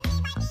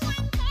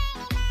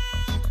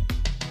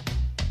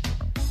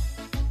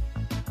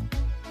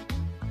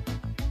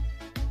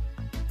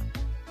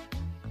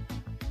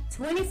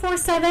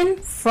24/7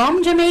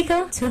 from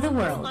Jamaica to the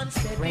world.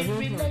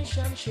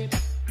 Relationship.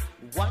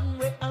 One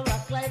way I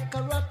rock like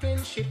a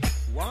rocking ship.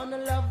 Wanna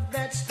love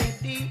that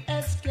steady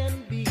as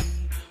can be.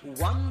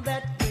 One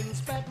that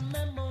brings back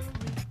memory.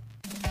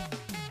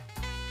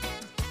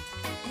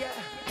 Yeah.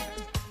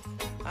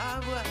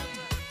 Ah, boy.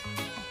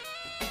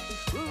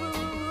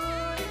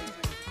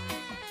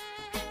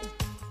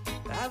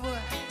 Ah,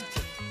 boy.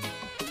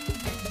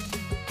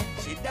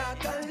 She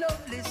dark and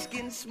lovely,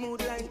 skin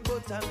smooth like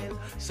buttermilk.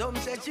 Some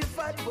say she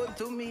fat, but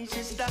to me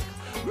she stuck.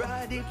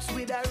 Raw dips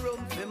with a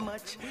rum for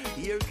much.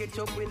 Here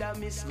ketchup with a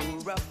miss no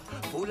rap.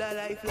 Full of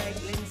life like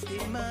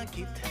Linstead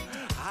Market.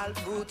 All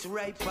fruits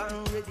ripe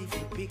and ready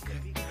for pick.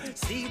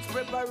 Seeds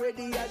prep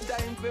ready, a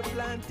time for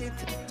plant it.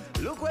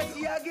 Look what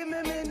she a give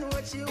me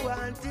know she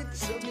want it.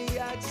 So me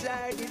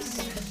outside this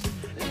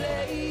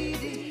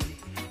lady.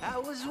 I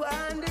was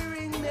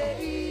wondering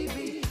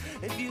maybe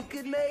if you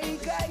could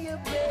make her your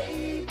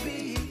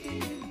baby.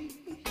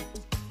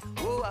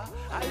 Oh,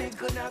 I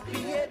could not be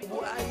it,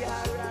 boy,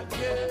 you're a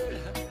girl.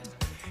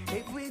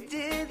 If we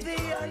did the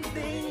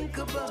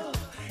unthinkable,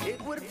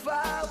 it would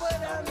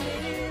forward a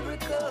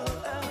miracle.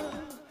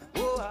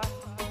 Oh,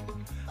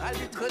 I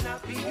could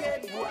not be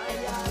it, boy,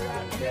 you're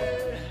a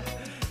girl.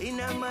 In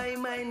my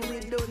mind, we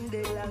done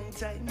the long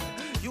time.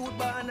 You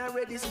born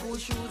already, school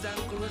shoes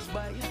and clothes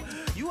by.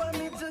 You and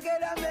me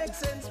together make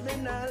sense, me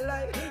not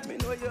lie. Me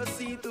know you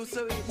see too,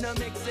 so it no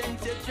make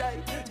sense you try.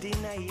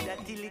 Deny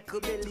that the little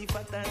belly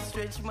fat and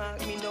stretch mark,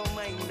 me no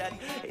mind that.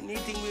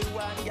 Anything we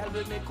want, y'all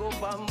will make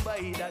up and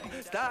buy that.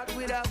 Start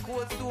with a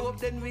cold stove,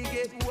 then we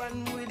get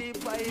one with the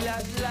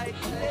pilot. Like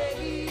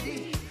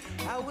lady,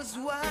 I was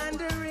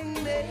wondering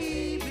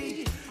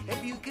maybe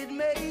if you could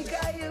make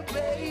her your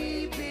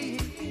baby.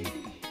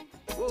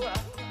 Oh,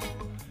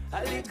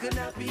 I could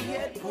not be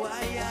yet, boy,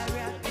 you're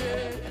a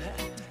girl.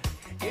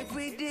 If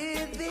we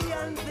did the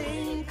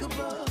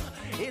unthinkable,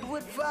 it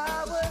would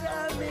forward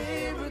a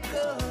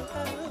miracle.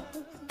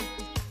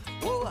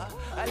 Oh,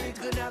 I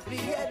could not be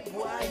yet,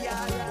 boy, you're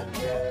a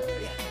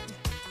girl.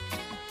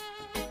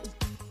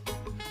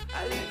 I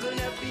could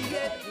not be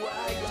yet,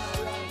 boy,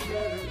 you're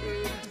a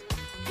girl.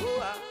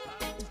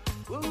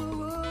 Oh,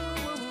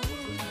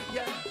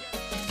 yeah.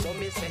 Some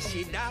me say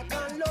she dark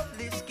and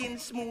lovely, skin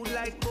smooth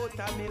like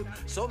buttermilk.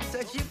 Some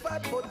say she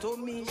fat, but to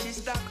me she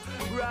stuck.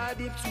 Raw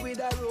dips with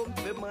a rum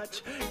for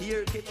much.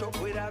 Here ketchup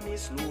with a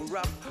miss no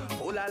rap.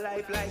 Full of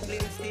life like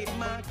Linstead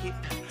Market.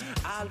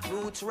 All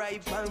fruits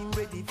ripe and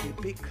ready to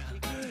pick.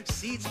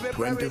 Seeds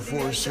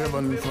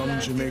 24/7 from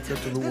Jamaica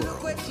to the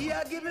world.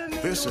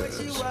 This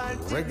is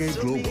Reggae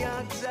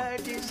Global.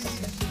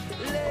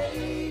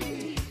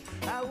 Lady,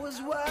 I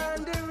was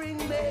wondering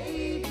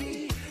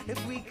maybe if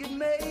we could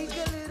make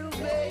a little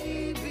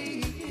baby.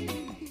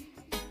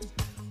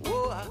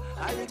 Oh,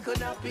 I could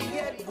not be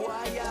yet,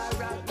 boy,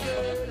 you're a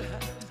girl.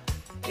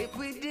 If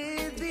we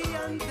did the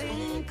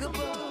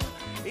unthinkable,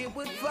 it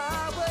would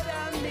forward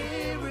a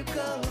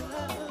miracle.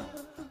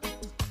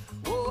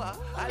 Oh,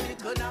 I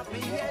could not be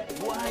yet,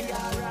 boy,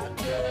 you're a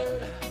girl.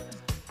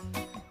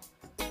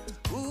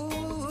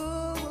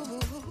 Ooh,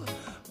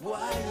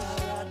 boy,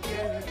 you're a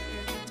girl.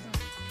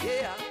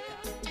 Yeah.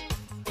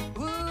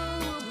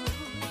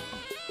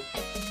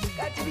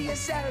 Got to be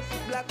yourself,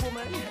 black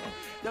woman.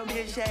 Don't be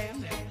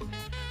ashamed.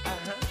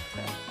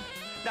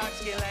 Dark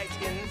skin, light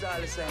skin, it's all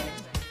the same.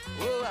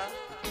 Ooh,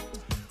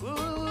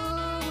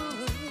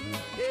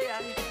 yeah,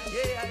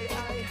 yeah,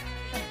 yeah.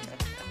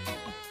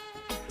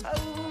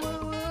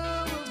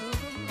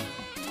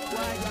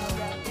 Why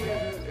you're a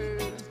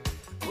girl?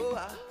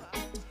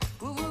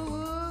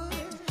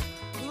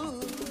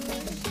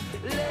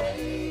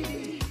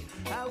 Lady,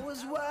 I was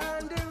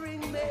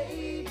wondering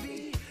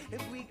maybe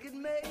if we could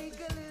make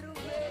a little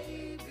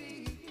baby.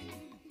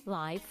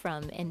 Live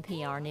from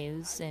NPR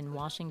News in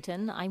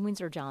Washington, I'm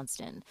Windsor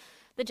Johnston.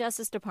 The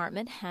Justice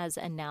Department has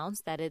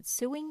announced that it's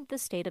suing the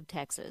state of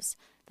Texas.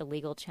 The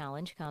legal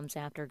challenge comes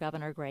after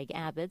Governor Greg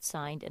Abbott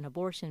signed an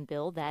abortion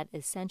bill that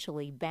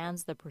essentially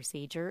bans the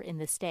procedure in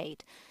the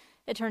state.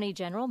 Attorney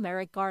General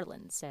Merrick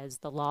Garland says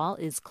the law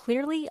is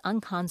clearly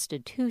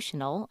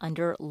unconstitutional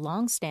under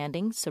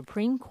longstanding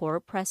Supreme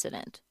Court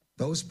precedent.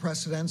 Those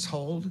precedents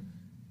hold,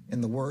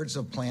 in the words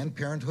of Planned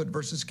Parenthood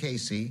versus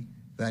Casey,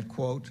 that,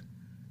 quote,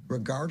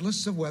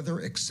 regardless of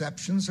whether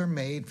exceptions are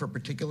made for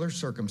particular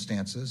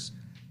circumstances,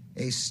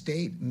 a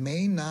state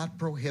may not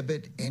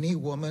prohibit any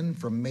woman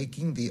from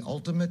making the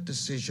ultimate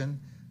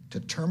decision to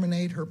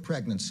terminate her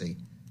pregnancy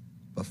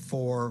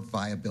before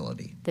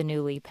viability. The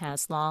newly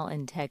passed law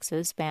in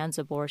Texas bans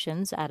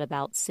abortions at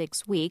about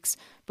 6 weeks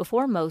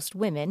before most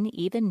women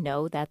even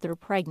know that they're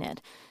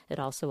pregnant. It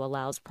also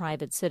allows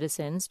private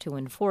citizens to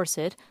enforce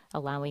it,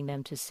 allowing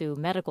them to sue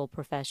medical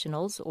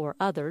professionals or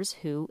others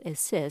who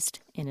assist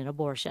in an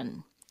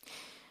abortion.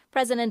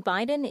 President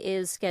Biden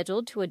is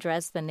scheduled to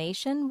address the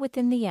nation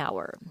within the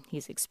hour.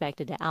 He's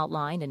expected to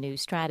outline a new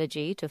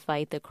strategy to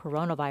fight the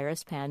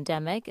coronavirus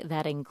pandemic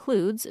that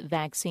includes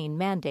vaccine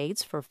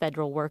mandates for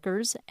federal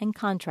workers and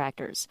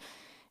contractors.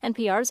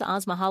 NPR's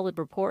Asma Khalid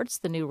reports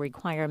the new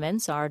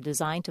requirements are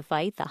designed to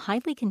fight the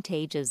highly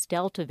contagious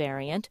Delta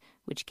variant,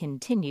 which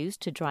continues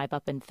to drive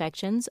up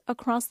infections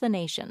across the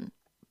nation.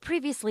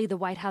 Previously, the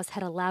White House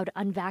had allowed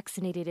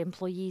unvaccinated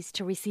employees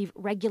to receive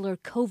regular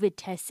COVID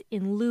tests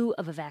in lieu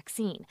of a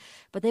vaccine,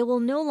 but they will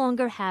no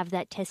longer have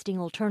that testing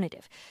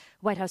alternative.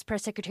 White House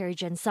Press Secretary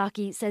Jen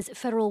Psaki says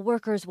federal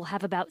workers will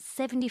have about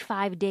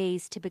 75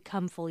 days to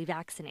become fully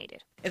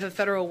vaccinated. If a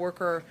federal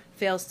worker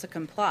fails to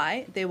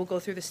comply, they will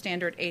go through the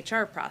standard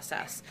HR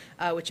process,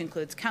 which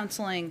includes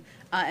counseling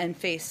and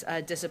face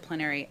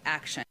disciplinary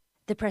action.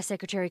 The press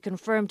secretary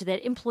confirmed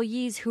that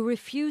employees who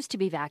refuse to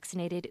be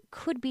vaccinated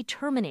could be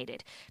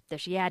terminated, though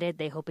she added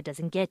they hope it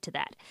doesn't get to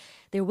that.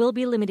 There will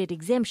be limited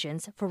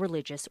exemptions for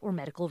religious or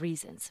medical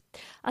reasons.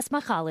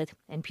 Asma Khalid,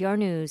 NPR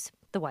News,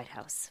 the White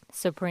House.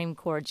 Supreme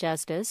Court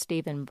Justice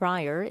Stephen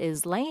Breyer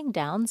is laying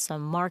down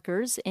some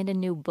markers in a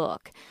new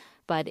book.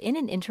 But in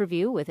an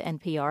interview with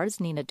NPR's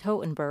Nina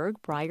Totenberg,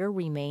 Breyer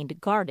remained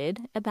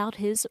guarded about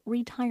his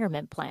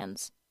retirement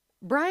plans.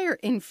 Breyer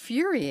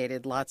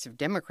infuriated lots of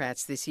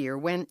Democrats this year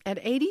when, at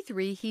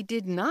 83, he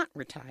did not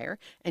retire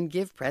and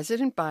give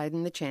President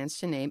Biden the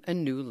chance to name a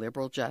new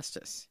liberal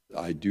justice.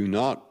 I do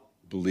not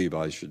believe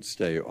I should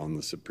stay on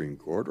the Supreme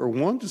Court or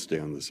want to stay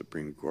on the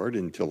Supreme Court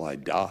until I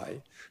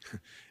die.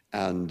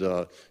 And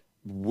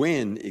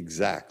when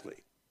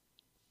exactly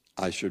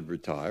I should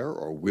retire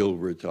or will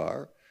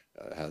retire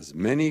has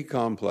many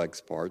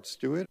complex parts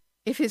to it.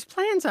 If his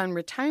plans on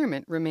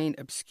retirement remain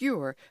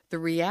obscure, the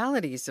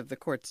realities of the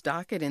court's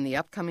docket in the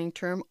upcoming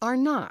term are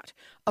not.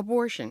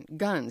 Abortion,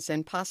 guns,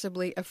 and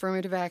possibly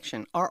affirmative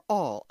action are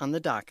all on the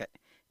docket.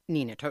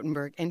 Nina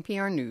Totenberg,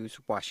 NPR News,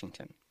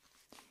 Washington.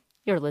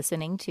 You're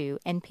listening to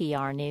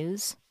NPR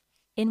News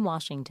in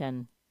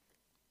Washington.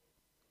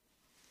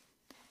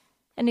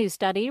 A new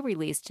study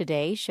released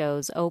today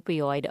shows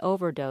opioid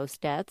overdose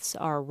deaths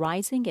are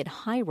rising at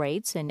high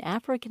rates in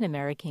African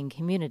American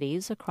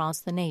communities across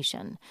the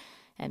nation.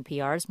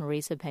 NPR's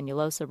Marisa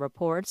Peñalosa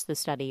reports the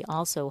study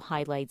also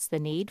highlights the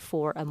need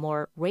for a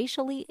more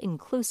racially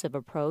inclusive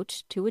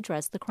approach to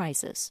address the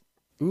crisis.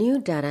 New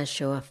data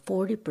show a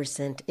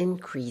 40%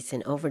 increase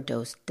in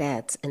overdose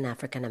deaths in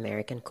African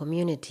American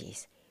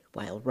communities,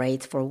 while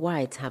rates for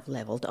whites have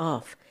leveled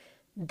off.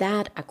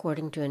 That,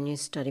 according to a new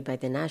study by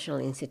the National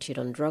Institute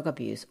on Drug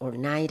Abuse, or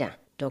NIDA.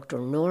 Dr.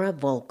 Nora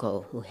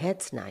Volkow, who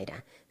heads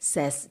NIDA,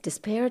 says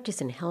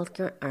disparities in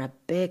healthcare are a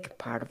big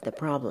part of the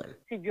problem.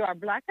 If you are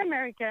Black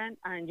American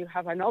and you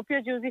have an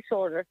opioid use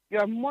disorder, you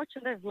are much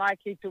less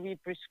likely to be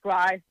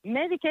prescribed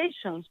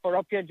medications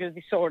for opioid use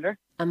disorder.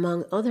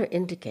 Among other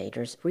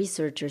indicators,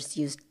 researchers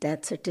used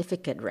death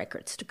certificate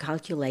records to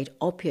calculate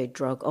opioid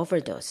drug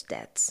overdose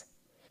deaths.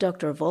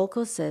 Dr.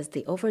 Volkow says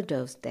the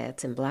overdose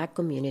deaths in Black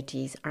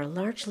communities are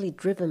largely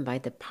driven by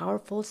the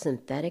powerful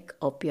synthetic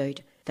opioid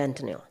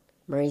fentanyl.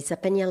 Marisa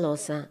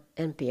Peñalosa,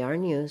 NPR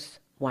News,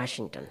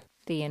 Washington.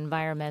 The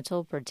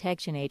Environmental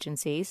Protection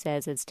Agency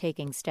says it's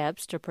taking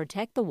steps to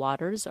protect the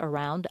waters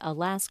around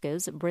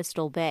Alaska's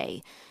Bristol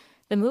Bay.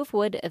 The move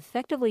would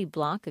effectively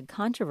block a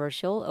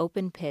controversial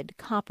open-pit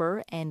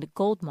copper and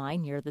gold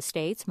mine near the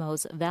state's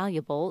most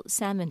valuable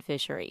salmon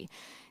fishery.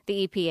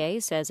 The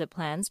EPA says it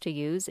plans to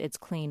use its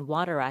Clean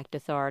Water Act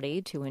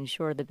authority to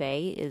ensure the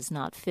bay is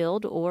not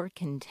filled or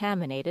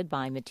contaminated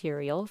by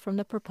material from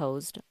the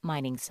proposed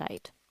mining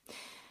site.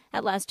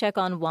 At last check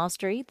on Wall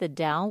Street, the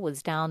Dow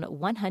was down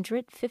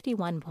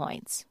 151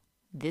 points.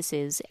 This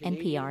is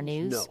NPR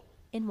News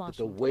in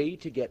Washington. The way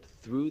to get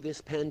through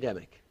this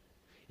pandemic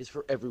is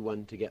for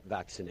everyone to get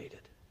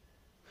vaccinated.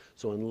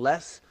 So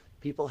unless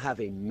people have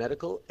a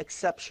medical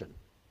exception,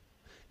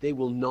 they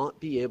will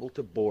not be able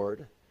to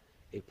board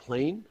a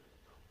plane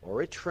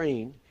or a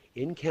train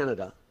in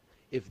Canada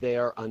if they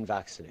are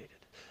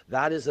unvaccinated.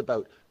 That is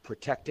about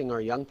protecting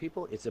our young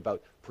people. It's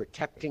about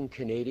protecting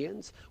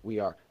Canadians. We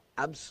are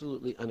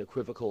absolutely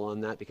unequivocal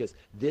on that because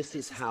this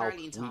is how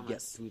we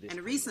get through this.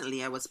 And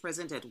recently I was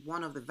present at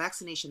one of the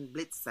vaccination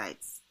blitz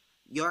sites,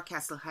 York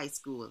Castle High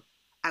School.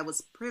 I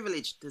was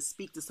privileged to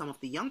speak to some of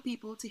the young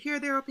people to hear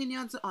their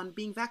opinions on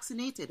being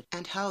vaccinated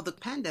and how the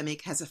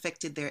pandemic has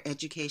affected their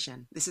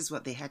education. This is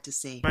what they had to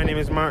say. My name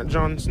is Mark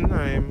Johnson.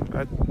 I'm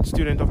a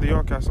student of the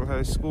York Castle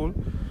High School.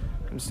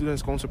 I'm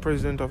Students' Council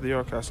President of the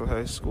York Castle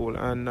High School.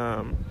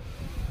 And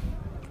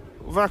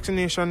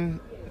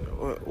vaccination,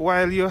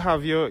 while you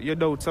have your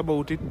doubts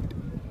about it,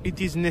 it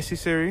is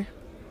necessary.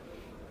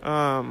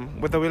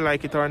 Whether we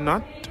like it or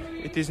not,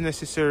 it is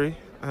necessary.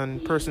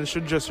 And persons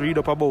should just read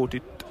up about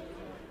it.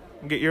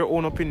 Get your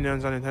own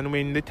opinions on it, and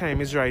when the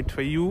time is right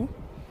for you,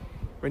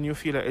 when you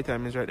feel like the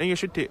time is right, then you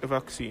should take the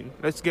vaccine.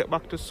 Let's get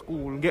back to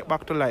school, get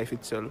back to life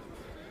itself,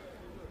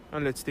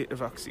 and let's take the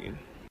vaccine.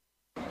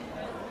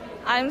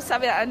 I'm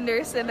Savia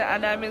Anderson,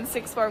 and I'm in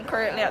sixth form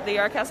currently at the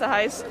York Castle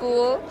High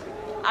School.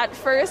 At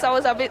first, I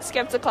was a bit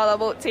skeptical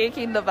about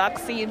taking the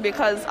vaccine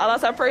because a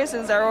lot of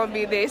persons around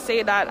me, they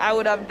say that I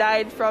would have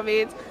died from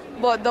it.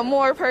 But the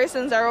more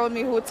persons around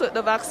me who took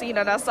the vaccine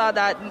and I saw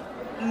that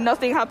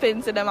nothing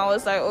happened to them, I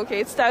was like, okay,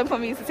 it's time for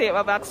me to take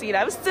my vaccine.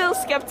 I'm still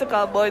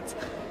skeptical, but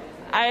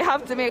I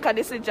have to make a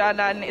decision,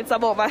 and it's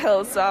about my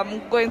health, so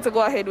I'm going to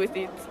go ahead with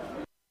it.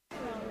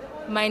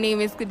 My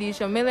name is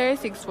Khadisha Miller,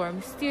 sixth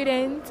form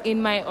student.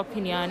 In my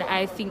opinion,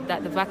 I think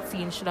that the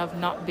vaccine should have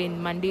not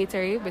been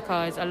mandatory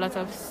because a lot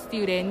of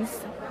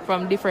students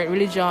from different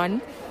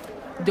religions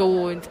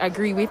don't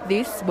agree with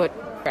this, but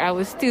I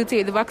will still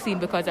take the vaccine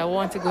because I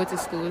want to go to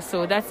school.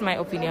 So that's my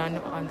opinion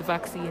on the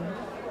vaccine.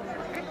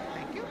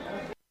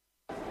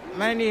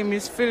 My name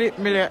is Philip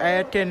Miller. I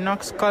attend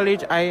Knox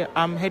College. I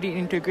am heading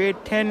into grade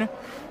 10.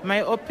 My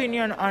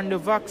opinion on the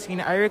vaccine,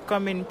 I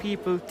recommend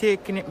people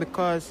taking it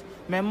because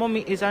my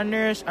mommy is a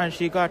nurse and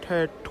she got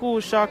her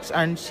 2 shots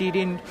and she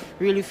didn't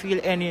really feel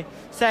any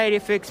side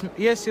effects.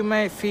 Yes, you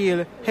might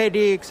feel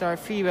headaches or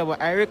fever,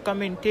 but I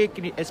recommend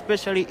taking it,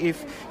 especially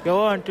if you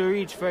want to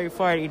reach very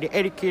far in the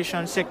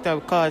education sector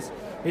because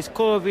it's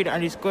COVID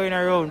and it's going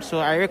around. So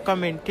I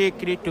recommend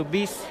taking it to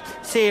be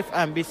safe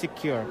and be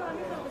secure.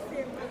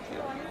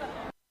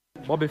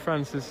 Bobby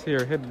Francis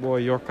here, head boy,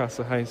 York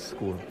Castle High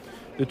School.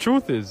 The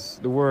truth is,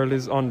 the world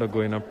is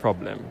undergoing a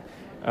problem.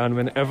 And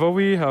whenever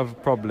we have a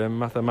problem,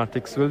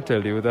 mathematics will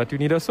tell you that you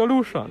need a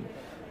solution.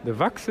 The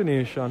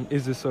vaccination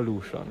is the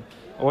solution.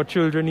 Our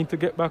children need to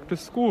get back to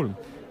school.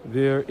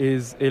 There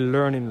is a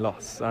learning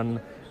loss,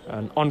 and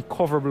an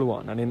uncoverable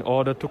one. And in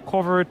order to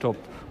cover it up,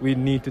 we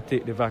need to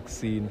take the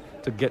vaccine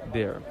to get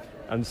there.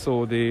 And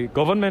so the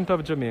government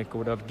of Jamaica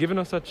would have given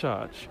us a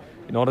charge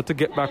in order to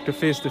get back to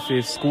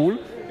face-to-face school,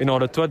 in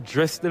order to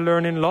address the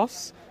learning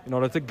loss, in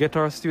order to get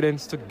our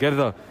students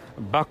together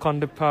back on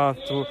the path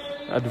to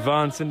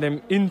advancing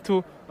them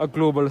into a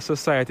global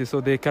society so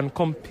they can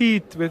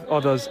compete with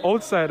others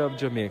outside of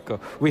Jamaica.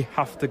 We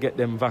have to get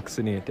them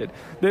vaccinated.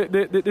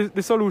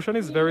 The solution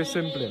is very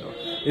simple,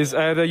 It's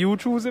either you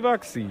choose the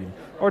vaccine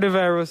or the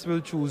virus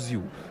will choose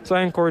you. So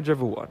I encourage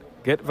everyone,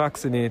 get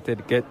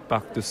vaccinated, get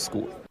back to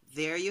school.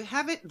 There you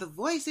have it, the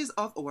voices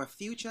of our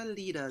future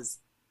leaders.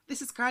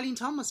 This is Carlene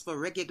Thomas for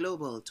Reggae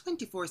Global,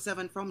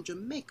 24/7 from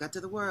Jamaica to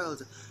the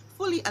world,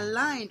 fully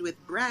aligned with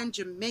Brand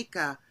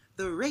Jamaica,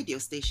 the radio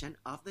station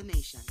of the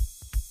nation.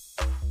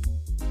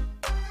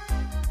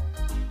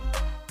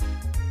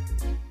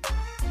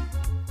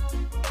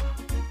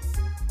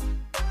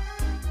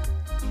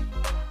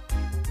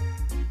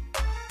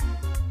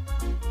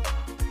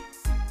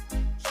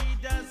 She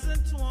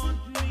doesn't want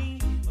me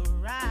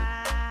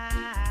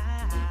around.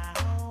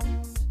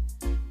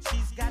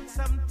 She's got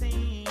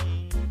something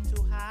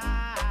to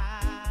hide.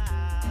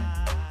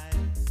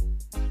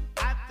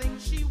 I think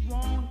she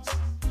wants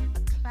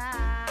a clown,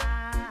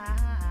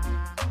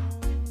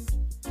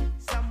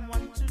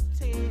 someone to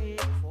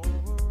take for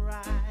a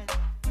ride.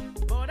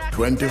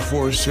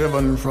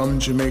 24/7 from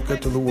Jamaica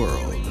to the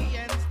world.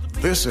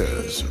 This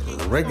is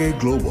Reggae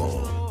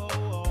Global.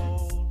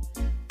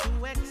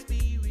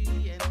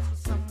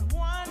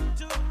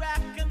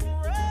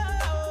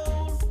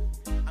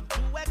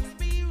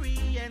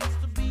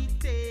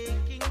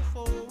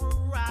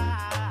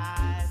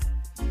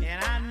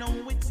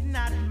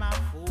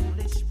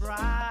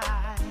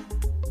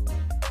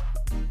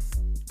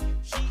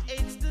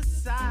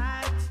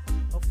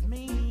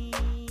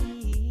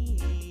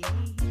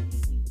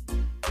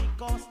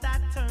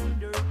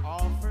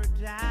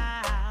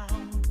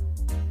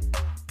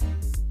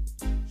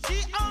 She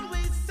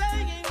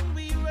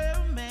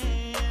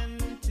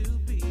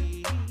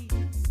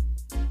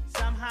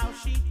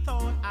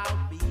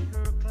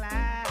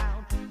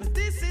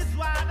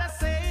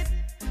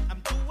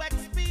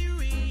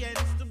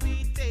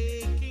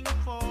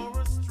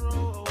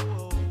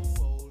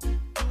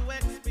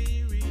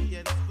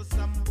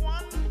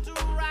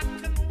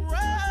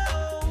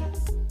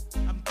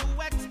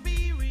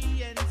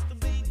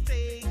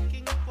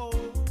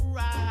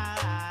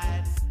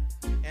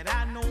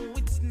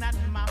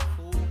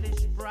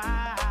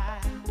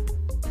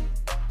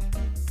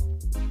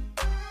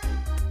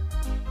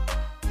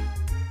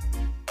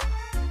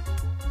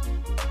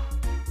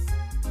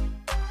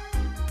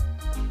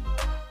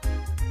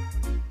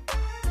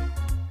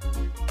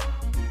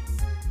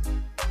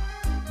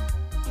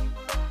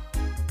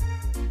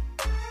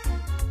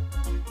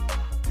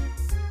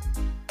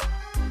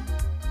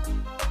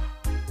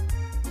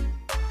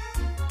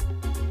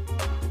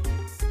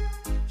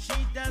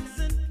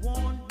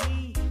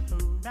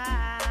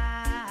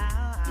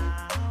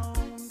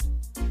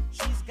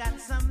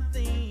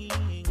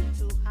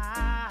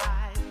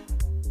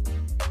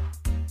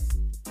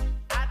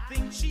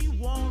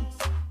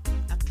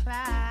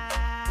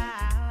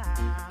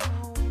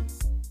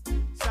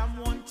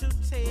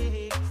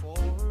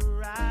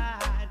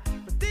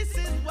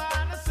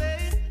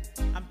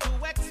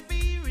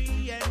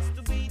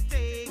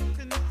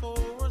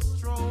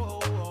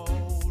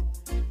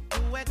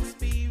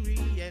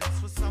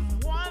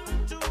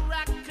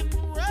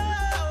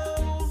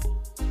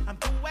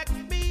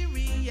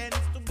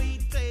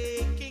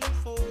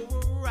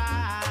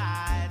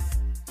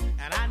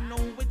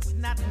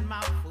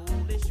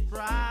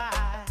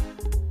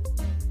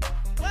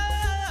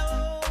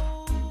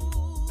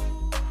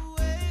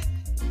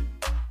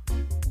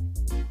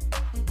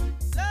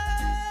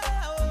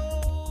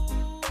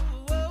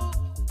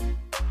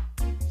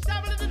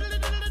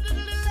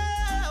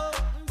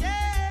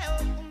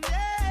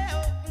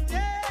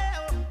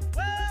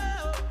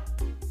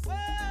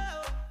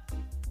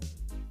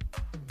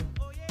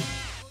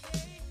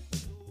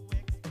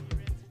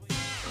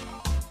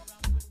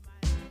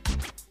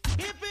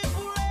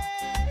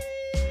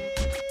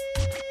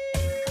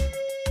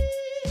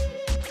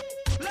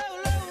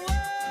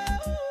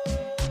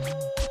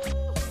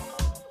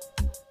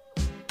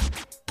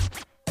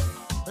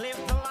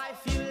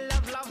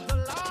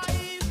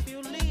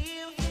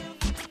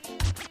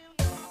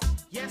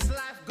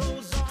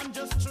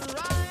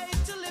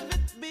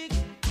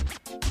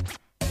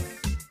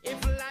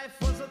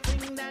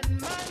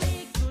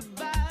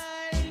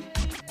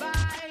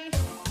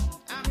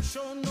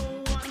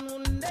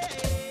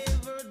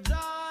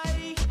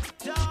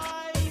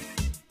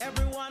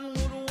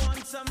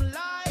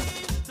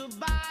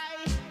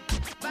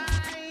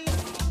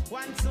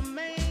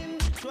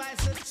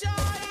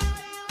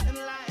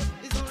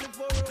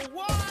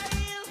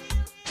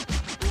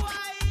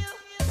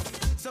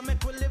So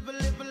make we live it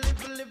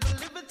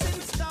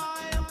in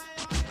style.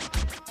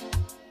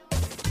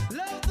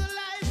 Love the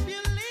life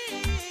you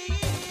live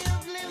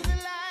the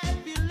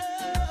life you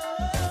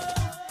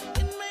love.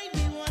 And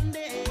maybe one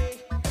day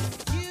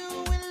you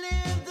will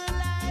live the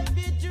life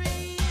you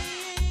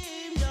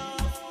dreamed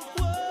of.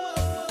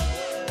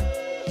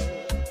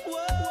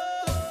 Whoa,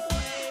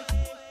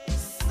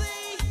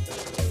 see,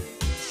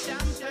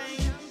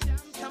 champagne,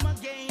 come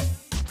again,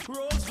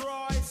 Rolls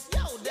Royce,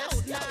 yo,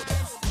 that's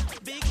nice.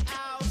 Big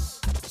house,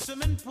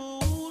 swimming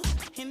pool.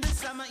 In the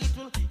summer it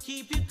will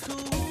keep you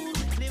cool.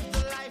 Live the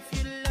life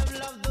you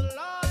love the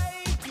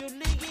life you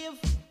live.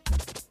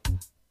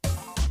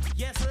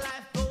 Yes,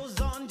 life goes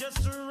on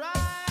just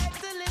right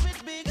to live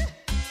it big.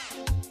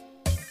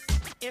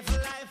 If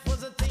life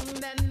was a thing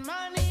that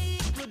money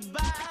could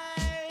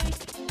buy,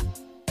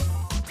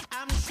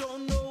 I'm sure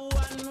no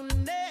one will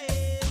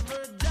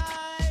never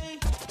die.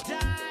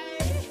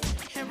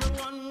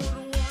 Everyone would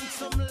want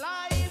some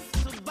life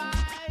to buy.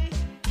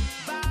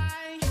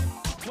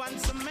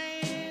 Once a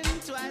man,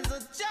 twice a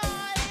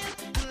child.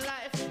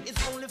 Life is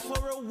only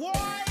for a while.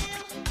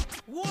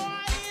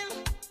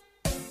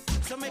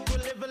 So make we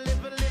live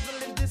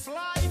this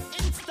life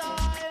in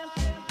style.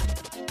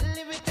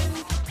 Live it in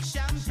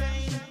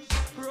champagne,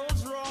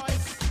 Rolls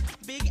Royce,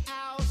 big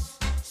house,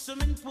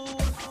 swimming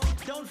pool.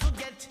 Don't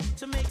forget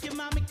to make your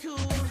mommy cool.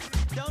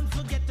 Don't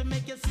forget to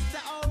make your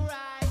sister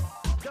alright.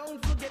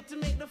 Don't forget to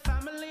make the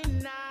family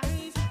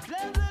nice.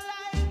 Live the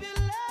life you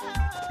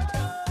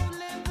love.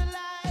 Live the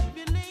life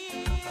you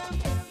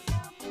live.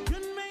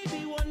 And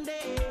maybe one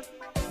day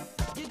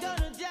you're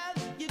gonna jump.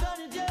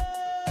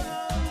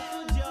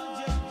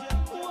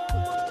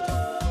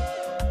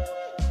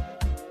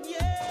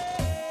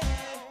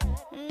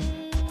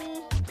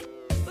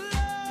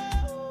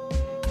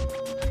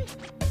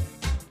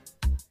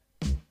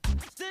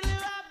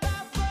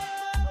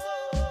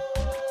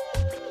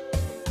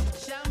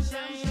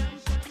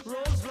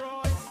 Rolls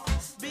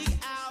Royce, big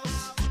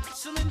house,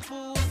 swimming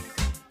pool.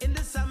 In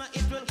the summer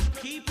it will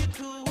keep you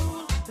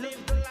cool.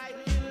 Live the life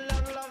you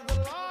love the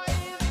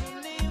life you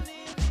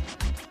live.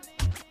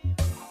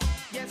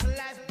 Yes,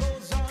 life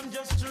goes on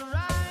just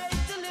right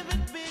to live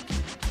it big.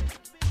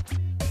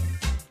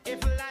 If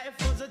life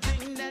was a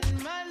thing that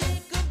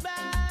money could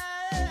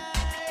buy,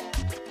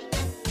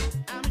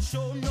 I'm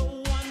sure no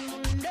one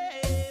will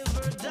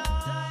never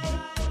die.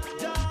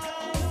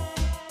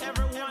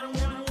 Everyone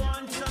will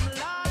want some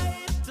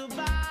life to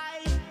buy.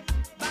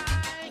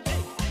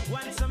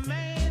 Once a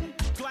man,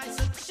 twice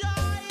a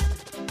child,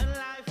 and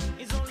life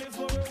is only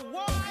for a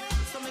while.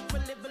 So make we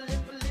live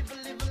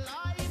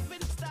life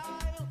in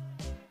style.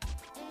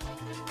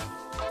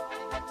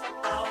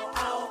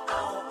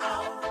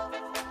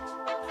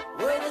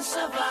 We're the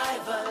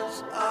survivors.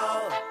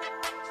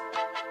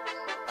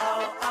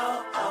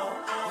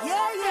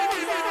 Yeah.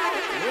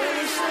 We're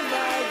the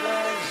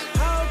survivors.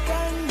 How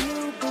can you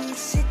be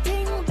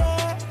sitting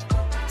there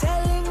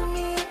telling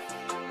me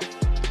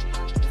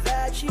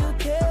that you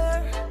care?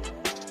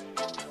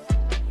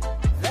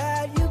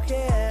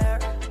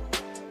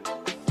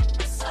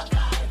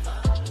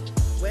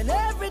 When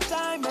every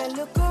time I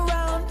look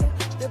around,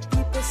 the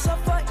people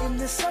suffer in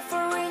the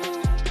suffering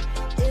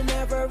in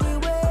every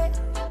way.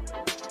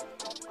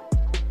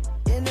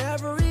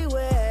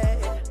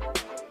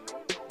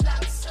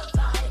 Black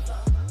survivor.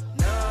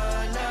 No.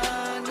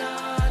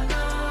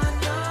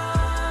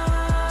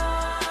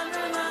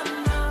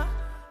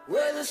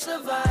 We're the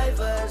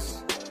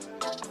survivors.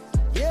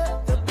 Yeah,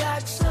 the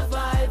black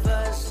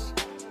survivors.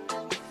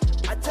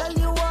 I tell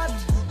you what,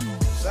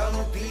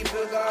 some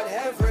people got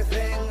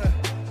everything.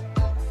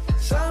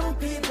 Some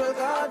people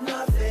got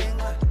nothing.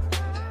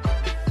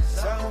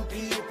 Some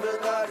people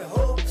got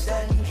hopes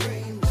and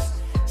dreams.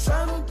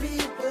 Some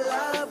people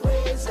have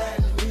ways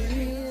and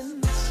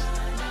means.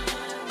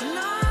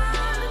 No.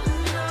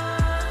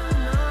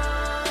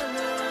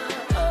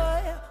 Oh,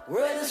 yeah.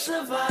 We're the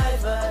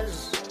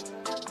survivors.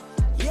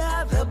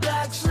 Yeah, the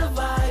black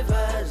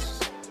survivors.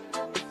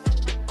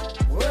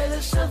 We're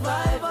the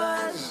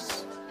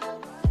survivors.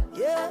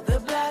 Yeah, the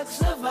black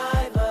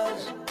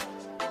survivors.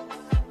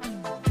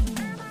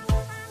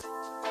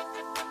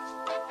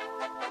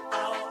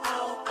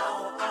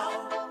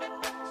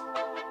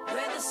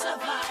 We're the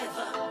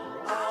survivor.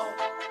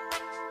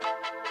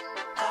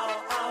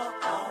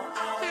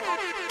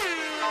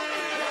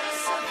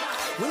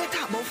 When you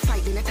talk about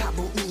fighting, you talk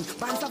about me.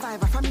 Born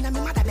survivor from in my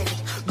mother belly.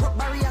 Broke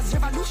barriers,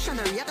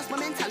 revolutionary. That's my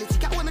mentality.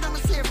 Can't hold me down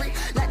with slavery.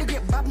 Like the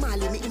great Bob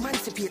Marley, me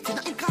emancipated,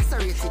 not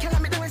incarcerated. Can't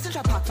let me down with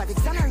Central Park for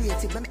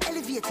exonerated. But me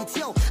elevated,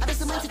 yo. I just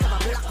semantic of a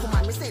black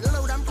woman. Me say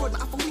loud and proud,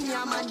 but I'm for me,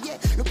 yeah, man, yeah.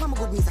 Look how my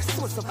good means a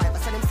soul survivor.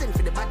 So them send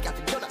for the bad guy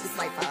to build up this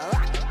life.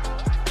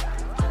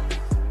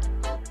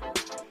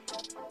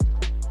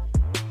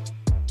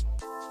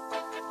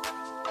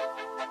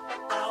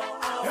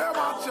 Yeah,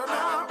 watch you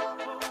now.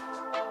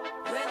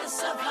 We're the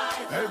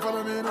survivor. Hey,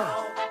 follow me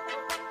now.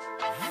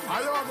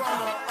 Are you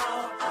going?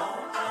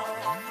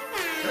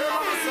 Hey,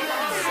 I'm a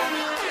survivor.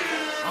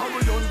 I'm a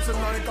young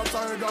dancing like a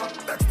tiger,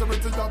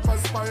 dexterity of a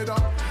spider.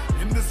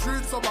 In the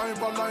street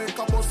survivor like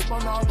a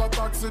busman or a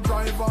taxi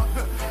driver.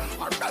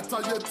 Or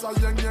better yet a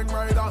young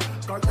rider.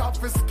 Cause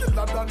that is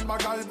skiller than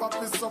MacGyver.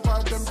 Fi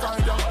survive them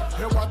tiger.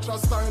 Hey, watch a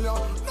style ya.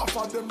 Enough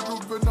of them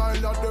juvenile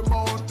ya. Them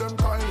out them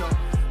kind ya.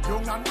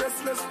 Young and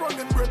restless,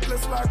 running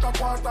breathless like a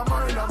quarter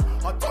mile.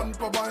 A ton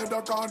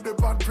provider can't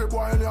depend for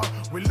while ya.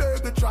 We lay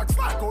the tracks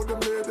like how them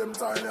lay them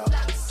tile ya.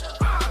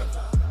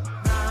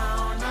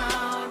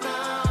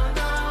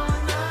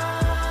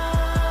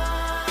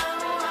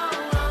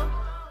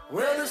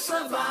 We're the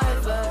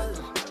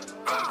survivors,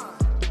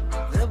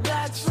 the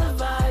black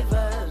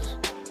survivors.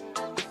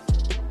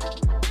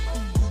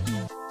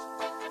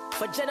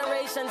 For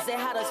generations they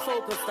had us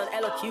focused on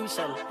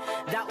elocution.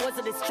 That was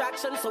a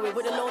distraction, so we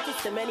wouldn't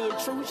notice the many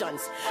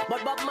intrusions.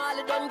 But Bob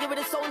Marley done give it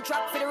a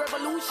soundtrack for the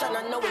revolution.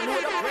 And now we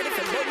load up, ready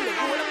for them to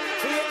roll up,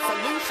 create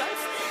solutions.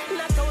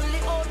 Not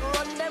only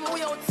outrun them,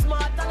 we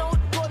outsmart and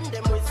outgun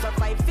them. We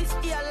survive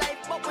 50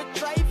 alive, but we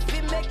try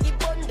to make it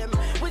bun them.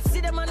 We see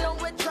them and now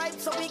we tribe,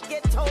 so we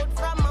get out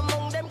from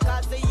among them.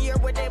 Cause the year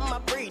with them a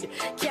breed,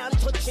 can't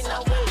touch it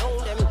now, we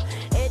own them.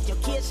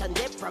 Education,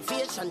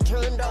 deprivation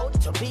turned out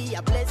to be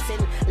a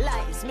blessing.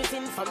 Lies,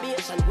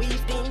 misinformation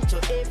weaved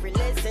into every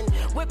lesson.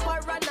 We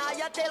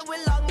paranoia till we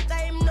long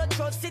time not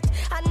trust it.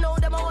 I know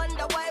them, I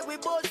wonder why we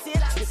both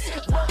it.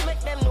 But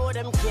make them know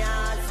them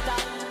can't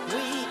stop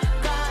we,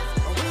 cause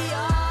we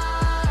are.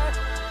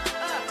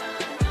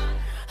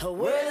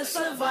 We're the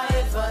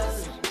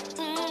survivors.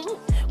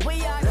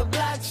 We are the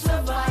black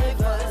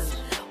survivors.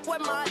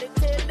 When Marley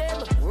tell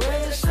them,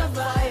 we're the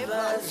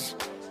survivors.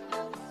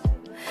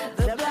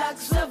 The black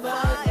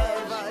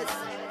survivors.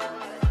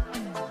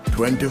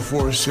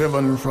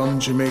 24/7 from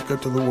Jamaica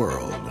to the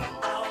world.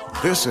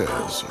 This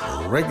is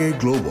Reggae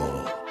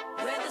Global.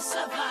 We're the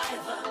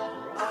survivor.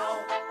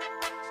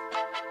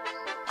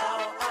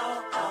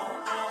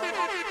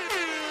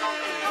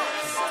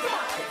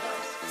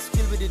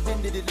 Skill with it,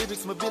 bending it,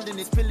 lyrics, my building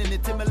it, spilling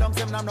it. Till my lungs,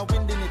 them now I'm not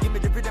winding it. Give me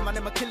the rhythm and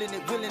I'm killing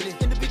it willingly.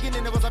 In the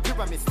beginning, there was a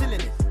pyramid, still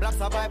in it. Black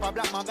survivor,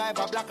 black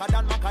MacGyver, blacker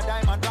than Maca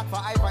diamond, black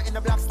for Ivor. In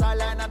the black style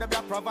line and the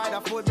black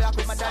provider, full black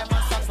with my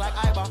diamond stocks like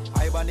Ivor.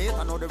 Hibernate,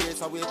 I know the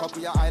race I wake up,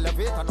 we are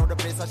elevate. I know the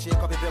place I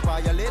shake up if you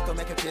violate to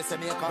make a face a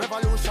maker.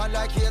 Revolution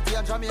like Haiti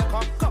and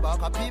Jamaica. Come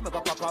back a pee, me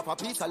go pack off a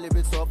piece. I live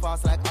it so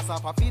fast like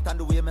Asafa feet. And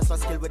the way me so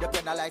skill with the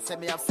pedal like say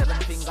me have 7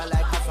 fingers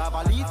like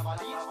cassava leaf.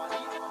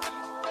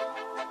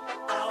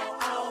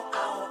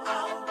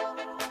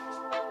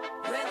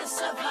 We're the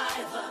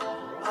survivor.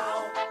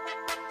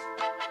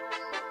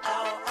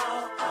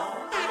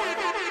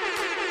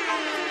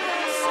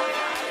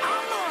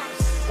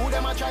 Who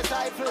them a try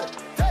stifle?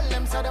 Tell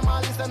them say them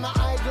all is them not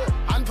idle.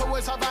 And for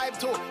we survive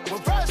too. We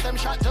burst them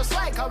shot just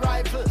like a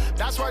rifle.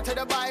 That's word to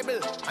the Bible.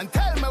 And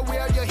tell me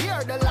where you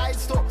hear the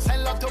lights to.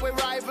 Send love to we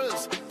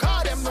rivals.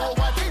 Cause them know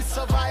what is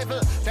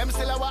survival. Them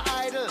still our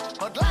idol.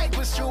 But like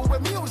we stew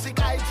with music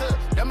idol.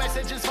 The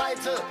message is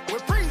vital. We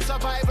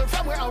pre-survival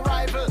from we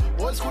arrival.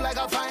 Old school like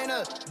a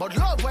final. But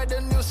love where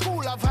the new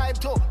school a vibe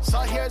to. So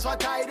here's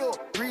what I do.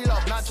 Real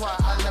love, not why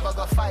I'll never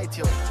go fight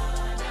you.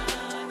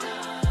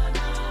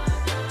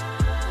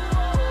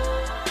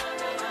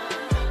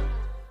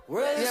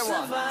 We're the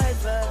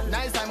survivors.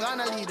 Nice time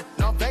gonna lead.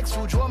 No vex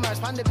through drummers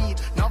on the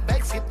beat. No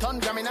vex skip ton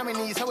gramming on my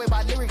knees. So we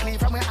bad lyrically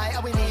from where I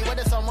we need. Where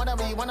the sun wanna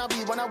be, wanna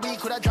be.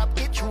 Could I drop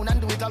it tune and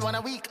do it all 1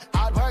 a week.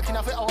 Hard work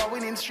enough for our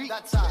winning streak.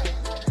 That's all.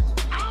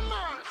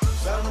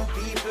 Some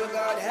people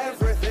got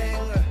everything.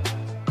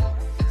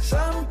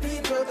 Some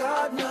people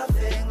got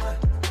nothing.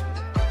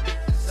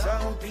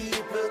 Some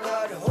people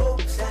got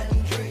hopes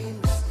and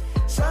dreams.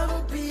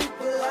 Some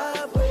people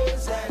have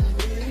ways and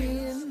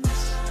means.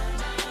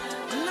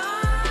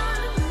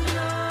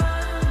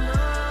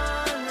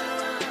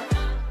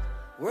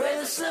 We're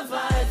the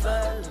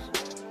survivors,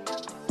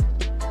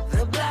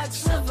 the black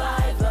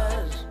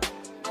survivors.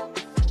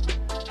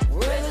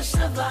 We're the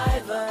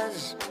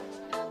survivors,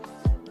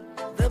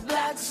 the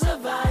black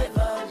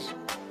survivors.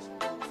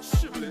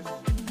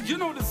 You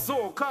know the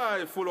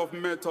Zokai full of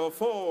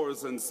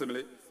metaphors and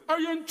simile. Are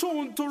you in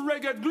tune to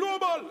Reggae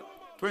Global?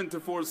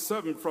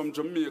 24/7 from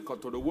Jamaica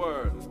to the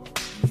world.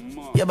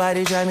 Your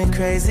body drive me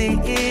crazy.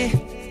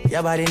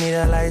 Your body need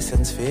a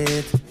license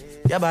fit.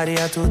 Your body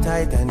are too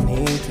tight and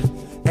neat.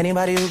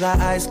 Anybody who got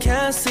eyes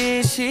can't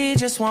see. She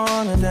just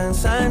wanna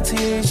dance and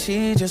tease.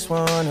 She just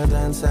wanna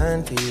dance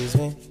and tease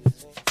me.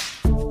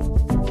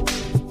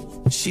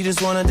 She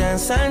just wanna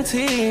dance and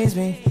tease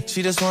me.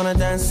 She just wanna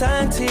dance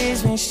and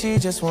tease me. She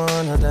just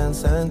wanna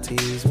dance and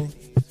tease me.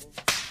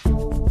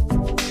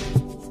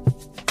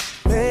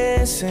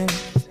 Missing,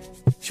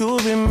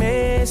 you've been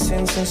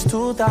missing since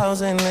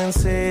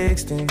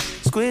 2016.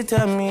 Squid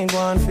tell me go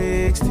and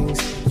fix things.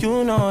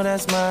 You know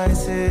that's my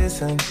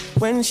assistant.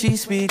 When she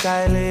speak,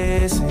 I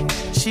listen.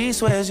 She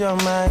swears you're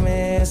my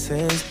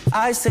missus.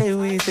 I say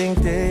we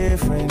think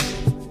different.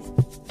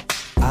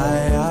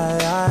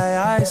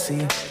 I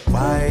see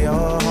why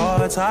your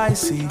heart's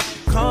icy.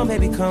 Come,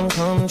 baby, come,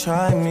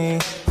 try me.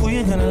 Who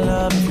you gonna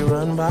love if you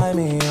run by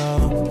me,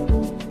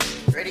 oh?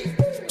 Ready?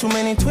 Too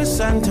many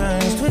twists and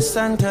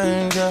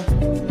turns, yeah.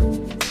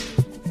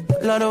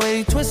 Love the way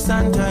you twist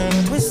and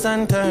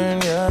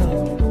turn, yeah.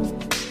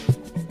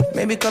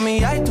 Maybe call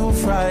me I too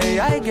fry,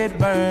 I get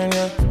burned,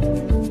 yeah.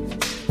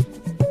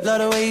 Love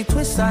the way you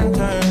twist and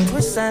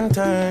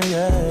turn,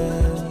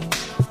 yeah.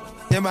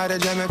 Your body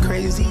drive me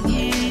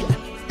crazy,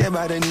 your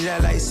body need a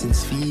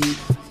license fee.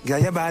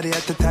 Got your body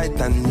at the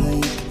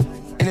Titanic.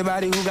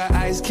 Anybody who got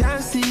eyes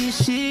can't see.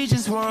 She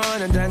just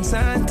wanna dance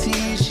and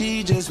tease.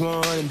 She just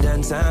wanna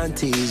dance and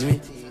tease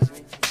me.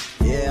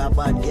 Yeah,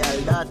 bad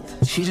girl that.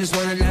 She just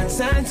wanna dance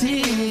and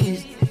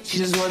tease. She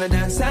just wanna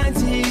dance and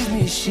tease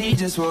me. She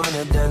just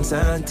wanna dance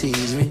and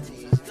tease me.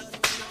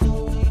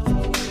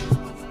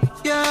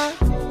 Yeah,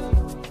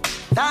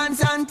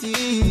 dance and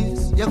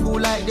tease. You cool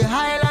like the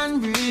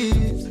Highland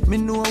breeze. Me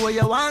know what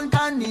you want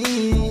and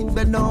need.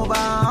 Bend over,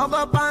 hug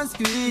up and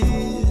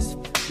squeeze.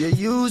 You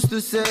used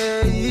to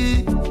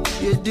say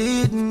you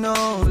didn't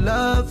know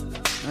love.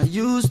 I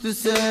used to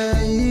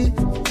say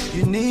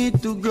you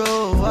need to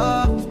grow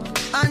up.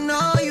 I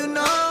know you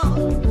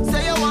know.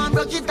 Say you want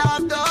broke it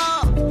off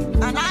though.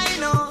 And I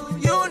know,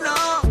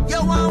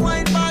 you want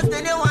wine fast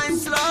and you wine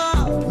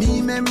slow. Me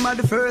remember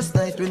the first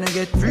night when I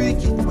get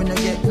freaky, when I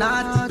get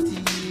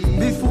naughty.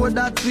 Before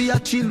that we a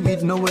chill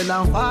with Noel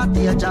and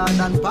party, a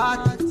Jordan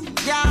party.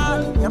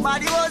 Girl, your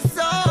body was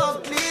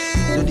so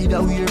clean. You did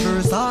a weird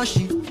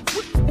Versace.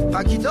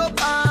 Pack it up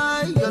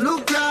high, you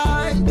look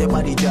right. Your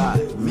body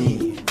drive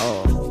me,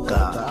 oh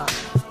God.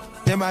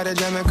 Your body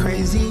drive me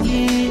crazy.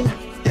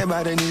 Your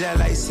body need a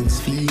license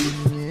fee.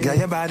 Got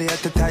your body at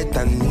the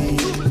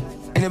Titanic.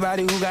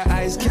 Anybody who got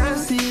eyes can't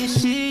see.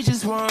 She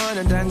just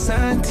wanna dance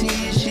and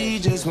tease. She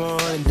just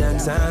wanna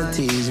dance and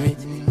tease me.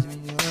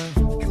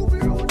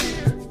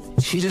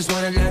 She just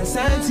wanna dance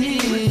and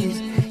tease.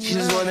 She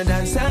just wanna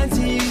dance and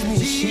tease me.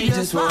 She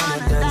just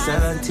wanna dance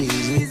and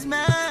tease me.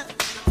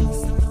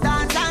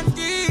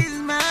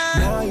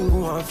 Now you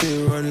want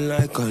to run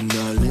like an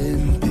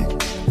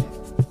Olympic.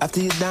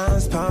 After you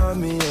dance for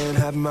me and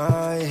have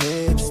my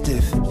hips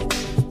stiff.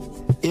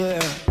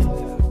 Yeah.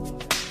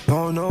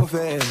 No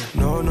fair,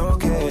 no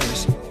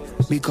cares.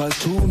 Because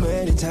too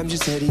many times you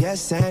said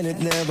yes and it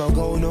never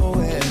go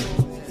nowhere.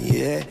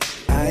 Yeah,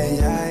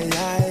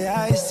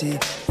 I see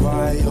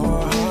why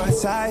your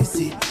heart's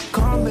icy.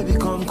 Come baby,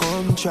 come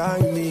try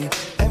me.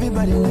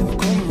 Everybody let me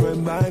come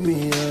run by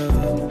me,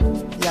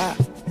 yeah.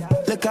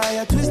 Look how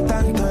you twist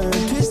and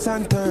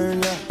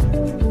turn, yeah.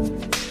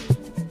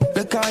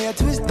 Look how you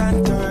twist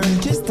and turn,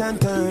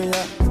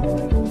 yeah.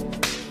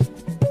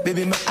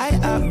 Baby, my eye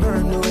up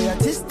burn the way you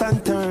twist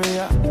and turn,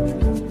 yeah.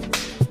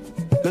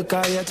 Look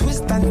how you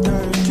twist and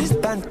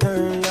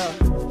turn, yeah.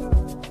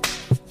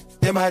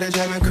 Your body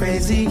drive me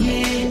crazy,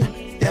 yeah.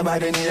 Your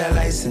body need a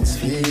license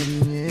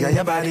fee. Got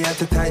your body at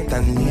the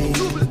Titanic.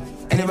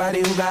 Anybody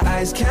who got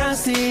eyes can't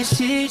see.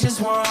 She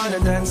just wanna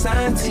dance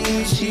and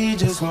tease. She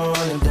just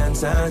wanna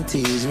dance and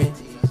tease me.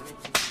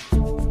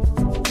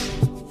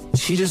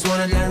 She just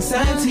wanna dance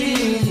and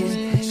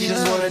tease. She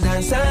just wanna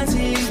dance and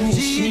tease me.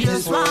 She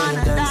just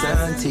wanna dance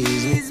and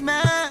tease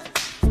me.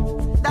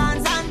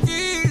 Dance and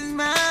tease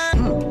me.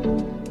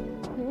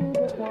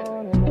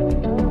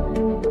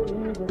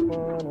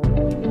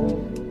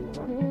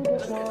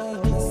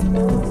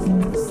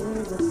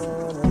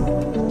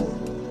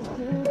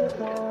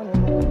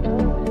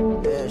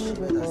 Yeah, she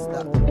better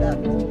stop that.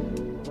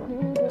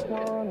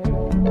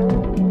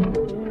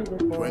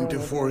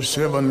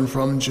 24/7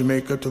 from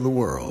Jamaica to the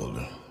world.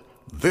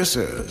 This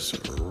is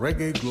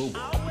Reggae Global.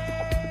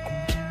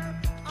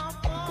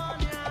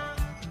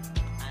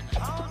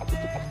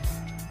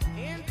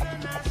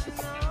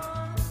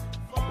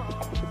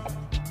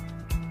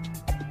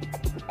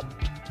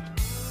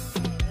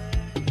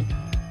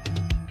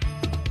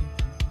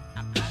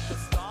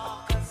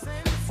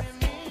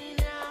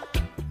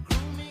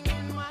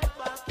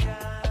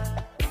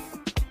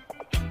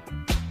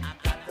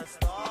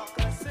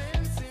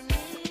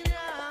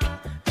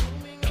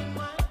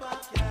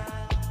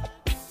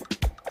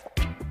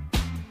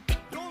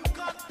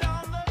 'Cause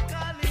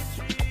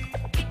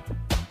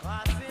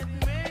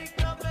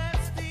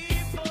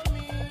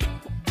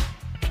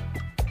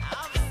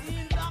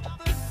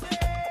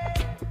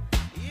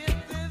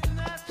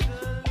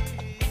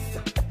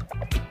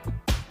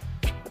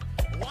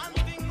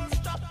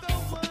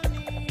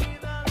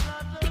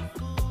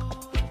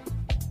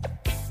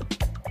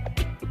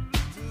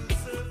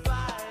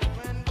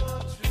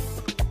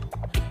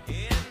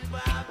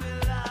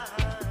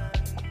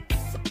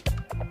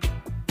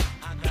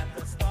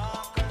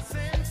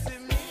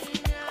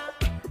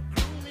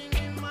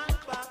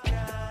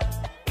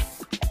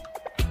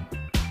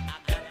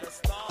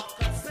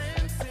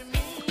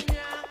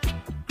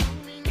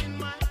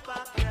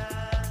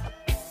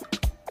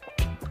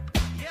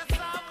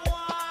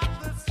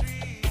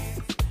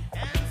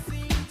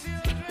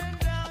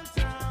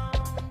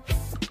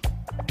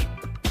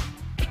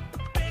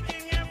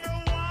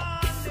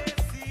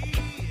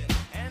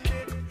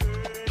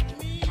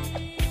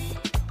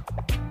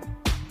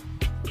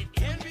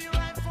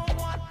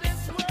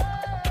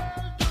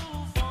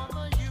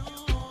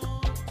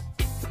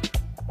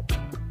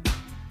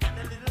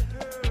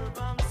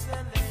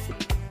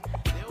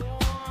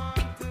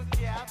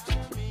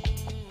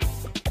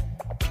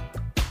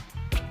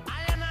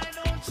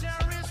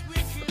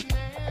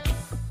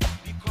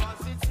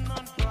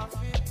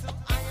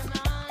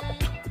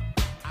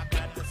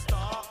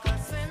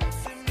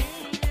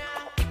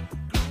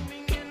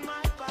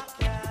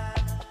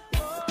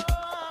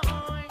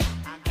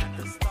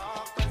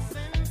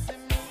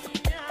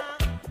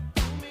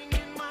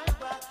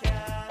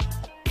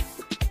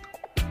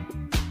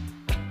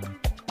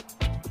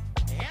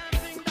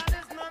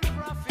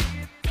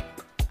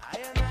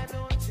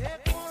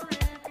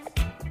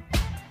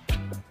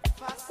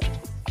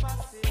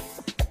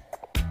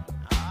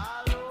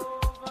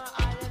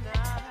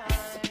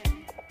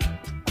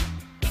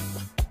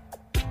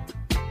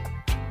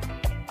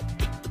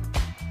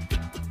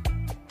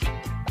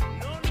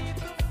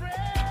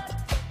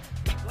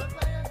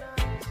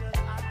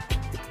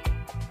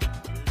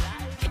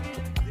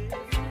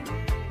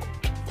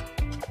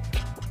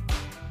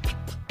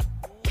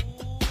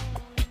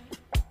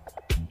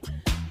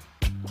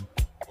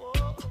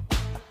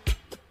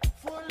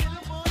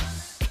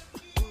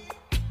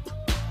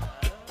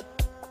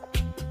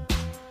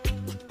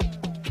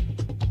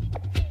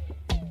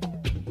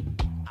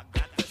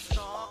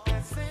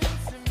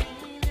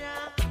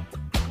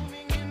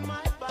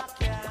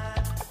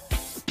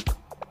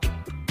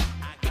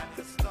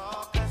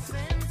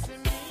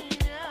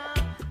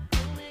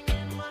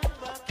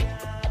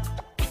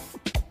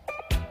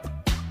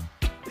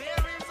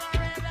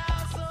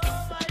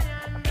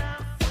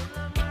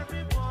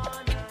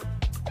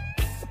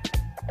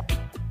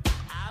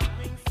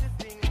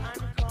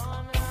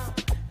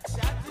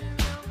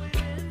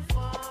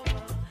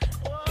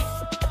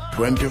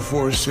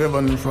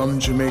 24/7 from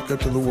Jamaica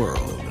to the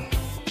world.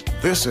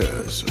 This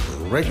is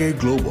Reggae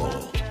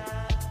Global.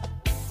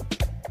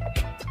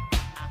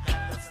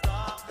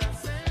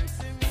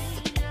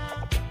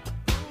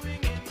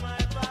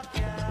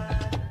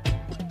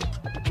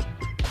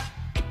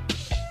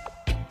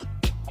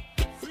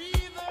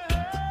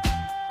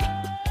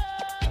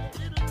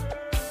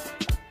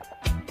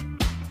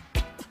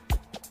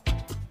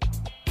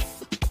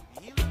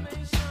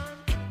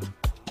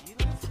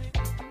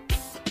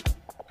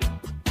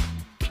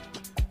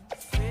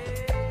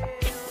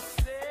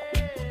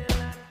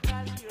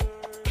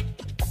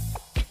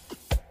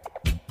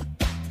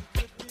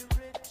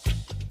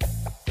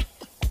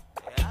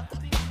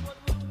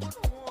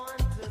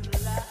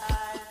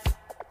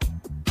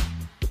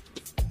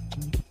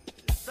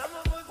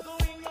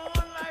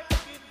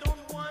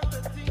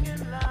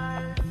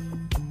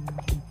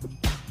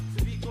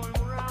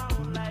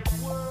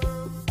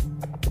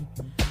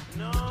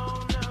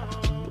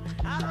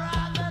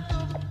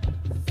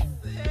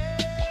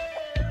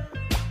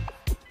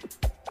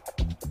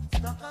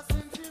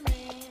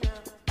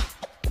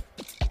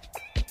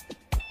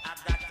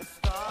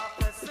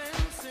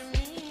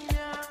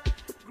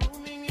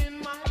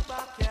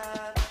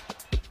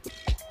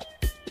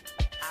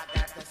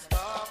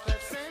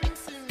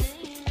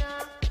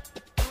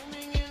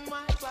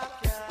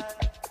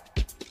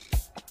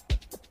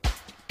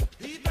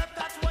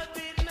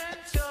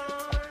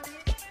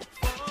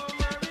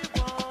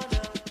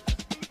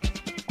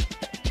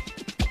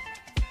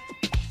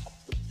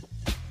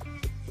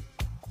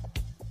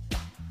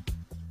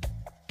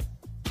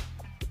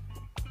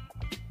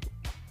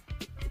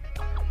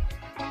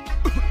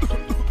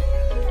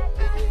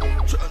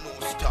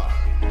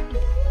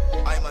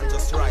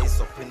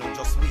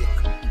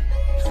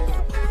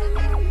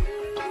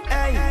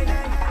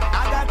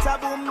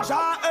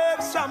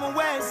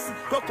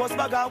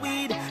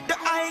 Weed, the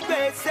high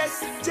grade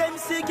says Gem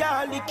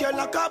cigar, liquor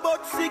like a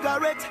butt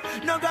cigarette.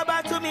 No go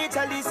back to me,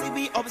 tell you see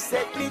we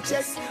upset me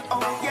chest.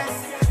 Oh yes,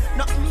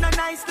 nothing no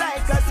nice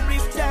like a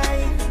split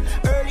time.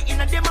 Early in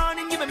the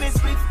morning, give me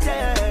split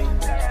time.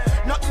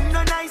 Nothing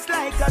no nice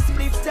like a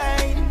split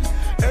time.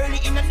 Early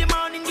in the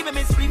morning, give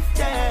me split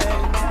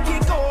time.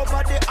 Kick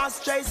over the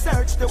ashtray,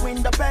 search the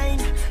window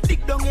pane.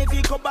 Dig down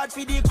every cupboard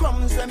for the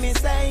crumbs when me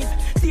save.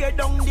 Tear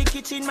down the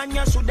kitchen, man,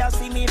 you shoulda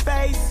see me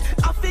face.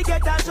 I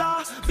forget a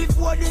jar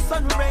before the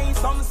sun rays.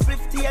 Some split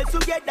tail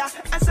together.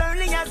 As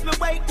early as me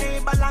wake,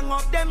 neighbor long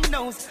up them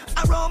nose.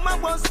 Aroma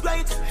was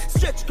great.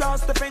 Stretch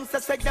across the fence, I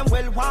said them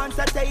well want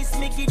a taste.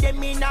 Me give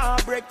them in a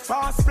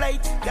breakfast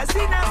plate. Cause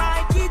in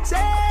my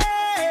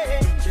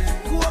kitchen,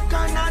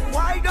 coconut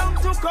wide down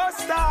to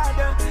custard.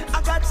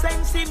 I got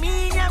sense in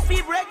me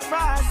for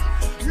breakfast.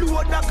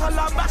 Load the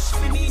calabash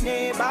for me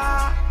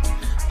neighbor.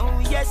 Oh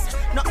yes,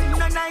 nothing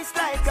no nice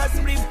like a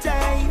split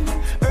time.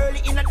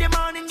 Early in the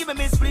morning, give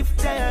me split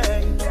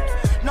time.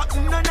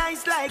 Nothing no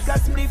nice like a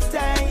split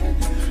time.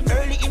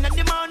 Early in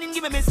the morning,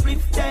 give me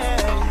split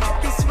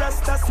time. This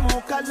Rasta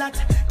smoke a lot,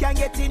 can't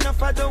get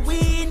enough of the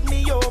weed,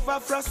 me over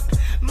frost.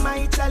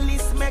 My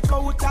chalice make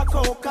out a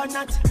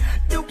coconut.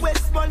 The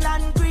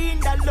Westmoreland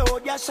green, the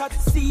load ya shot.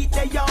 See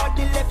the yard,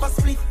 the left a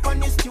split on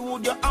the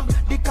studio.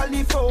 The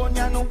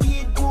Californian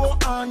weed go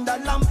on the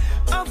lamp.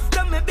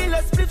 After me bill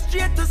a split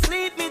straight to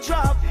sleep, me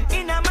drop.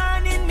 In the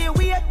morning, me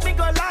wait, me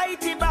go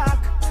light it back.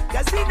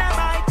 Cause in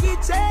my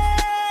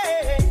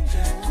kitchen,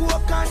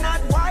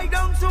 coconut wide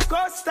down to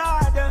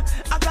custard.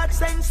 I got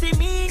sense in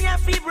me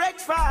for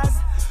breakfast.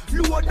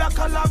 Load the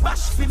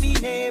calabash for me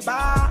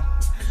neighbor.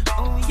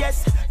 Oh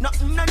yes,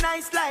 nothing no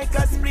nice like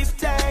a split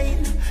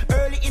time.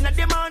 Early in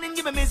the morning,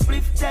 give me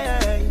split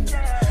time.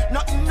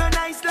 Nothing no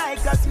nice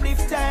like a split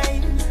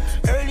time.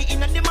 Early in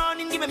the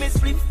morning, give me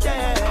split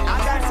time. I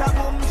got a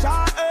boom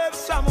jar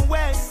herbs from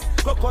west.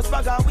 Crocus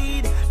bag of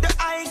weed, the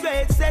high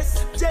grade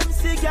says Gem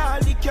cigar,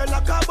 liquor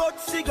like a butt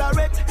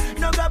cigarette.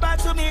 No go back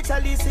to me,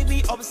 tell you see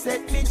we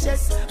upset me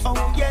chest.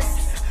 Oh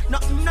yes,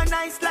 nothing no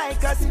nice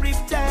like a split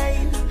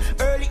time.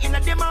 Early in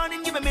the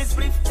morning, give me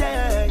split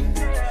time.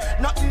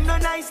 Nothing no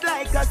nice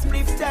like a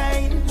split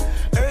time.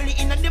 Early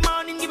in the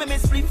morning, give me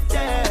split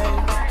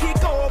time.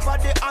 Kick over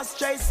the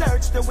ashtray,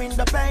 search the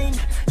window pane.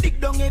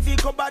 Dig down every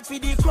cupboard for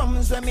the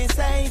crumbs when me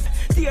save.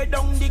 Tear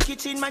down the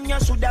kitchen, man, you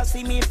shoulda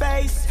see me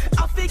face.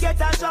 I forget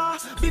a jar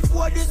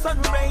before the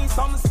sun rays.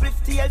 Some split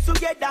tail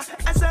together.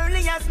 As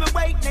early as me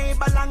wake,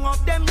 neighbor long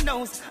up them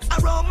nose.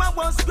 Aroma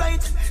was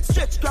great.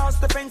 Stretch across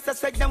the fence, I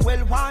said them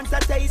well want a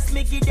taste.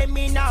 Me give them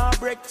in a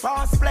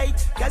breakfast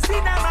plate. Cause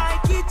in my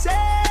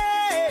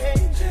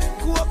kitchen,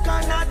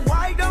 coconut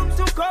wide down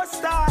to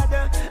custard.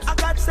 I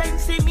got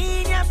sense in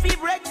me for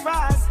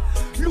breakfast.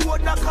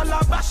 Load the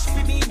calabash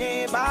for me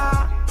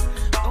neighbor.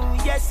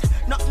 Oh yes,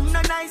 nothing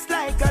no nice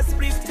like a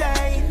split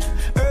time.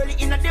 Early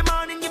in the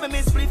morning, give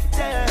me split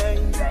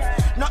time.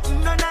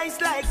 Nothing no nice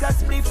like a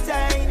split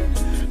time.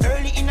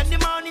 Early in the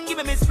morning,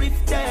 give me split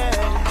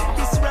time.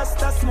 This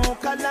Rasta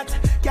smoke a lot,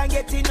 can't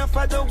get enough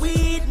of the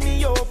weed,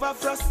 me over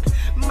frost.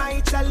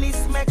 My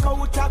chalice make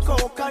out a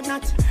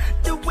coconut.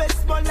 the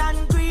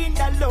Westmoreland Green,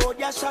 the load,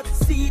 ya shot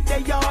seat,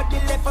 the yard, the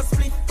left a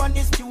split on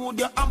the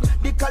studio,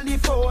 the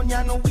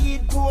Californian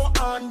weed go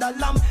on the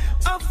lamp.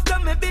 After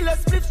me bill a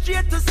split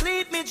straight to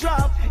sleep, me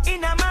drop.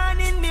 In a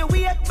morning, me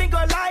wake, me go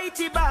light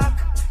it back.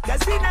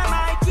 Cause in a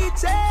my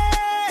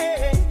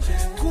kitchen,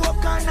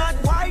 coconut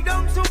wide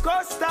down to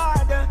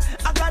custard.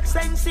 I got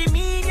sensi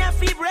meania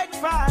for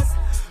breakfast.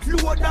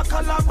 Load the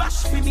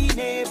calabash for me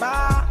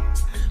neighbor.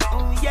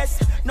 Oh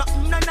yes,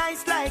 nothing no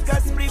nice like a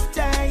split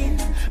time.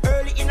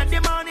 Early in the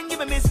morning,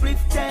 give me split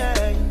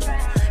time.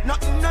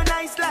 Nothing no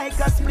nice like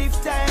a split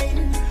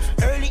time.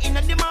 Early in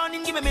the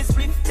morning, give me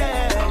split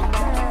time.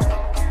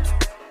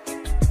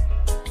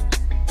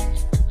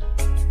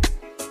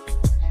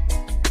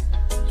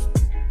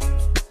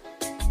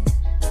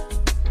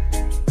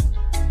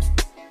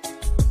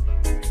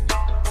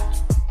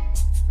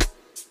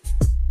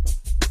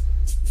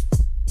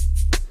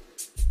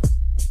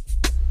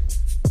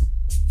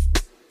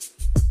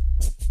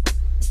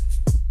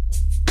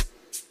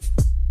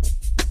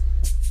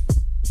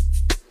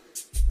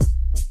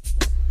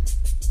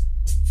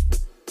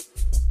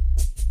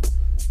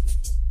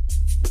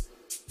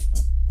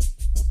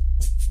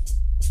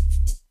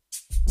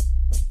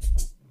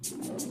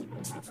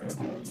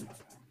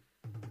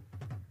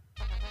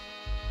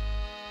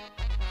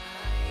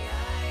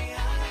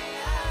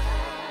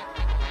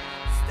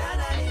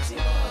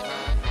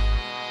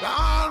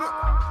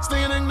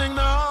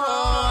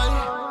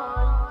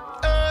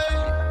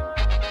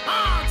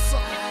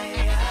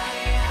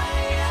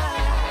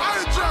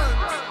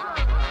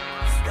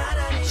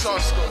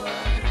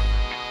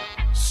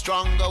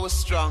 Stronger, we're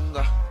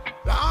stronger.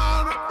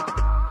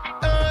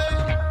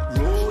 Hey.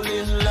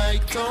 Rolling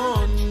like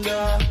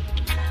thunder,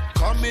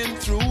 coming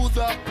through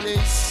the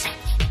place.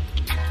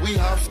 We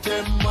have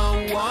them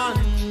a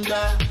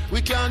wonder,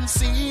 we can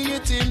see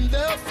it in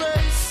their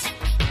face.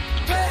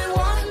 They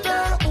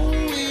wonder who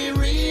we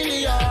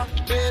really are.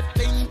 They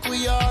think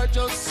we are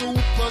just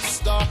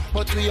superstar,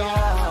 but we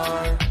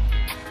are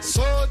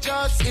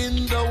soldiers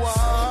in the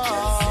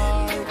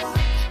war.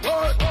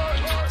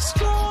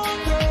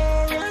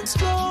 Stronger and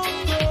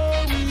stronger we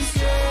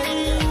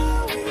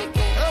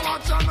get.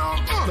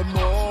 The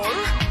more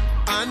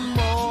and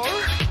more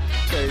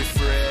they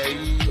fray.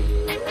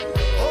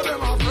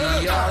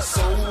 We are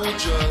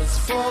soldiers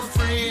for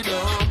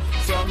freedom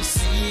from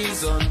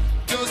season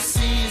to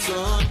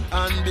season,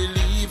 and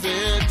believe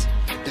it,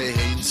 they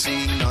ain't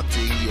seen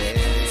nothing yet.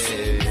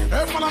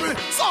 Hey, follow me.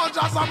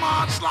 Soldiers a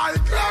march like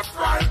left,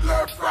 right,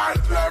 left,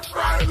 right, left,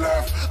 right,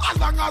 left. As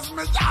long as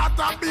me heart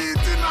a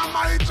beating on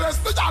my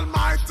chest, the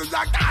Almighty a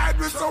guide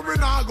me, so we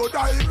not go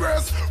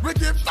digress. We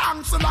give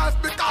thanks to life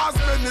because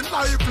men in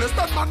lifeless.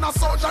 That man a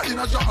soldier in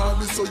a your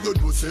army, so you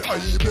know say I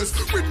bless.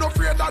 We no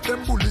afraid that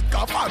them bullet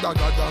cause Father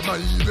God are my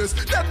best.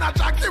 Then I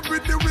jack give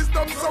with the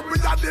wisdom, so we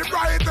are the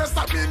brightest.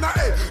 I mean,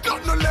 hey,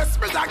 not no less,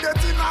 me a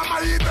get in on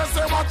my head,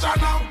 say watch out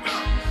now.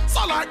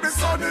 So like the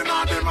sun in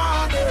the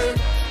morning,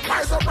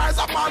 rise up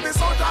all the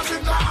soldiers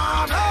in the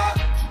army.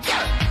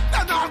 Yeah,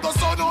 then all go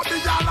sun out the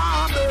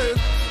alarm.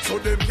 So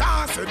them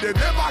can't say they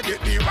never get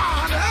the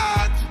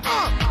warning.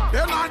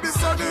 They like the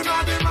sun in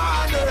the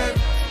morning.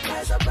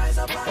 Rise up,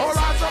 oh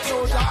rise up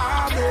soldier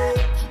army.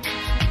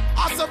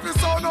 As if the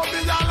sun out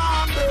the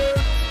alarm.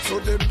 So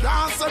them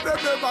can't say they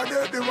never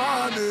get the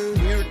warning.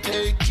 We're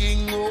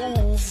taking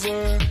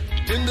over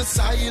in the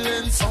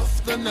silence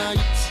of the night.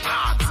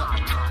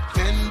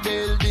 Then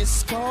they'll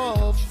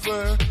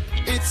discover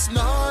it's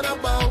not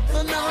about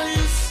the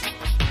noise.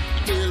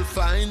 They'll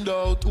find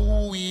out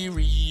who we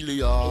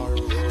really are.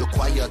 The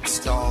quiet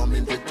storm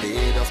in the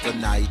dead of the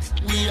night.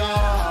 We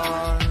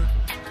are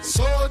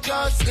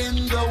soldiers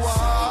in the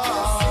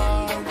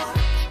war.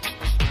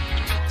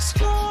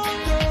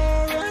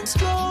 Stronger and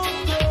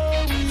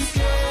stronger we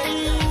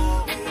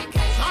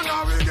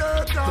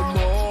get. The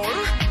more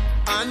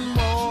and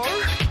more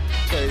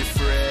they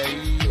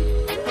fray.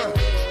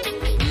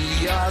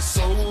 We are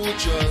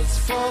soldiers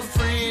for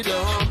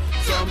freedom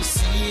from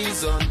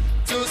season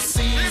to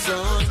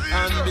season,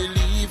 and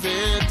believe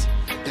it,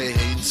 they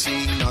ain't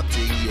seen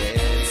nothing yet.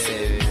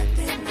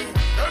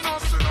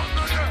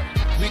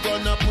 We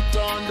gonna put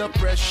on the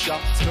pressure,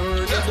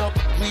 turn it up.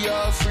 We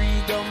are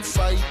freedom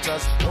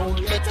fighters, don't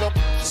let up.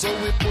 So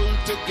we pull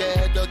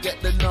together,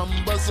 get the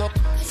numbers up.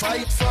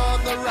 Fight for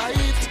the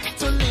right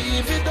to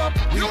live it up.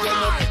 We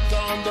gonna put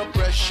on the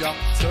pressure,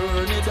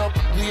 turn it up.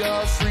 We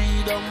are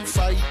freedom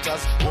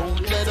fighters,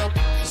 won't let up.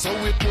 So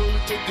we pull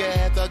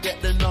together,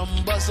 get the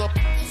numbers up.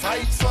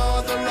 Fight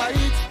for the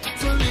right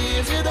to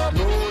live it up.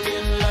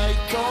 Rolling like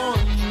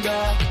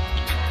thunder,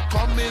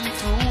 coming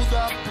through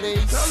the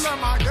place. Tell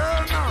them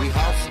again now. We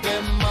have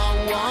them a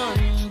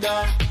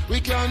wonder, we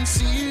can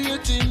see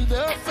it in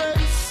their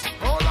face.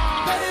 Hold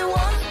on. They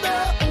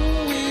wonder who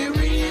we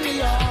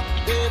really are.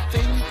 They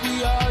think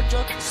we are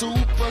just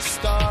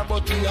superstar,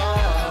 but we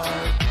are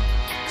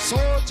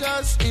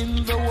soldiers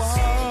in the war.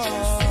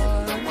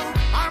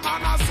 I'm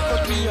on a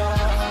But we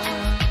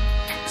are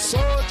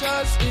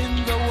soldiers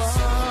in the war.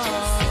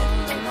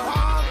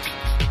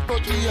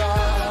 But we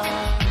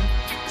are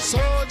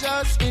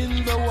soldiers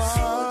in the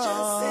war.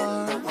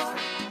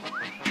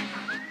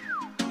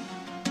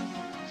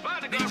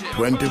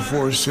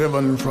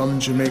 24/7 from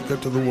Jamaica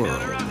to the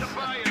world.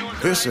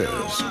 This is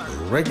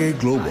Reggae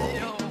Global.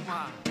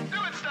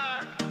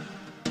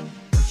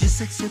 Your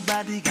sexy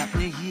body got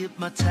me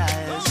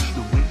hypnotized.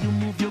 The way you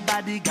move your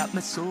body got me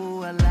so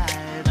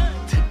alive.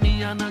 Take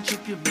me on a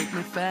trip, you make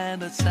me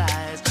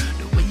fantasize.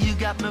 The way you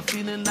got me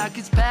feeling like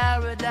it's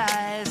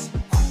paradise.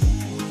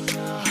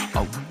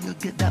 Oh, when you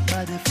get that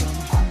body from?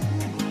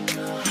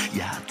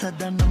 You're hotter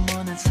than the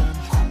morning sun.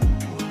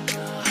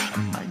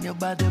 Mind your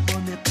body,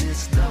 burn the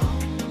place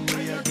down.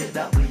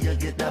 Where you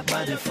get that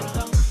body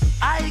from?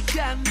 Eye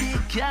candy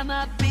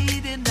cannot be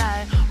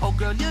denied. Oh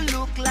girl, you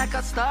look like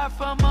a star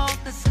from out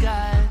the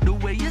sky. The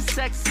way you're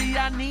sexy,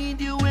 I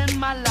need you in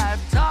my life.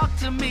 Talk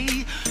to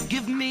me,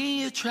 give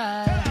me a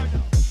try.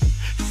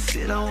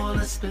 Said I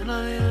wanna spend a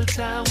little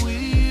time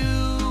with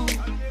you.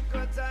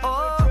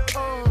 Oh,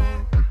 oh.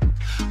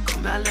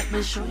 Come now, let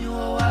me show you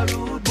how I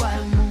rude boy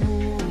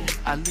move.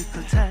 A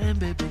little time,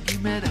 baby,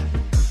 give me that.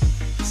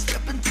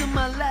 Step into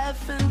my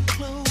life and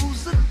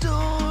close the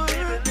door.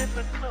 Baby, let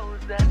me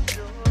close that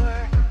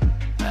door.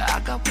 I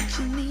got what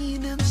you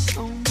need and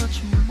so much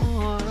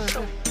more.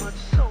 So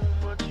much more.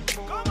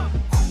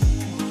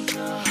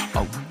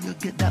 Oh, when you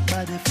get that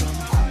body from?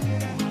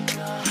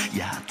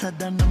 You're hotter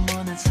than the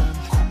morning sun.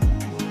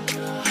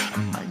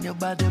 Mind your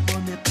body,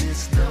 burn the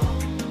place down.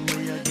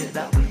 Where you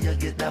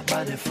get that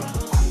body from?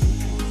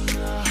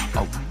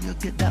 Oh, when you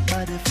get that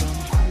body from?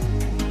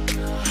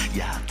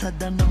 You're hotter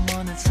than the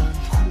morning sun.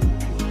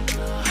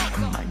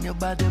 Mind your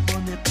body,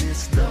 burn the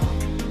place down.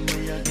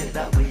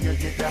 Where you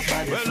get that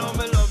body from? Well,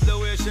 me love the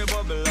way she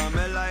bubble and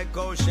me like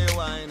how she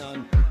whine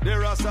on. The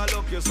rasta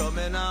look you so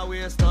me nah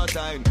waste no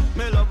time.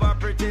 Me love her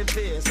pretty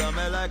face and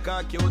me like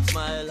her cute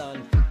smile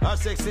and her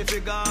sexy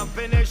figure and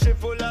finish she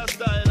full of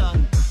style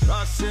and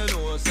cause you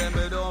know say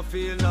me don't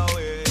feel no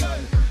way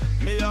and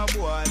me a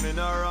boy, me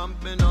no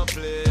ramp, me no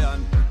play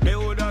and me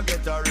woulda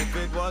get her if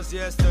it was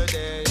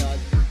yesterday and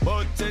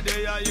but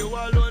today you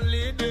alone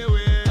lead the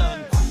way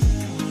and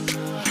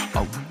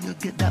oh, when you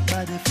get that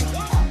body from?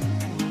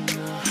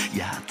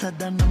 You're hotter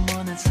than the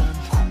morning sun.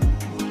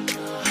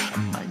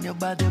 Mind your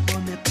body,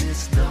 burn the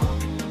place down.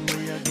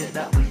 Where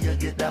you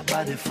get that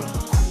body from?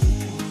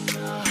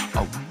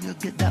 Oh, when you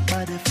get that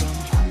body from?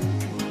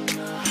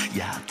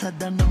 You're hotter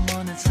than the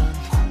morning sun.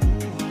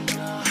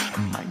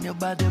 Mind your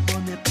body,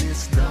 burn the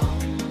place down.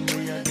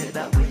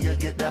 Where you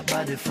get that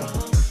body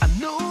from? I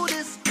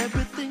notice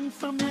everything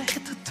from your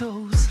head to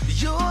toes.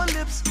 Your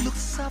lips look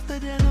softer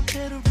than a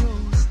bed of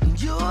rose.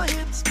 Your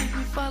hips make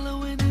me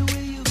follow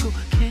anywhere you go.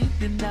 Can't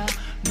deny,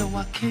 no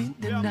I can't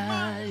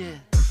deny it.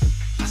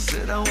 I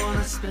said I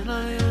wanna spend a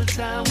little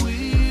time with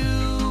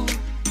you.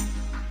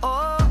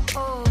 Oh,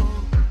 oh.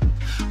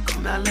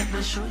 Come now, let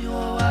me show you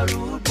how I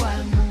rude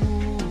boy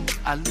move.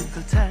 A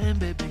little time,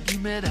 baby,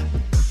 give me that.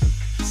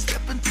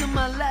 Step into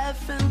my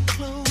life and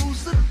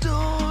close the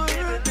door.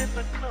 Baby, let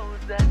me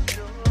close that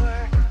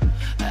door.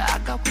 I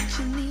got what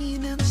you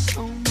need and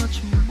so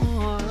much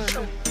more.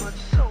 So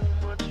much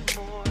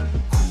more.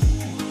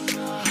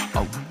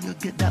 Oh, when you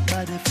get that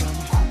body from?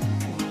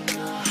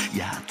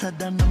 You're hotter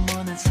than the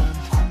morning sun.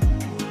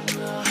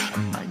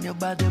 Mind your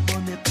body,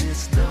 burn the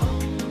place down.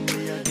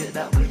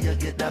 Where you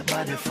get that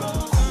body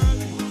from?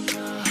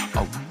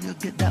 Oh, when you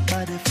get that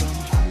body from?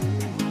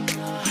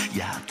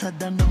 You're hotter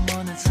than the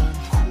morning sun.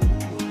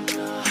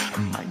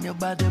 Mind your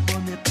body,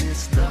 burn the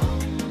place down.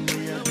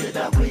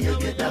 Where you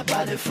get that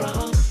body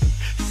from?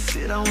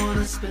 Said I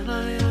wanna spend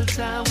a little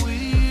time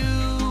with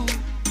you.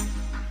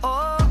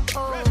 Oh,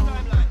 oh.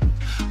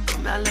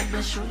 Come now, let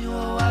me show you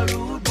how I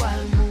rude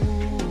boy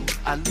move.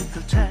 A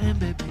little time,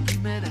 baby,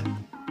 give me that.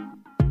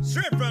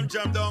 Straight from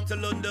Jam down to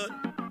London.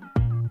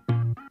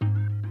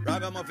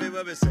 Ragamuffin,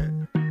 where we say?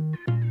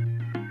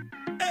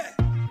 Hey!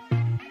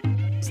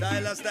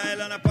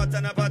 Style and a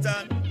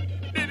pattern.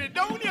 Baby,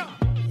 down ya!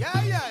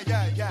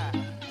 Yeah.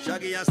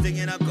 Shaggy and Sting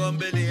in a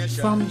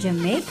combination. From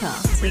Jamaica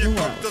to the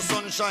world. The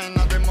sunshine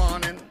of the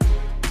morning.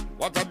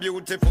 What a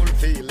beautiful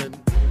feeling.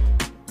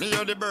 Me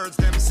hear the birds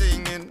them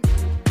singing.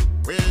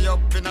 Way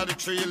up in the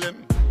tree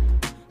limb.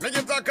 Me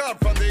get a call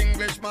from the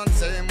Englishman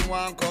say him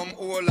want come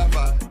all of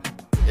I.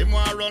 Him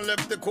want run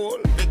left the coal,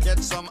 we get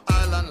some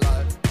island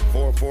life.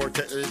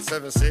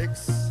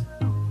 44876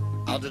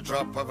 at the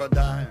drop of a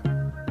dime.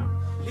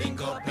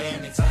 Link up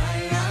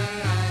anytime.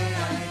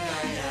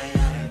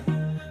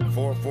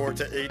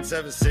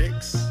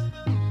 44876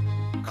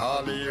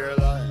 call your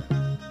line.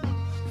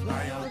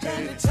 Fly out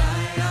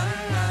anytime.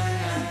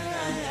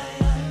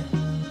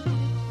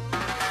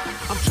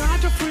 I'm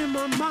trying to free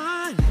my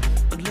mind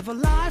and live a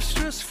life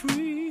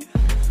stress-free.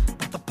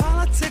 But the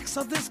politics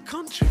of this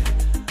country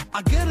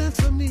are getting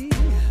to me.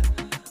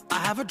 I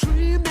have a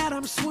dream that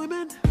I'm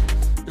swimming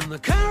in the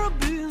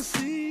Caribbean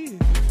Sea.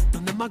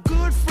 And then my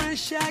good friend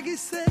Shaggy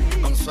say,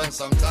 come spend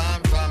some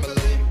time,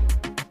 family.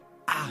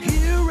 I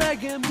hear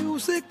reggae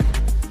music,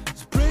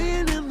 it's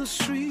playing in the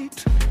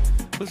street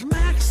with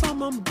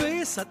maximum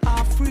bass at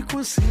our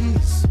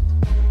frequencies.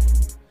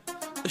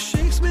 It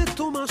shakes me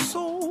to my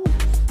soul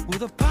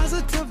with a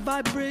positive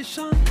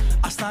vibration.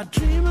 I start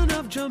dreaming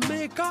of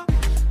Jamaica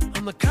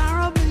from the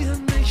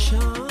Caribbean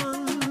nation.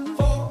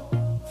 4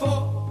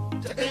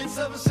 to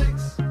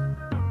 876.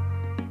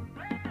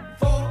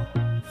 4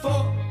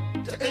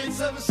 to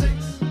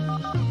 876.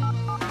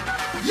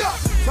 Yeah,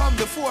 from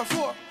the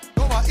 4-4.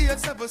 Go a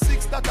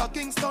 876, that a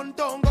Kingston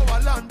town, go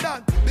a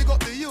London. Big up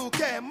the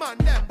UK, man,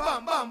 them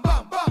bam, bam,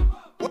 bam, bam.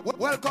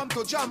 Welcome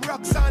to Jam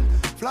Roxanne.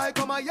 Fly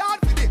come a yard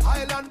for the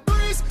Highland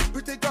breeze.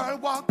 Pretty girl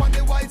walk on the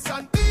white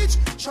sand beach.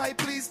 Try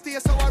please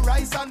taste our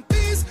rice and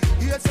peas.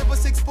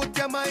 876, put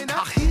your mind at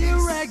I hear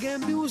reggae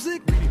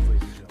music,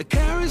 it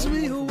carries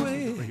me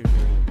away.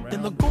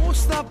 And the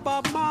ghost of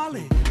Bob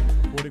Marley,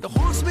 that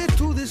haunts me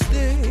to this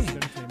day.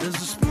 There's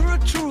a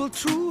spiritual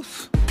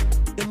truth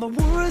in the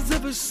words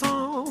of his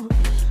song,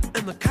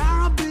 and the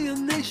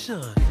Caribbean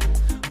nation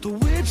to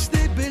which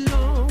they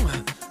belong.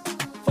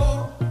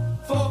 4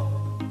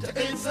 to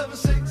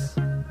 876.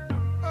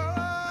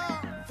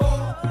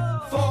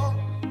 4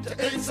 to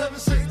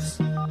 876.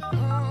 4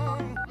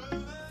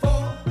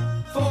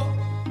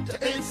 to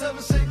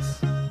 876.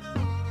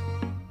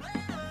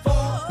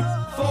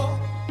 4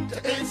 to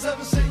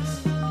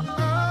 876.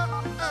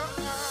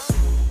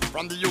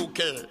 From the UK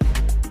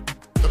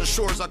to the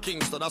shores of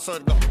Kingston, that's how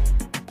it goes.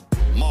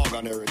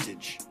 Morgan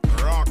Heritage.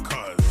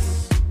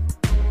 Rockers.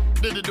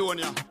 Did you do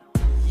ya?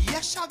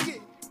 Yes,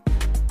 Shaggy.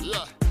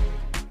 Yeah.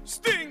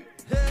 Sting.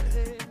 Hey,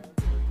 hey.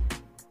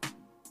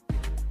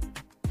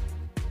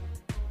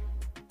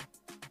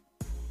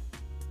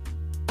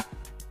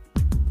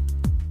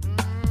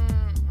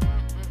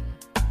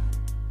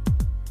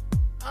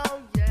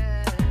 Oh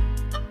yeah.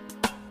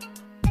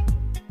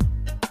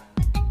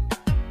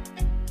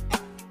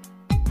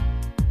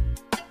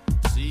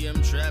 See,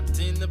 I'm trapped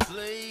in the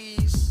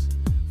place.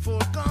 4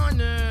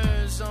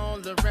 corners all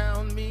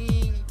around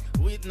me,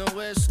 with no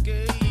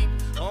escape.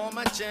 All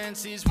my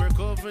chances were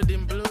covered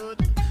in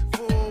blood.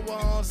 4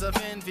 walls of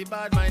envy,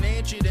 bad my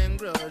hatred and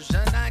grudge,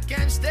 and I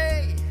can't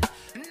stay.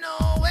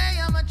 No way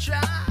I'ma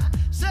try.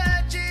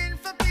 Searching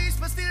for peace,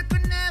 but still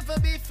could never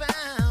be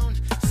found.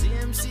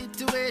 Same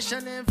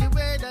situation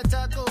everywhere that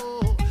I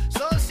go.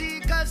 So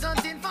seekers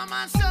hunting for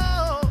my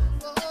soul.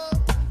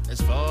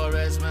 As far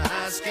as my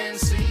eyes can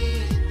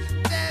see,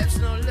 there's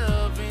no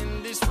love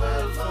in this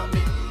world for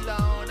me.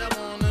 Lord, I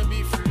wanna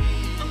be free.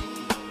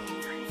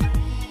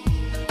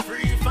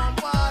 Free from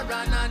war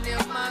and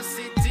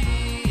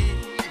animosity.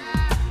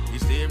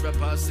 Is there a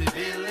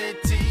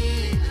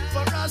possibility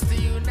for us to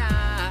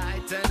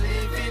unite and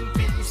live in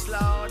peace?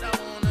 Lord, I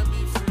wanna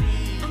be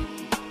free.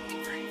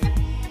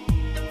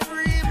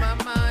 Free my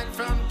mind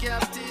from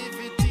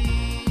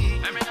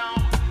captivity. Let me know.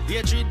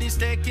 Hatred is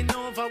taking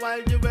over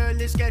while the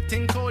world is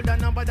getting colder.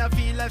 Nobody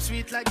feel life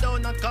sweet like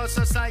donut, cause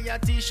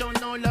society show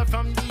no love.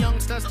 From the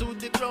youngsters to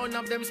the grown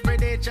up, them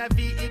spread HIV,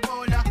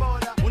 Ebola.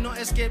 Who no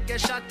escape,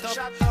 get shut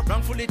up.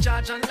 Wrongfully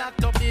charged and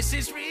locked up, this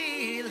is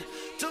real.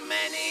 Too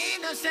many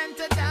innocent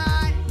to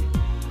die.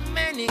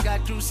 Many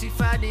got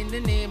crucified in the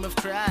name of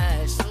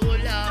Christ. Oh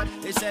Lord,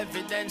 it's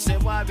evidence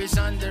that war is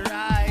on the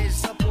rise,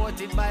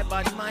 supported by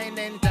bad mind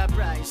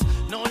enterprise.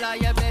 No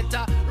liar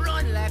better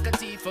run like a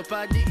thief up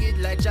at the head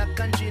like Jack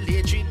and Jill.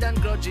 Hatred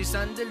and grudges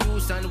on the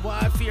loose, and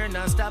warfare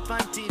not stop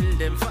until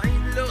them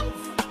find love.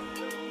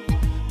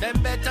 Them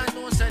better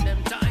know so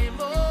them time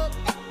up.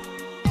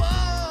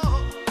 Whoa.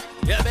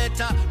 You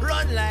better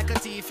run like a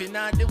thief in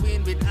the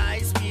wind with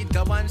high speed,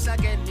 cause once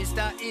again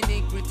Mr.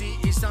 Iniquity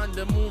is on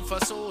the move for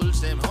souls,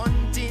 them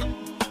hunting.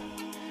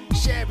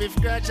 Sheriff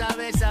Grudge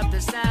always up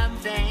the same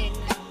thing.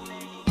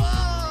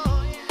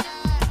 Whoa,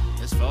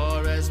 yeah. As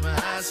far as my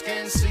eyes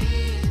can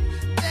see,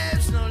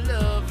 there's no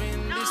love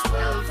in this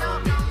world for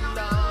me.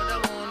 Lord, I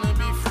wanna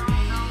be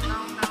free.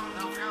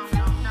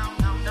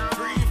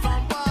 Free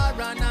from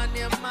war and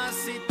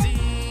animosity.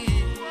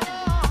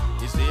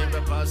 Is there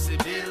a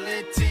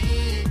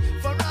possibility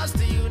for us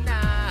to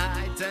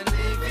unite and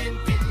live in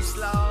peace?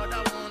 Lord,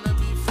 I wanna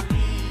be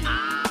free.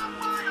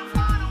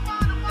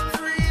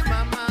 Free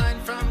my mind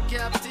from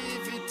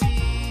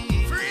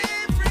captivity. Free,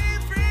 free,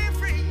 free,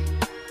 free.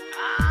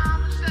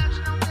 I'm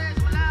searching on this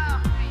for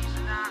love, peace,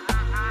 and I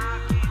can't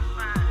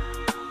find.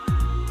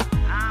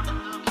 I'm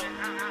looking,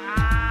 I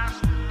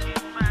still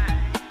can't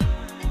find.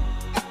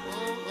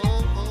 Oh,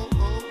 oh, oh,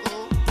 oh,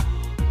 oh.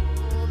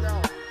 Oh,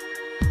 Lord.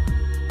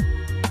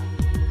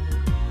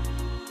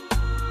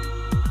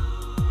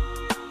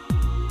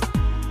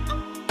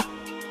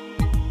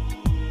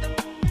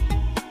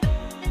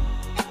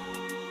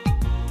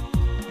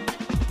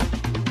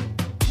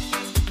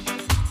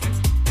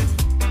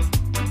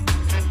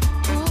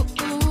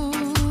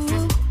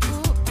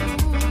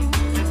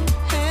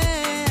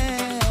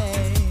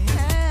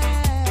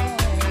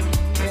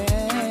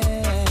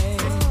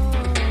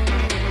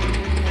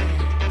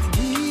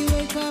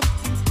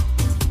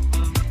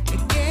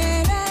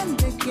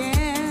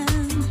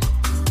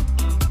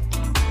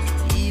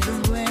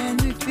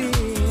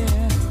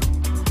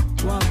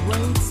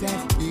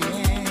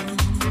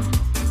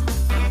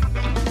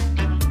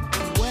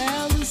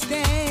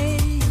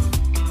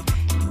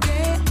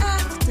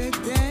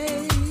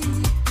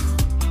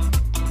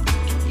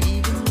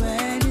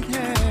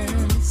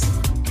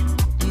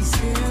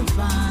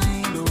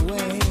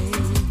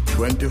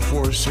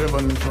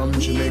 24/7 from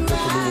Jamaica to the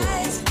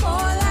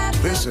world.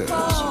 This is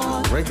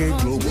Reggae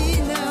Global. We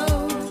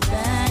know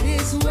that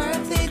it's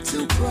worth it to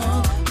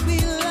grow. We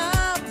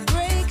love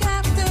break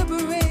after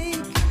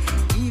break,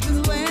 even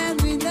when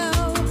we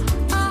know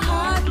our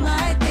heart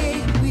might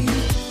ache. We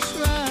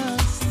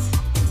trust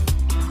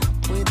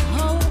with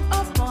hope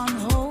upon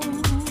hope.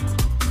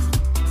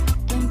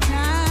 Then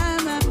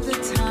time after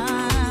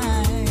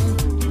time,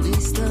 we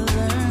still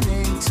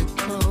learning to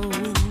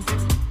cope.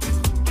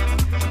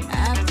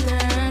 After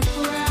a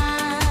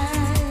cry,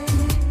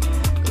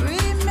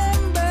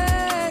 remember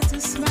to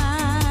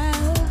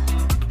smile.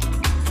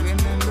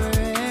 Remember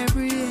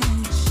every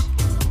inch,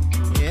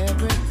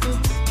 every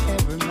foot,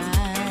 every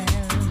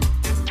mile.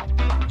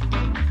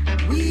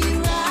 We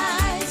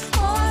rise,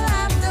 fall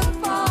after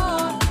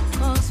fall,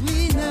 'cause we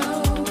know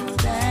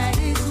that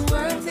it's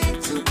worth it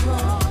to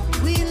grow.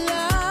 We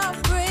love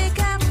break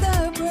after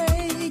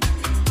break,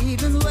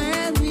 even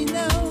when we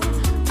know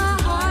our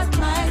heart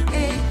might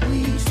ache.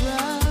 We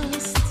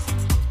trust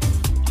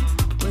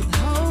with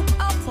hope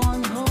upon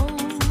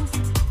hope,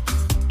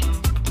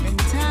 and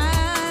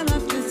time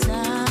after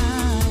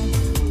time,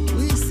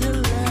 we still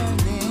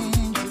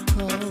learning to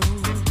cope.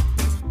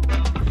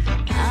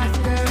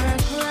 After a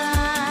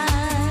cry,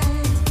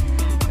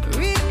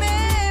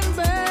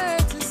 remember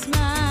to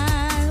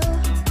smile.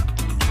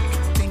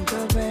 Think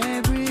of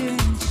every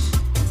inch,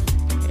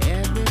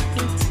 every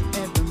foot,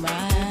 every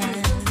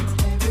mile,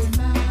 every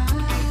mile.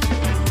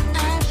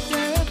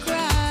 After a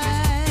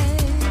cry,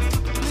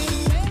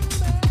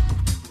 remember.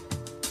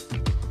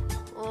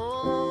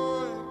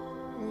 Oh,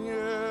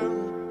 yeah.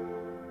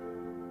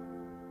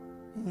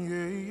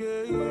 Yeah,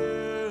 yeah,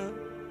 yeah.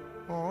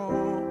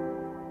 Oh,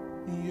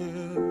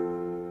 yeah.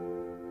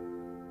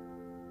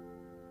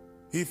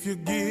 If you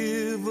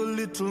give a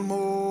little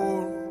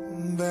more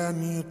than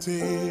you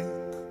take,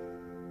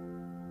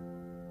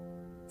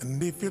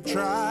 and if you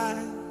try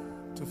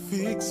to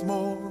fix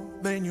more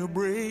than you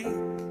break,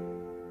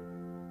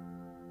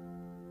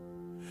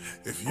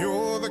 if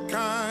you're the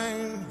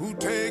kind who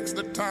takes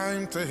the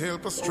time to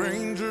help a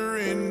stranger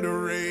in the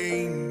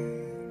rain,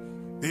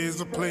 there's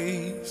a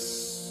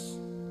place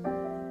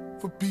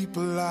for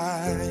people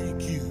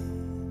like you.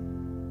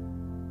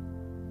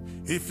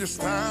 If you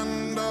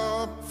stand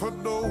up for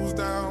those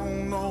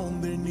down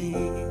on their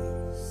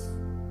knees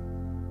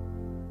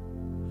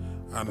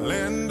and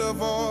lend a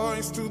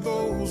voice to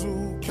those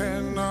who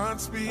cannot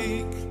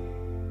speak,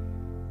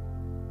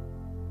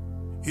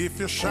 if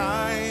you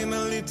shine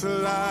a little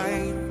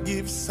light,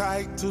 give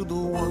sight to the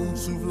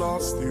ones who've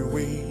lost their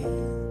way,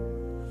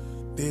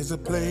 there's a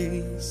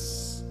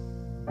place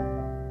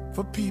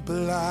for people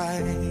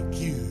like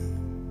you.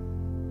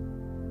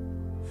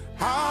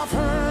 I've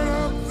heard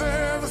up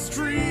there the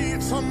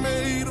streets are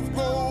made of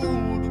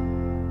gold,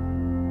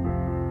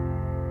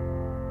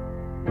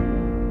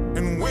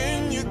 and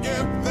when you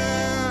get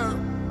there,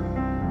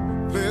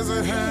 there's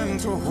a hand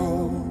to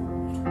hold.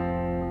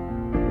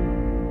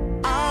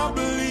 I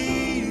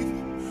believe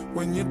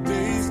when your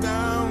days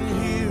down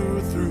here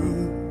are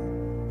through,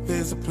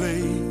 there's a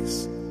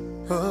place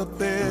up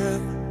there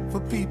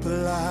for people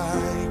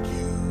like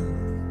you.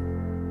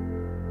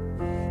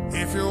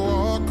 If you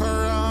walk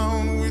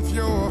around with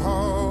your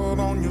heart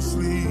on your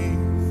sleeve,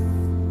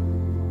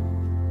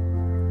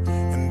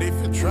 and if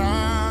you're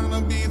trying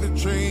to be the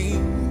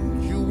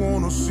change you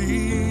wanna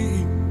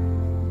see,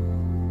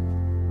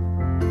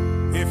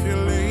 if you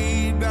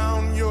lay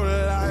down your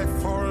life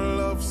for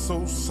love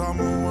so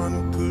someone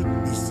could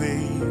be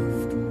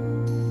saved,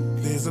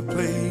 there's a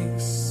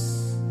place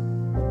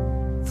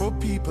for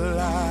people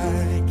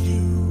like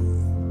you.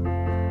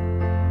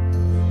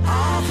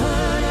 I've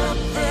heard up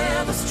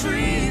there the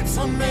streets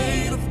are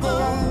made of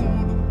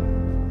gold,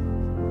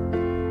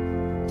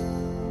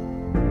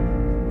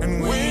 and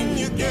when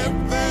you get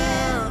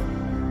there,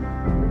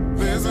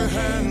 there's a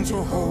hand to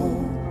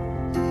hold.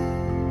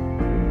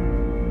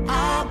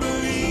 I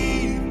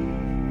believe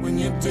when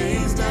your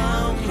days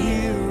down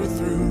here are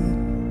through,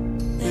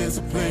 there's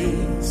a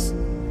place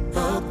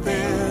up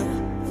there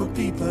for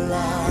people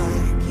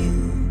like you.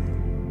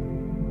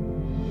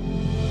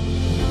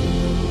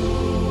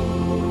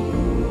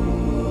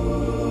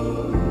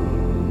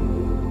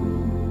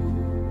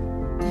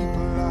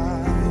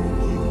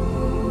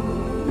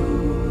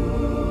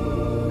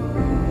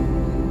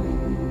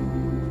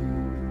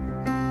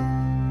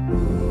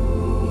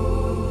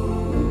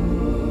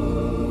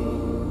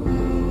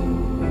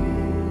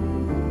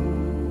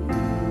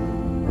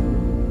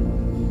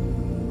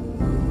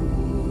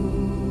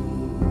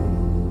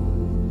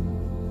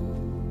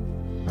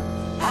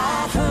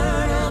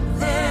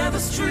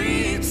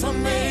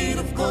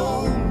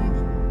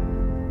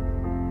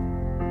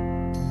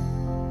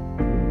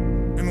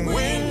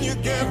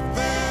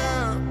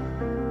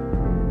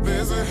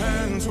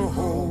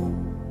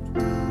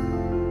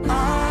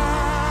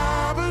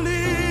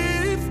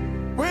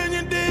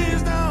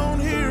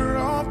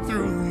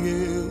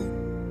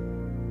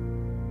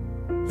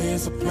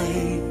 There's a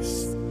place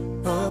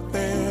up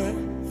there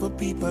for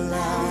people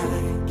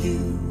like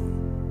you.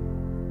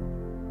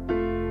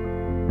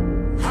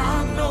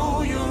 I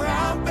know you're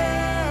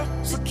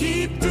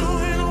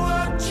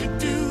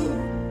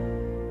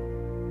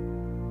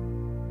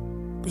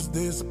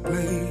There's a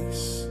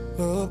place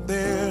up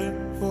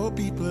there for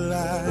people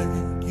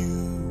like you.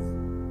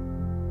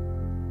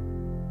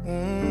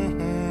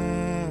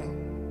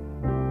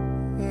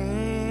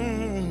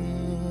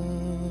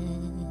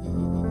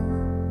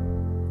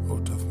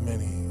 Out of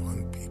many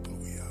people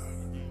we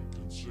are.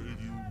 Can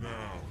save you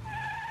now.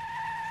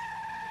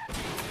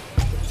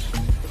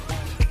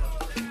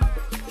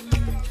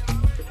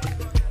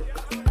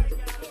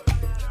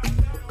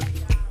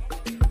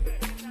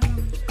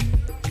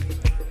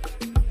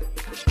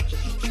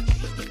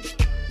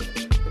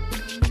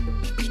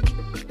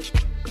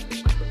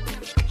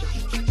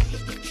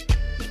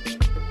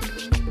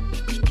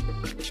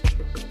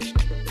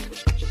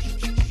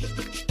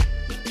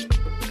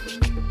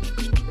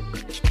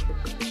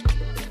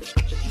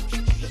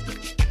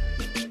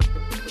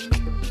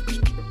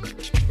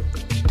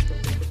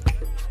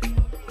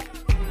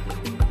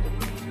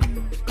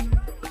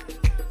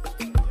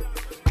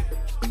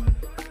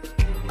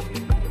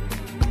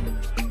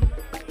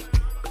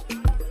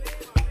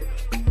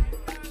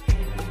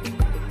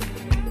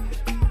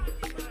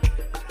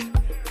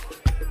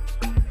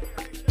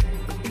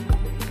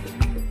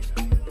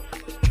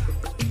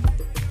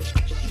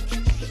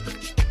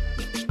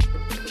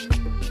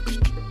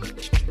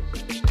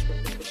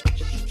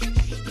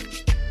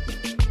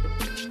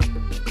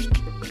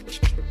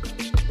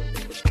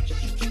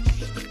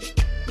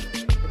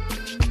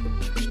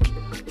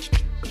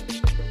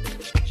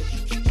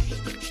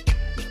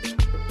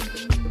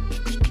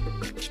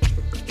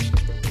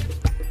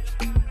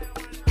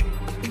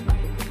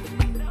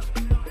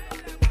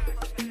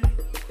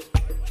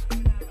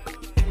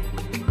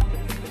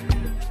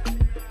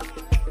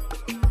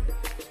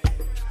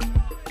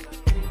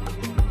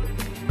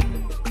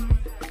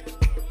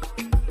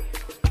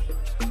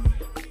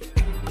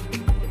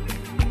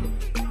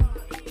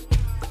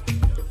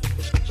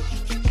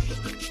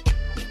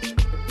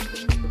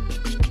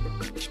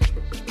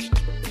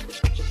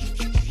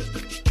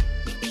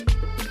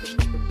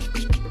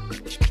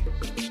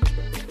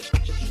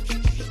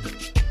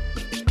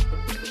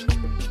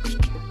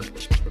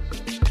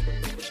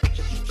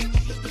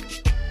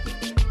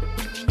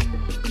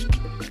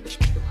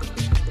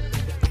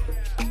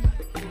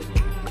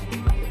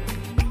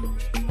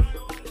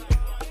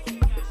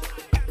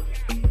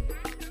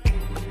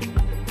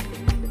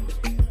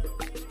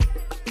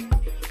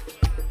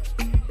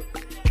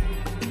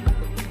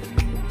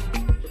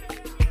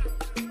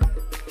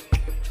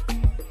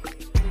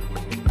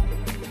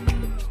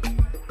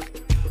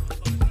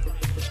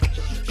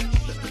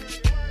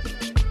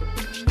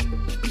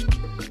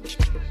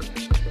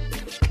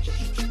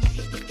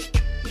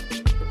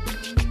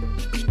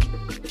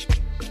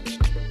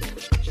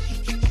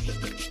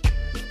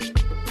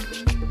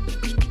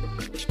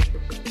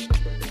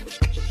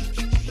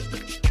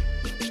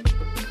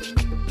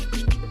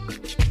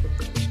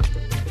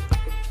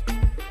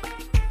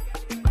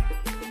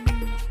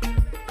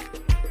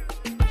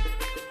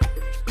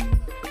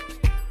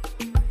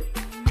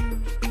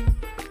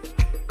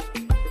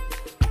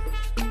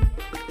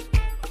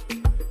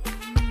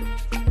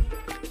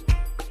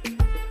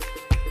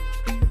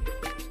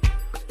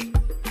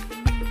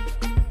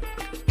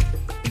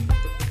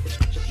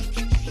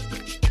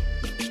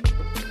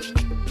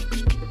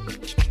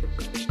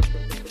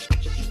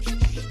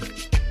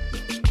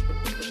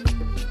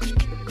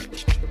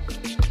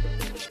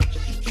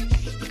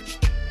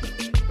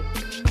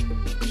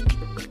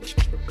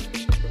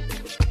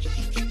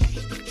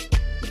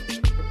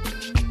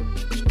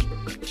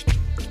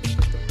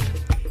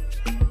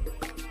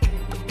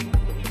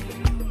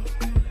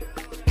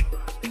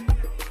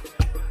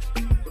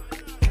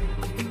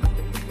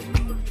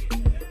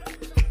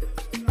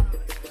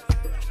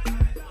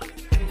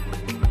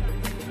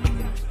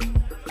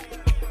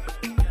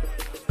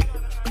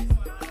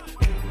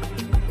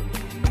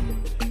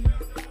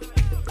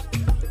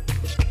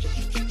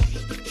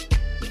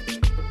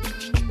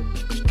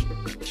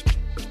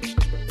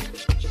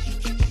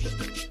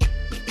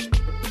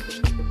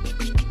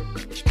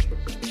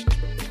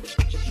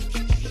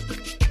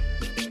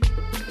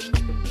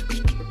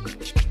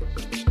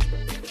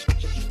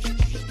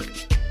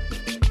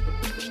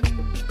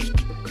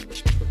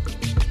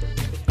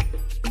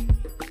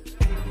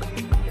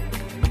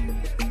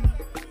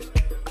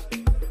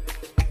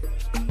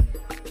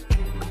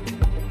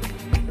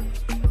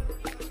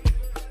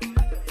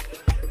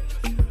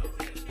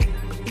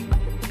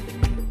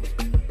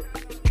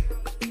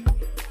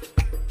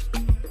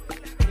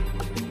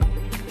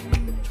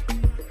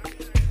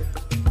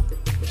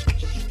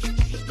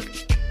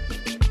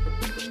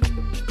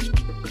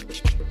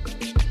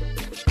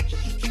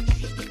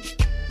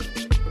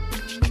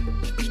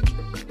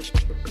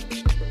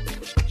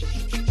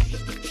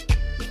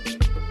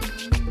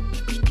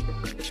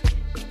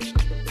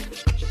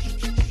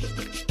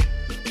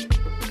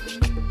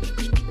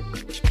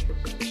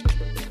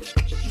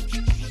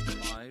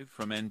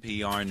 From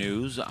NPR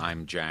News,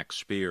 I'm Jack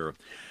Speer.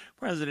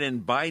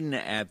 President Biden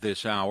at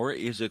this hour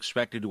is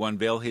expected to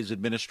unveil his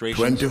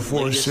administration's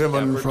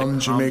 24/7 from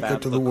Jamaica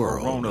to the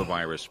world.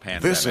 Coronavirus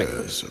pandemic. This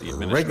is the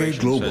administration Reggae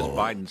Global. says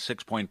Biden's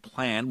 6-point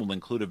plan will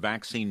include a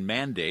vaccine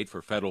mandate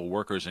for federal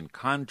workers and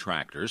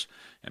contractors.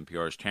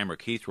 NPR's Tamara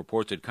Keith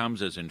reports it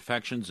comes as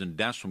infections and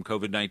deaths from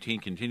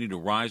COVID-19 continue to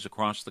rise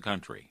across the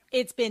country.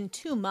 It's been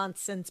 2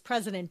 months since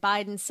President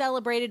Biden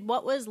celebrated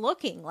what was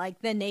looking like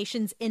the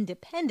nation's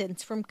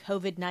independence from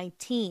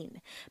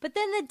COVID-19. But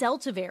then the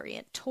Delta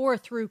variant tore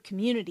through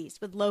communities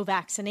with low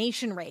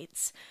vaccination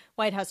rates.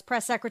 White House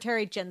Press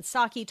Secretary Jen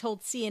Psaki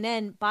told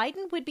CNN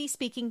Biden would be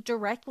speaking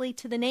directly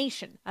to the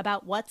nation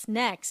about what's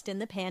next in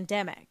the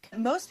pandemic.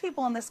 Most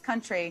people in this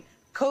country,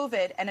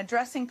 COVID and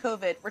addressing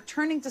COVID,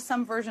 returning to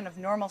some version of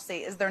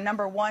normalcy is their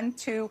number 1,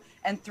 2,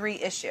 and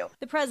 3 issue.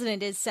 The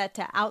president is set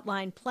to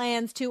outline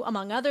plans to,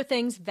 among other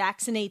things,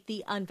 vaccinate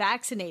the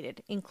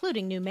unvaccinated,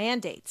 including new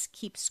mandates,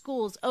 keep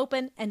schools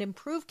open, and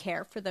improve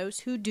care for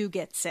those who do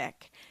get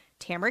sick.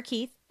 Tamara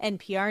Keith,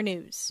 NPR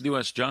News. The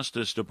U.S.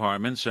 Justice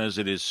Department says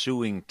it is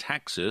suing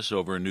Texas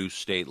over a new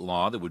state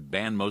law that would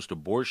ban most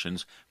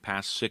abortions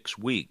past 6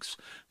 weeks.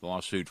 The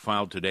lawsuit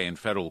filed today in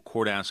federal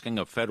court asking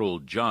a federal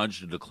judge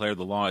to declare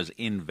the law as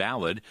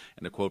invalid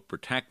and to, quote,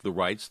 protect the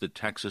rights that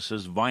Texas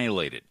has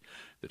violated.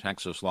 The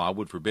Texas law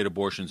would forbid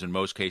abortions in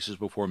most cases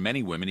before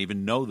many women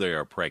even know they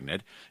are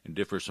pregnant and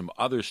differs from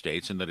other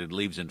states in that it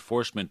leaves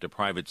enforcement to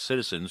private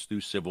citizens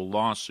through civil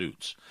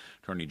lawsuits.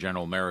 Attorney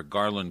General Merrick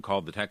Garland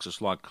called the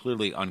Texas law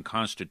clearly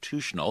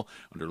unconstitutional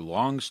under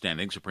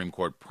long-standing Supreme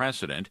Court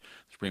precedent.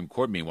 The Supreme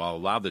Court, meanwhile,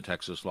 allowed the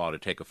Texas law to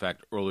take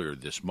effect earlier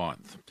this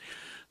month.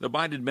 The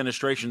Biden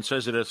administration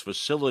says it has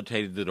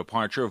facilitated the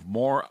departure of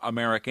more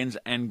Americans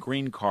and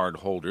green card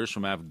holders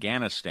from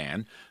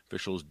Afghanistan.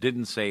 Officials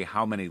didn't say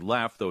how many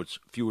left, though it's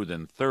fewer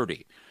than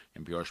 30.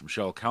 NPR's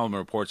Michelle Kellerman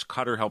reports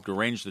Qatar helped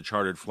arrange the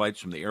chartered flights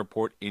from the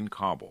airport in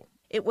Kabul.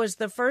 It was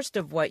the first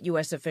of what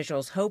U.S.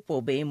 officials hope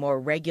will be more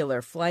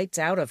regular flights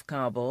out of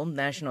Kabul.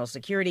 National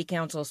Security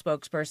Council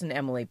spokesperson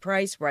Emily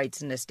Price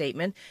writes in a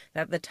statement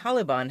that the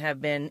Taliban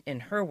have been, in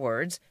her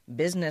words,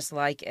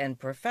 businesslike and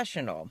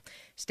professional.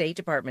 State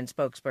Department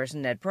spokesperson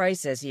Ned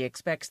Price says he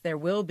expects there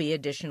will be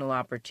additional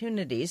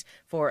opportunities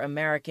for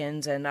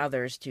Americans and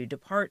others to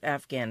depart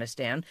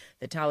Afghanistan.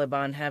 The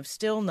Taliban have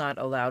still not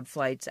allowed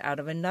flights out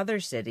of another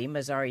city,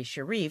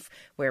 Mazar-e-Sharif,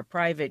 where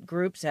private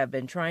groups have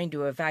been trying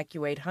to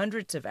evacuate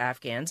hundreds of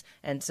Afghans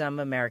and some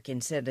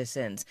American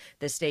citizens.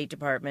 The State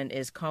Department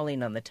is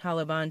calling on the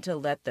Taliban to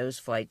let those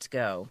flights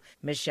go.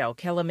 Michelle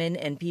Kellerman,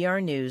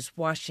 NPR News,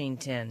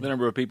 Washington. The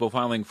number of people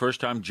filing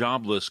first-time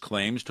jobless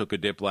claims took a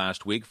dip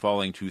last week,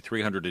 falling to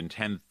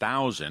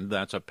 310,000.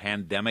 That's a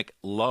pandemic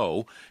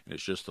low.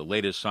 It's just the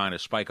latest sign. A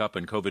spike up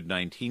in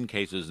COVID-19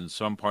 cases in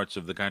some parts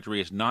of the country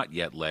has not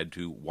yet led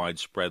to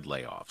widespread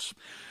layoffs.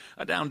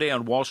 A down day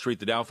on Wall Street.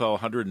 The Dow fell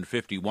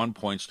 151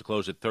 points to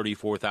close at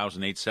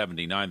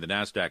 34,879. The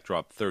Nasdaq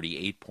dropped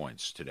 38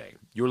 points today.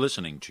 You're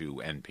listening to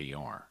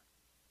NPR.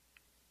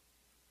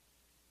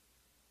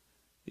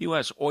 The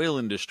U.S. oil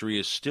industry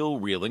is still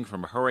reeling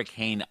from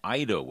Hurricane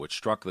Ida, which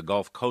struck the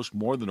Gulf Coast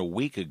more than a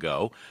week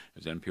ago.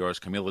 As NPR's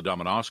Camila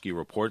Domonoski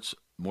reports,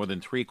 more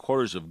than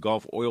 3/4 of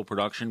Gulf oil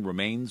production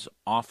remains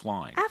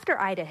offline. After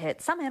Ida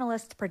hit, some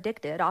analysts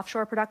predicted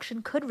offshore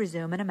production could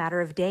resume in a matter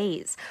of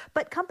days.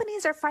 But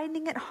companies are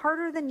finding it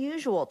harder than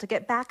usual to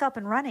get back up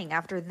and running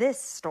after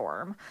this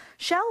storm.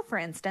 Shell, for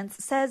instance,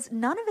 says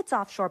none of its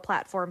offshore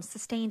platforms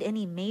sustained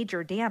any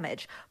major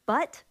damage,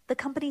 but the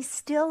company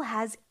still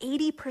has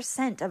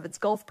 80% of its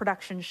Gulf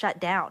production shut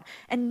down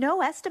and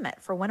no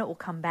estimate for when it will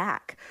come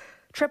back.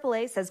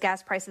 AAA says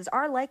gas prices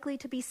are likely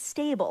to be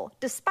stable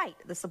despite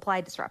the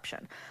supply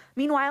disruption.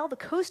 Meanwhile, the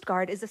Coast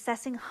Guard is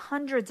assessing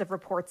hundreds of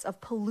reports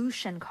of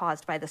pollution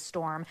caused by the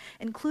storm,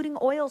 including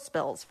oil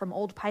spills from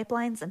old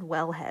pipelines and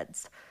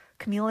wellheads.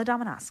 Camila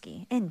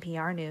Domonoski,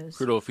 NPR News.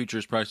 Crude oil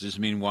futures prices,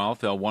 meanwhile,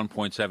 fell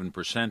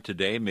 1.7%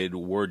 today amid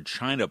word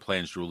China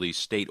plans to release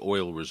state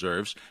oil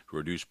reserves to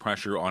reduce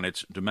pressure on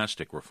its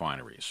domestic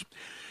refineries.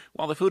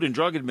 While the Food and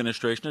Drug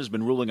Administration has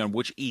been ruling on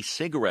which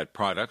e-cigarette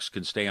products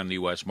can stay on the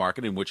U.S.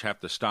 market and which have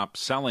to stop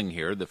selling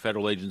here, the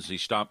federal agency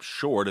stopped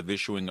short of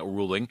issuing a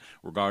ruling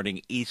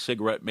regarding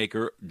e-cigarette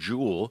maker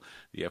Juul.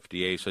 The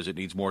FDA says it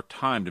needs more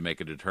time to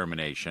make a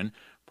determination.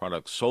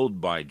 Products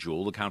sold by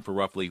Juul account for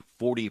roughly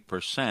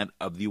 40%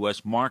 of the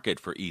U.S. market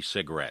for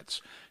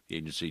e-cigarettes. The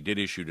agency did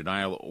issue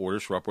denial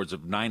orders for upwards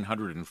of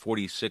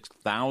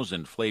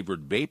 946,000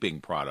 flavored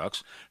vaping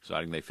products,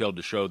 citing they failed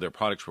to show their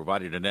products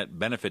provided a net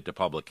benefit to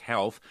public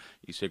health.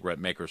 E-cigarette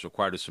makers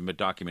required to submit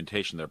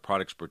documentation their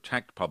products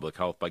protect public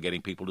health by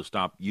getting people to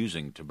stop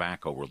using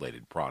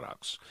tobacco-related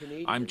products.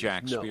 Canadians I'm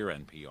Jack know Spear,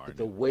 NPR. That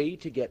the way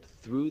to get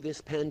through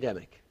this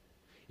pandemic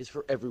is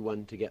for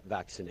everyone to get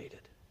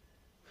vaccinated.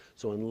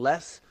 So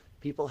unless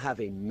people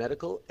have a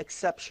medical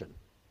exception,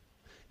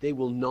 they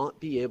will not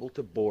be able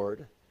to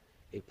board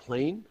a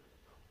plane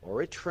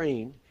or a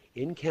train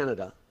in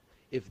Canada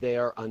if they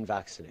are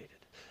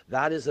unvaccinated.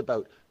 That is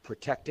about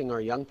protecting our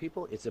young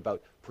people. It's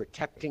about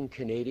protecting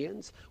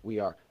Canadians. We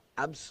are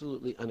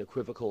absolutely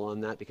unequivocal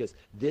on that, because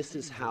this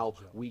is how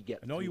we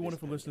get. And all you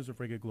wonderful listeners of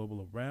Reggae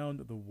Global around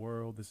the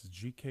world, this is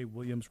G.K.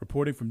 Williams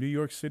reporting from New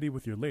York City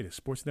with your latest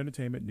sports and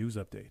entertainment news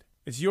update.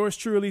 It's yours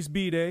truly,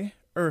 B-Day,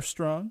 Earth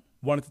Strong.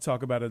 Wanted to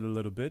talk about it a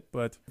little bit,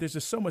 but there's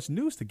just so much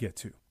news to get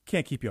to.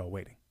 Can't keep y'all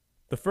waiting.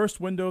 The first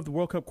window of the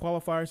World Cup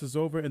qualifiers is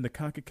over in the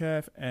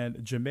CONCACAF,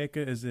 and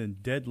Jamaica is in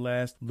dead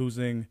last,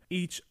 losing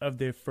each of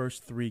their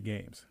first 3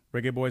 games.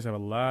 Reggae Boys have a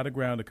lot of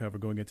ground to cover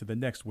going into the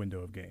next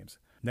window of games.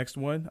 Next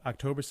one,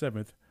 October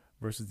 7th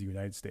versus the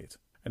United States.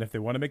 And if they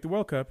want to make the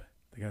World Cup,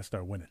 they got to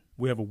start winning.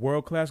 We have a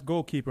world-class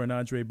goalkeeper in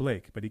Andre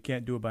Blake, but he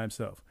can't do it by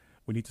himself.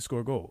 We need to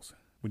score goals.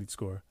 We need to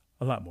score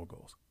a lot more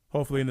goals.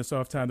 Hopefully in this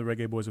off time, the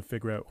Reggae Boys will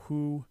figure out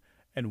who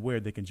and where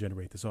they can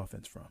generate this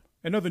offense from.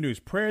 In other news,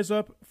 prayers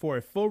up for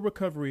a full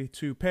recovery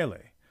to Pele,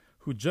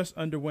 who just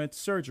underwent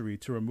surgery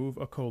to remove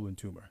a colon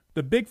tumor.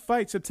 The big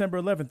fight September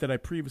 11th that I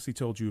previously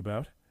told you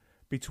about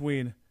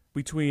between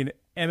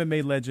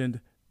MMA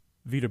legend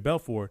Vitor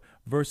Belfort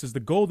versus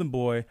the Golden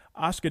Boy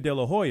Oscar De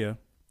La Hoya.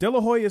 De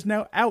La Hoya is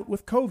now out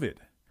with COVID,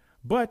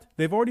 but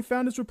they've already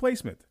found his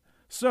replacement.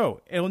 So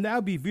it'll now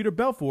be Vitor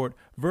Belfort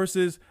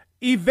versus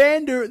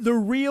Evander the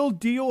Real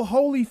Deal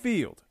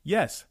Holyfield.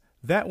 Yes,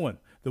 that one.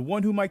 The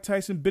one who Mike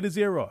Tyson bit his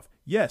ear off.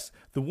 Yes,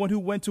 the one who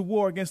went to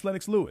war against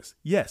Lennox Lewis.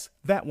 Yes,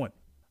 that one.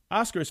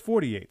 Oscar is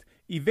 48.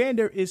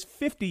 Evander is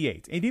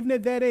 58. And even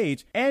at that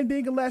age, and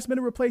being a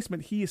last-minute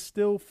replacement, he is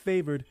still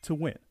favored to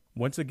win.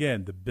 Once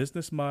again, the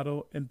business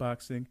model in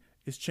boxing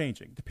is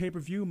changing. The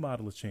pay-per-view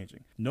model is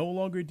changing. No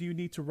longer do you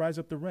need to rise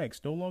up the ranks.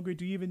 No longer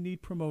do you even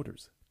need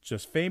promoters.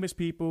 Just famous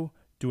people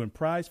doing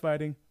prize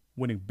fighting,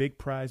 winning big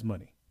prize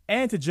money.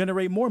 And to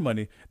generate more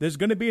money, there's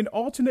going to be an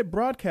alternate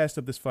broadcast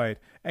of this fight.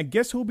 And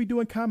guess who will be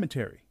doing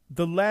commentary?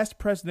 The last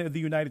president of the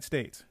United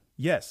States.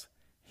 Yes,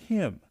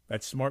 him.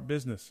 That's smart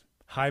business.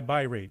 High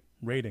buy rate,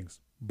 ratings,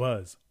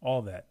 buzz,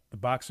 all that. The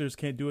boxers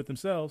can't do it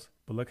themselves,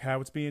 but look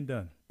how it's being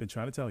done. Been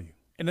trying to tell you.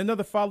 In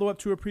another follow-up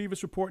to a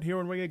previous report here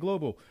on Reggae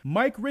Global,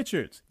 Mike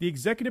Richards, the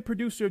executive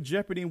producer of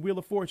Jeopardy and Wheel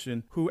of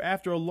Fortune, who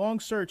after a long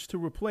search to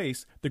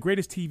replace the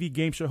greatest TV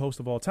game show host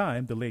of all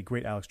time, the late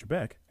great Alex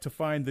Trebek, to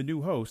find the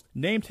new host,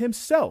 named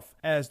himself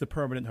as the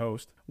permanent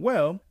host.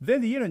 Well, then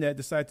the internet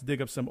decided to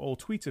dig up some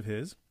old tweets of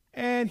his,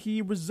 and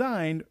he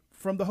resigned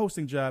from the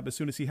hosting job as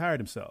soon as he hired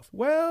himself.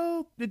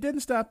 Well, it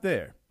didn't stop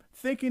there.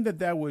 Thinking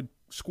that would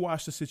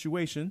squash the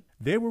situation,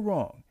 they were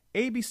wrong.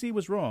 ABC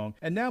was wrong,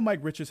 and now Mike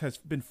Richards has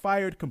been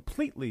fired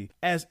completely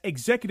as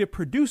executive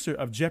producer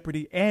of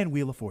Jeopardy and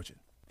Wheel of Fortune.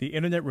 The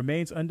internet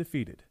remains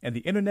undefeated, and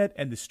the internet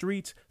and the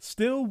streets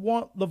still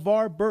want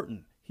LeVar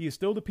Burton. He is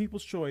still the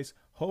people's choice.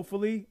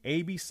 Hopefully,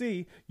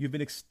 ABC, you've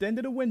been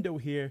extended a window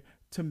here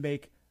to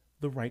make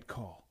the right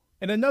call.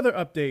 In another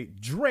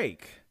update,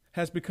 Drake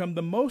has become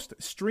the most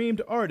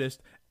streamed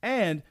artist,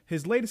 and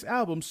his latest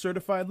album,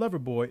 Certified Lover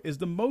Boy, is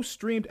the most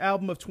streamed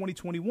album of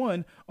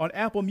 2021 on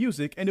Apple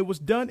Music, and it was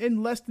done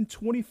in less than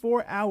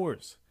 24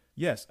 hours.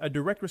 Yes, a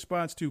direct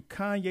response to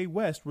Kanye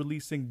West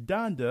releasing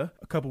Donda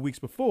a couple weeks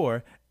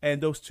before, and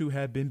those two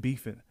have been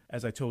beefing,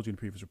 as I told you in the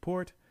previous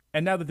report.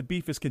 And now that the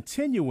beef is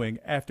continuing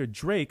after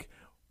Drake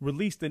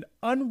released an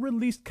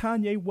unreleased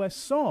Kanye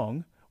West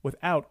song,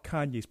 without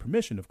Kanye's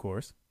permission, of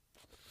course,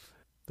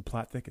 the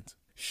plot thickens.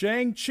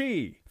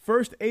 Shang-Chi,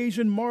 first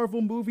Asian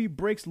Marvel movie,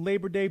 breaks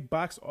Labor Day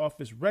box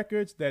office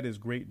records. That is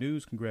great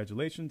news.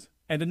 Congratulations.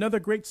 And another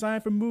great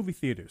sign for movie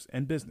theaters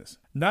and business.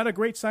 Not a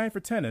great sign for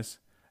tennis.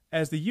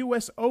 As the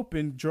U.S.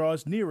 Open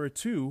draws nearer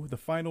to the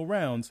final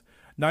rounds,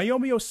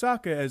 Naomi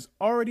Osaka is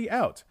already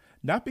out.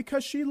 Not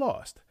because she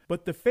lost,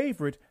 but the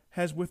favorite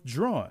has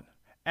withdrawn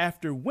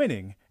after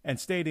winning and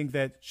stating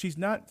that she's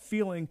not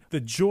feeling the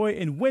joy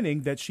in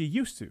winning that she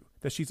used to,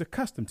 that she's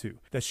accustomed to,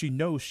 that she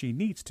knows she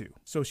needs to.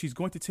 So she's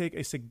going to take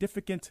a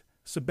significant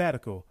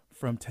sabbatical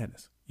from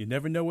tennis. You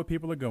never know what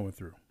people are going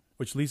through.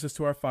 Which leads us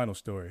to our final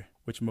story,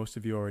 which most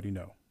of you already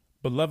know.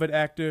 Beloved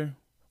actor,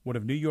 one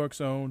of New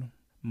York's own,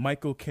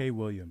 Michael K.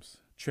 Williams,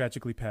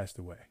 tragically passed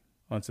away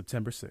on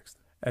September 6th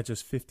at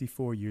just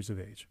 54 years of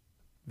age.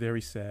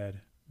 Very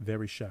sad,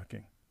 very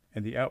shocking.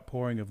 And the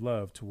outpouring of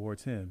love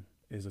towards him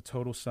is a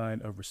total sign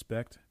of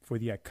respect for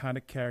the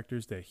iconic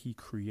characters that he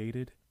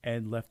created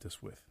and left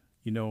us with.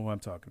 You know who I'm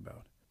talking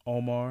about.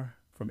 Omar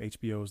from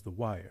HBO's The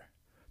Wire.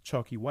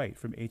 Chalky White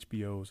from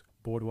HBO's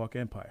Boardwalk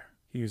Empire.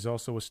 He is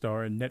also a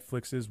star in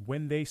Netflix's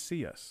When They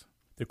See Us,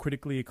 the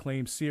critically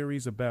acclaimed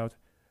series about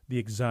the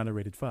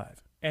Exonerated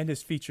Five, and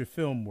his feature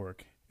film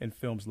work in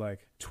films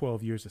like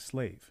 12 Years a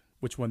Slave,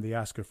 which won the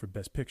Oscar for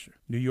Best Picture.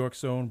 New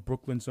York's own,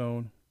 Brooklyn's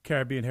own,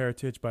 Caribbean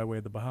heritage by way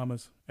of the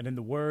Bahamas, and in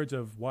the words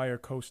of Wire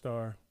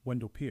co-star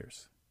Wendell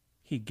Pierce,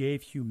 he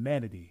gave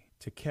humanity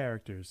to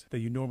characters that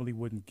you normally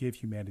wouldn't give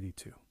humanity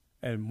to.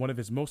 And one of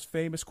his most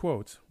famous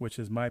quotes, which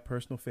is my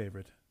personal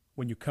favorite,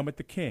 "When you come at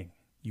the king,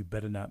 you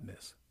better not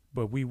miss.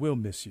 But we will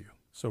miss you.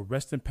 So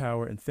rest in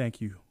power and thank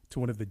you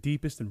to one of the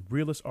deepest and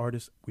realest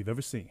artists we've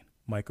ever seen,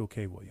 Michael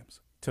K.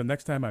 Williams." Till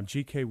next time, I'm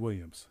G.K.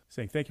 Williams,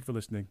 saying thank you for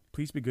listening.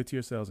 Please be good to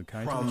yourselves and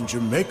kind to each other. From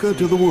Jamaica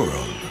to the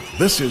world,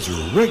 this is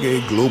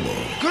Reggae Global.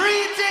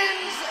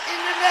 Greetings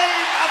in the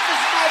name of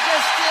His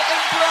Majesty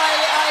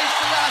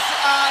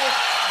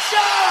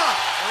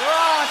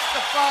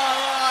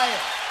Rastafari,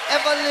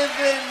 ever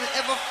living,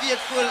 ever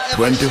faithful, ever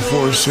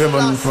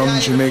 24/7 from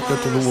Jamaica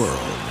to the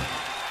world.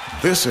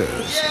 This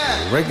is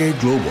Reggae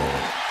Global.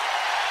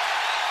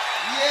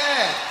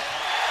 Yeah.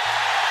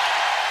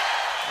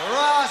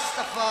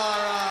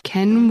 Rastafari.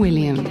 Ken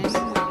Williams.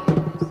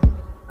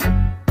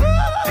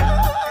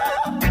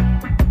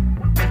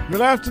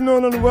 Good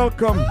afternoon and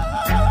welcome.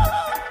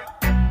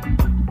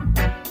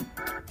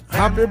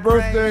 Happy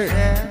birthday.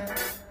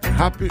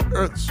 Happy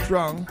Earth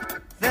Strong.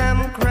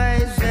 Them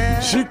crazy.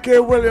 GK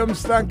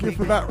Williams, thank you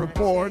for that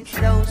report.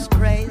 Those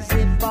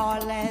crazy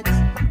ballheads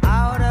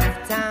out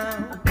of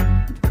town.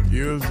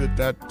 Used it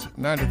at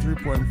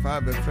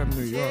 93.5 FM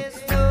New York.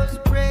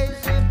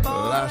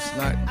 Last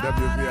night,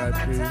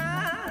 WVIP.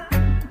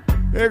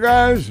 Hey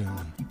guys.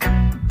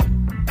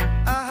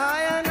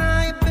 And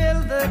I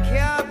build the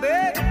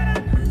cabin.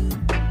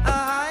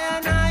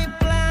 And I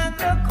plant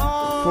the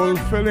corn.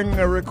 Fulfilling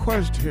a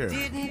request here.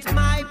 Didn't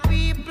my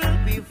people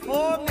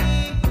before me?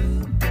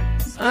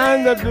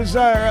 And a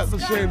desire at the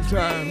same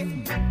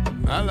time.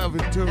 I love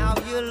it too. Now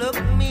you look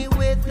me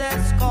with that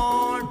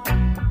scorn.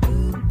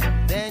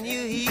 Then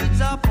you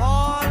heat up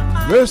all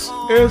my This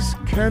corn. is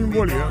Ken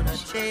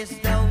Williams. Chase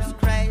those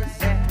crazy.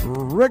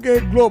 Reggae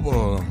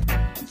Global.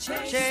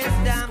 Chase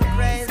them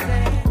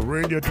crazy.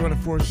 Radio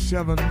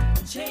 24/7.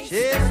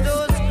 Chase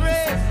those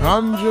crazy.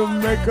 From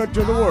Jamaica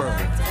to the world.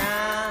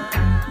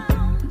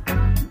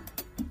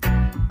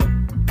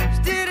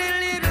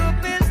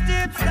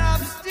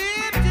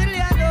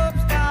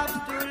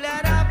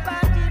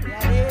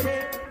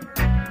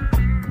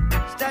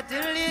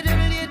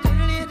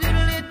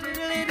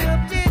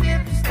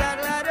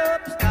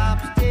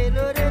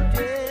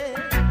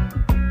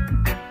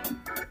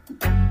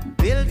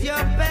 Build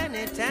your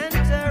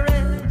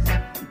penitentiaries.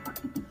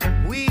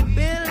 We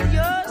build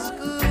your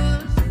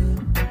schools.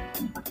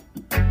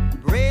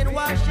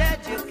 Brainwash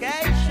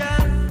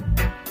education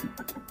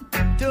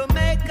to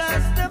make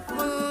us the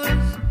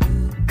fools.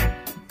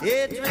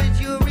 Hatred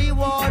you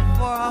reward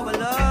for our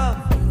love.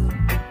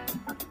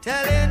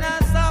 Telling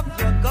us of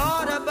your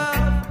God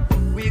above.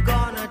 We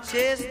gonna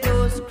chase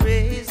those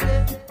crazy.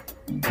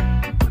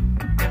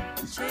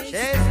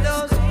 Chase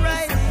those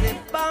crazy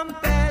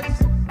bumpers.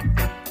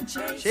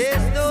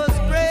 Chase those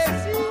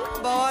crazy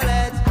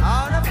bullets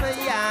out of a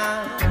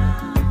yam.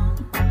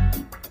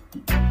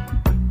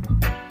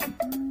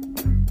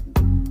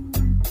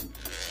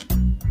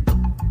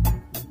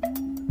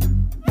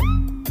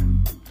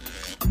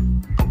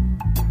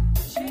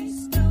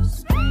 Chase those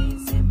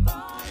crazy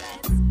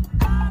bullets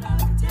out of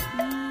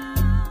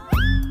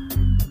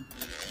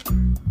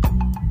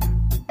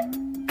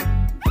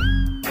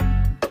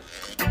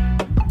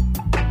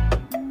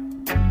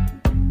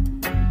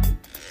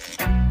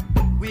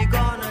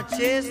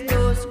chase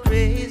those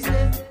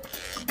crazy.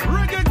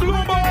 Reggae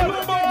Global.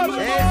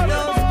 Chase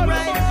those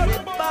crazy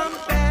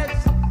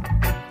bumpers.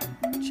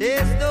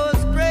 Chase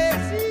those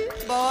crazy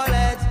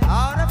bullets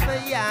out of a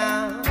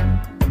yam.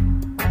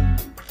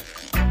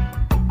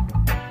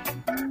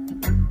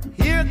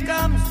 Here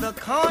comes the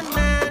con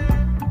man,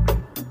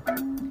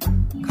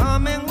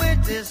 coming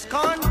with his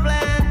con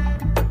plan.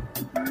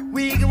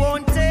 We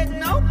won't take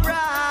no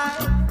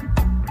bribe.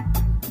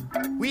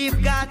 We've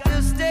got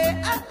to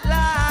stay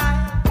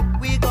alive.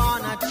 We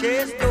gonna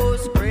chase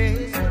those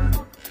crazy.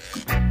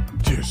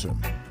 Jason.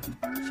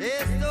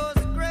 Chase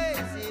those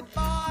crazy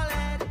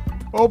ballhead.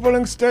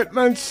 Opening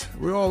statements.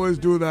 We always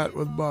do that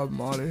with Bob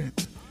Marley.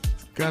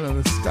 Kind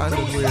of the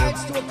standard way of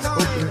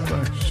opening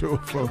my show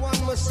for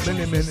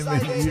many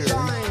years.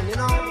 You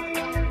know,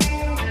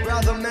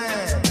 brother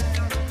man.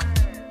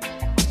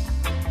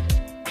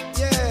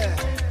 Yeah.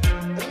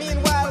 And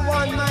meanwhile,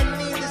 one man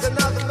needs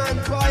another man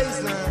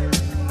poison.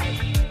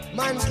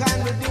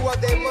 Mankind will do what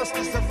they must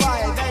to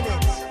survive,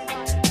 innit?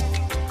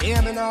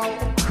 Hear me now.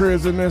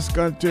 Craziness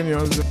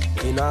continues.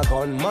 In a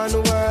gunman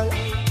world,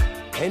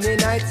 any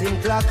night in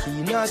clock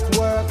he not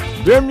work.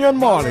 Damian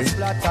Marley.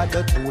 Splatter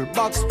the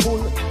toolbox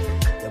full.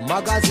 The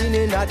magazine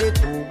in the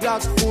 2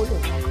 Glock full.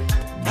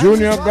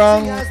 Junior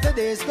Gang. As the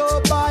days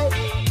go by,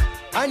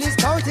 and he's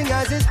counting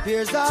as his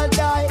peers all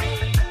die.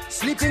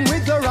 Sleeping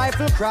with the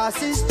rifle across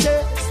his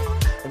chest,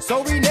 and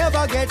so he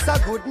never gets a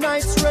good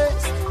night's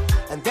rest.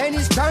 And then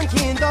he's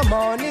cranky in the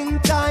morning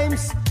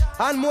times,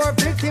 and more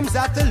victims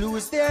have to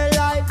lose their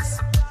lives.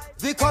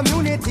 The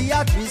community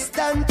a twist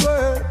and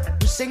twirl,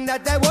 wishing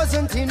that there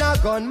wasn't in a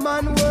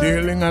gunman world.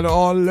 Dealing at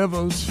all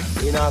levels.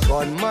 In a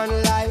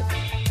gunman life,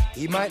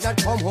 he might not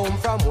come home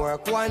from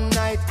work one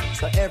night,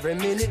 so every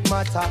minute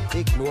matter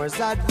ignores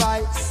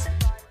advice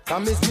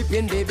from his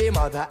weeping baby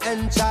mother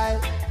and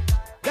child,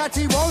 that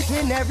he won't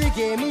win every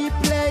game he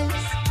plays.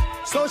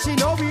 So she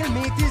know we'll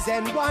meet his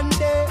end one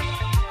day.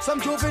 Some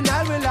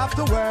juvenile will have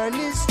to earn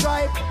his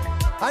stripe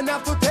and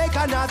have to take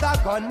another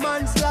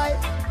gunman's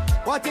life.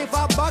 What if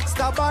a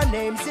backstabber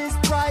names his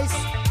price?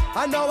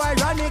 And how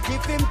ironic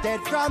if him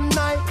dead from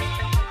night.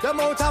 The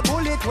amount of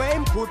bullet where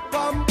him put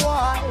bomb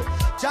boy.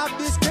 Job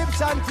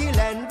description, kill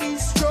and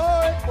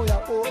destroy. Oh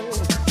yeah, oh.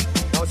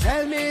 Now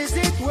tell me, is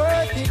it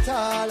worth it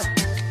all?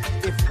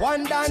 If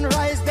one done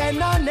rise, then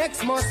the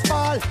next must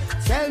fall.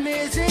 Tell me,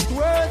 is it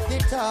worth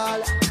it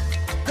all?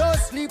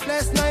 Those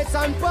sleepless nights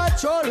on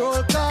patrol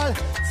roll call.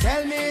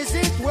 Tell me, is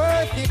it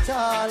worth it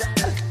all?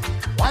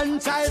 One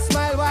child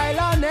smile while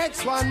our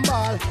next one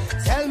ball.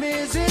 Tell me,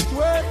 is it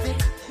worth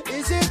it?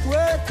 Is it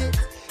worth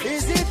it?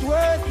 Is it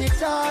worth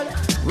it all?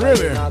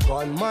 Really? In a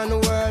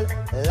gunman world,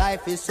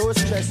 life is so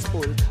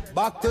stressful.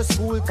 Back to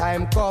school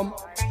time come.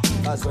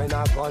 Cause when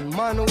a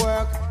gunman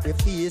work, if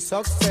he is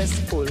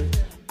successful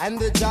and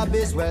the job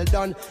is well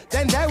done,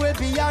 then there will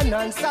be an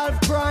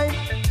unsolved crime.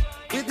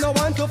 With no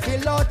one to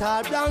fill out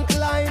our blank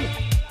line.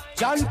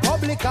 John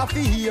Public a fi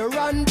here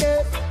and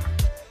there.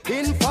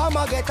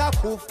 Informer get a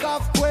coof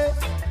cough quick.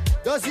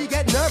 Does he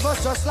get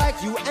nervous just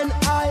like you and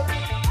I?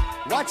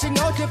 Watching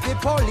out if the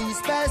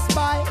police pass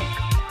by.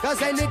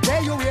 Cause any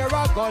day you hear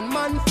a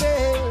gunman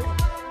fail,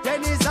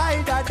 then he's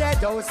either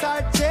dead or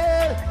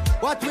jail.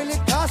 What will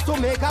it cost to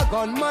make a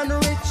gunman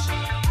rich?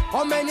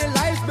 How many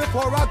lives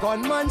before a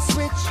gunman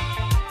switch?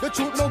 The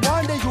truth no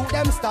wonder you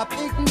them stop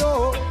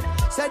ignore.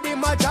 Said the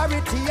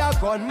majority a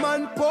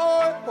gunman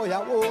poor. Oh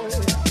yeah, oh.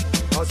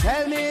 Now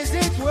tell me, is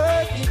it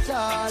worth it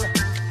all?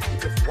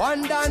 If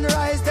one done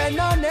rise, then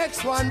the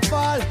next one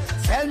fall.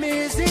 Tell me,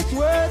 is it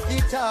worth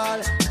it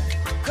all?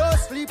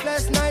 Those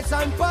sleepless nights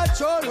on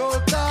patrol roll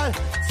call.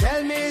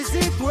 Tell me, is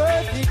it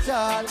worth it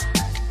all?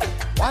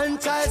 One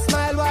child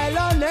smile while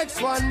our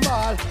next one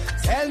ball.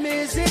 Tell me,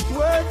 is it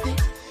worth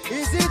it?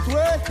 Is it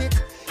worth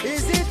it?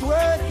 Is it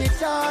worth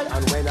it all?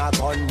 And when a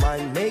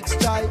gunman makes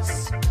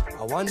choice,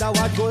 I wonder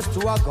what goes to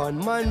a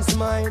gunman's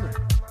mind.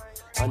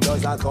 And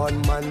does a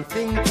gunman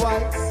think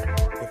twice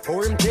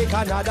before him take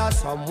another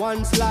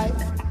someone's life?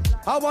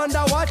 I wonder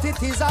what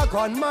it is a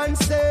gunman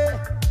say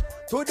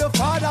to the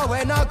Father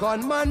when a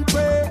gunman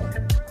pray.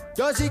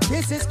 Does he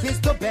kiss his kids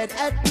to bed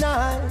at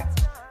night,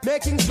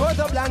 making sure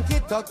the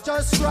blanket tucked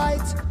just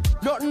right?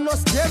 Nothing no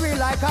scary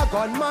like a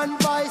gunman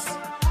vice.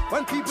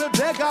 When people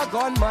beg a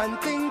gunman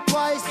think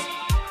twice,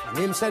 and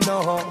him say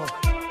no.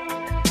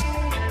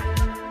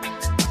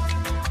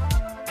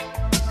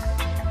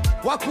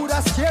 What could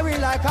a scary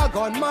like a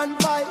gunman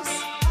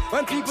vice?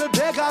 When people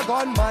beg a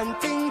gunman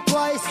think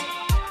twice,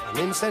 and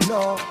him say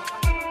no.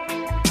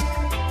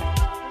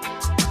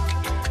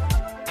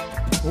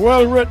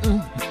 Well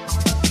written.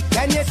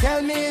 Can you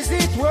tell me, is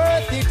it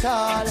worth it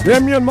all?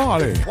 Damian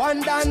Marley.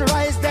 One done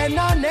rise, then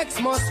the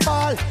next must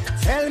fall.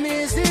 Tell me,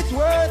 is it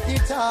worth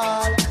it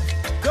all?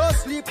 Those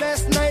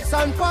sleepless nights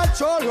on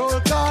patrol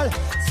roll call.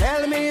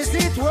 Tell me, is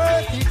it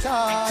worth it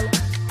all?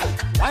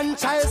 One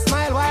child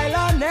smile while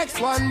our next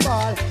one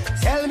ball.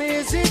 Tell me,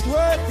 is it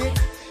worth it?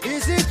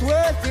 Is it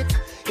worth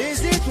it?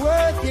 Is it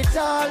worth it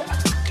all?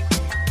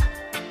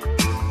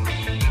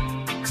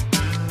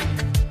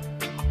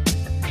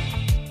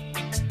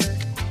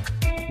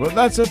 Well,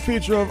 that's a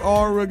feature of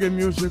all reggae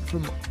music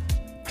from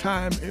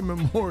time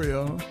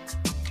immemorial.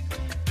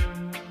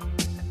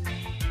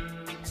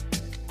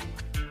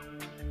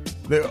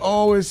 There's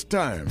always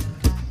time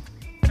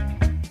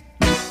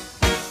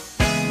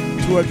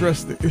to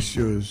address the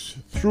issues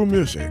through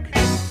music.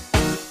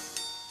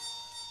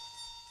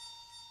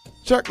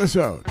 Check this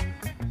out.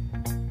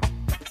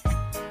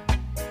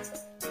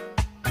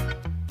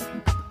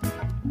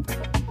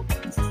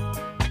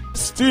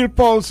 Steel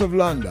Pulse of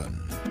London.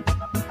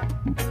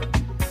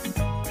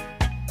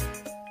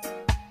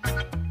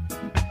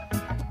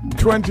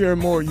 20 or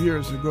more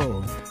years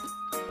ago,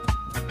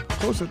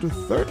 closer to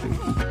 30.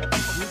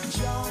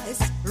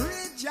 Rejoice,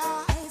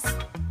 rejoice,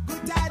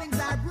 good tidings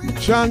I bring.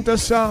 Chant a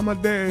psalm a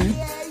day.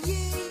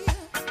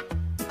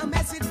 A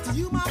message to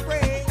you, my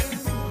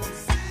friends.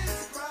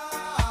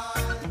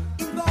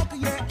 Invoke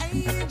your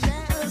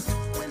angels.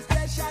 When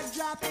flesh shall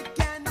drop, it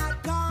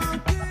cannot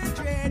conquer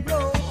dread,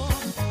 no.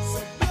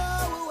 So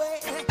blow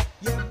away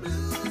your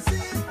blues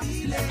and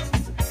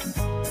feelings.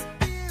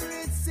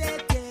 Spirit said,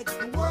 take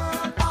the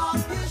world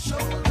off your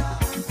shoulder.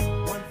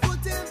 One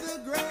foot in the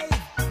grave,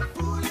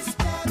 foolish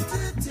step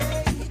to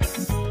take.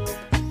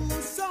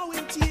 Who's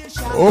sowing tears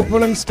shall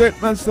Opening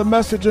statements, the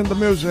message in the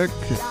music.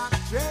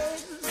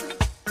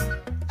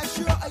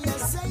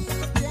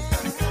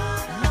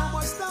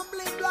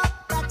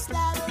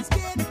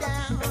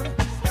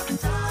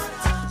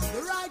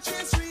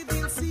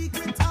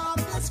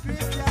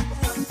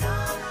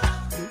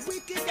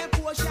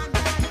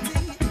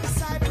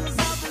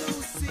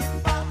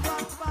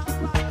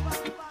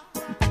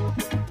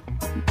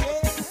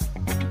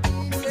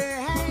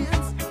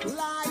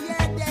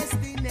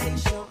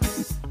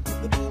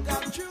 The book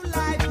of true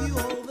life you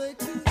hold the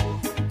key.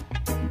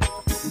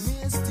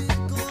 Mystic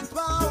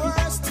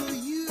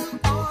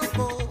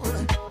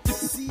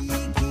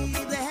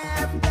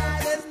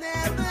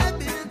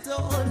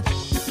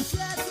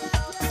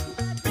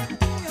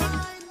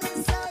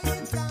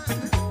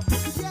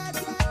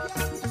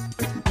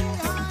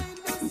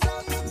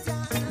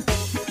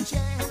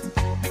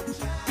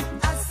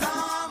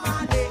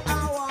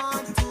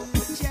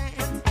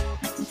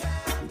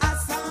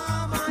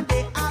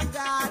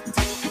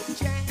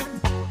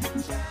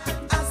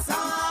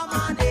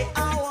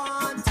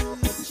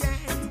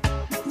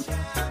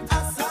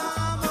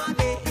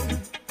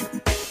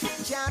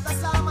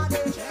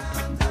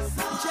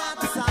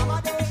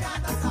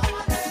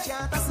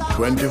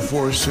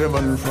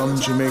 24/7 from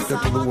Jamaica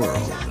to the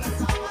world.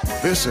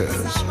 This is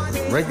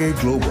Reggae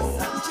Global.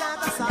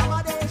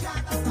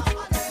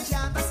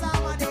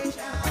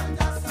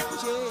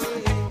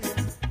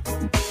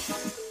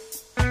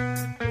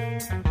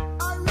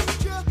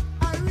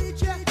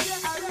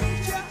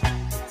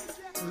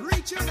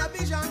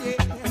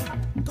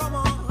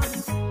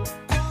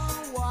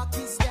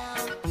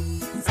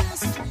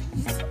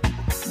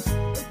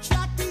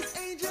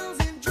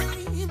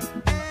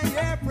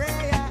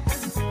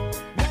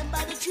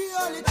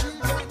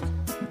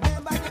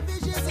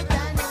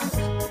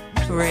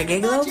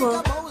 Reggae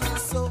Global.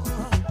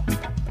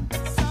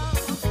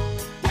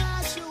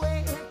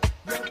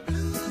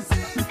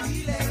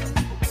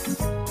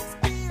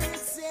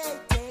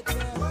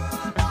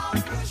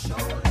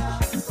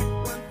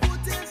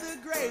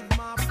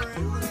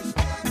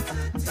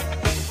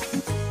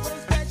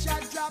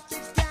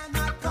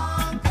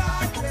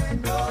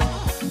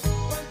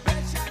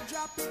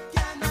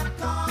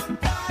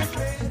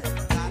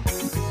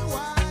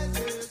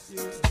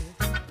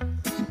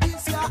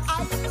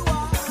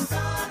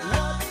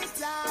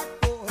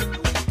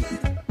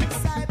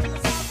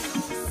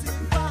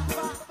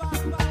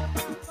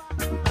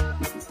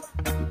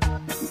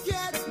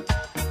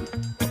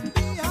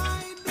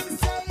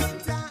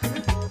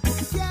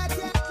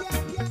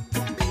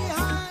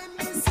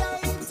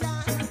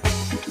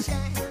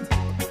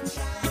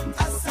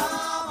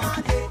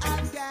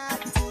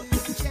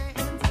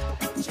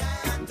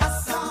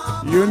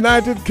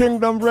 United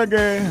Kingdom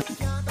Reggae.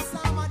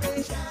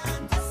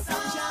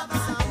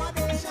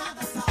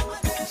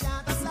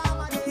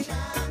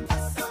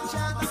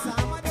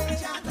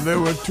 There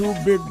were two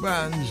big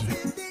bands.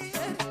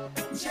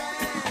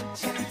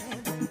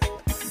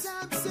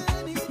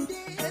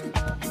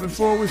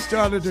 Before we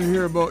started to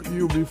hear about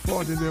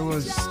UB40, there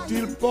was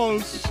Steel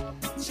Pulse,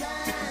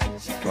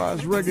 as far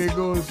as reggae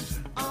goes.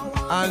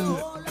 And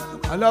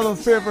another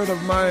favorite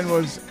of mine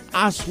was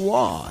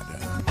Aswad.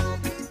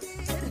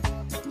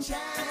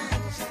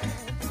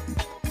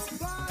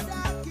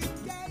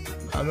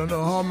 I don't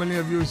know how many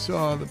of you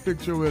saw the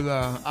picture with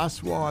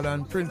Aswad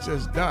and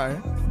Princess Di.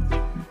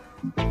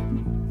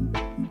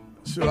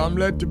 So I'm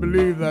led to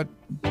believe that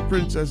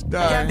Princess Di,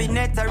 like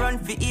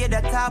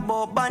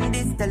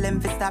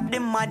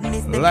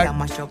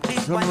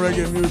some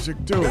reggae music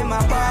too.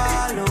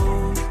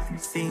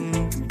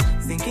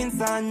 Sinking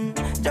sun,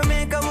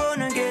 Jamaica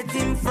wanna get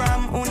him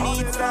from who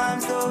needs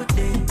some so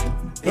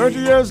 30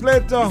 years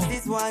later,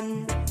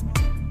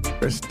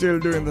 we're still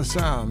doing the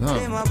sound, huh?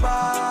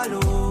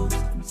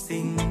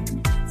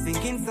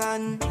 Sinking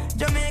sun,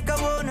 Jamaica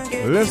wanna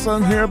get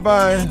listen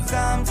hereby.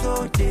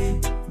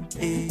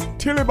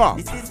 Tilly Bob.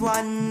 This is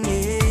one,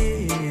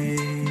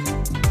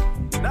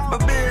 but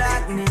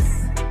blackness,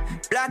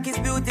 black is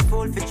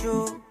beautiful for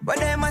true. But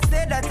them a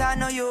say that I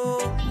know you.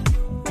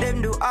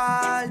 Them do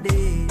all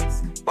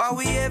this. What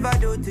we ever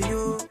do to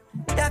you?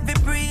 That we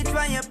preach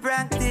when you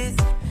practice.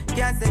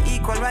 Can't say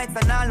equal rights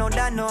and all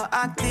that no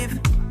active.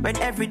 When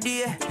every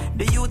day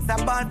the youths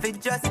are born for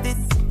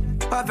justice.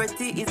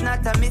 Poverty is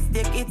not a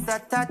mistake, it's a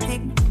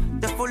tactic.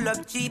 The full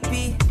of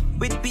GP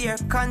with beer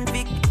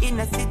convict. In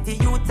a city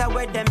youths are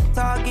where them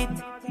target.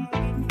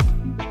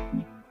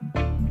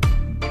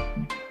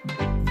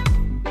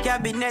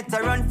 Cabinet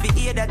a run for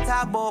ear that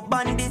talk about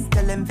bandits.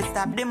 Tell them to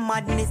stop the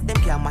madness. Them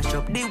can't mash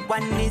up the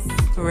oneness.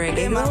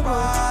 Them a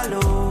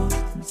follow,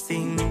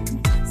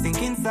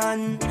 sinking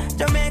sun.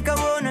 Jamaica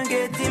wanna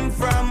get him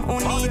from who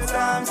needs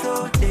some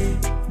so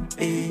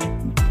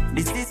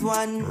this is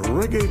one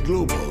Reggae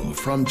Global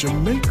from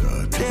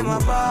Jamaica to them a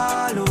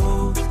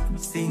follow,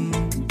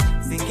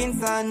 sinking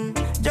sun.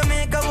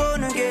 Jamaica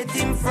wanna get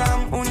him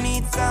from who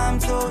needs some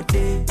so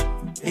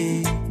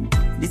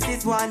this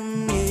is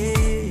one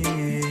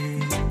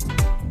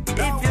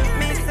If you're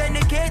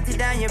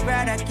miseducated and your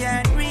brother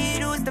can't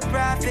read, who's the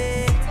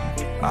prophet?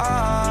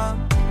 Oh,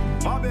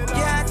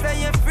 can't say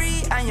you're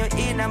free and you're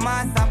in a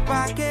master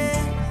pocket.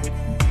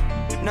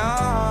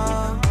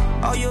 No,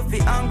 oh you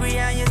feel hungry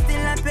and you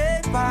still not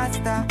pay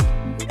pasta.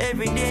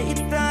 Every day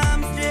it's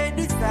time straight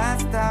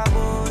disaster,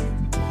 boy.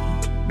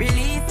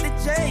 Release the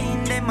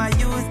chain, them a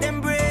use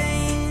them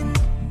brain.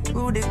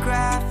 Who the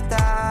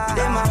crafter?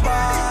 Them a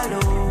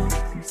follow,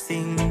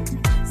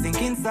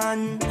 sinking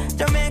sun.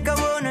 Jamaica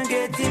wanna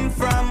get him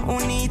from who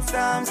needs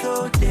some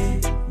so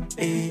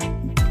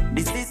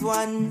this is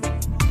one.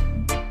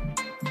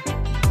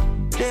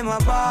 Them a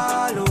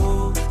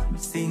follow,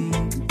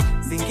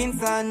 sinking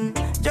sun.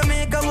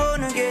 Jamaica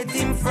wanna get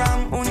him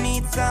from who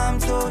needs some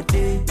so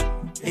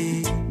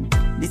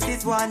this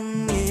is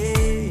one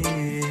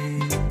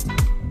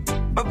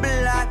But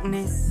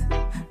blackness,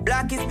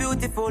 black is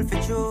beautiful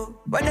for true.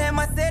 But them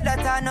a say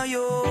that I know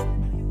you.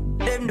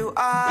 Them do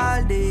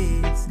all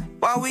this.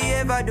 What we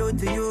ever do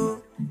to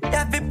you?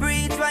 That we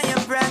preach when you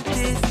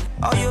practice.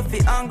 Or you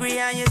feel hungry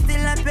and you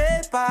still not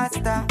pay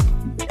pasta.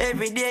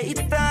 Every day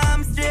it's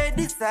time straight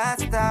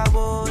disaster,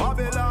 boy.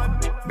 Babylon.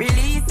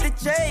 Release the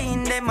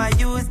chain, them a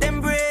use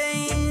them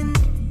brain.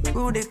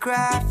 Who the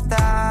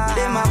crafter?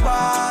 Them a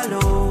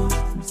follow,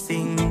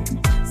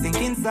 sinking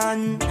sinking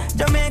sun.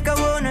 Jamaica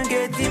wanna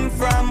get him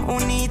from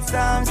who needs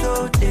some,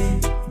 so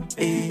this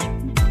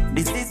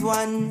is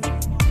one.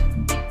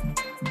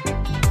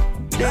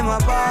 Them a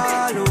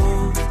ball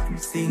out,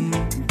 sing,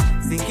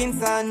 sinking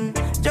sun.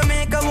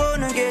 Jamaica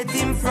wanna get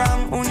him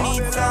from who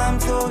needs some,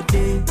 so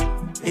this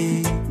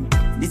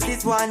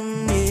is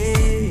one.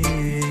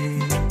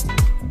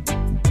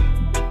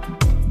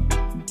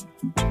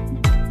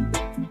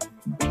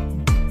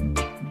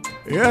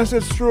 Yes,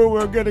 it's true.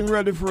 We're getting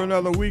ready for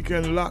another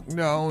weekend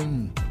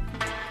lockdown.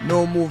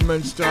 No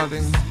movement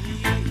starting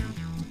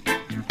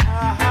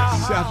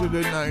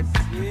Saturday night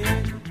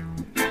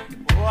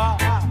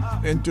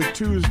into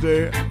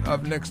Tuesday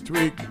of next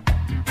week.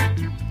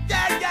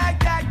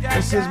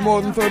 This is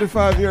more than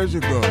 35 years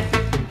ago.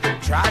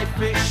 Try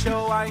fish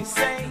show, I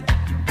say.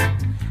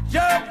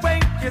 Your way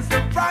is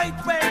the right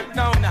way.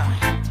 No.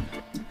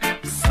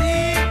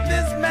 Seek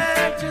this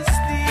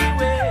majesty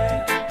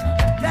way.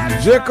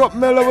 Jacob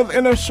Miller with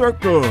Inner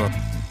Circle. The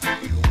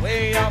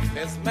way of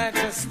His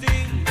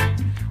Majesty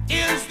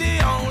is the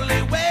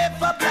only way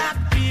for black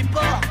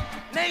people.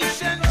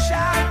 Nation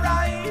shall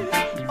rise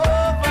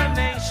over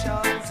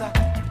nations.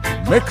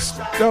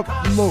 Mixed up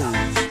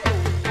moves.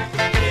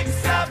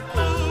 Mixed up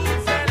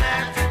moves and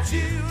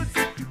attitudes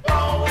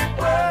won't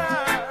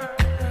work.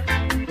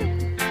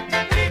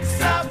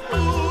 Mixed up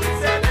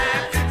moves and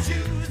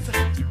attitudes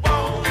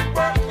won't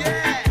work,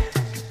 yeah.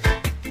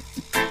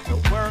 The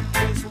work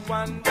is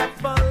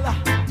wonderful.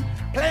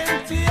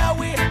 Plenty of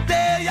we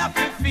there you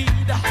can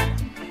feed.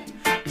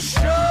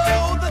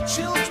 Show the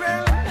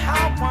children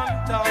how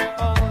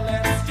wonderful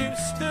it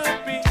used to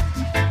be.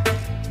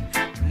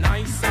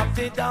 Nice of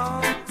the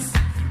dance,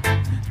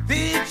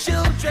 the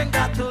children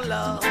got to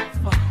love.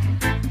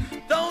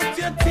 Don't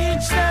you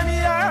teach them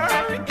your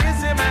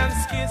ism and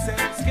schism,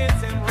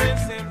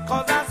 rhythm,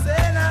 cause I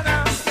say na.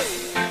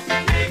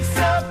 Mix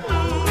up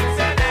moods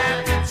and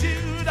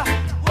attitude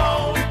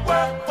won't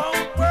work.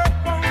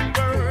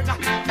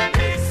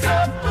 Mix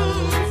up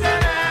moods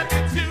and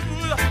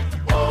attitude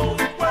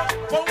won't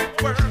work.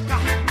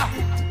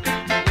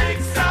 Mix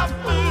up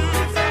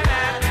moods and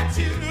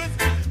attitudes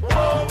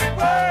won't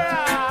work.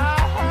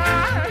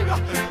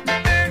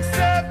 Mix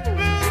up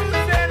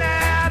moods and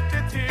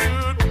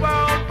attitude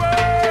won't work.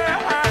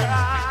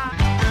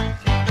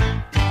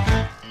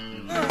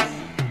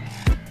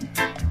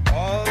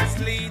 All's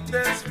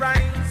leaders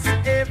rise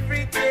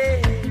every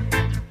day.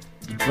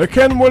 The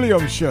Ken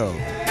Williams Show.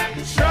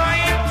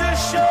 Trying to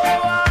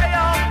show I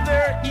am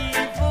their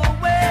evil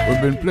way.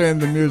 We've been playing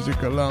the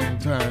music a long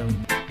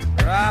time.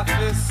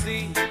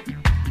 Prophecy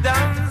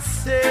done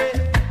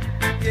said,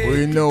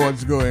 We know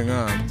what's going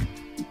on.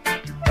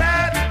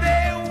 that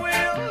they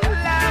will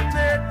have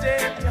their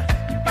day,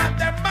 but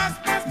they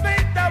must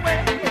fade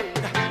away.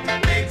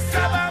 Mix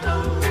up our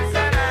moods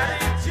and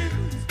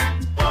attitudes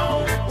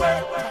won't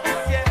work.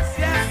 Yes.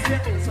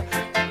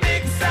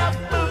 Mix up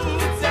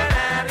moods and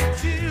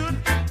attitudes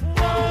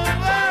won't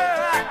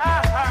work.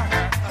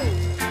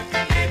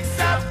 Mix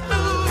up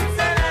moods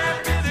and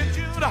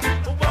attitudes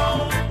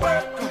won't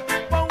work.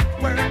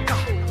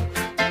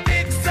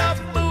 Mix up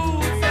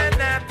moods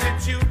and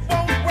attitude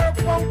won't work.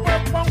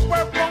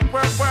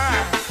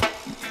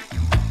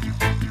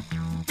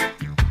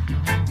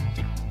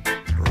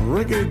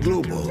 Reggae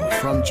Global,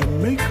 from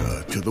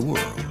Jamaica to the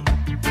world.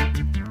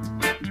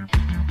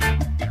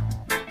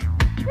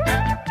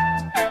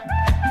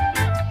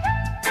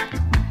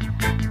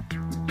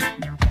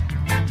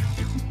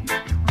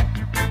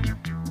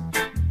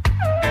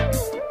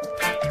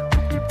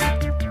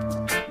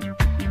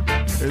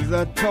 Is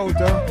that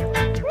Tota?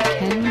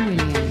 Ken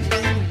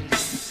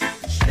Williams.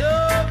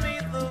 Show me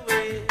the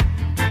way,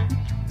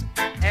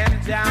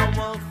 and I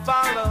will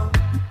follow.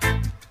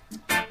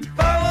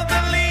 Follow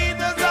the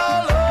leaders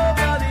all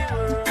over the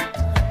world.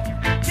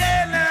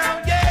 Yeah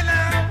now.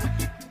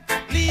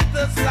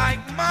 Leaders like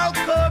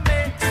Malcolm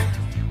X,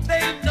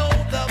 they know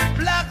the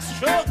black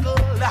struggle.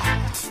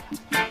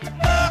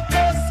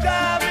 Marcus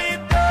Garvey,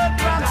 Bud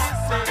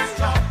Ross,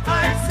 I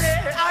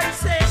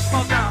say,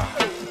 come now.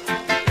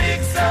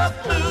 Mix up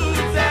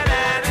moods and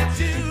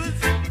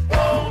attitudes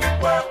won't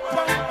work.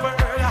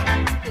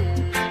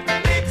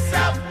 Mix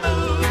up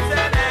moods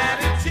and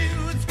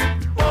attitudes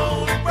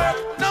won't work.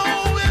 No,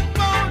 it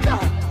won't.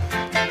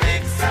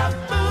 Mix up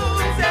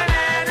moods and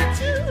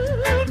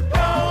attitudes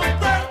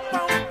won't work.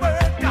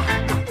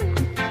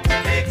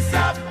 Mix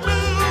up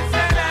moods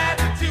and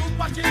attitudes.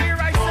 What you hear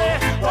I say?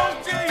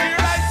 Won't you hear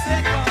I say?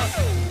 'Cause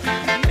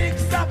mix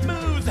up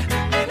moods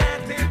and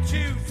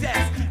attitudes,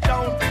 yes,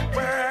 don't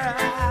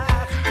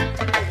work.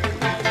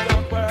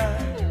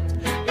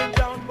 It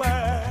don't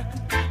work.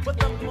 But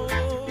the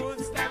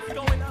moods that's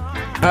going on.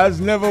 Has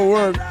never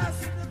worked.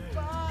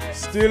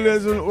 Still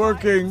isn't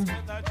working.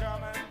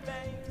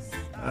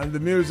 And the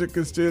music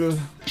is still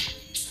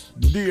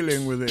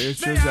dealing with the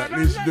issues, at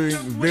least doing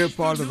their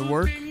part of the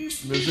work.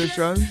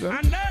 Musicians,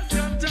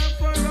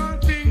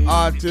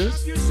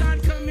 artists.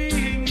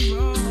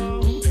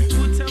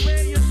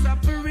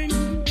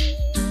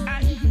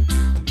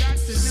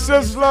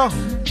 Sizzler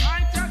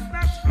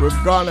with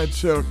Garnet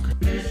Silk.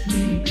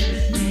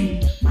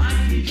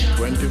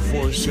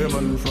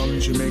 24/7 from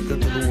Jamaica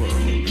to the world.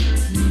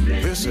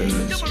 This is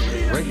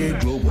Reggae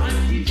Global.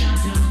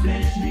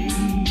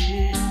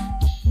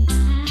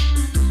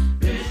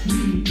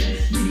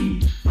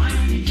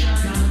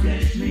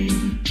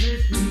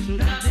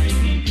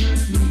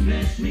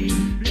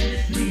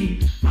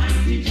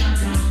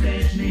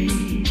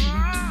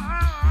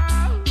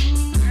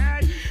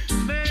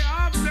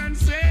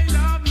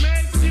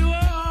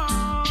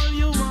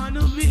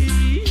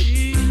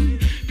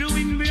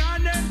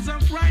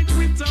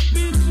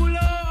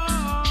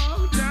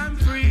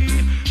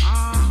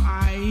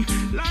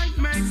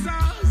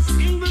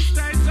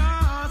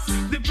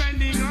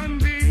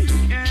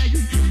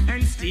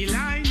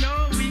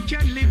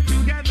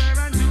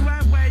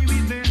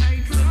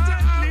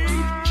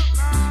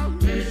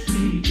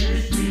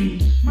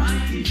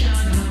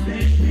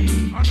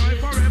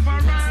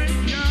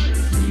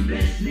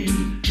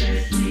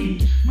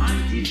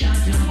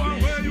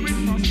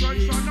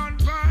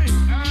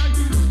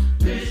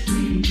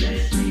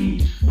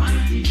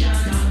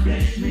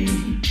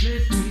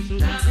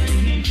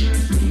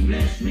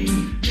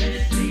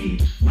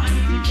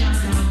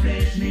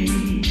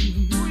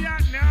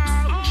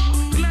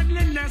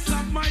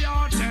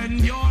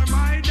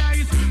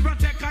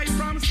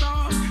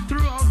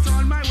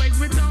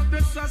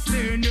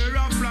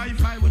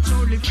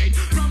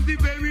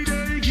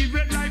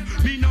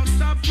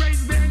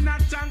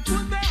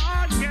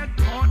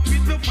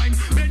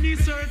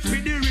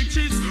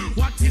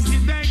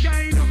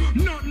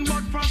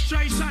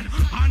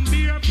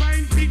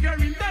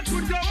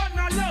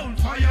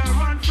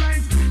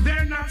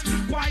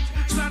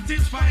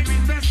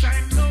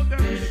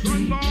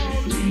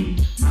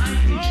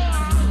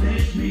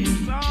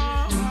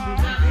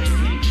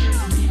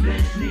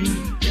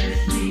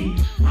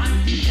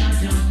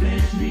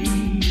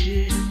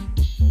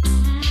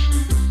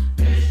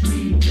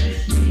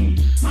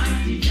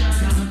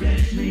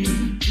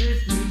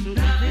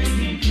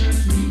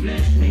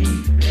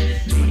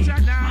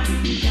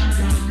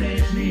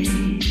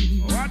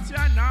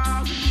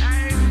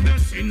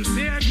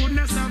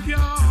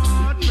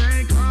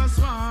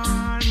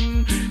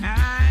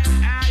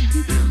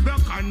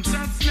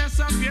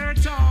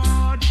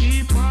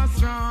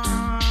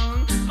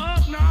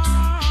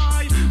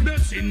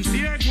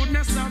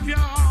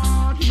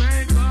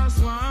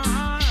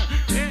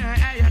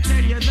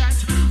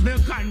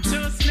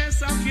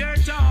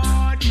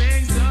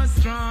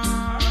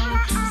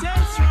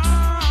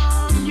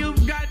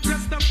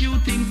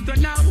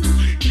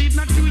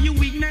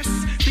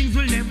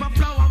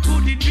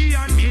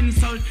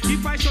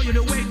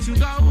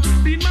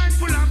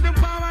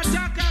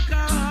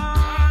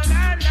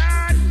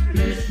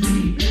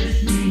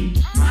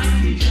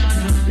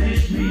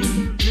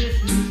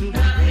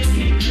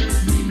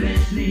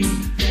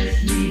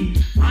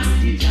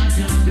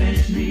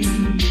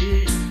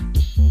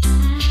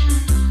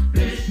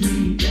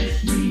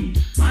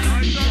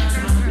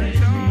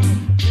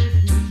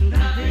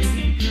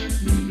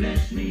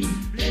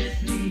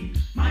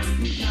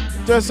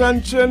 Tess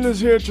Chen is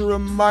here to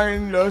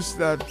remind us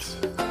that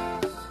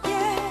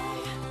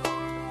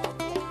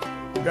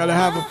you gotta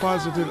have a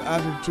positive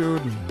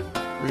attitude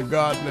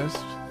regardless.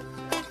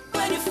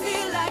 When you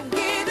feel like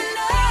giving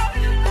up,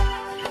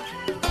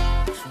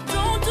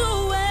 don't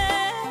do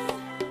it.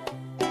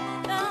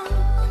 No.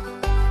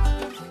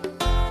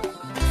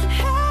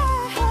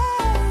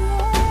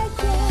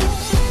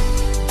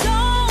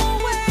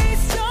 Don't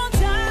waste your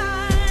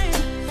time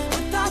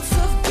with thoughts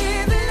of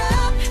giving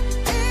up.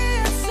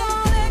 It's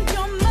all in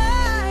your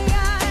mind.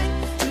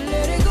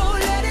 Let it go,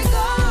 let it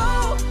go.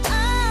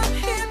 I'm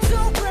here to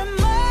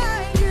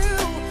remind you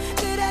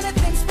that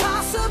anything's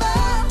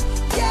possible.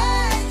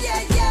 Yeah,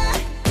 yeah, yeah,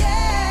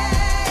 yeah.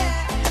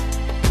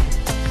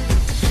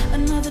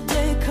 Another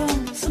day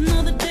comes,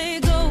 another day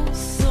goes.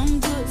 Some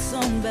good,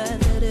 some bad,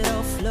 let it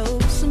all flow.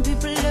 Some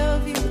people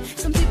love you,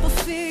 some people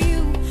fear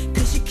you,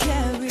 'cause you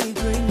carry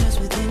greatness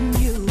within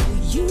you.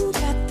 You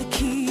got the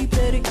key,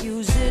 better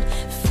use it.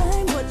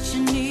 Find what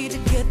you need to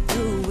get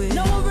through it.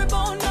 No worry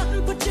about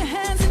nothing, put your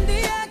hands in the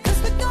air, 'cause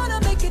we're gonna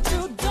make it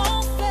through.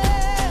 Don't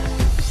fail.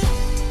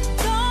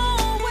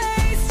 Don't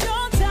waste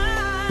your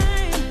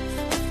time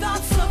with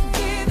thoughts of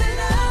giving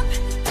up.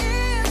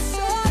 It's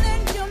all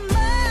in your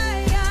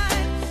mind.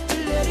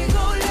 Let it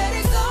go, let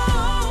it go.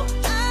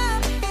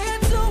 I'm here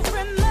to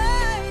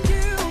remind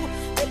you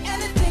that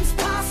anything's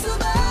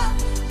possible.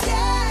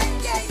 Yeah,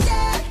 yeah,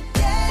 yeah,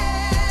 yeah.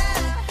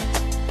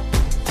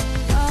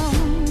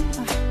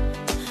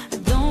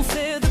 Don't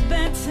fear the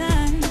bad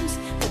times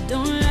that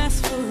don't last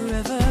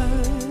forever.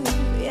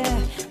 Yeah,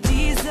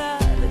 these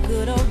are the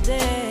good old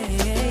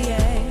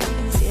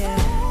days.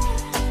 Yeah.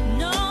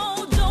 No,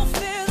 don't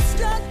fear the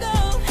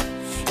struggle.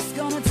 It's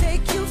gonna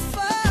take you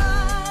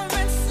far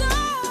and so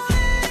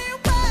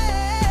anyway.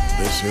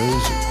 This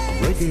is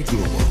Reggae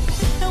Global.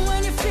 And when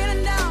you're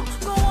feeling down,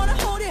 go on and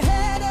hold your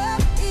head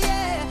up,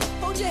 yeah.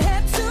 Hold your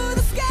head to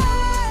the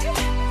sky.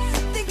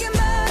 Thinking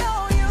about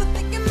all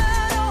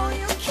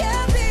you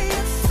can be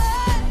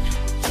inside.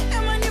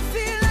 And when you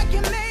feel like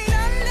you made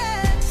a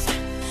nest,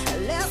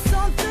 last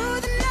on through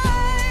the night.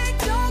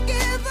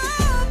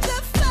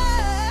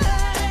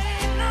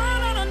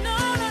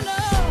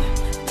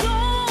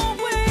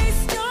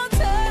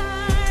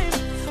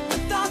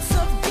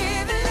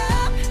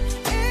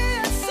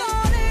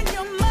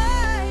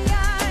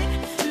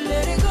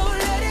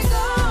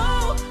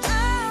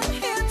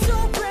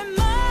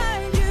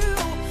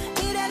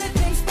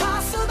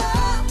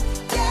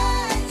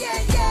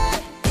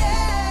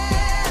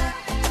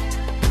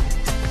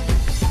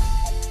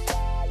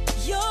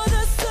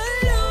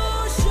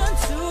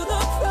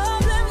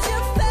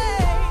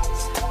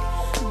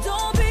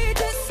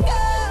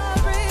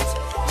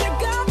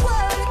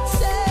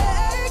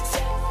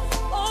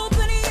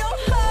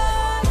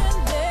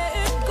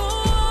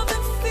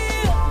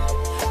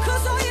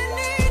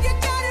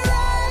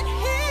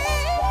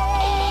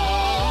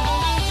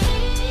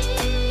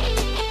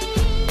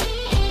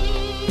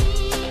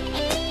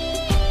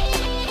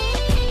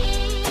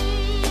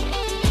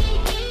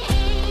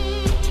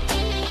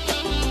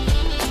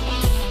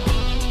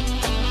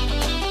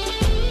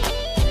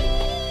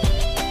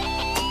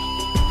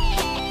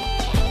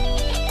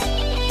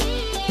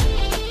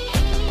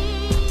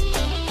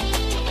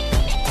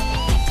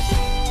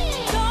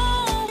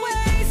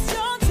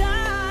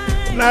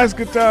 Nice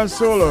guitar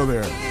solo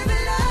there.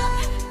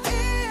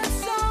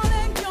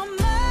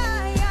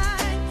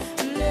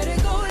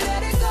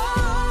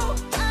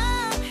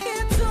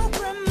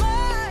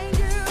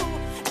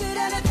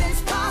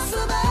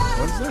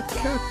 What's that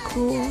cat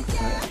called?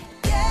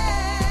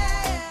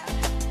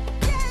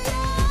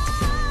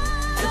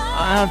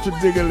 I have to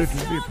dig a little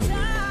deeper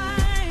there.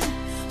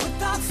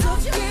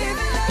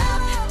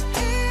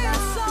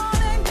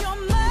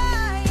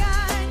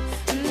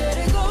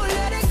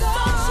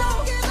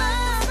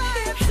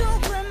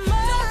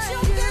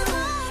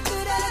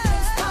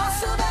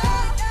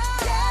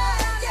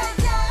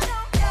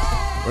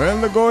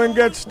 When the going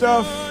gets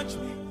tough,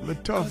 the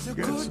tough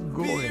gets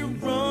going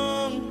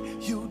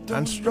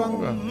and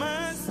stronger.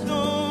 My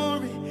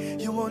story,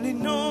 you only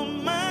know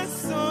my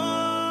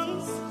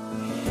songs.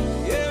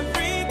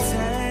 Every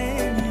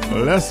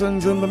time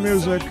Lessons in the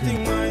music.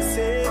 I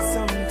say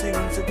something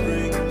to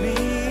bring me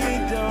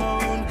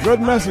down.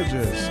 Good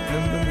messages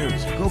in the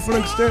music.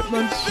 Opening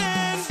statements.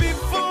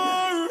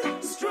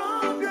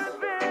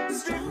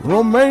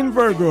 Romain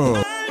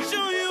Virgo.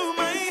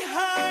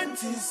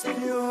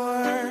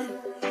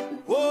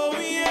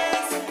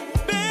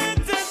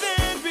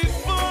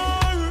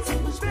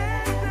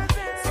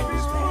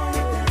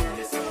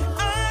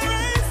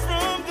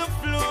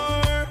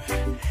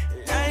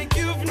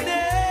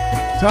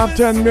 Top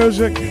 10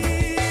 music.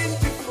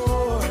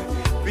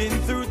 Been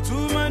through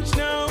too much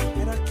now,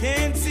 and I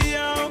can't see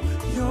how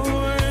your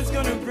words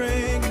gonna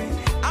bring me.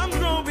 I'm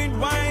growing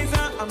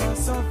wiser, I'm a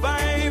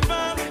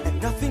survivor, and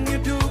nothing you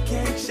do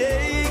can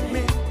shake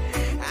me.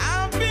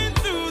 I've been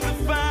through the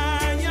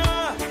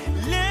fire,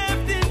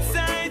 left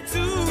inside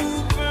to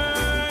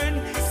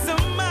burn.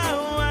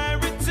 Somehow I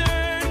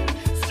return,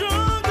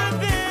 stronger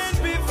than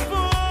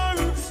before.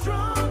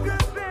 Stronger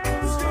than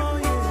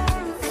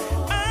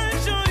before. I'll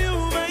show you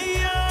my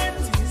heart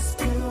is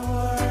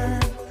pure.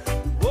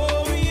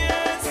 Oh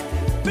yes,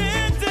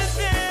 better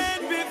than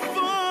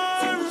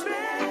before.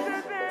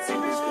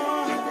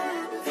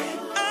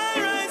 I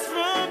rise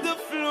from the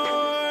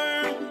floor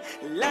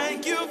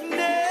like you've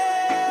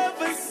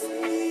never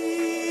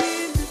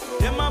seen.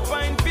 Them a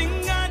find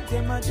finger,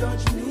 them a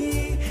judge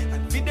me,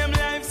 and feed them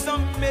life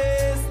some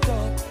messed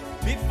up.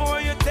 Before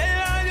you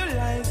tell all your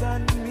lies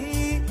on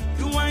me,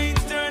 you ain't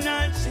turn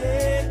and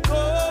shake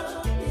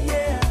up.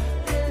 Yeah,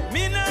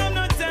 me now have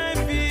no time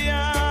for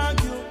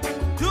argue.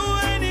 Do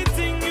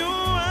anything you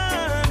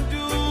want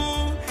to.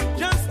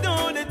 Just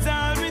know that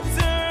I'll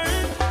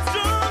return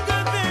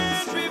stronger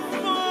than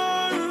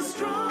before.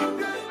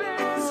 Stronger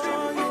than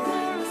before.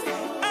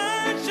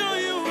 I'll show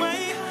you my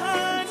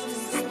heart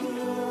is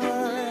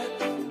pure.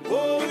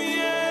 Oh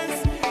yes,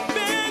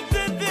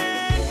 better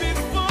than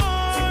before.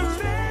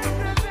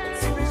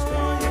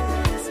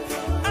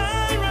 I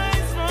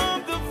rise from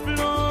the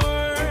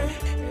floor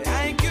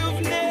like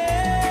you've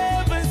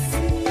never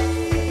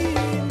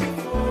seen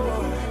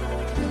before.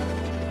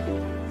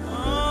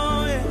 Oh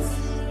yes,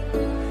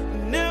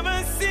 never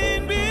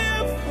seen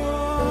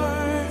before.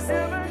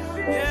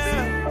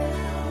 Yeah,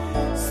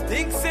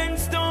 sticks and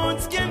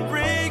stones can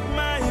break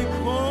my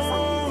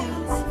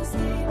bones,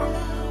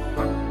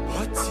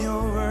 but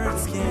your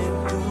words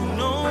can't do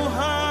no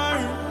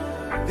harm.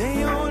 They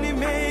only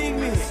make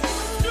me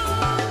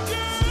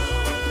stronger.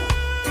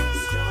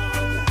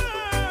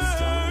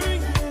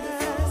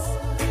 Yes,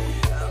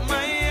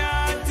 my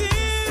heart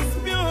is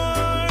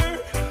pure.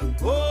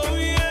 Oh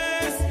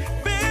yes,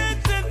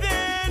 better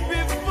than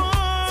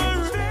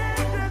before.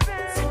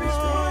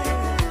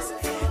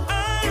 I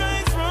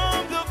rise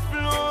from the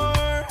floor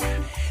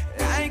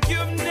like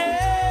you've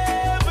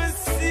never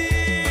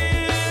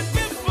seen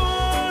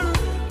before.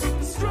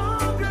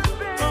 Stronger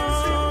than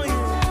before.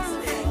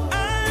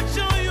 I'll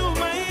show you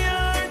my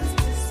heart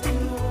is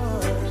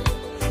pure.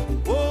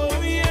 Oh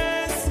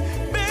yes,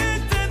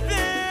 better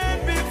than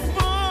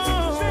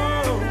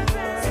before.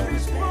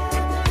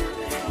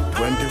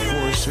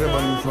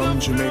 24/7 from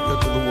Jamaica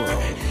to the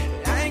world.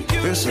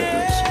 This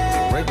is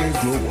Reggae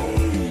Global.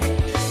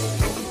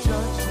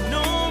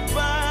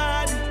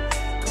 Nobody,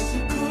 'cause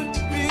you could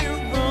be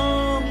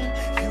wrong.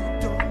 You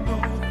don't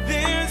know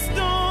their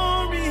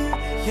story.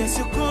 Yes,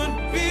 you could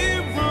be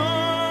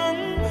wrong.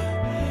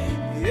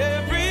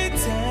 Every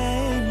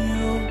time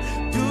you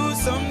do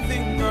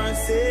something or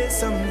say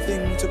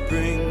something to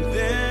bring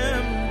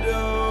them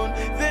down,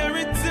 they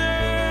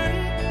return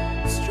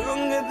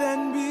stronger than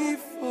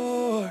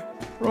before.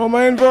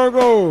 Romain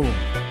Virgo.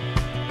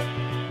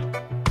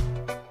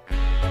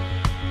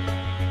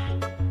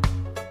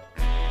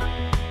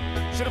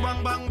 Shada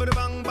bang bang, bada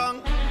bang bang.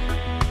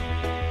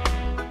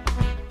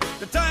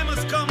 The time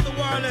has come, the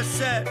world has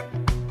said.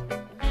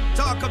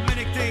 Talk of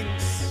many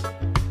things.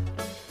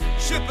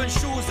 Shipping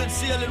shoes and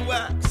sailing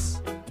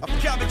wax. Of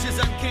cabbages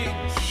and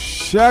kings.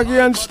 Shaggy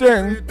and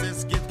Sting.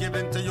 This gift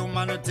given to you, my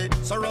humanity.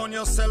 Surround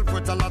yourself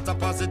with a lot of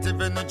positive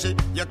energy.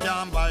 You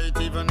can't buy it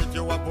even if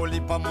you have a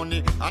heap of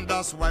money. And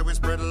that's why we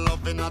spread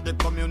love in the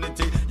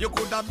community. You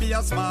coulda be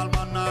a small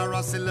man or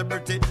a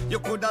celebrity. You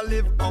coulda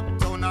live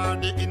uptown or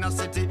the inner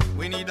city.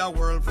 We need a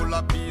world full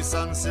of peace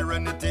and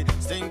serenity.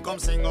 Sing, come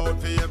sing out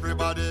for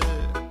everybody.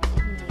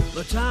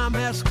 The time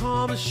has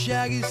come, as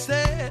Shaggy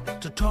said,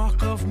 to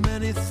talk of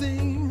many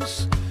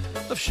things.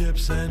 Of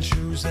ships and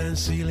shoes and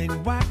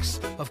sealing wax,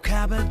 of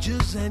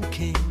cabbages and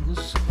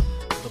kings.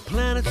 The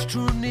planet's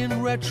turned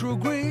in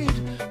retrograde,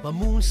 my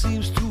moon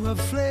seems to have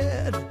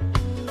fled.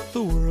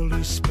 The world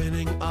is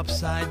spinning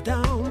upside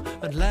down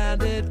and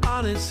landed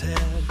on its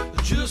head.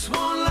 Just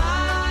one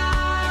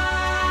lifetime,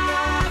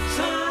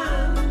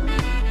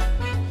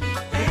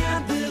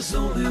 and there's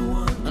only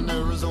one. And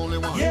there is only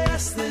one.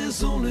 Yes,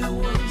 there's only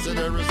one. So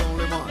there is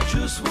only one.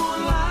 Just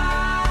one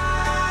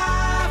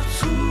life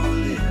to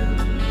live.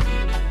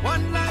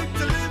 One life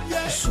to live,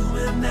 yeah.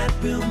 Assuming that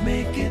we'll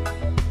make it,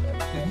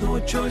 with no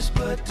choice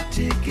but to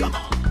take it.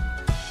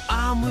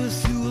 I'm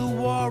with you, the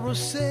warrior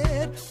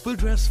said. We'll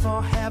dress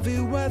for heavy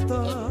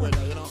weather.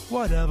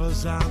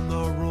 Whatever's on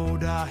the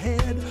road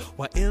ahead,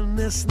 we're in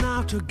this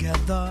now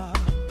together.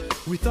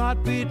 We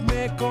thought we'd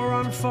make a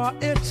run for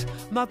it,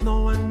 not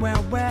knowing where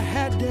we're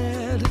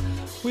headed.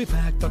 We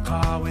packed the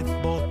car with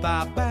both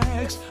our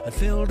bags and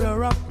filled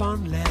her up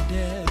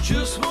unleaded.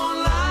 Just one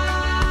lifetime.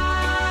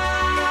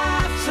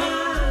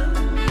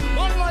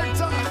 One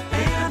lifetime.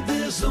 And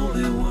there's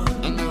only one.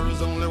 And there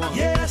is only one.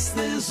 Yes,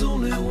 there's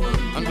only one.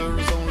 And there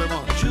is only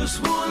one. Just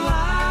one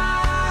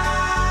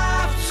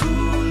life to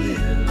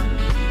live.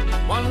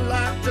 One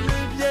life to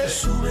live, yeah.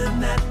 Assuming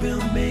that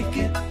we'll make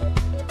it,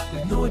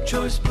 with no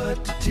choice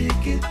but to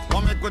take it.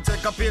 Come make we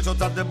take a page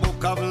out of the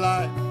book of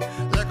life.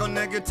 Let go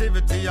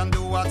negativity and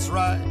do what's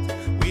right.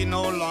 We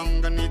no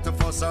longer need to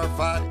fuss or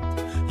fight.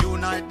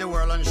 Unite the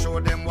world and show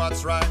them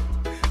what's right.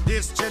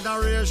 This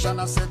generation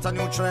has set a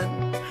new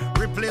trend.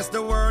 Replace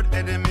the word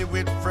enemy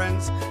with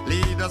friends.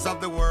 Leaders of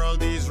the world,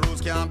 these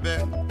rules can't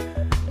bend.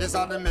 These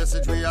are the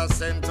message we are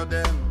sent to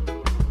them.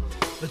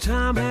 The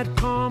time had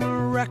come,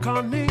 a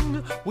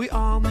reckoning. We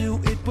all knew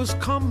it was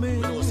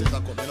coming.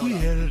 We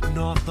headed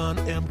north on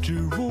empty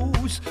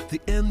roads, the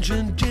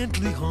engine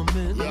gently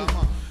humming.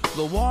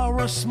 The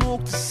warrior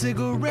smoked a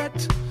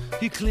cigarette.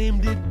 He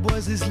claimed it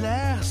was his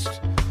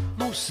last.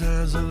 No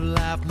signs of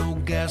life, no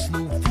gas,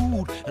 no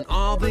food, and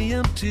all the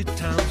empty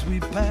towns we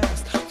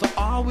passed. So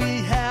all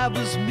we have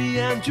is me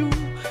and you.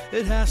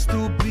 It has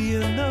to be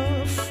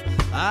enough.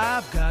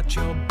 I've got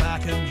your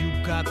back and you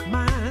got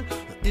mine.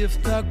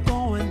 If they're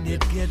going,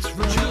 it gets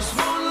rough. Just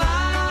one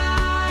lifetime.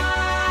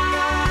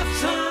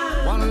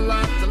 One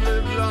life to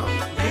live long.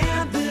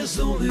 And there's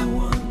only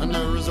one. And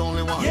there is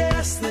only one.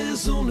 Yes,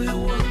 there's only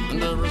one.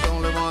 And there is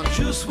only one.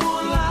 Just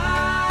one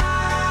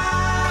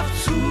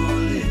life to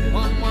live.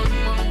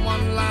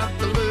 One life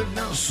to live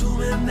now.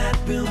 Assuming that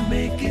we'll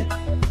make it,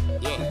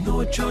 with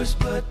no choice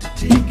but to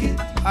take it.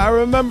 I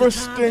remember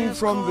Sting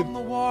from the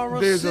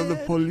days of the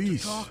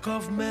Police. Talk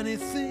of many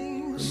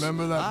things.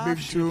 Remember that big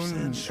tune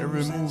in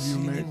every move you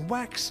make?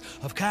 Wax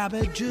of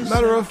cabbages.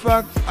 Matter of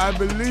fact, I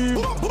believe,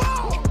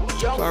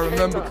 if I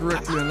remember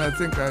correctly, and I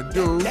think I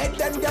do,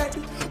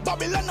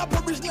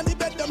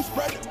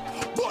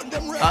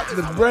 at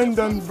the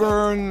Brendan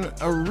Byrne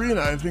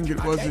Arena, I think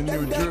it was in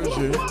New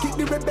Jersey,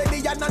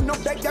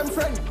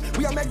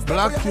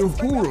 Black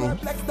Uhuru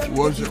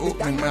was the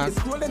opening act,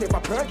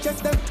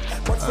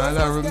 and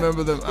I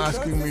remember them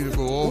asking me to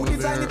go over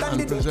there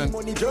and present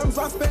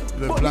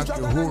the Black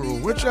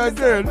Uhuru, which I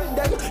did.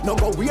 No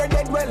go weird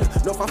dead well,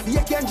 no for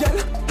fake angel.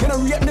 You know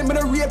rate them,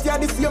 you rate you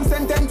the same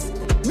sentence.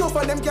 No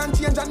for them can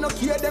change and no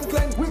care them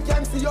cleanse. We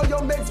can see all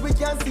your mates, we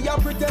can see your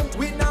pretend.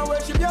 We now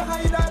worship your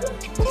higher.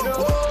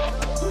 No.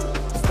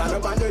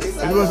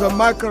 It was a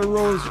Michael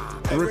Rose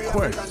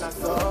request,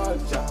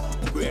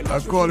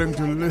 according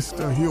to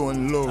Lister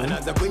Hewan Lowe,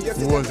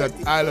 who was at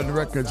Island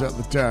Records at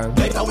the time.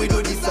 Later we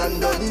do this and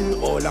done.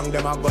 All long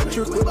them are going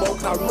to trick about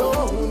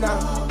Corona.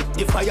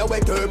 The fire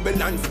wet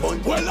turbulence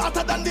fun. Well,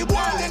 hotter than the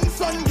boiling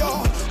sun,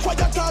 yo.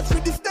 Fire touch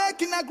with the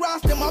stake in the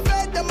grass. Them a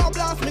bed, them a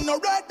blast. Me no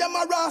red, them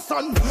a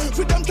rasan.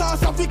 With them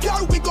cars off, we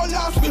carry, we go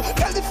last. We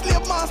tell the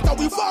slave master,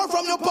 we far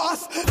from your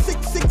past.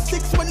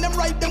 666 when them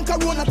write them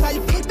Corona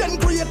type. Then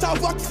create a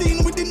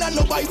vaccine with the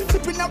nanobite.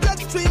 Sipping a red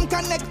stream,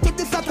 connect to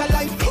the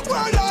satellite.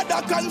 World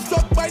order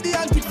construct by the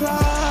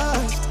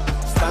Antichrist.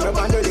 Stand up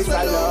and do this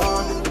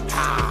alone.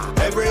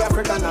 Every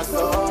African a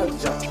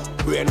soldier.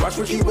 Brainwash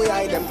we keep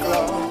behind them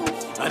clothes.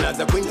 And as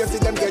the winter see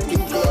them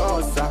getting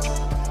closer.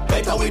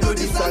 Better we do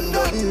this and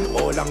done.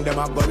 All long them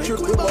a gun shoot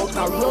about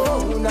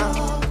Corona.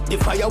 The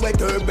fire wet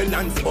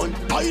turbulence fun.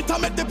 I to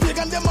make the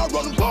pagan them a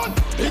run gun.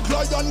 Big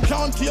lion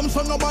can't tame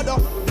so no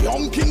bother.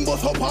 Young king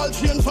bust up all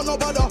chains so no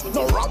bother.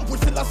 No ramp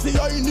with still a see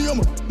I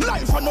name.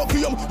 Life and no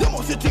game. They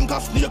must think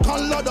a snake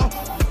and ladder.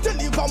 Tell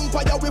the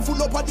vampire we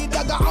full up of the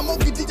dagger. I'm a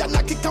giddy and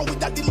a kick and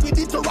with a deal with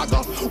it to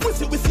ragga.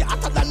 We see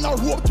hotter than a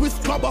rope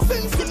twist grabber.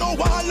 Since you know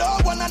one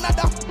love one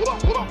another.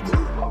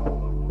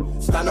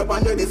 Stand up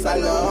and do this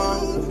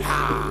alone.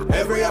 Ha!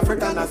 Every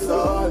African a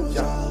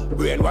soldier.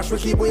 Brainwash we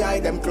keep we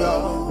hide them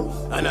close.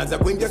 And as a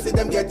queen you see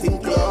them getting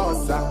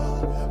closer.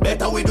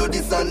 Better we do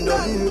this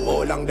undone.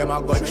 How long them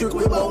a gun trick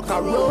we bout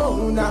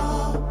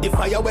corona. The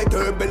fire where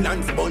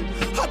turbulence burn.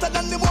 Hotter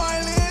than the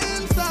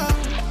boiling sun.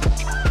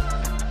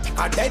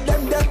 I dead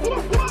them dead.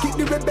 Keep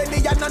the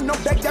rebellion and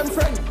not beg them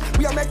friend.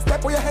 We are next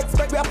step, we are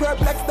expect, we are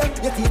perplex them.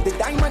 You see the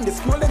diamond, the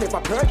scroll, and if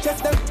I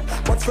purchase them.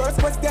 But first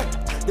question,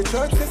 the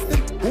church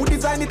system. Who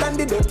designed it and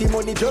the dirty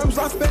money germs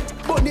are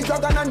spent? Bunny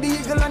dragon and the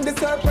eagle and the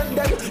serpent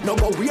then. No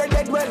go weird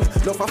dead well,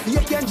 no for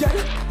fake angel.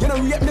 You know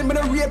rape me,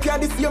 no rape you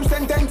the same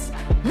sentence.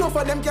 No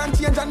for them can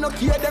change and no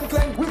care them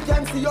claim. We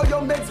can see all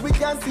your mates, we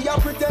can see your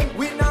pretend.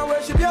 We now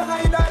worship your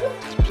idol.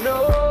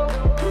 No,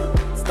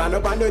 stand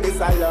up and do this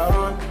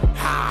alone.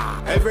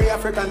 Ha! Every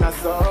African a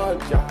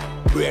soldier.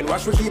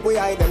 Brainwash we keep we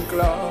hide them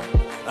claw.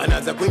 And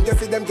as a queen you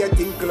see them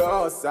getting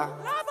closer.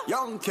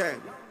 Young Ken,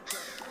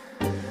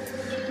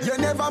 you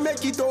never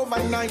make it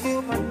overnight.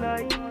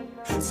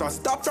 So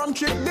stop from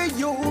trick the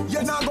you.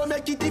 You're not gonna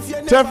make it if you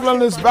never.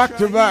 Teflon is back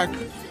to back.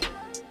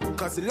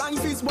 Cause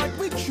life is what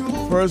we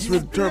choose. First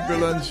with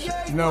Turbulence,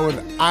 now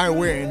with I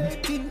Win.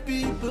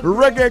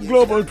 Reggae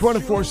Global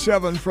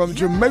 24/7 from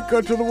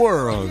Jamaica to the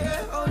world.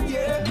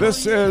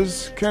 This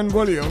is Ken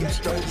Williams.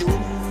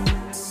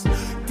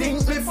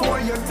 Think before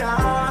you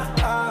talk.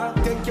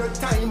 Take your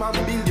time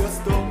and build your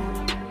stuff.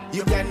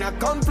 You can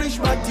accomplish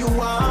what you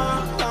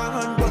want,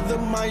 but the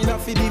mind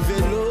of it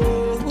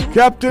develop.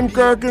 Captain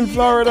Kirk in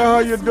Florida, how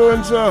you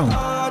doing, sir?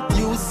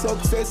 You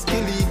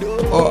successfully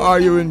do. Or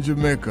are you in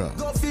Jamaica?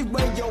 Go fit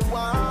where you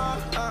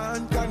want,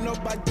 can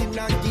nobody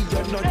not give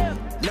you none.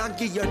 Not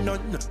give you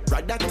none,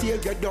 rather tear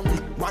you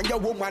down. Want your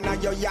woman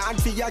and your yard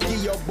for you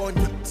give your bun.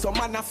 Some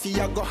man a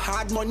fear go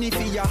hard money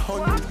for your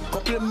hunt.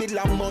 Couple mil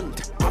a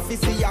month, half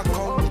is your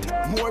account.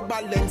 More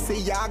balance,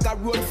 you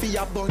got road for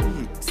your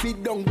bun.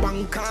 Sit down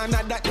bank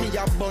corner that me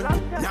a bun.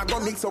 Now go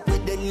mix up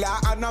with the law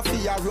and a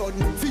fear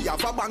run. Fear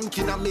for bank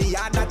in a me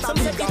yard that a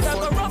bigger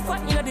fun. Some rough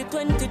in the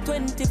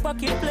 2020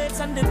 pocket plates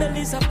and the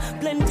bellies of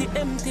plenty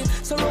empty.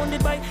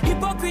 Surrounded by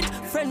hypocrite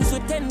friends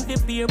with envy.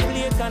 Beer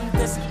play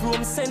contest,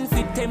 room send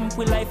for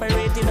temple. Life I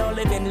rated all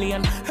heavenly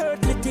and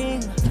earthly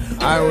thing.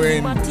 I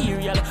win.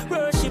 Material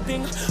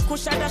worshipping.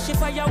 Kushada she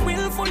fire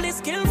willfully,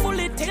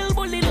 skillfully, till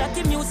bully like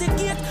the music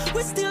gate.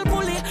 We still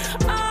bully.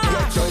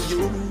 Get your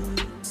youth.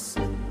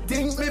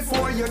 Think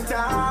before you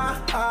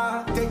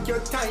talk. Take your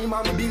time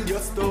and build your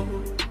stuff.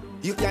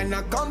 You can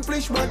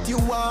accomplish what you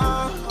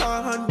want,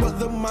 but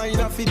the mind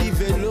of it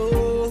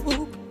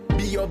develop.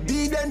 Be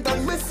obedient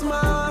and be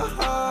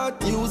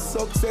smart. You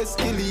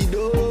successfully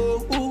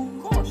do.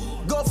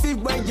 Go fit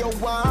where you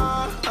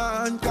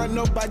want, can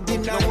nobody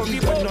not give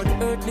you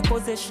none. Earthly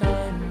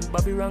possession,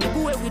 Bobby Rang,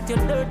 go with your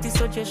dirty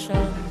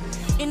suggestion.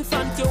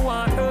 Infant, you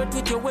want earth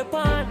with your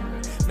weapon.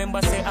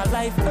 Remember say a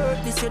life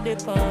earth is your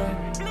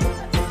depend.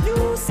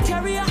 Use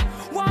carrier,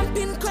 one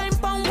pin climb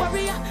pan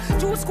warrior.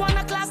 Choose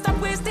one class, stop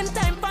wasting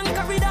time pan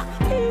corridor.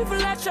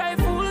 Evil I try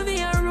fool me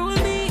and rule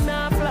me.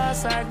 Nah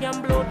floss or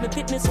gamble me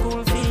pit me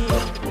school fee.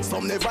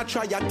 Some never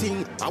try a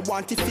thing, I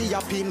want it for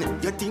your pin.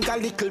 You think a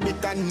little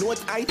bit and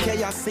note I care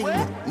you sing.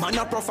 Man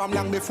a perform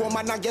long before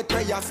man a get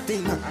prayer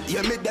sting.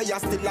 You me there you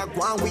still a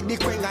go on with the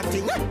quenga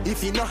thing.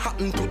 If it not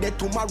happen today,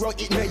 tomorrow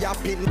it may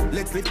happen.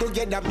 Let's live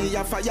together, be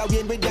a fire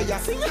when we there you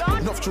sing.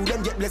 Enough through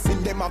them get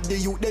blessing, them of the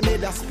youth, they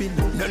made a spin.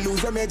 No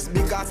lose them eggs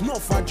because no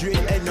for drain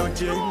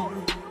energy.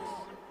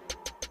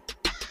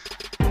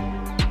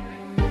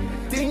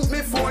 Think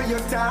before you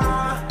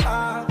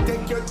talk,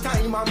 take your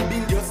time and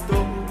build your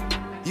stuff.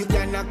 You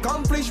can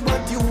accomplish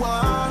what you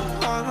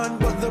want,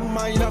 but the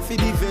mind of it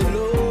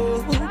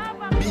develop.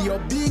 Be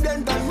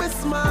obedient and be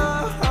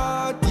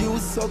smart. You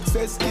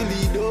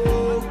successfully do.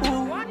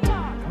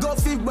 Go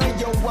fit where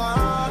you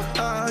want,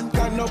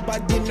 can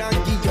nobody not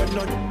give you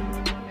none.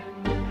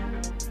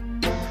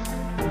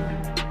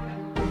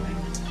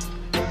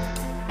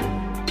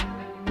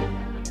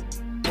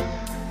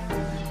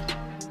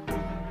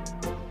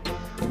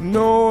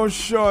 No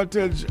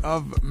shortage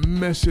of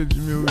message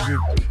music.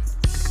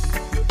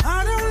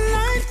 I don't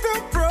like to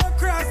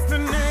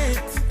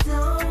procrastinate.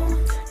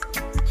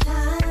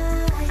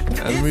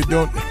 And we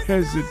don't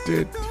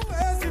hesitate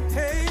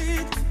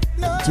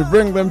to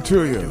bring them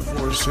to you.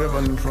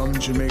 4/7 from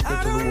Jamaica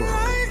to the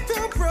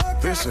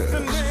world. This is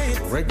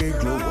Reggae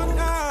Global.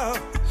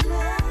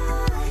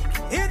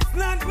 It's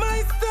not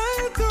my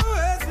style to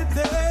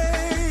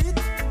hesitate.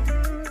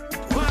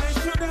 Why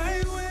should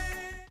I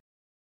wait?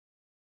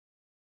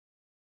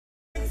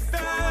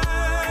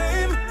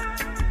 Time.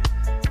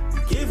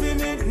 Giving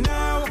it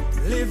now,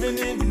 living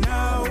it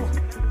now.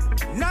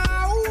 Now.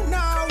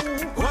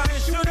 Why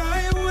should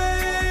I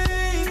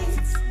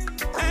wait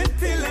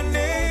until the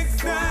next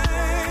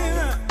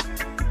time?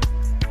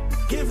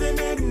 Giving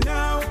it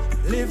now,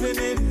 living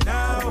it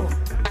now.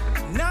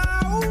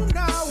 Now.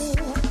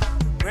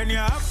 When you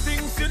have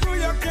things to do,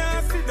 you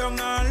can't sit down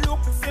and look.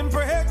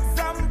 Simple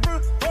example,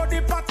 how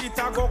the party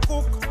ta go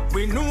cook.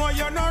 We know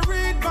you not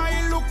read by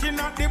looking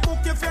at the book.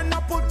 If you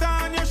not put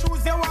on your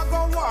shoes, you will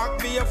go walk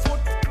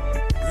barefoot.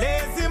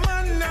 Lazy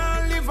man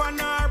now live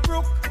on our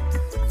brook.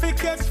 Fi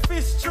catch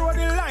fish through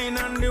the line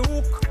and the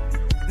hook.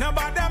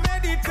 Nobody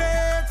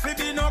meditate, fi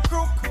be no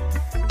crook.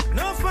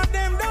 None of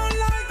them don't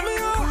like me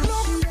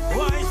outlook.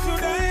 Why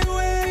should I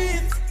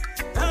wait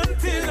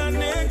until the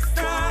next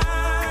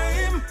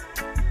time?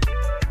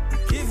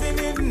 Giving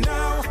it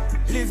now,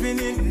 living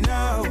it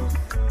now.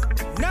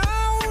 Now,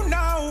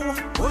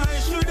 why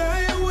should I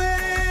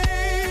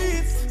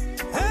wait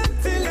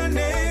until the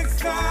next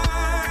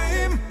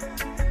time?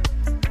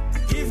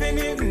 Giving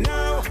it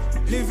now,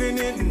 living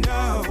it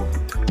now.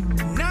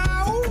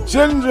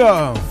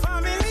 Ginger.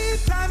 Family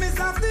time is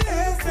of the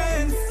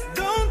essence.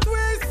 Don't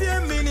waste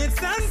your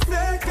minutes and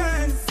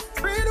seconds.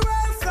 Read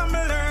well, some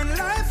learn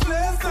life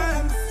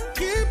lessons.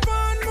 Keep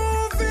on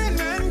moving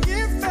and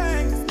give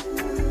thanks.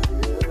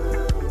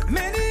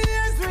 Many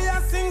years we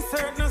are sing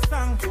certain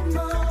songs.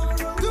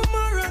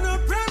 Tomorrow no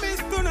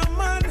promise to no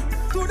man.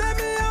 Today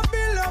me a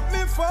build up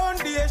me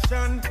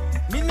foundation.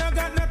 Me no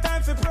got no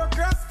time for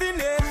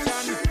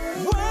procrastination.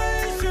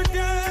 Why should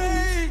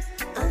I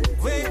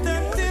wait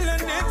until the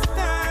next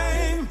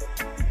time?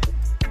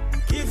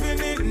 Giving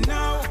it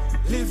now,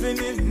 living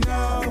it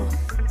now.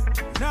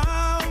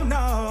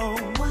 Now.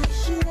 Why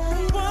should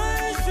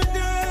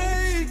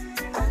I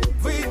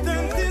wait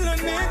until the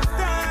next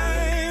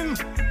time?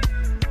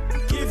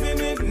 Giving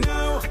it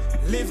now,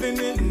 living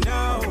it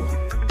now.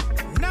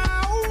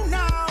 Now.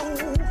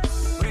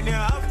 When you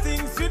have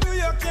things to do,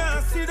 you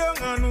can't sit down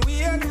and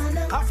wait.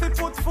 Have to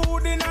put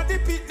food in at the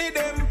picnic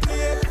them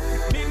plate.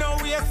 Me no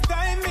waste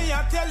time, me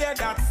I tell you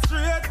that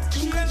straight.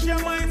 Change your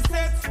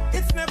mindset,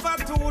 it's never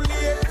too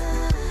late.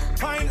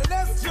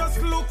 Pointless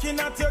just looking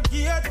at your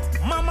gate.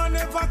 Mama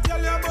never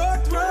tell you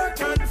about work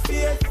and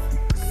faith.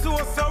 So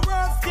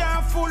words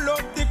can't full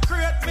up the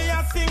crate. Me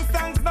I sing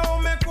songs now,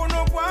 make you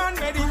no go and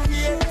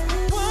meditate.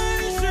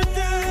 Why should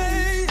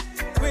I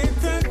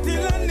wait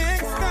until the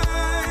next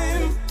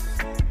time?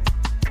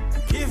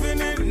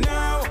 Giving it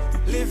now,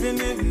 living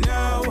it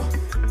now.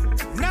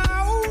 Now.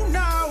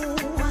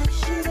 Why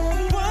should I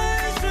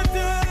wait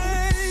until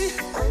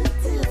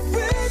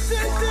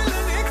the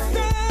next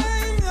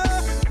time?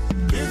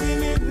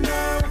 Giving it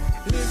now,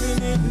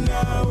 living it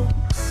now.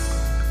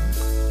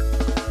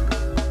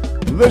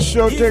 This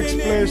show takes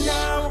place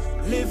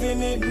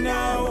living it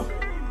now.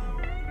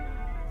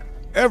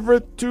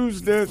 every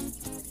Tuesday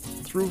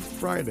through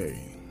Friday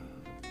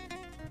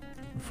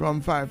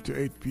from 5 to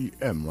 8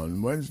 p.m.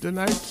 On Wednesday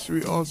nights,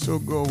 we also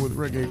go with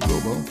Reggae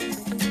Global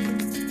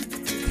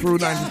through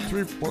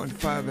 93.5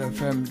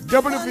 FM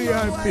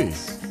WVIP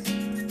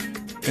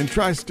in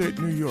Tri-State,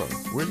 New York.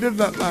 We did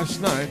that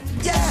last night.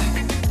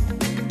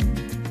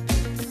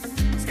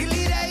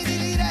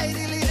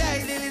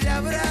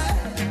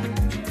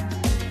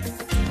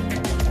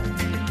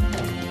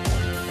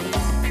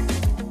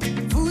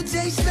 Food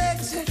tastes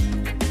better,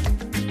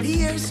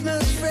 the air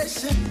smells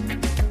fresher,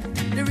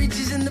 the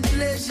riches and the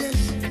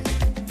pleasures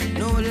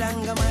no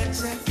longer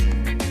matter,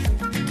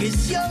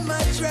 'cause you're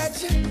my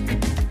treasure.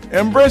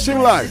 Embracing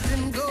life.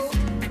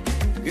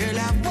 Girl,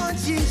 I want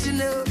you to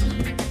know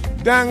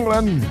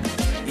Dangling.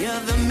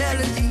 you're the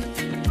melody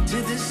to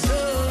the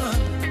soul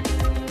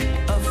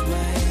of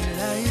my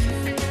life.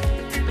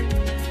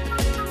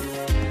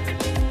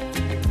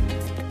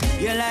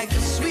 You're like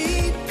a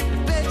sweet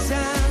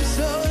bedtime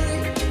story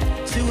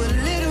to a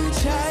little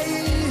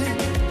child.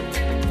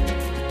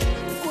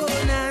 Oh,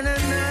 na.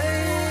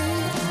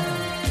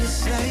 This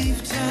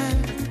lifetime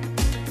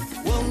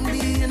won't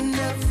be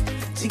enough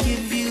to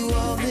give you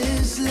all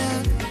this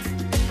love.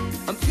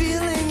 I'm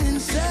feeling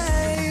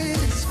inside,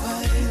 it's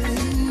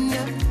piling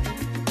up.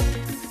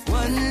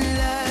 One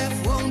life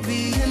won't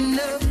be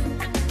enough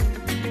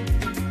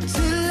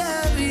to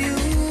love you.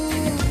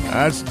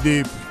 That's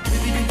deep.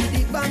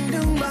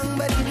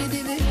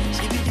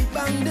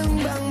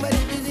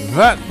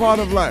 That part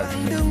of life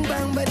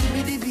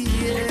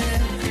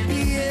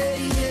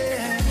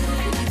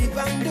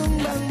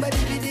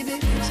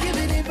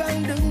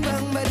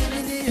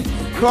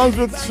comes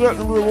with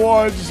certain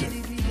rewards,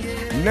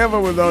 never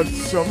without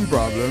some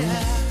problems.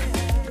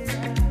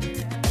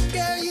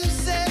 Girl, you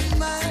set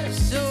my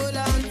soul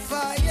on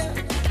fire,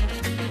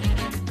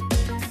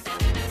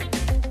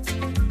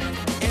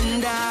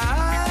 and I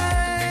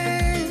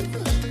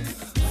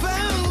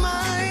found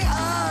my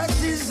heart's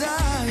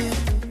desire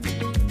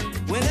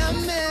when I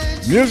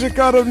met you. Music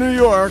out of New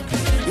York.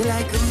 You're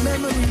like a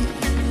memory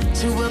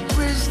to a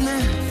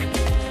prisoner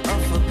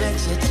of a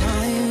better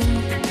time.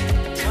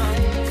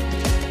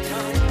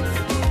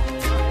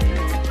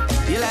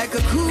 You're like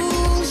a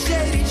cool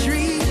shady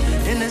tree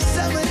in the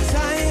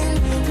summertime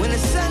when the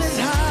sun is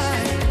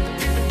high.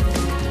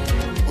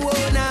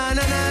 Whoa, na.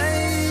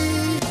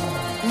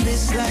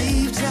 This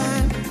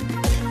lifetime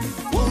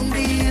won't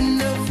be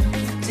enough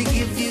to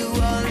give you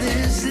all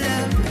this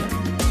love.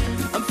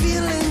 I'm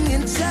feeling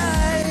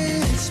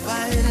inside, it's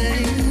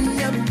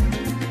piling up.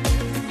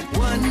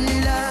 One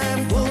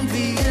life won't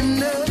be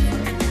enough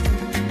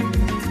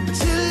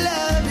to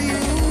love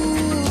you.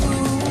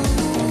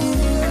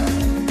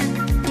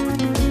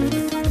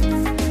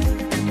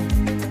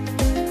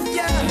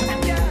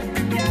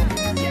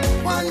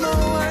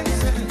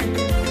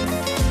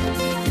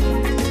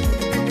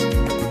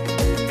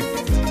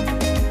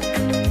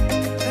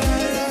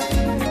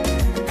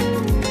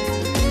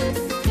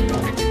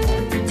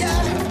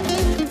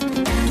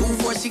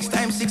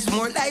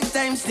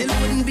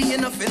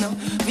 you know.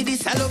 Me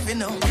this I love, you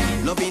know.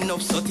 Love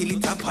enough so till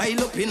it a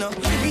pile up, you know.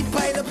 It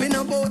pile up in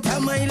about a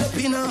mile up,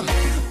 you know.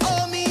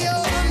 Oh me,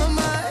 oh my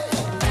mind.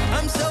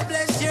 I'm so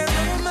blessed, you're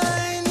my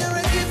mind. You're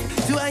a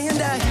gift to I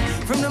and I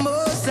from the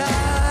Most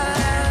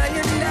High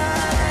and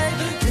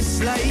I.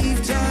 This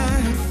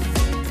lifetime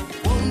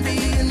won't be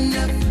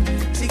enough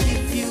to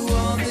give you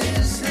all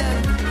this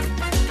love.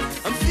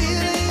 I'm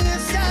feeling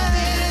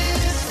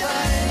satisfied.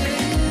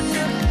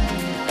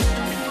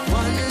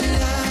 One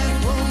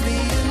life won't be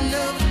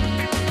enough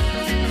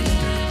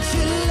to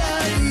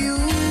love you.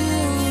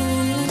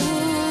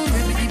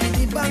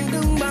 Ribbidi bang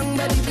dum bang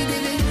ba di di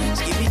di.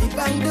 Skibbidi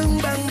bang dum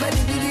bang ba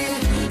di di di.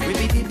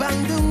 Ribbidi bang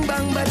dum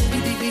bang ba di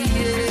di di.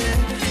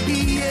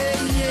 Yeah,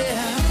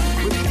 yeah.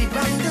 Ribbidi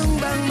bang dum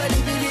bang ba di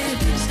di di.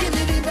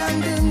 Skibbidi bang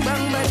dum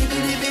bang ba di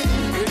di di.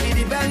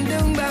 Ribbidi bang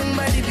dum bang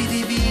ba di di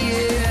di.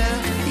 Yeah,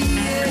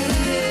 yeah,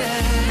 yeah.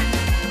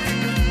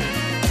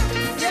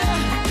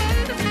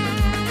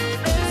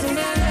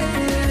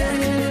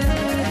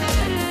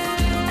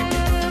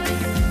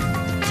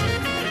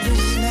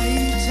 This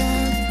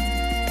lifetime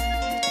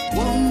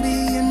won't be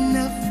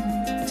enough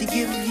to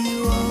give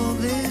you all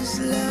this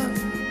love.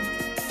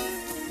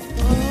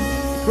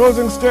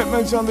 Closing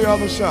statements on the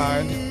other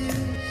side.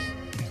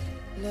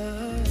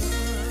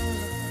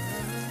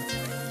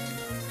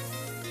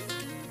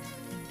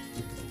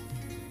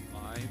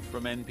 Live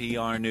from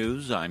NPR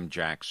News, I'm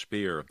Jack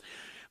Speer.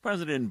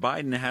 President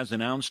Biden has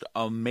announced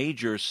a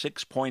major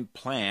six-point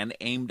plan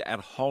aimed at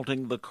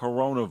halting the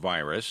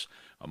coronavirus.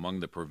 Among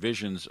the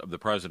provisions of the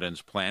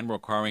president's plan,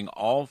 requiring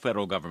all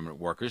federal government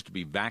workers to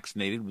be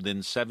vaccinated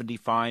within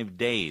 75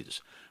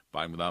 days.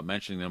 Biden, without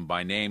mentioning them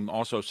by name,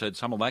 also said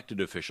some elected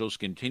officials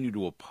continue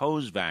to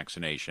oppose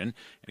vaccination,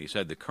 and he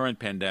said the current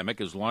pandemic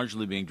is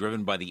largely being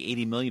driven by the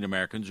 80 million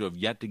Americans who have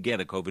yet to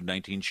get a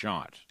COVID-19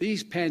 shot.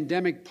 These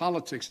pandemic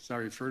politics, as I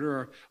refer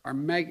to, are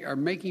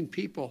making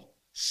people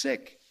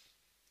sick,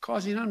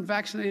 causing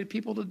unvaccinated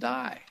people to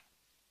die.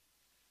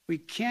 We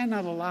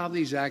cannot allow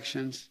these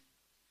actions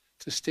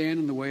to stand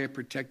in the way of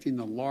protecting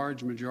the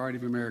large majority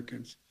of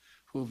Americans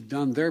who have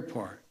done their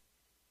part.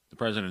 The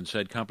president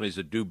said companies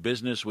that do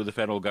business with the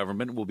federal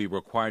government will be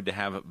required to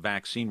have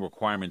vaccine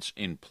requirements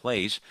in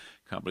place.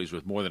 Companies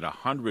with more than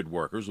 100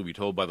 workers will be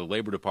told by the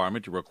Labor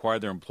Department to require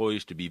their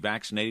employees to be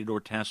vaccinated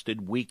or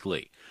tested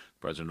weekly.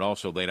 The president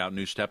also laid out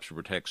new steps to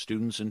protect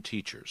students and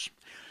teachers.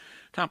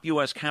 Top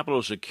U.S.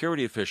 Capitol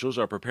security officials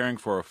are preparing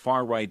for a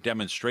far-right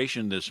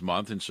demonstration this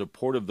month in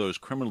support of those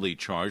criminally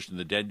charged in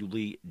the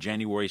deadly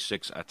January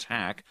 6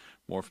 attack.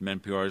 More from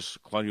NPR's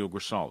Claudio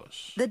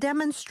Grisales. The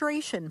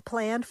demonstration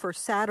planned for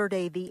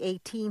Saturday the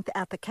 18th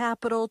at the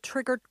Capitol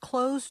triggered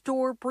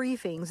closed-door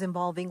briefings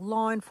involving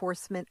law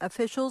enforcement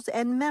officials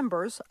and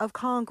members of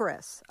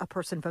Congress. A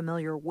person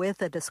familiar with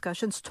the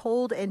discussions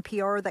told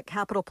NPR that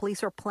Capitol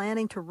Police are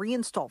planning to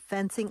reinstall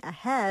fencing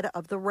ahead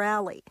of the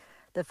rally.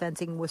 The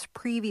fencing was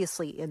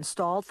previously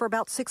installed for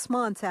about 6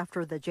 months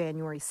after the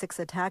January 6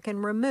 attack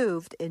and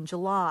removed in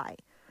July.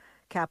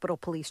 Capitol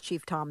Police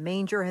Chief Tom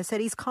Manger has said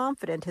he's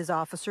confident his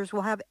officers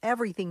will have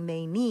everything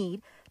they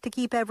need to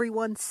keep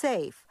everyone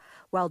safe,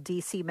 while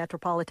D.C.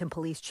 Metropolitan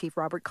Police Chief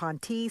Robert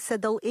Conti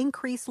said they'll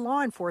increase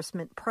law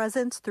enforcement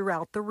presence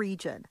throughout the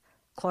region.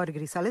 Claudia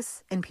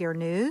Grisales, NPR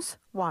News,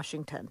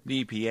 Washington.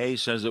 The EPA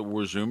says it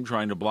will resume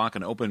trying to block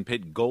an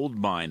open-pit gold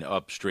mine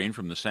upstream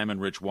from the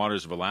salmon-rich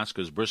waters of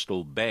Alaska's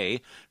Bristol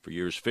Bay. For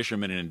years,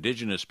 fishermen and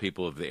indigenous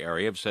people of the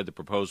area have said the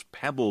proposed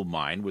pebble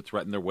mine would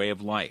threaten their way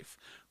of life.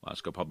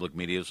 Alaska Public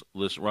Media's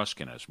Liz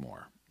Ruskin has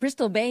more.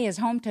 Bristol Bay is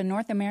home to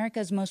North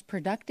America's most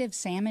productive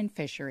salmon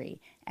fishery.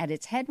 At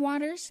its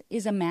headwaters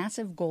is a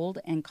massive gold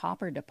and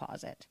copper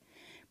deposit.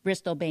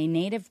 Bristol Bay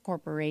Native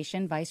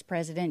Corporation Vice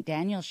President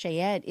Daniel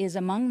Chayette is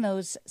among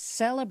those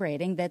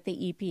celebrating that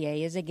the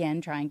EPA is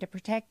again trying to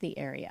protect the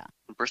area.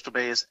 Bristol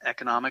Bay is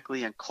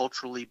economically and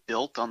culturally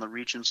built on the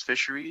region's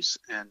fisheries,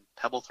 and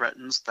Pebble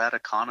threatens that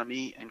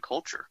economy and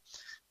culture.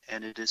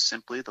 And it is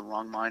simply the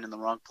wrong mine in the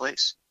wrong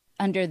place.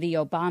 Under the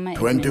Obama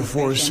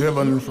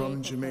 24/7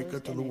 from Jamaica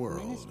to the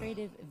world.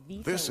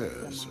 This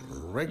is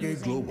Reggae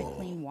Global. The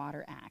Clean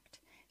Water Act.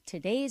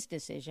 Today's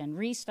decision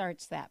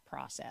restarts that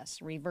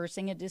process,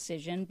 reversing a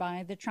decision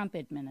by the Trump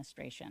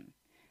administration.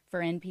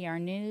 For NPR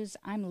News,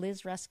 I'm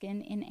Liz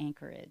Ruskin in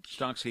Anchorage.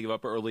 Stocks gave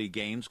up early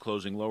gains,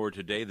 closing lower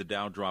today. The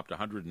Dow dropped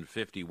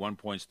 151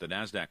 points. The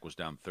Nasdaq was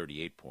down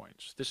 38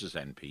 points. This is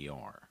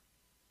NPR.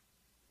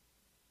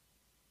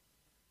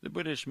 The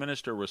British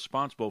minister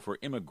responsible for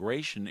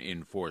immigration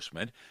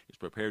enforcement is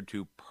prepared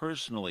to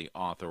personally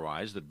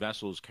authorize that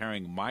vessels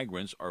carrying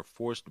migrants are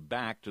forced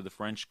back to the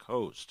French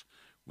coast.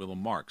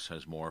 Willem Marks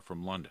has more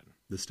from London.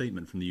 The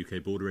statement from the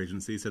UK Border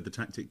Agency said the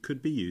tactic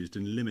could be used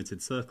in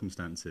limited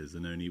circumstances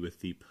and only with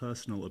the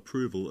personal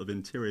approval of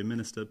Interior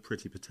Minister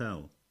Priti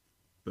Patel.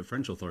 But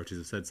French authorities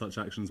have said such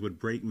actions would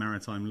break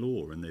maritime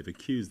law, and they've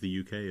accused the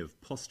UK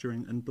of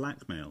posturing and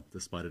blackmail,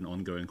 despite an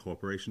ongoing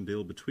cooperation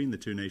deal between the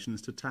two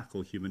nations to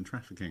tackle human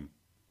trafficking.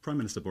 Prime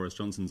Minister Boris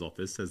Johnson's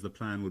office says the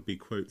plan would be,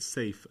 quote,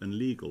 safe and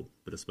legal,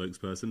 but a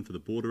spokesperson for the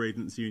Border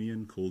Agents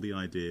Union called the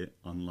idea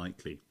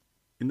unlikely.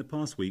 In the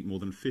past week, more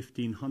than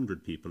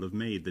 1,500 people have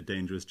made the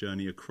dangerous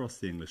journey across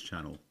the English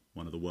Channel,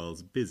 one of the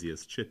world's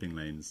busiest shipping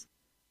lanes.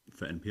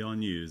 For NPR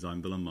News,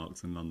 I'm Bill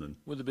Marks in London.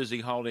 With the busy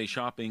holiday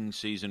shopping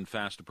season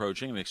fast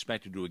approaching and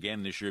expected to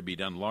again this year be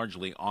done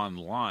largely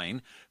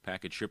online,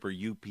 package shipper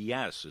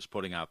UPS is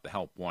putting out the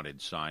Help Wanted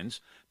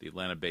signs. The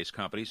Atlanta-based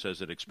company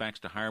says it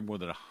expects to hire more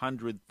than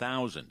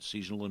 100,000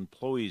 seasonal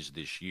employees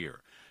this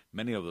year.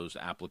 Many of those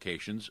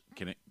applicants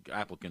can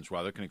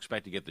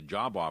expect to get the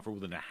job offer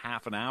within a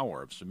half an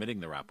hour of submitting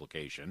their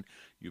application.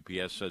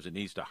 UPS says it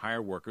needs to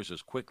hire workers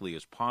as quickly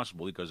as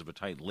possible because of a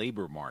tight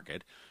labor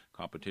market.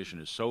 Competition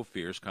is so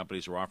fierce,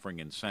 companies are offering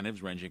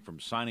incentives ranging from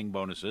signing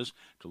bonuses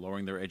to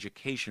lowering their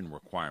education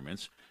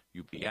requirements.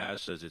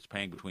 UPS says it's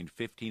paying between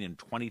 $15 and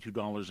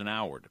 $22 an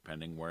hour,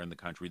 depending where in the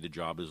country the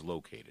job is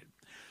located.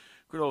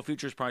 Crude oil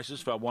futures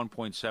prices fell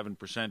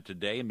 1.7%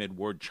 today amid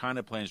word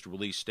China plans to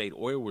release state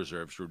oil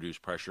reserves to reduce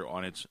pressure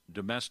on its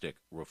domestic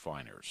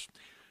refiners.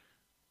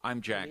 I'm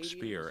Jack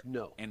Spear,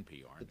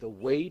 NPR. That the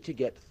way to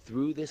get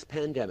through this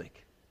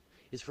pandemic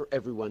is for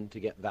everyone to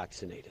get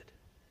vaccinated.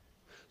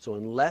 So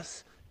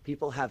unless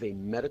people have a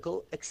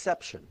medical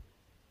exception,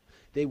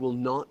 they will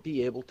not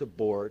be able to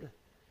board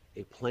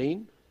a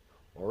plane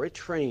or a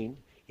train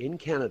in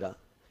Canada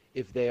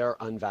if they are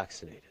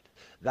unvaccinated.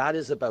 That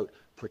is about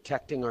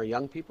protecting our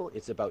young people.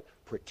 It's about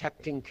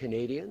protecting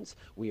Canadians.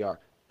 We are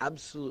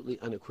absolutely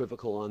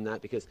unequivocal on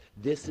that because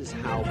this is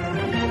how...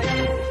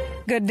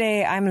 Good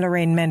day, I'm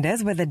Lorraine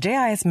Mendez with the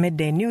JIS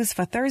Midday News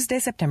for Thursday,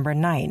 September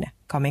 9.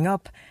 Coming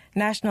up,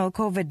 National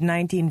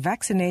COVID-19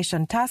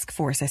 Vaccination Task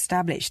Force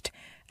established.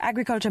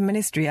 Agriculture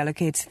Ministry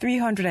allocates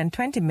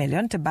 $320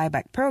 million to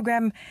buyback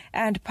program,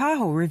 and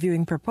PAHO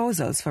reviewing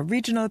proposals for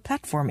regional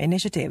platform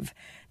initiative.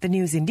 The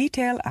news in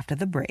detail after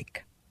the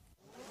break.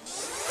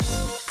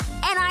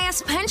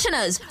 NIS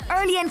pensioners,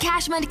 early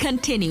encashment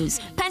continues.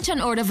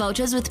 Pension order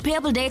vouchers with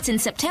payable dates in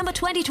September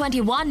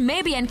 2021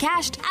 may be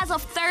encashed as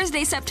of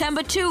Thursday,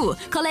 September 2.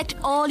 Collect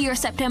all your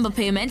September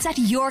payments at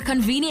your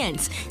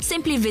convenience.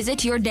 Simply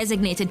visit your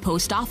designated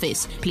post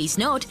office. Please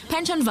note,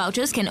 pension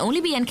vouchers can only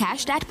be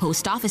encashed at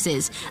post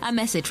offices. A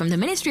message from the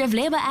Ministry of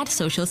Labour and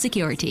Social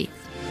Security.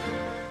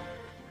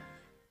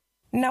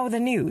 Now the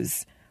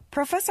news.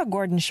 Professor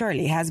Gordon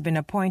Shirley has been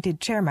appointed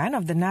chairman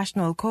of the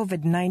National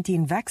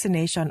COVID-19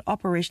 Vaccination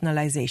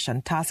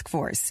Operationalization Task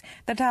Force.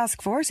 The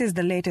task force is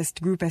the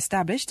latest group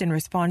established in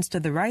response to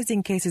the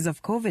rising cases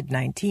of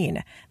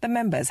COVID-19. The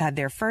members had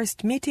their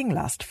first meeting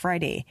last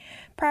Friday.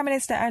 Prime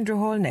Minister Andrew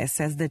Holness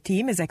says the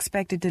team is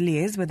expected to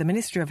liaise with the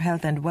Ministry of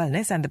Health and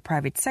Wellness and the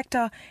private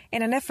sector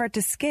in an effort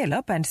to scale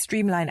up and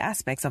streamline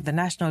aspects of the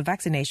national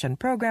vaccination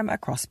program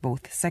across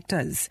both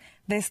sectors.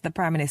 This, the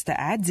Prime Minister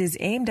adds, is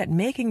aimed at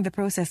making the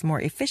process more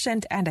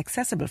efficient and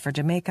accessible for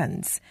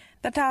Jamaicans.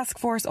 The task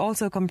force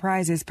also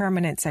comprises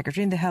Permanent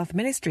Secretary in the Health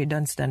Ministry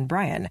Dunstan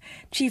Bryan,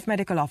 Chief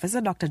Medical Officer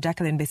Dr.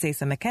 Jacqueline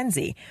Bisesa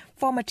McKenzie,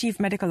 former Chief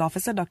Medical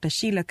Officer Dr.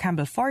 Sheila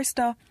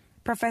Campbell-Forrester,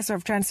 Professor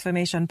of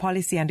Transformation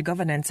Policy and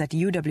Governance at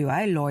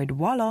UWI Lloyd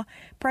Waller,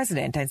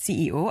 President and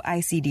CEO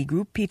ICD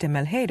Group Peter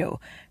Melhedo,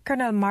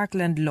 Colonel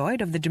Markland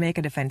Lloyd of the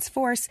Jamaica Defence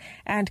Force,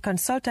 and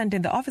consultant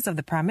in the Office of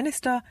the Prime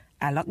Minister,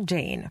 Alok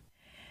Jain.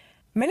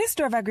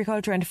 Minister of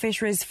Agriculture and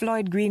Fisheries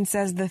Floyd Green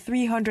says the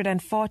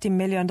 $340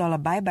 million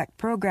buyback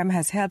program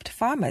has helped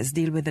farmers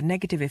deal with the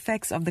negative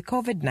effects of the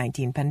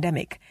COVID-19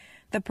 pandemic.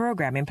 The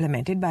program,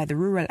 implemented by the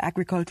Rural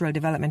Agricultural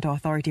Development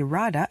Authority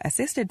RADA,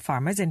 assisted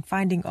farmers in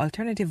finding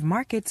alternative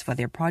markets for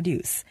their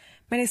produce.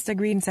 Minister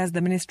Green says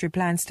the ministry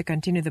plans to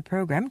continue the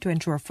program to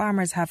ensure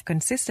farmers have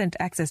consistent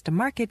access to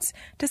markets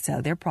to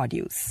sell their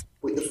produce.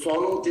 With the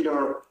fallout in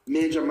our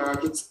major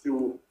markets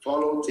through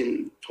fallout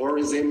in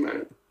tourism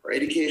and our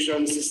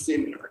education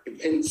system, our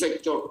event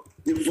sector,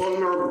 the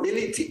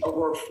vulnerability of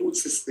our food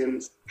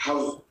systems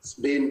has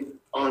been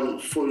on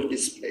full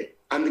display.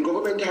 And the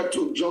government had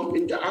to jump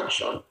into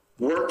action.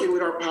 Working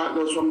with our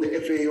partners from the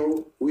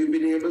FAO, we've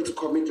been able to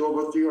commit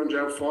over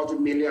 $340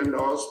 million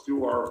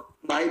through our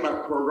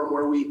buyback program,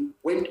 where we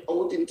went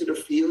out into the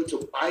field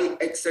to buy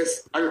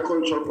excess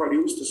agricultural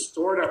produce, to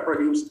store that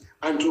produce,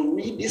 and to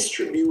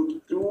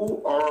redistribute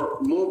through our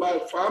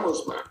mobile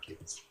farmers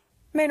markets.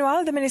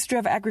 Meanwhile, the Ministry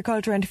of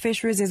Agriculture and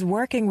Fisheries is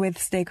working with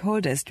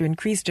stakeholders to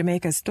increase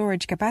Jamaica's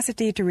storage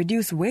capacity to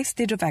reduce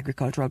wastage of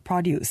agricultural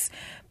produce.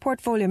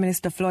 Portfolio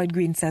Minister Floyd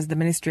Green says the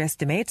ministry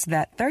estimates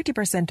that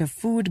 30% of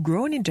food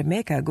grown in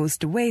Jamaica goes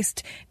to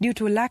waste due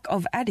to a lack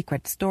of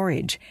adequate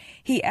storage.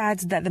 He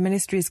adds that the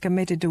ministry is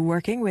committed to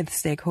working with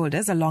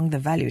stakeholders along the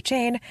value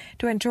chain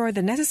to ensure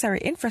the necessary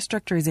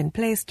infrastructure is in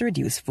place to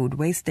reduce food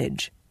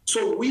wastage.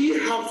 So we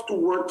have to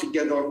work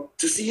together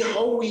to see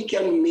how we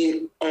can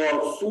make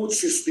our food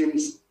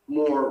systems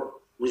more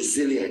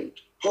resilient.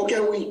 How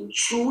can we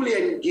truly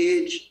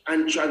engage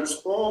and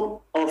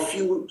transform our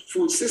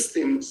food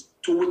systems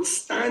to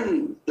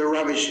withstand the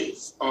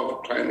ravages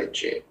of climate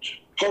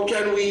change? How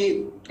can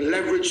we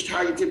leverage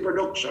targeted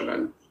production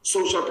and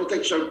social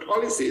protection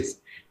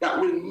policies that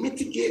will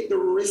mitigate the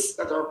risks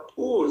that are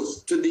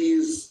posed to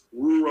these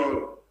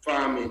rural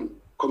farming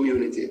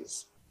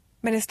communities?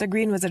 Minister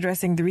Green was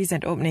addressing the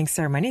recent opening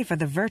ceremony for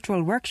the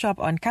virtual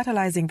workshop on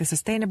catalyzing the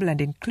sustainable and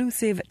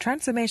inclusive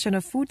transformation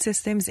of food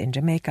systems in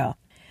Jamaica.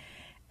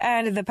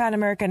 And the Pan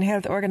American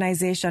Health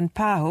Organization,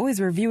 PAHO,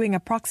 is reviewing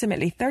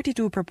approximately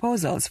 32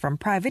 proposals from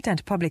private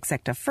and public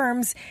sector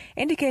firms,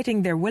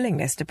 indicating their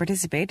willingness to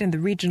participate in the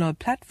regional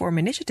platform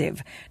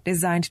initiative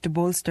designed to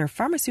bolster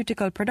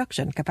pharmaceutical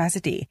production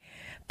capacity.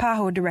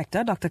 PAHO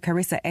Director Dr.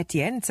 Carissa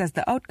Etienne says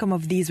the outcome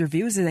of these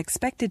reviews is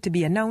expected to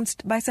be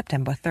announced by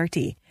September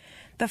 30.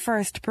 The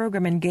first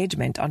program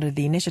engagement under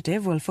the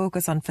initiative will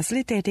focus on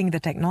facilitating the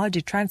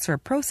technology transfer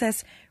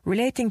process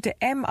relating to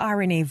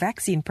mRNA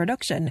vaccine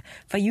production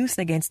for use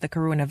against the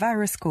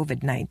coronavirus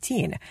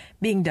COVID-19,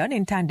 being done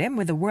in tandem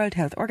with the World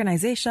Health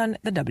Organization,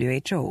 the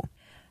WHO.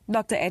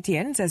 Dr.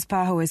 Etienne says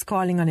PAHO is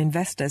calling on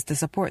investors to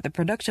support the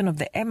production of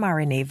the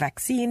mRNA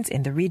vaccines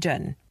in the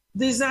region.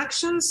 These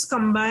actions,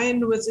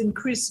 combined with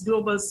increased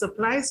global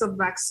supplies of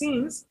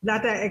vaccines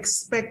that are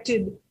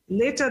expected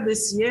later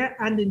this year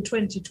and in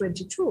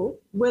 2022,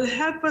 will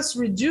help us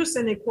reduce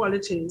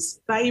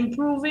inequalities by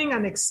improving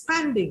and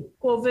expanding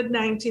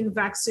COVID-19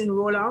 vaccine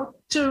rollout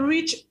to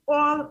reach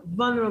all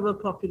vulnerable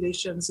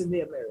populations in the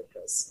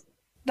Americas.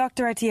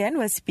 Dr. Etienne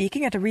was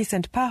speaking at a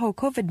recent PAHO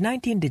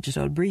COVID-19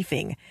 digital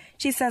briefing.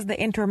 She says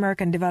the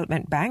Inter-American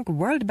Development Bank,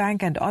 World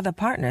Bank, and other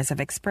partners have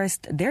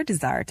expressed their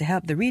desire to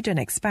help the region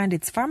expand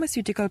its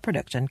pharmaceutical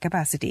production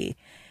capacity.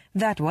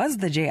 That was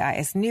the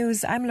JIS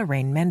News. I'm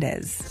Lorraine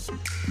Mendez.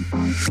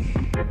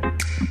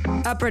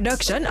 A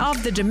production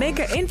of the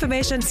Jamaica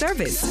Information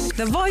Service,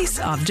 the voice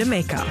of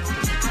Jamaica.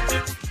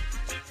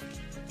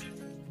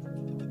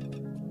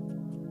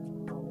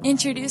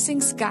 Introducing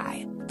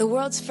Sky, the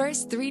world's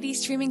first 3D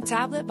streaming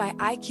tablet by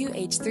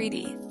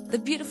IQH3D. The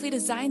beautifully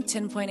designed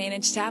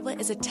 10.8-inch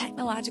tablet is a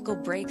technological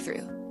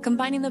breakthrough,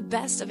 combining the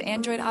best of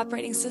Android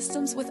operating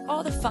systems with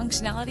all the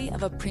functionality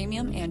of a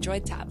premium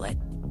Android tablet,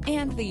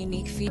 and the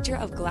unique feature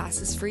of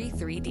glasses-free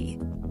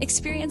 3D.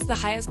 Experience the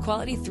highest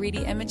quality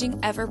 3D imaging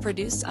ever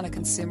produced on a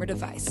consumer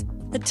device.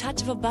 The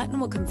touch of a button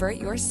will convert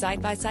your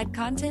side-by-side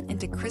content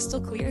into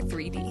crystal clear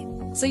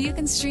 3D, so you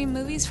can stream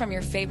movies from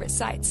your favorite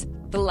sites.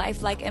 The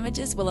lifelike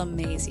images will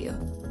amaze you.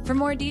 For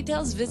more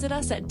details, visit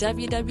us at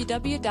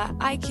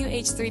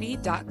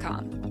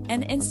www.iqh3d.com.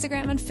 and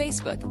Instagram and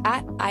Facebook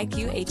at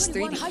IQH3D.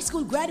 21 high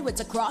school graduates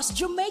across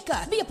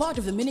Jamaica. Be a part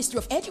of the Ministry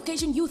of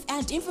Education, Youth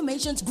and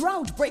Information's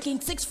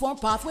groundbreaking sixth form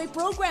pathway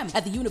program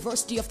at the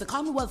University of the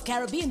Commonwealth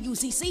Caribbean,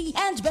 UCC,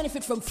 and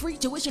benefit from free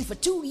tuition for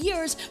 2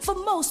 years for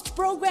most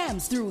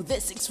programs. Through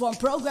this sixth form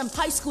program,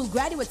 high school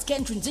graduates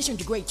can transition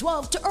to grade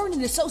 12 to earn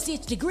an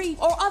associate's degree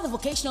or other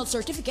vocational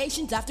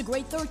certifications after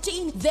grade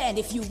 13. Then,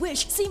 if you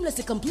wish,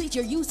 seamlessly complete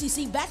your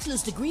UCC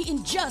bachelor's degree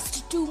in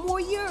just 2 more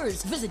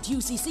years. Visit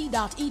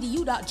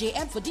ucc.edu.jm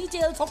for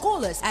details or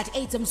call us at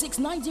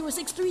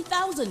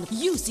 876-906-3000.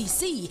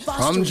 UCC.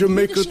 From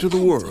Jamaica to the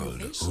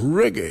world,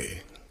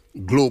 reggae,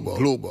 global.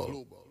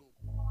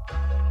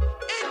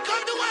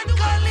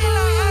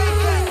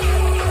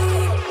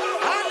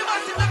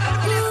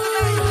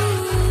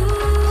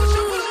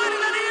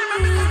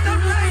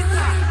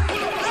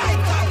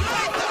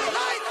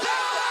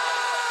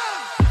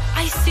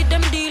 I see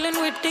them dealing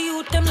with the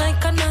youth, them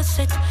like an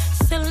asset.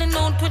 Selling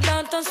out with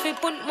daughters, we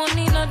put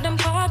money in them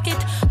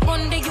pocket.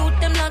 One the youth,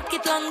 them lock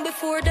it long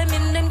before them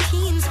in them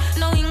teens.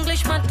 No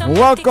English mathematics.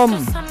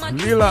 Welcome,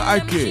 Lila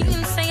Ike.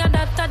 Say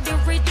that the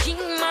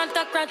regime,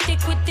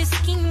 autocratic with the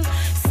scheme.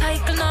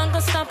 Cycle now go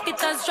stop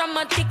it as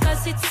dramatic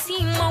as it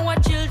seems. Our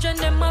children,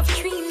 them have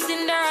dreams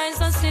in their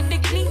eyes and see the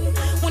gleam.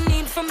 We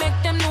need to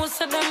make them know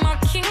so them are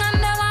king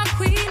and them are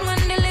queen. When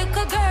the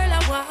little girl I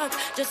walk,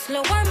 just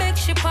slow her make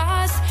she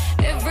pass.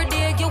 Every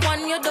day you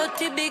want your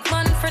dirty big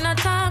man friend a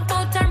talk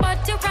about her,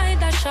 but you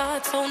ride a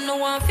shot, so no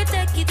one fi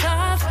take it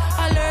off.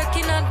 I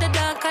lurking at the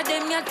dark of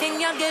them, you think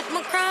you get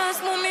my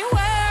cross. Mommy,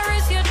 where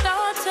is your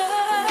daughter?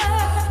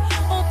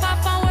 Oh,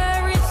 Papa,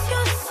 where is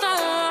your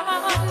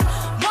son?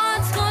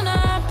 What's gonna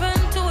happen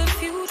to a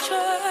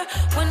future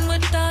when we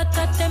thought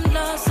that them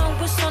lost and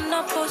we son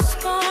of us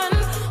gone?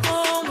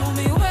 Oh,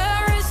 Mommy,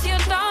 where is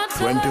your daughter?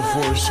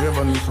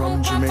 24/7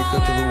 from Jamaica to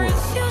the world.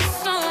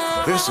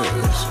 This is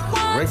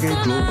Reggae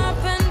Global.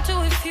 To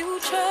a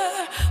future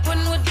when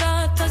we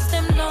daughters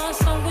them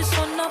lost and we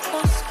son of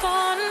us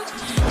gone.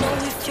 Now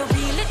if you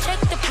really check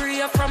the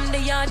prayer from the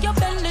yard, you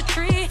bend the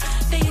tree.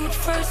 The youth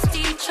first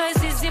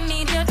teachers is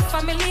immediate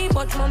family,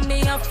 but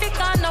mommy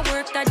Africa no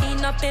work that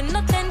in a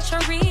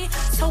penitentiary.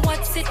 So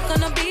what's it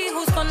gonna be?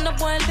 Who's gonna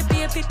boil the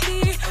baby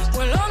pea?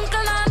 Well,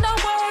 uncle on the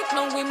work,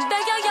 no him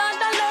there you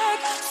yard alert.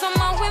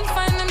 Somehow him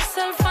find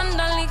himself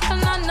under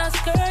little on a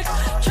skirt.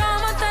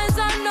 Traumatized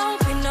and no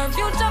in our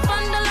future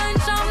on the line,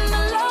 some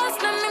the lost,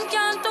 them him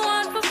can't do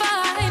what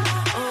provide.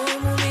 Oh,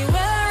 mommy,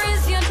 where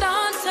is your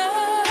daughter?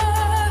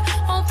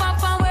 Oh,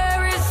 Papa,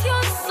 where is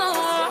your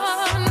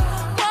son?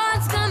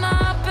 What's gonna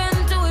happen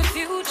to a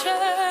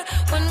future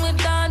when we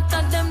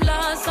daughter them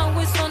lost and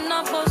we son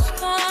of us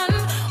gone?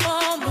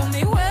 Oh,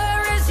 mommy,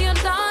 where is your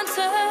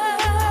daughter?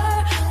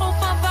 Oh,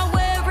 Papa,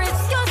 where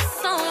is your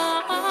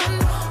son?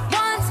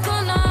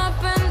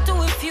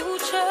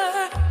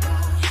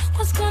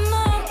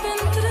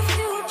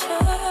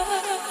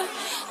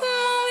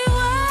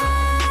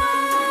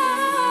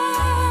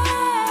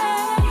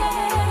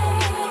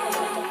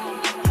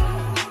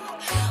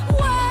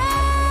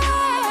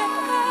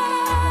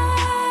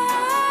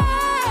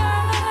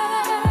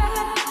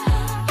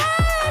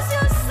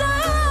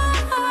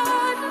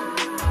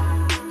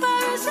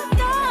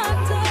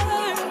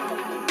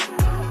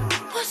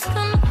 What's going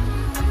on?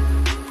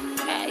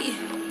 Hey,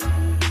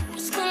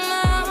 what's going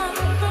on?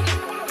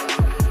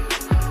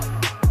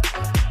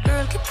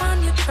 Girl, keep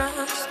on your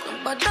trust,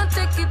 but don't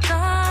take it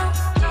down.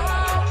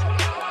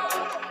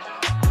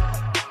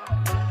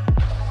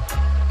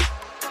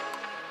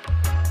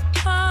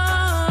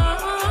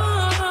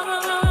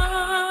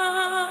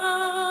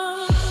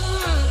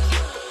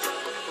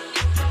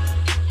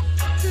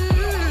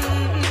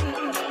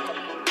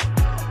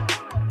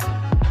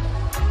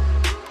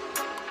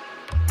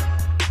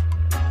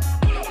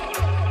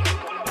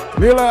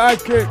 Mila, I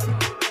kick.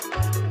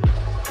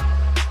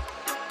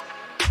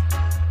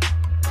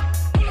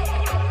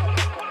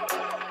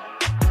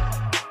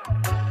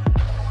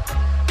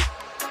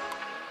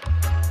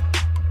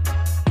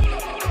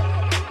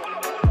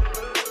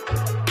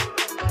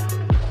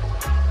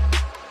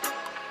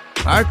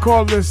 I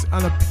call this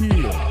an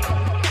appeal.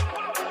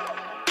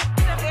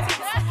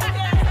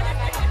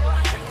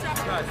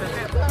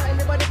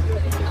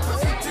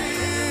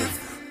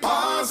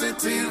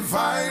 Positive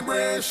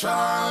vibration.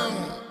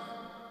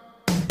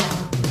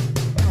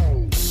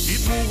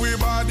 It move we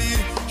body,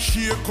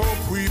 shake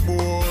up we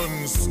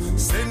bones.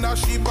 Send a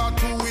shiver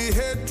to we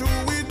head to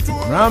we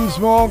toe. Rams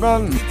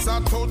Morgan. It's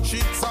a touch,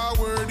 it's a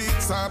word,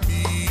 it's a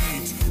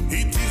beat.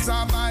 It is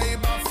a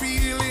vibe, a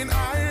feeling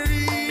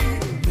irene.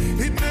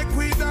 It make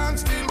we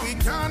dance till we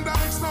can't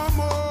dance no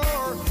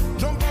more.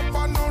 Jump up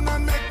and down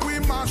and make we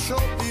mash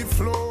up the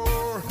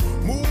floor.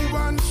 Move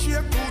and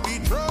shake to the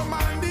drum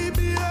and the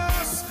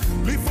bass.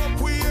 Lift up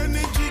we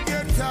energy,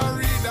 get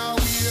carried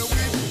away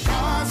with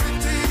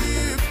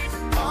positive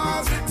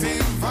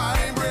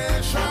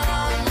vibration.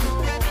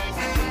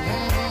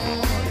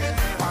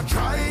 I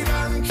tried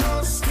and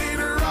trusted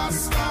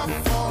Rasta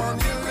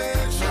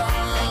formulation.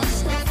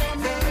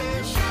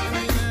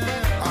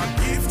 A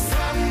gift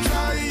from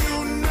Jah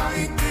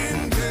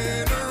uniting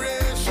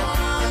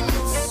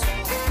generations.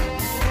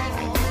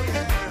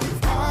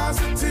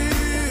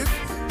 Positive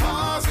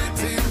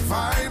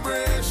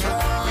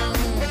vibration.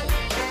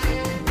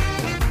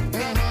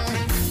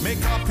 Make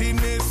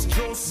happiness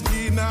just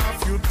skin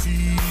off your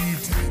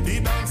teeth. The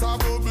dance a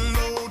bubble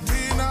out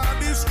in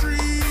the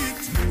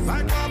street.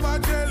 Like Baba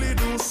Jelly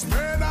do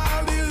spread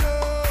all the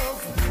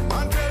love.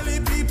 And tell the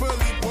people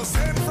it was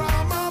sent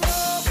from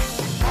above.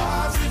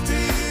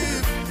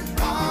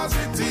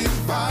 Positive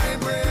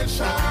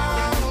vibration.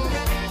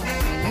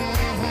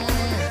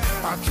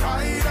 I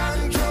tried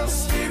and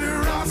trusted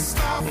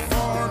Rasta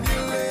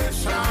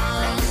formulation.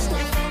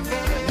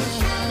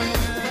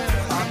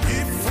 A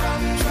gift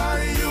from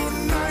Jah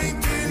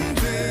uniting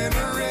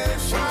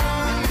generations.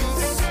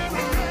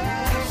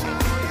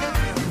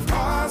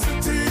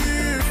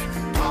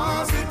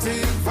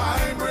 Positive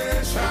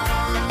vibration.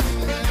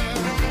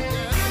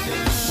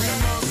 We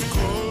must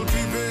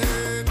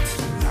cultivate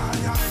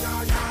and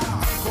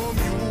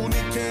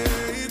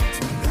communicate.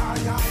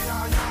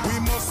 We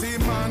must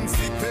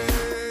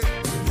emancipate.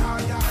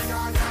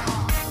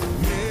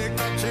 Make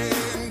a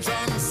change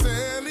and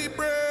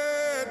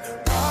celebrate.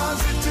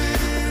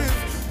 Positive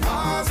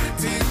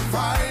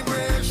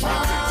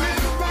vibration.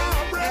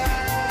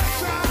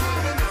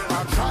 I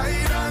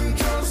tried and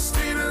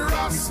trusted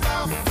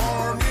Rasta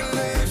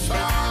formulation.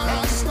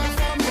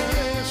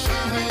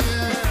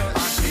 A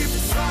gift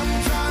from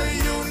Jah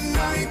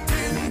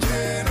uniting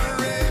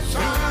generations.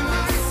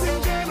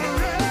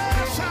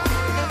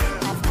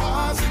 A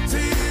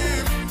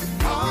positive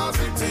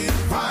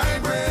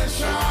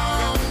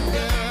vibration.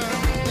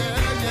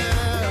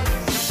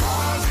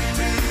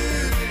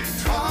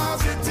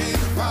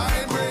 Positive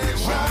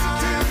vibration.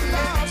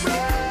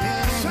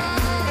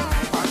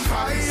 I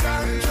tried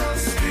and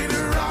trusted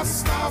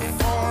Rasta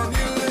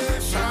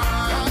formulation.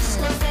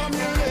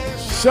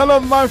 Son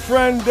of my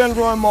friend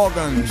Denroy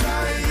Morgan.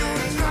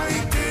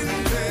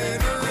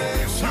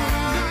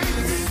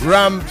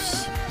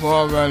 Ramps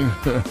Morgan.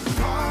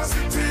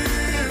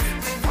 Positive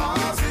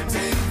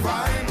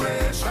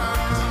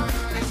vibration.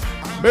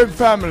 Big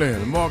family,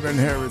 the Morgan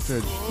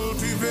heritage.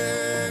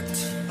 Cultivate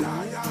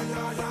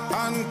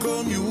and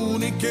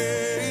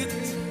communicate.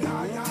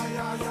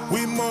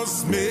 We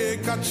must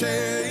make a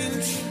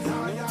change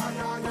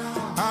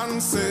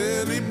and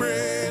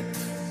celebrate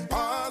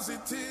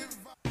positive.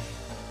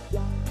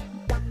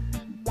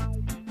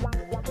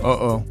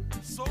 Uh-oh.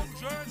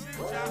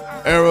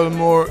 Errol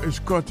Moore is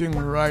cutting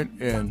right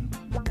in.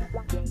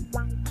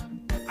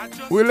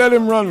 We let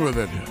him run with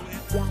it.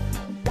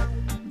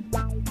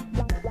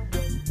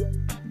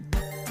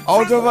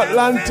 Out of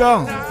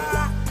Atlanta,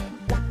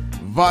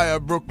 via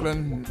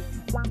Brooklyn,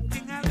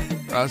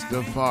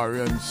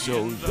 Rastafarian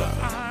soldier.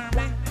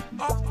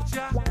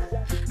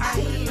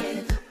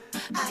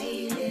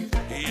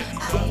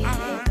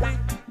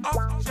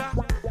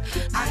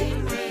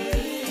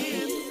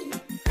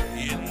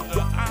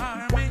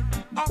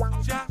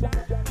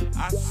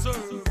 I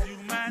serve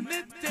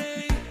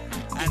humanity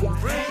and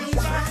praise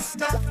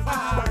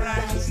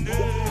Rastafari's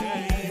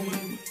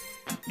name.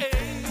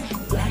 Hey.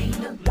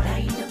 Line up,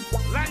 line up,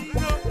 line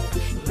up,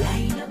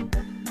 line up.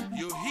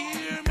 You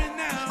hear me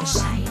now?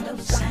 Sign up,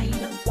 sign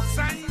up,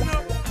 sign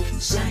up,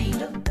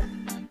 sign up.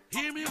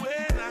 Hear me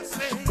when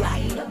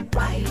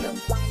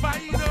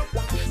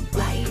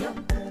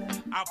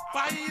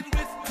Abide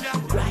with Jah.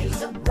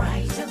 Rise up,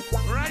 rise up,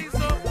 rise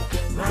up,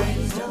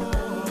 rise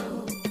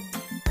up.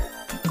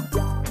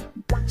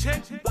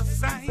 Check the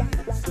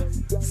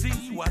signs,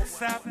 see what's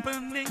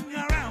happening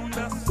around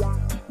us.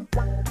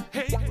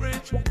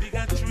 Hatred,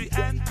 bigotry,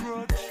 and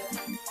grudge.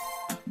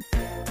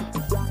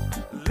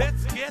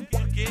 Let's get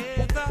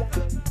together,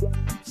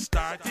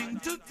 starting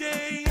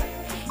today.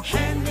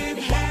 Hand in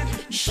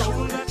hand,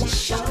 shoulder to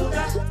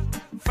shoulder,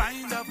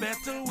 find a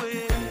better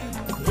way.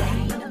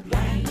 Line up,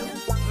 line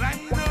up,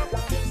 line up,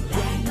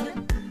 line up.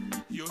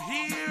 You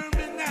hear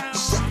me now?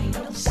 Sign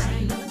up,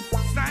 sign up,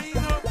 sign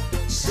up,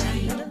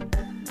 sign up.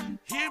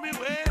 Hear me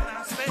when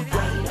I say,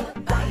 bite up,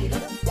 bite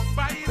up,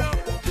 bite up,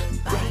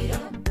 bite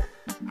up.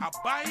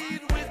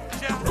 Abide with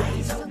Jah.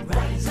 Rise up,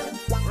 rise up,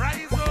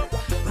 rise up,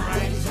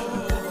 rise up.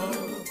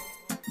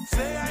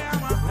 Say I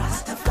am a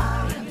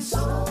Rastafarian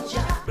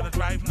soldier. Gonna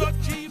drive no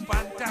jeep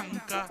and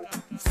tanker.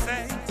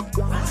 Say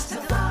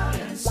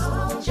Rastafarian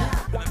soldier.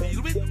 Gonna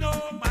deal with no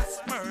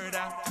mass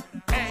murder.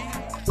 Hey,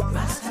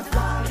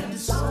 Rastafarian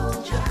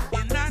soldier.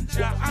 In a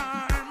Jah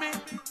army,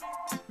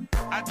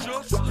 I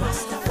just love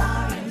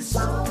Rastafarian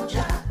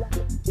soldier.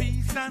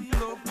 Peace and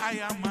love, I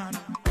am man.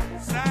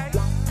 Say.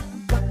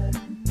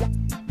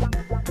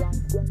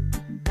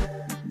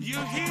 You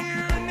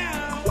hear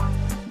now?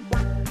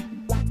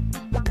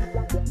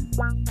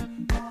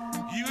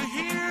 You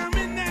hear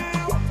me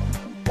now?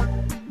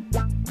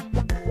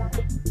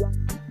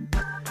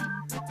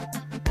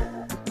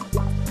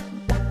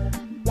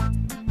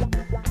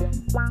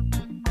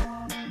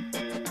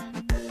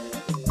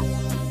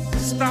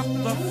 Stop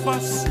the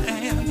fuss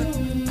and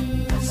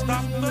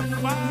stop the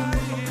fight.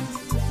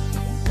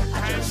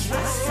 I just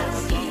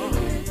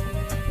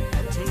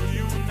to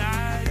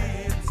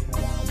unite.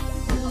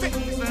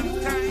 Things and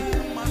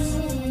time must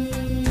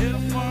kill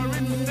for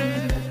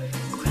instead.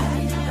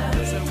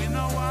 So we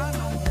know I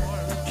no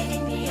more.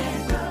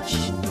 Indian rush.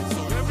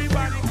 So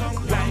everybody come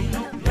line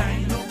up,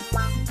 line up,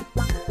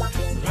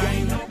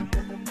 line up.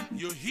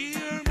 You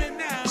hear me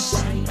now?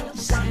 Sign up,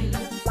 sign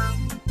up,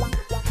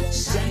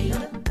 sign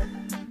up.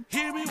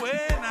 Hear me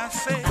when I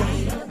say,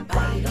 bite up,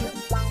 bite up,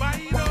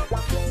 bite up,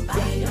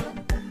 bite up.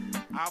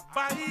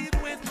 Abide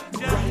with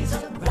Jah. Rise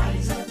up,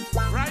 rise up,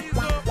 rise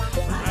up,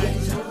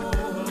 rise up.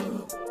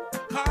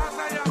 Cause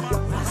I am a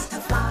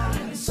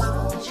Rastafarian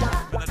soldier.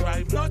 Gonna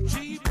drive no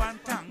jeep and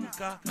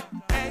tanker.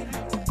 Hey,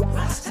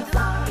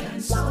 Rastafarian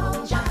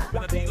soldier.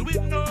 Gonna deal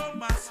with no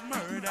mass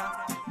murder.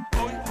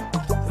 Oh,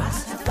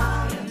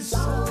 Rastafarian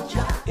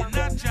soldier. In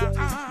a Jah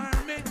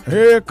army.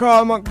 Hey,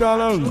 Carl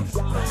McDonald.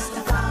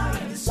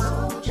 Rastafarian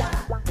soldier.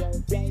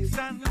 Peace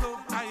and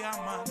love, I am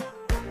a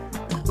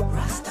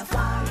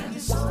Rastafarian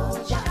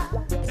soldier.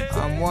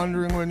 I'm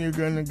wondering when you're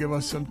going to give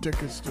us some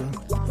tickets to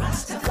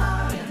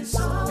Rastafarian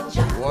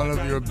soldier. one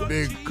of your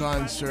big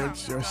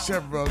concerts. There are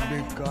several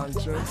big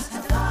concerts.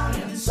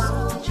 Rastafarian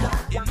soldier.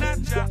 In a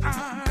Jah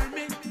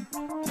army,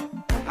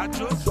 I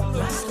just love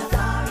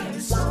Rastafarian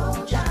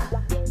soldier.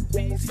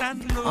 Peace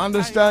and love.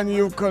 Understand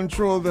you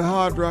control the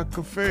Hard Rock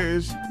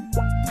cafes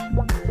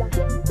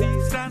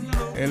Peace and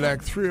love. in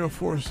like 3 or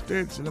 4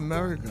 states in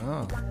America,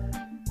 huh?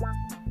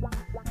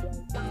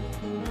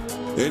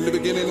 In the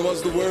beginning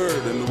was the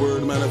Word, and the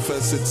Word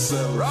manifests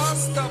itself.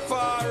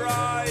 Rastafari.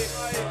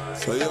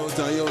 So you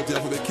have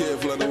to be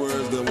careful of the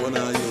words that one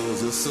I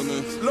use. You see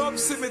me? Love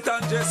Simit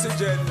and Jesse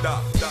Gender.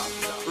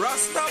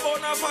 Rasta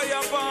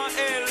Bonafire Pan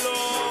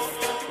Hello.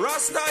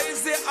 Rasta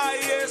is the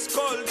highest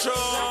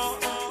culture.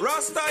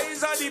 Rasta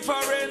is a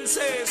different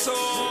say so.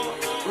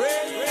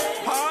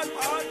 Hot,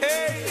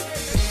 hey.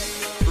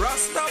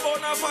 Rasta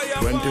Bonafire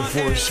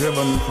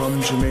 24/7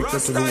 from Jamaica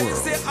to the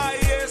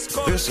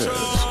world. This is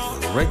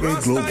Reggae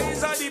Global.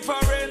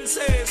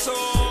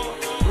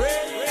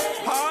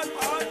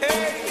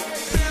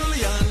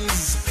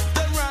 Billions,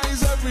 them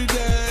rise every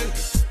day.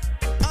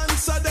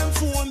 Answer them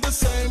phone the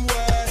same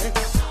way.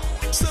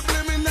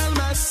 Subliminal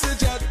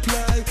message at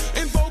play.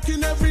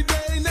 Invoking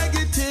everyday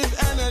negative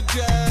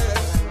energy.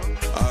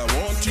 I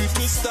want you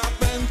to stop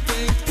and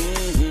think.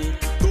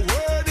 The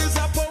word is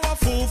a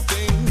powerful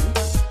thing.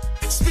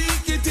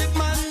 Speak it, it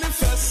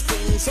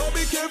manifesting. So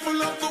be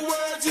careful of the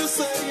words you're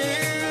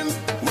saying.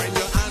 When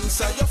you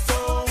answer your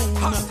phone,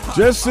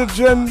 Just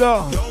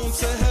agenda. don't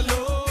say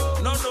hello.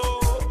 No, no.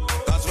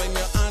 Cause when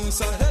you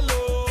answer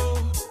hello,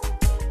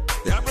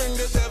 you bring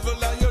the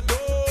devil at your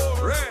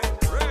door.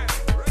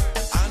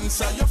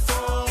 Answer your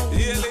phone.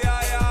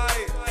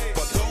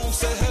 But don't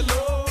say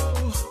hello.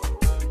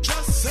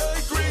 Just say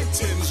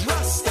greetings,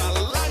 Rasta,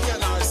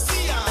 Lion, or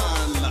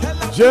Sion.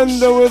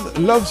 Agenda with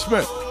Love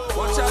Smith.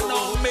 Watch out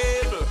now,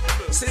 Mabel.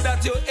 Say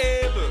that you're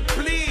able.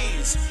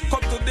 Please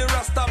come to the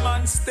Rasta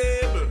man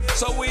stable.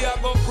 So we are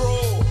gonna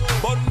grow.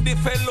 Bundy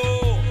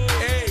fellow.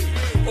 Hey,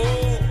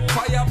 oh,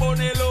 fire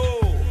bonello.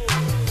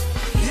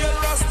 Here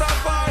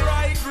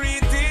Rastafari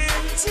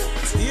greetings.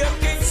 Here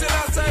King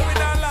Selassie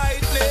with a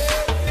lightning.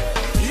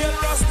 Here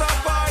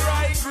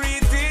Rastafari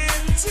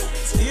greetings.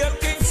 Here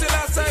King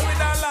Selassie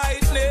with a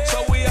lightning. So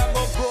we are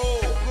gonna grow.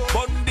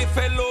 Bundy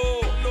fellow.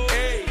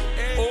 Hey,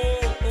 oh,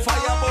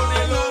 fire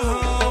bonello.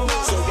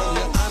 So when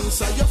you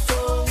answer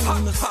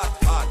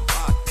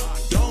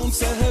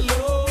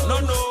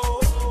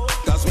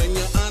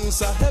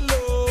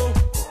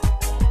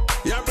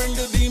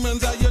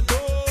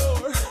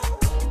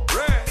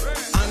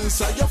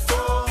answer your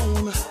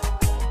phone,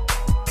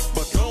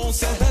 but don't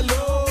say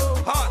hello.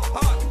 Hot,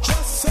 hot.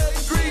 Just say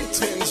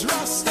greetings,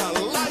 Rasta,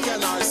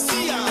 Lion, or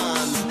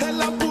Sion.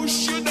 Hella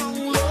push you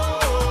down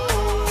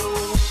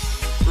low.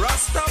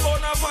 Rasta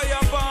bona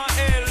fire for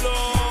hello.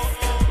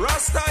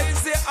 Rasta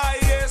is the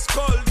highest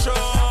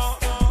culture.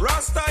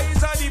 Rasta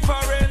is a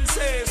different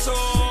say so.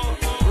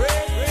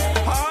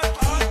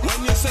 When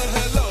you say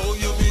hello,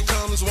 you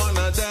becomes one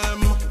of them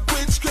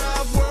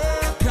witchcraft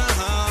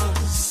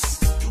workers.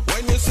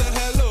 When you say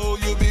hello,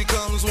 you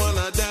becomes one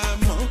of them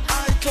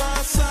high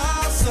class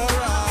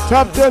sorcerers.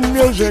 Top 10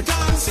 music.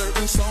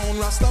 Certain sound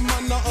Rasta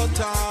man no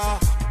utter.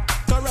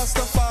 The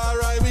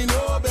Rastafari we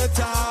know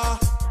better.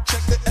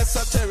 Check the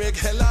esoteric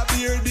hella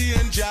beer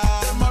danger.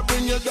 Them a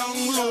bring you down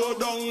low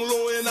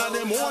in a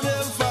them own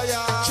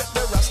hellfire. Check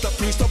the Rasta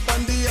priest up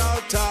on the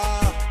altar.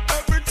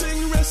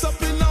 Everything rests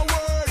up in a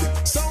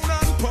word, sound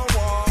and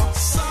power.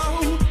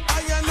 Sound, I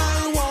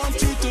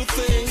want you to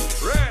think.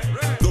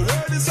 The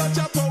word is such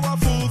a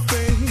powerful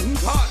thing.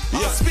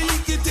 You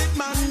speak it, it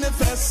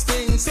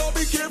manifesting. So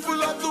be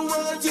careful of the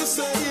words you're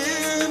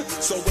saying.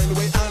 So when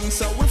we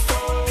answer we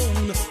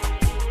phone,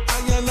 I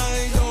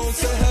don't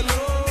say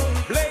hello.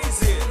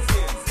 Blaze it.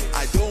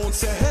 I don't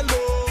say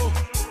hello.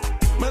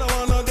 Man, I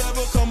want no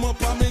devil come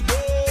up on me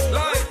door.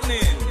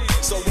 Lightning.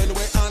 So when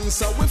we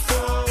answer we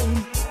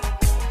phone,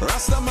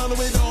 Rasta man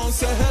we don't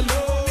say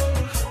hello.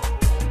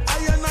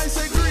 I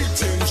say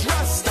greetings,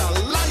 Rasta,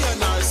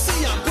 Lion, or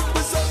Sion. Put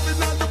myself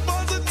in on the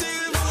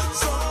positive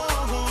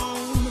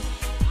zone.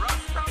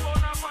 Rasta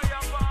bona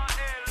fire for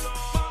hello.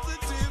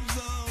 Positive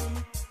zone.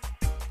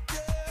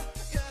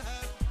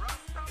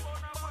 Rasta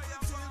bona fire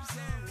for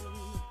hello.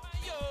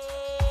 Yo,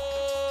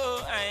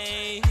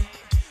 ay,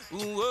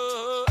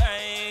 ooh,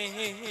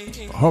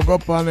 ay. Hug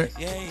up on it.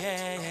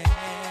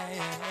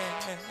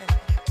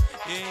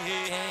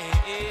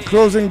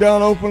 Closing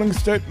down opening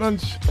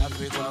statements.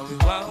 Africa we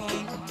want,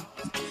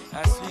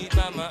 a sweet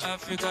mama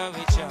Africa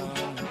we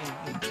chant.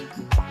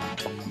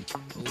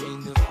 We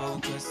in the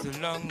focus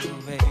along the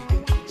way,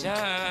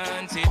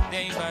 chant it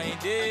day by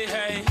day.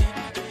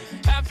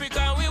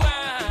 Africa we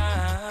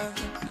want,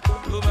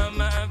 oh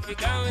mama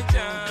Africa we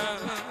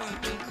chant.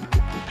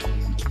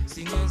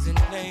 Singers and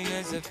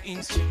players of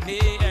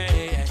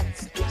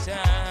instruments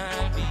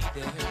shall be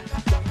there.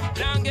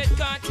 Don't get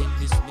caught in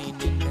this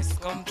meaningless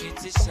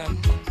competition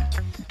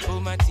for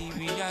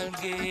material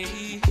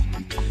gain.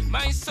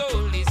 My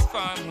soul is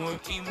far more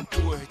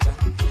important.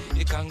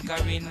 The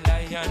conquering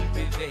lion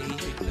prevail.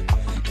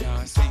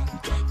 Now sing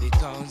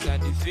because of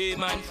the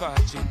fame and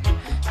fortune.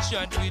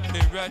 Shot with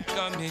me rod,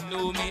 come me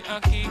know me a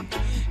king.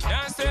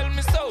 Now sell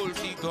me soul,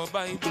 figure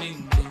by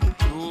bling bling.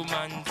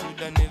 Romance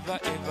would never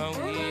ever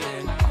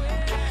win.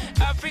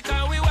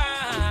 Africa we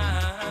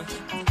want,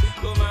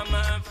 oh mama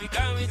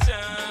Africa we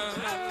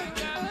chant.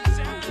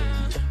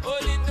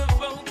 Holding the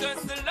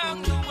focus along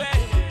the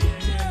way.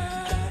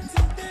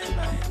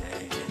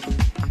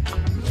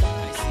 I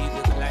see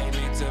the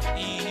climate of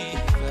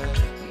evil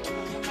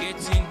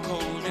getting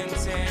cold and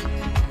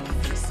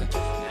tense.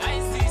 I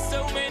see so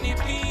many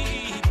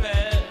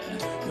people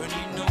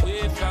running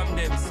away from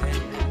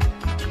themselves.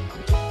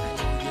 I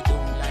know you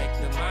don't like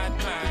the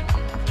madman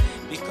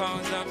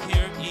because of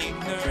your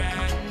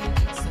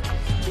ignorance.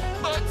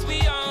 But we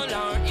all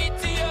are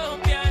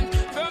Ethiopian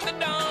from the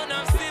dawn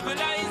of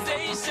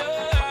civilization.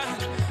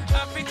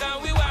 Africa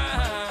we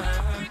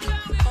want,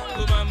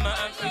 oh mama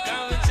Africa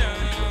we chant.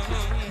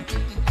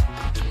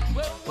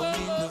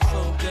 Holding the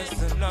focus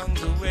along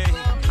the way,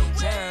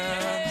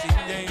 chanting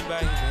day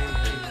by day.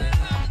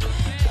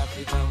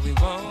 Africa we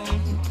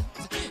want,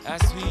 a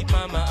sweet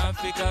mama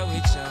Africa we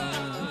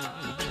chant.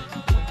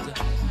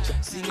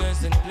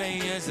 Singers and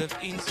players of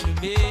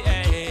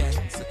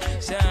instruments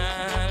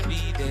shall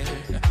be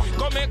there.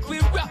 Come make we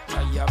rock, I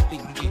have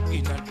been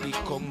in a big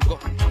Congo.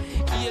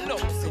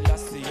 Yellow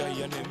Selassie, I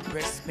am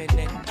impressed men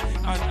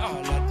and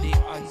all of the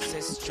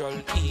ancestral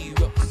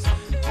heroes.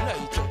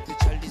 Light up the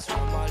chalice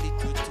from Mali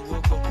to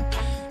Togo.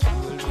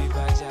 Roll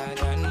River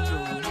Jordan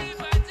road.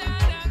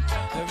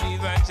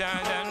 River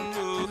Jordan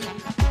road.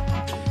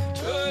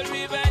 Roll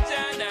River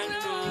Jordan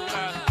road.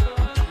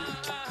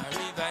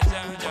 River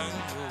Jordan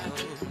road.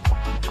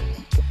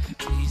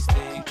 Please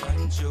take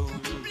control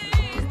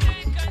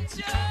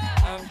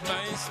of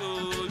my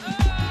soul.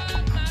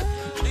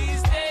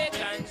 Please take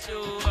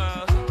control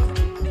of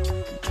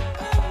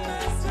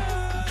my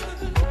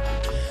soul.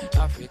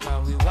 Africa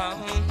we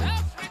want,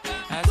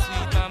 a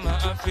sweet mama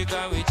Africa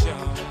we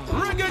chant.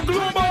 Reggae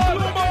global.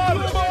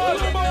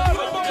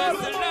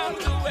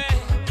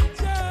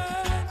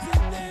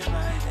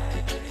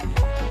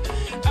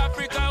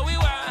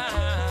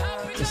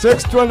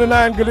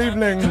 629, good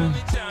evening.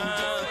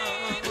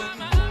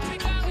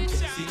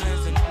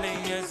 Singers and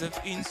players of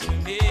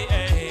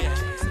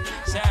instruments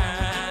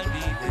shall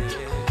be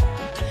there.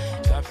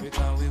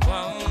 Africa we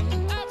want,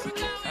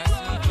 a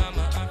sweet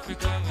mama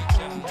Africa we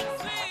chant.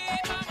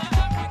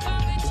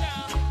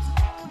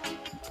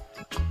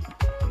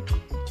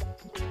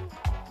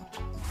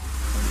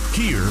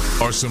 Here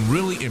are some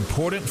really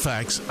important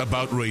facts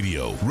about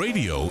radio.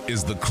 Radio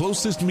is the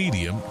closest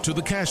medium to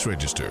the cash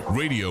register.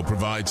 Radio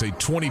provides a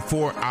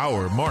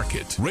 24-hour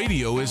market.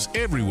 Radio is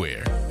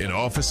everywhere, in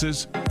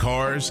offices,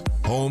 cars,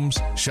 homes,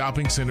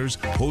 shopping centers,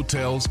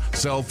 hotels,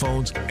 cell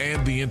phones,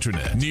 and the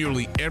internet.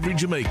 Nearly every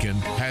Jamaican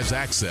has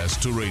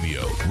access to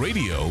radio.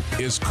 Radio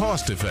is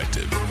cost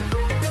effective.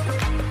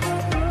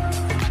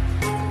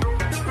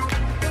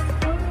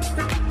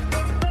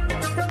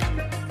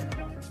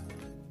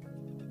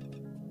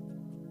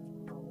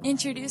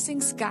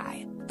 Introducing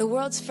Sky, the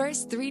world's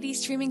first 3D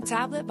streaming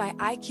tablet by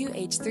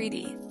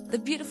IQH3D. The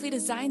beautifully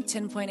designed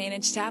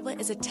 10.8-inch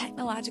tablet is a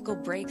technological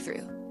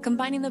breakthrough,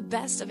 combining the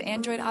best of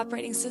Android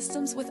operating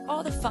systems with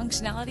all the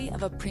functionality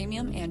of a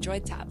premium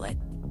Android tablet,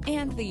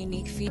 and the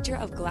unique feature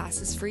of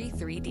glasses-free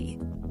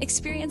 3D.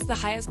 Experience the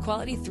highest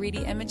quality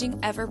 3D imaging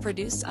ever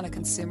produced on a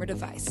consumer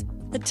device.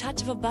 The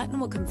touch of a button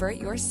will convert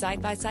your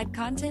side-by-side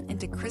content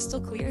into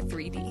crystal clear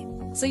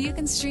 3D, so you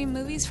can stream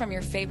movies from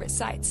your favorite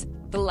sites.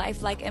 The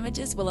lifelike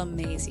images will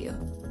amaze you.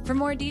 For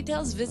more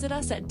details, visit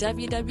us at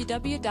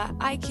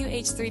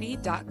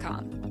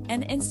www.iqh3d.com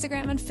and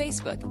Instagram and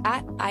Facebook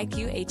at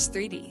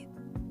IQH3D.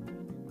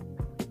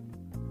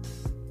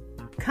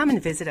 Come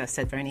and visit us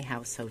at Verney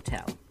House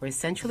Hotel. We're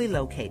centrally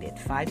located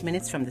 5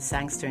 minutes from the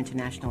Sangster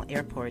International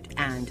Airport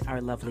and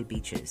our lovely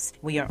beaches.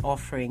 We are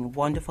offering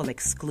wonderful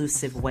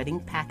exclusive wedding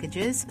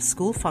packages,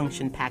 school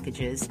function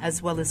packages,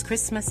 as well as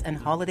Christmas and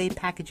holiday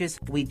packages.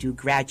 We do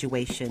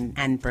graduation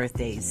and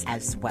birthdays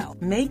as well.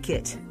 Make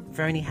it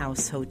Verney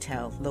House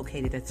Hotel,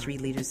 located at 3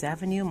 Leaders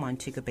Avenue,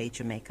 Montego Bay,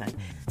 Jamaica.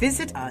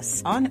 Visit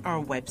us on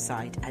our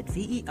website at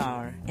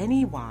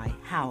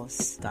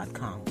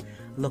verneyhouse.com.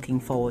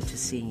 Looking forward to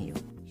seeing you.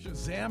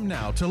 Shazam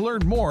now to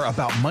learn more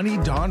about Money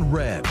Don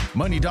Red.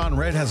 Money Don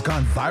Red has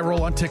gone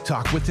viral on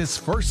TikTok with his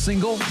first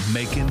single,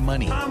 Making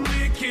Money. I'm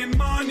making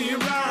money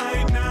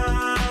right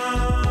now.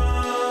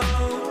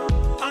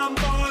 I'm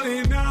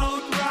balling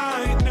out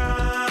right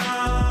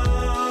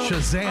now.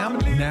 Shazam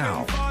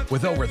now.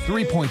 With over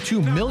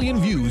 3.2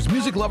 million views,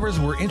 music lovers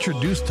were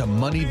introduced to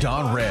Money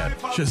Don Red.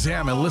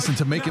 Shazam and listen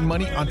to Making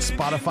Money on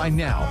Spotify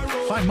now.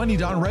 Find Money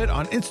Don Red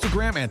on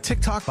Instagram and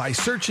TikTok by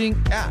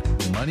searching at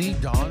Money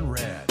Don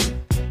Red.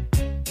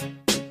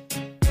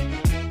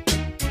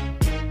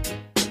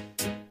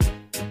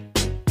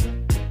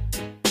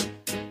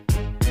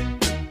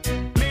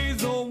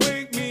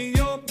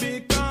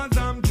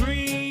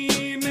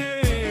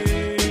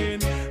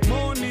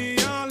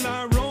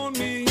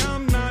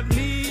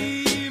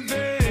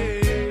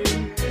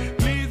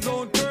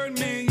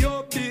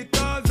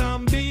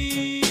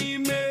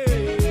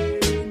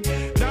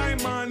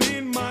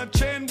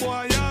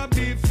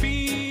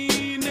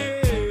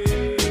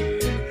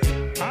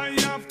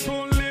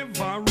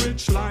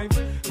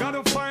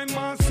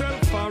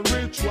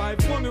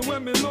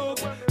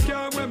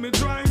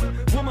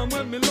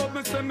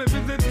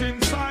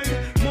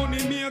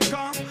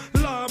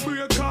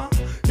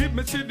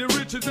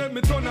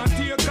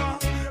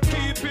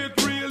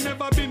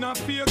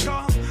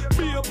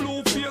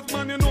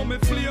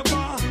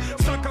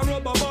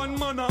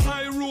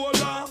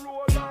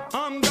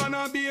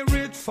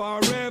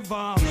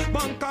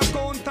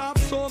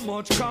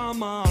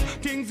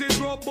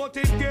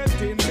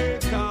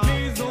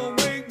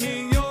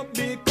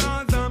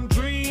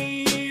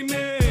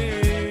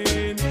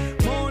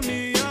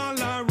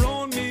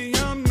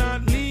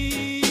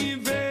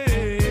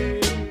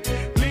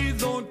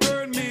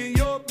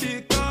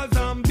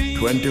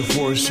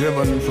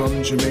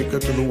 From Jamaica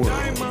to the world.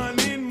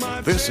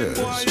 This is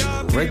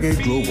Reggae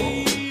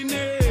Global.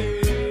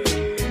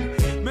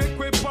 Make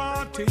we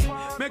party,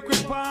 make we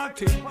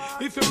party.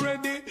 If you're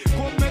ready,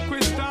 come make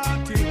we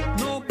start it.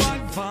 No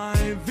bad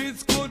vibe,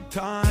 it's good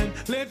time.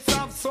 Let's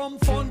have some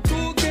fun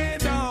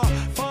together.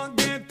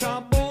 Forget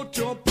about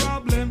your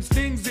problems,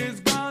 things is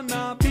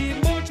gonna be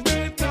much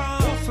better.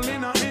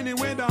 Hustling any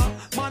weather,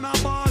 man a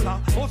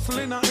baller.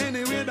 Hustling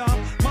any weather,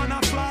 man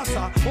a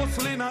flasher.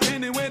 Hustling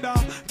any weather,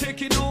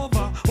 taking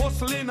over.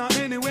 Hustling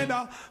any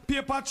weather,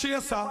 paper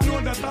chaser.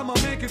 Know that I'ma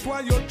make it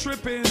while you're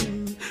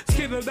tripping.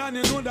 Skittle down,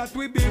 you know that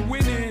we be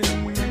winning.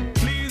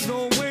 Please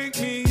don't wake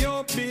me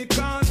up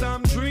because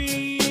I'm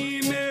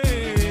dreaming.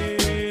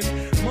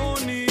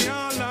 Money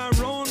all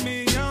around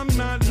me, I'm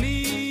not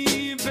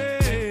leaving.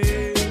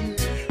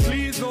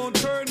 Please don't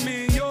turn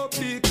me up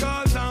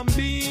because I'm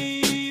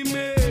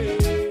beaming.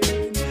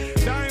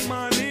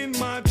 Diamond in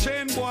my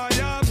chain, boy,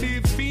 I'll be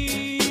fiending.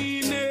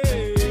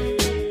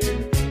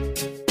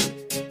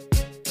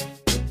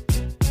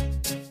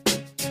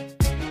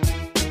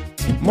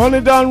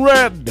 Money Don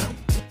Red.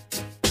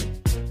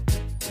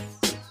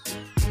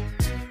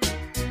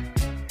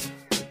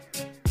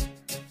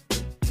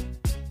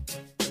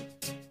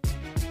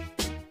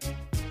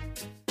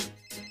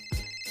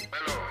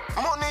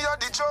 Money are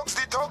the jokes,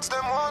 the talks,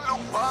 them all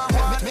look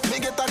bad. Me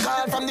get a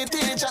call from the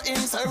teacher in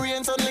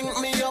Syrian, so link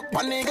me up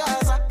on the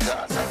Gaza.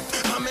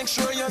 And make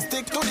sure you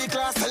stick to the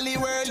class, tell the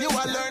world you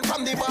will learn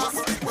from the boss.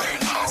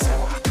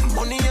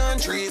 Money and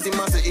trees, he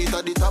must eat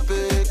at the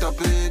topic.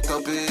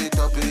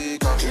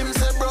 Him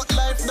say broke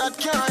life that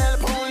can't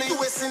help only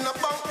US in a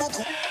bank book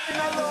in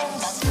a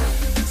lungs.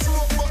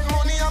 Smoke but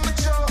money I'm a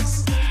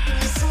choice.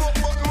 Smoke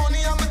but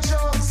money I'm a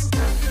choice.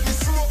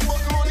 Smoke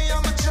but money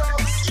I'm a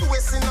choice.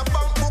 US in a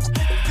bank book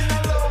in a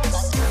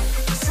lungs.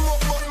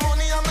 Smoke but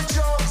money I'm a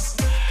choice.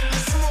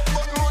 Smoke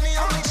but money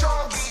I'm a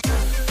choice.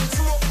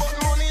 Smoke but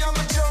money I'm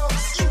a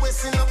choice.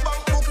 US in a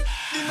bank book.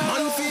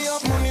 Man fee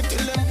up money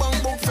till them bank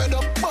book fed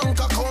up. Bank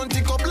account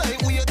tick up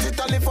like we it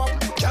a lift up.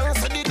 Can't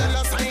say the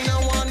dollar sign I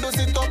want to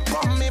sit up.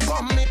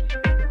 Pump me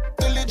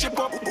till it chip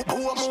up.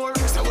 Who more?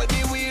 So where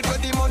the weed, where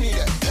the money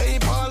there? Hey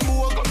Paul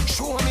Bogle,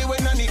 show me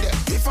when I need it.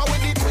 If I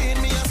with the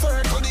queen, me a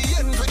third to the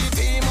end for the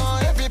team.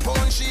 Every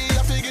pound she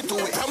a figure to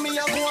it. Tell me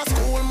I go to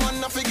school,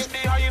 man, I forget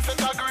the highest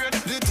letter grade.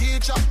 The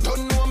teacher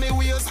don't know me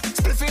ways.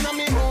 Spliffing on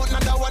me mouth,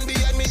 another one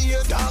behind me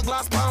ears. Dark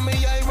glass palm me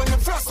eye when the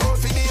frost out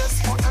for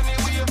days. But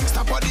anyway,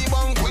 stop at the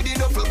bank with the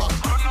duffel bag.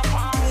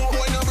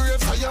 Boy no brave,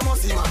 so you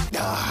must see man.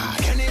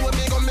 Anyway,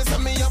 me gon' miss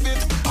me a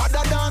bit.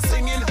 Other than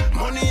singing,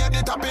 money at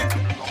the topic.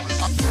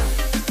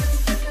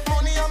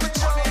 Money I'm a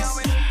choice.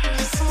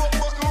 Me smoke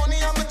but money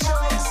I'm a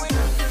choice.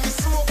 Me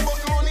smoke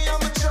but money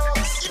I'm a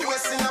choice.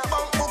 US in a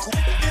bank book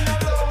in a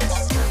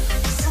lungs.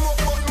 Me smoke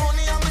but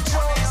money I'm a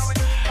choice.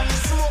 Me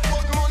smoke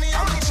but money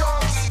I'm a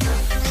choice.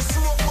 Me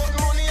smoke but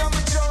money I'm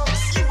a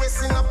choice. US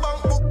in a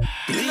bank book.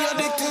 Me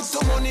addicted to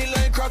money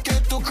like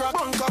rocket to crack.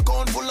 Bank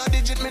account full of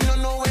digit, me no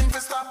know when to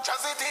stop.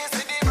 Chasity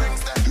city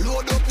brings them.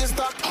 Load up the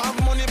stock. Have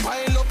money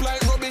pile up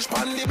like rubbish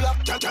pan the block.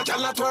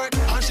 Gal at work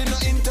and she no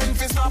intend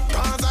to stop.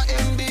 Cause a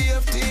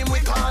MDF team we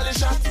call the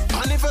shot.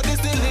 And if you this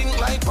the link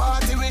like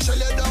party, we shall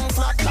you down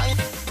flat. Line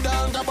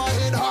down top of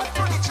head hot.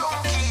 Money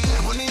chunky.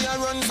 Money a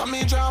run so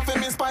me drop in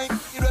me spike.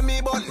 When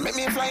me bun make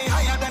me fly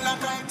higher than a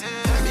kite.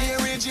 Me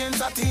origin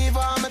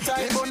sativa me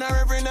type. Burn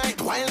her every night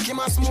while Kim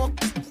a smoke.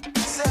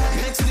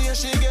 Next day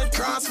she get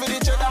cross for the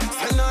cheddar.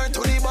 Send her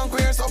to the bank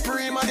where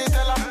Supreme and the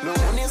teller. No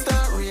money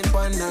start rain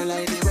pan her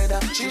like the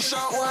weather. She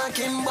shot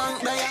walking bank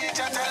the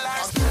teacher tell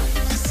her.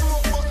 Me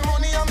smoke but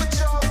money I'm a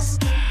choice.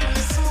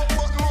 Me smoke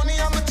but money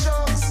I'm a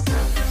choice.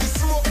 Me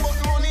smoke but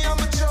money I'm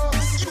a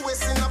choice.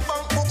 US in a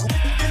bank book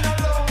in a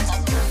lungs.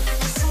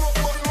 Me smoke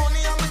but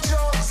money I'm a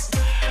choice.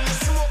 Me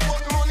smoke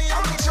but money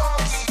I'm a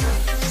choice.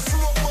 Me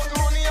smoke but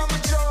money I'm a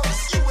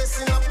choice. US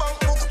in a bank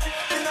book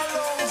in a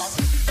lungs.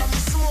 Me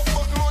smoke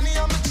but money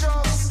I'm a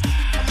choice.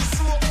 Me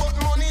smoke but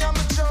money I'm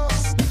a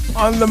choice.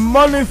 On the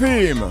money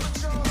theme.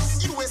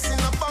 US in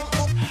a bank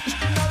book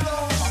in a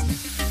lungs. Me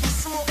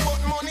smoke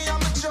but money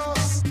I'm a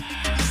choice.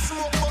 Me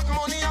smoke but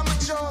money I'm a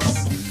choice.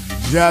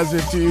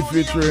 Jazzy T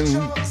featuring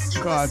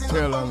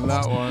Cartel on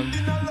that one.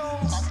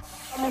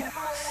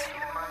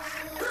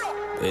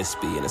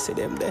 SB, and I say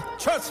them there.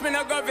 Trust me,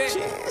 no go it.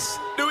 Yes.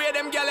 The way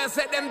them gals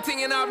set them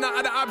thing and have no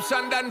other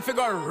option than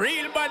figure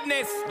real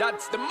badness.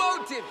 That's the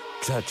motive.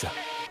 Cha-cha.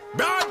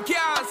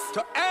 Broadcast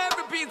to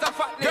every piece of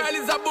fatness. Girl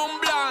is a boom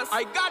blast.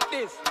 I got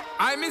this.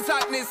 I'm in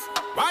sadness.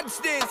 Watch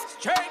this.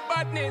 Straight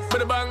badness.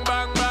 But bang,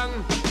 bang, bang.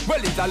 Well,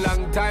 it's a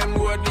long time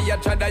road me a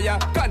chadaya.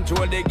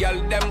 Control the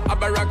girl, them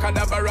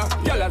abracadabra.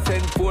 Girl a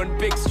send phone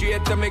pic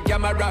straight to me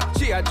camera.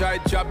 She a try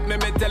chop me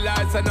tell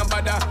her it's no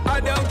bother. I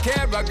don't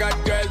care, I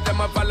got girls,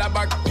 them a follow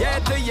back. Year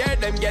to year,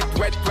 them get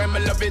wet when me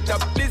love it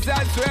up. This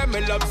I swear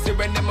me love, see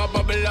when them a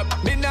bubble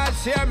up. Me not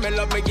share, me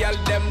love me girl,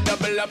 them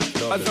double up.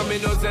 And so me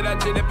know say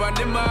that she dip on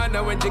the man.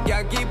 And when she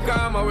can't keep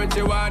calm, and when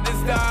she want the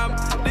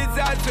storm. This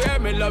I swear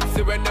me love,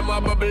 see when them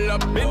a bubble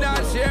up. Me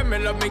not share, me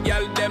love me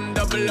girl, them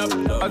double up.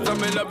 And so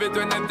me love it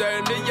when them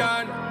turn the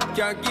yarn.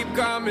 Can't keep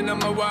calm, and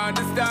I'm a want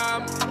the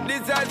storm.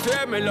 This I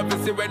swear me love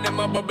it, see when them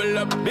a bubble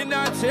up. Me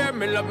not share,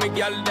 me love me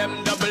girl,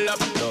 them double up.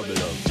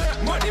 Double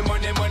up. Money,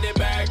 money, money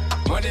back.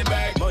 Money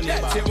back.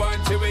 That she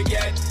want, she will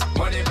get.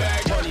 Money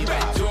back. Money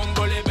back. Don't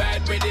bully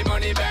bad with the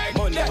money back.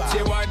 That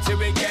she want, she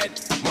will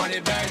get. Money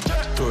back.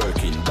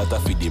 Twerking, that I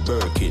feed the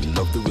Birkin.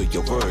 Love the way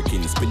you're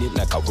working, spin it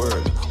like a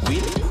whirl.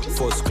 Win,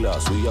 first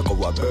class, we are go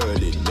a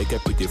Berlin. Make a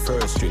pretty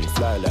first string,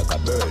 fly like a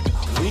bird.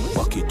 Win,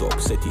 back it up,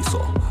 set it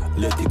so,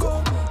 let it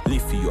go.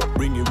 Lift it up,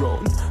 bring it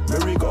round,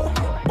 merry go.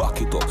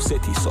 Back it up,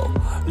 set it so,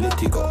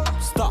 let it go.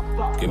 Stop,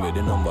 give me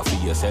the number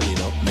for your selling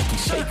up. Make it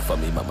shake for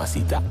me,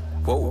 mamacita.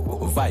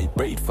 Whoa,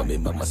 vibrate for me,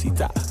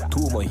 mamacita.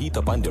 Two more heat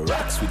up on the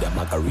rocks with a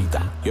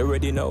margarita. You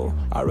already know,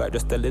 alright,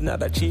 just tell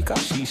another chica,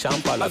 she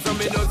champagne. So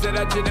me know say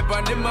that she dip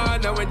on the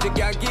man. And when she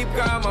can't keep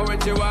calm, and when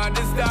she want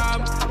the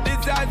storm.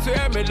 This I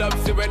swear me love,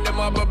 see when them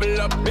a bubble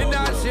up. Me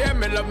not share,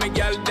 me love me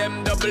girl,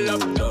 them double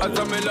up. And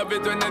so me love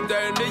it when them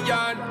turn the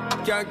yarn.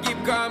 Can't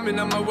keep calm, and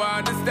I'm a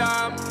want the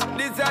storm.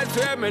 This I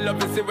swear me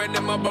love it, see when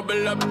them a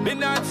bubble up. Me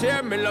not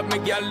share, me love me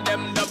girl,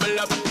 them double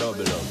up.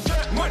 Double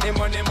up. Money,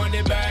 money,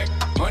 money back.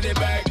 Money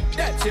back.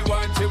 That she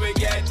want, she will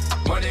get.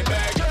 Money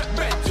back.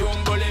 Bedroom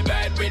bully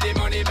bad with the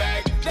money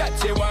back. That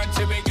she want,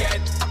 she will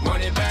get.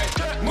 Money back.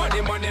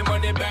 Money, money,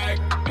 money back.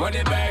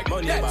 Money back.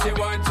 That she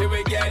want, she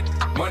will get.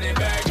 Money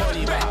back.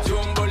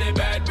 Bedroom bully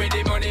bad with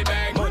the money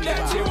back.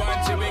 That she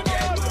want, she will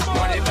get.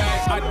 Money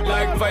back. Hot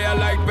like fire,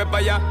 like pepper,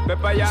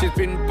 pepper. She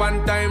spin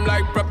pan time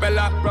like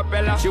propeller.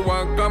 She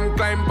want come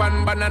climb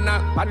pan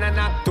banana.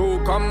 Two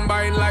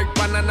combine like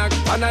banana.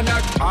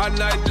 All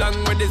night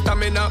long with the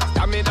stamina.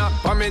 Pamina.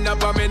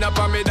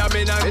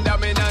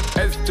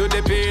 S to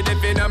the P, the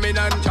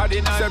phenomenon.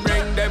 So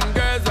bring them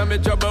girls on me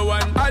trouble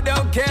one. I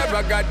don't care,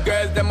 I got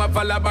girls, them a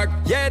follow back.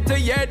 Year to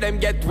year, them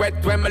get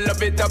wet when me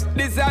love it up.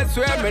 This I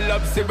swear, me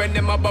love see when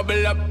them a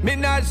bubble up. Me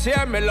not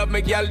share, me love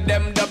me girl,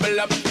 them double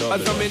up.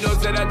 And so me know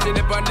say that she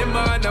dip on the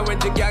man. And when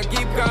she can't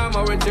keep calm,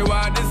 and when she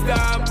want the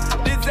storm.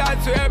 This I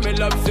swear, me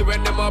love see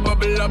when them a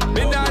bubble up.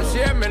 Me not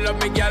share, me love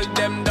me girl,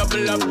 them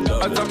double up.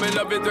 And so me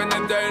love it when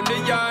them turn the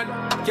yarn.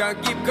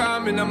 Can't keep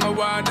calm, and I'm a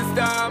want the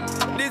storm.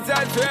 This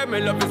I swear, me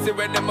love it see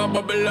when them a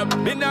bubble up.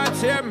 Me not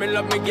share, me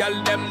love me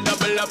girl, them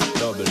double up.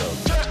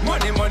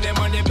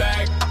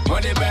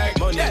 Money bag.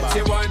 That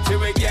she want, she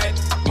will get.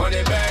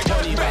 Money bag.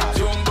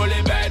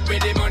 Jumbly bad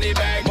with the money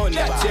bag.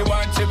 That she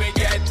want, she will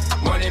get.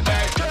 Money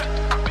bag.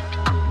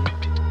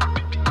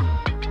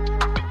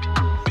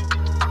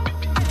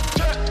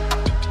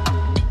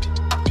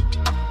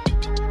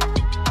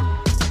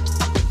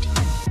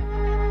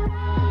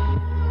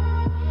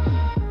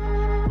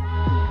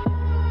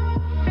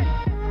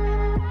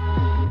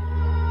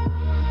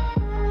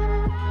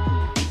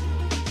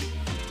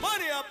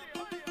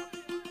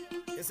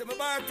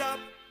 Up,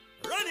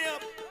 run it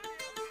up.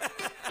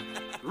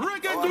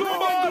 Reggae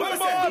global.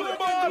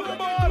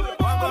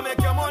 I'm gonna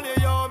make your money,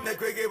 yo. Make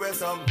we give it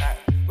some.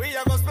 We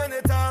are gonna spend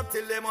it up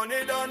till the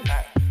money done.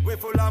 We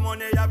full of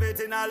money, have it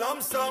in a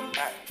lump sum.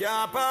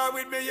 Can't part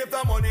with me if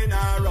the money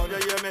not around. You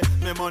hear me?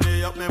 Me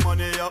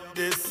money up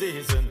this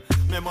season.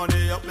 Me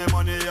money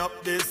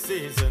up this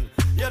season.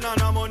 You know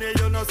no money,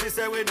 you know,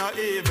 say we not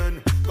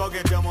even. Go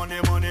get your money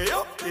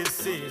up this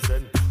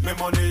season. Me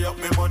money up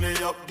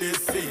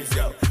this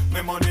season.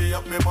 Me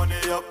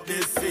money up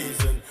this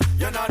season.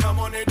 You know no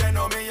money, then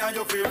no me and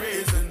you feel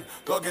reason.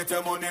 Go get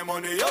your money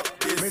up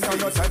this season. Me know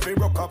no time to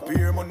rock up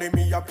here, money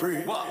me a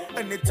pray.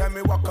 Anytime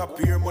me walk up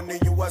here, money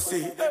you a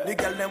see. The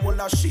girl them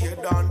will a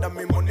shade under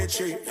me money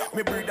tree.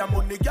 Me breed a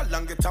money girl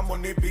and get a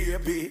money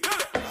baby.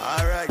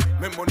 Alright,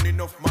 me money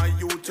enough my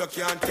youth you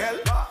can't tell.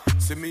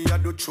 See me a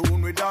do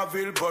tune with a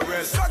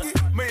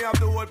Vilborel. Me have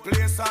the whole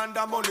place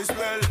under money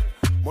spell.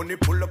 Money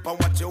pull up and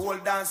watch your whole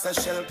dance a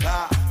shell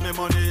car. Me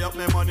money up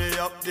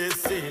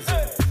this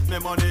season. Me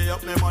money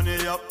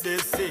up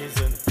this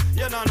season.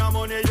 You know no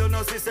money, you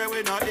know say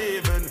we not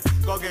even.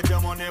 Go get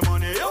your money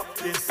up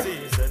this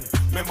season.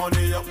 Me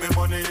money up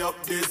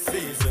this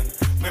season.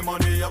 Me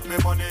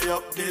money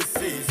up this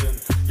season.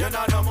 You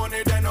know no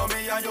money, then no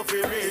me and you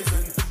feel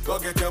reason. Go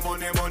get your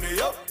money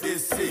up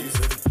this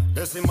season.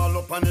 Decimal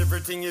up and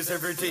everything is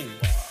everything.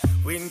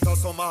 Winter,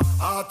 summer,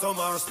 autumn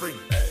or spring.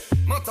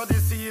 Matter the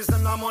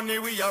season, the money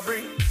we a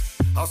bring.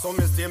 As some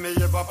stay me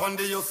ever on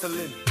the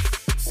hustling.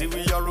 See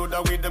we a road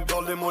with them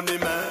call the money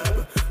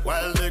map.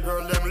 While the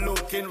girl them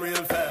looking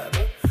real fab.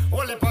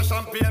 Only for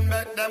champagne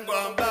make them go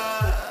on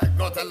back.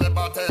 Go tell the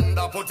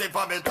bartender put it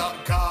for me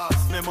top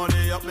cast. Me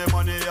money up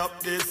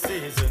this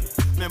season.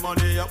 Me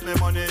money up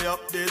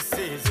this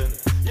season.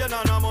 You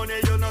know no money,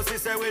 you know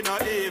say we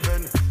not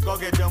even. Go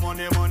get your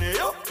money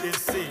up this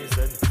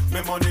season.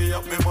 Me money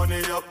up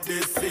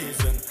this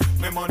season.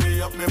 Me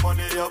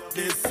money up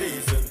this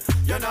season.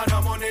 You know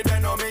no money,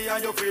 then no me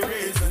and you feel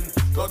reason.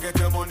 Go get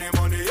your money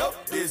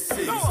up this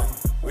season.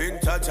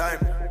 Winter time,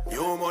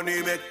 you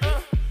money make.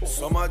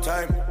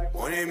 Summertime,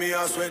 money me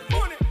a sweat.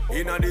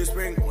 Inna the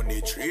spring,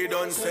 money tree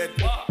done set.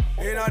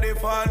 Inna the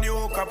fall,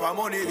 new crop of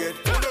money get.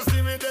 When you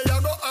see me there,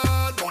 you go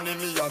hard, money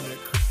me a make.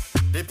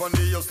 Dip on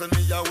the hustle,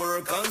 me a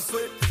work and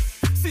sweat.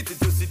 City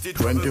to city,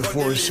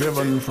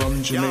 24/7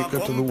 from Jamaica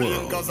to the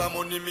world.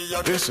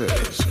 This is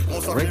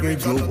Reggae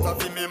Global.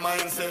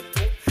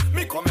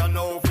 Me come here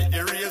now for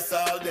erase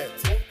all that.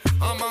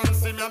 A man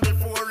see me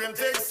before him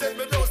take set.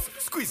 Me just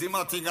squeeze him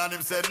a thing and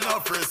him said no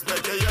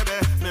respect. You hear me?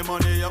 Me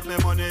money up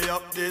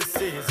this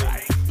season.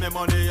 Me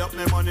money up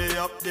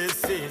this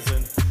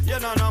season. You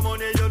know no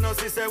money, you know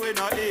say we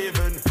not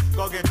even.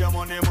 Go get your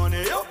money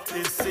up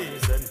this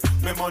season.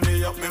 Me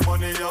money up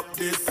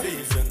this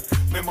season.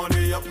 Me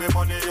money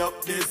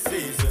up this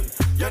season.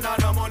 You know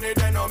no money,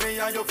 then no me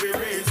and you feel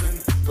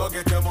reason. Go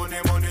get your money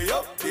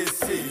up this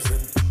season.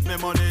 Me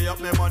money up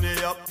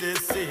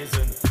this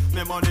season.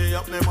 Me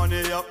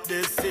money up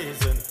this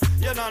season.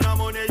 You know no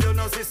money, you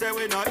know say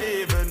we not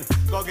even.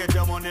 Go get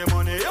your money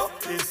up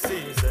this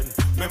season.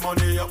 Me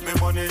money up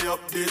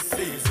this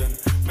season.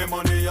 Me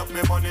money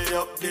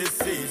up this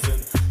season.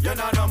 You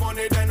know no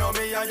money, then no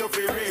me and you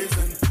feel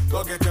reason.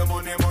 Go get your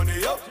money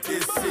up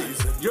this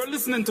season. You're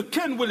listening to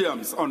Ken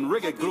Williams on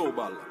Reggae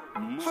Global.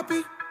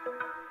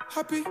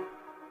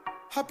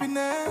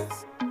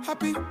 Happiness,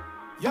 happy,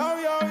 yo.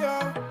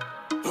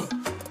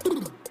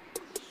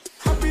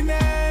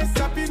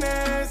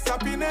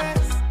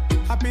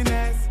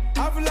 Happiness.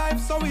 Have life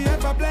so we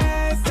ever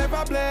blessed.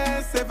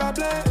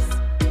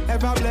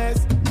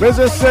 There's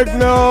a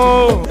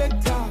signal.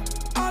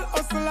 All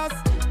hustlers,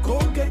 go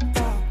get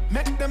that.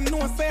 Make them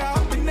know say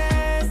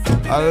happiness.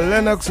 A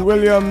Lennox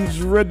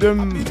Williams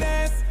rhythm.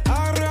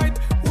 Alright,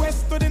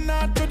 west to the north.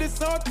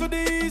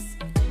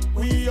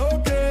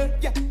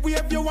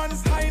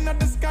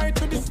 sky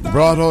to the stars.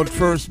 Brought out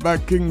first by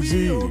King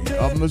Z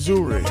of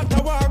Missouri.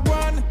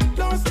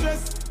 No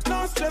stress,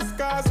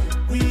 cause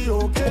we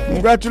okay.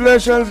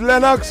 Congratulations,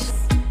 Lennox.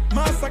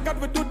 Master God,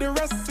 we do the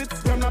rest,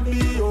 it's gonna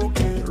be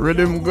okay.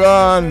 Rhythm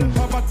gone.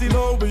 Poverty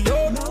low, we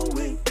yo.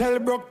 Tell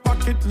broke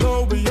pocket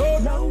low, we yo.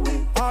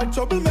 All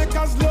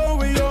troublemakers low,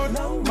 we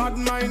yo. Bad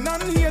mind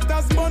and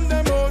haters burn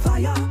them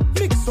out.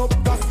 Mix up,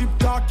 gossip,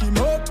 talk him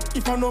up.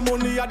 If I no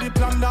money at the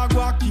plan, dog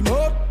walk him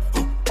up.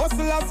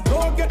 Hustlers,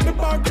 go get the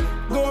bag,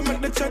 go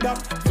make the cheddar.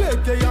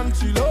 Fake it and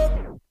chill up.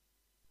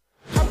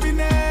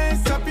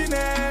 Happiness,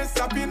 happiness,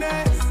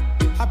 happiness,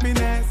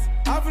 happiness.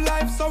 Have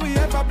life so we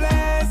ever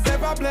bless,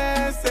 ever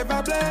bless,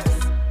 ever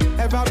bless,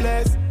 ever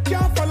bless.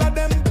 Can't follow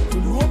them, to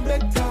know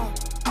better.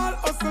 All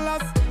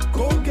hustlers,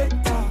 go get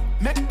her.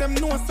 Make them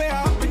know say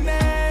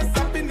happiness,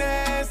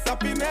 happiness,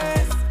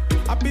 happiness,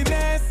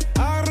 happiness.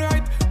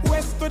 Alright,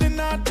 west to the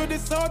north, to the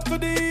south, to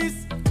the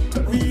east.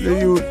 The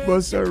youth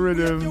bust a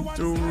rhythm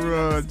to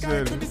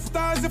rotten. To the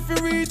stars if you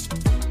reach,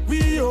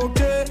 we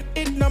okay.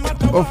 It no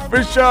matter what.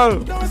 Official.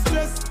 No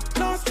stress,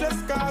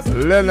 cause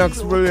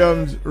Lennox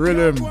Williams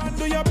rhythm.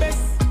 do your best.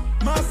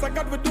 Master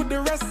God, we do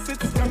the rest.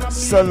 It's gonna be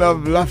Son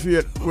of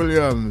Lafayette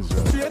Williams.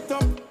 straight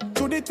up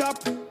to the top.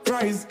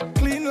 Rise,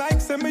 clean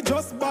like semi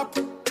just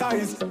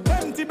baptized.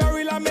 Empty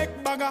barrel I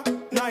make bagger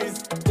nice.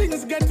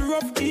 Things get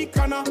rough,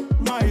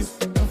 economize.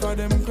 For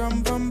them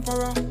cram from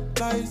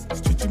paradise.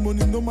 Stretching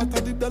money no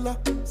matter the dollar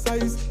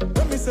size.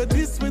 Let me say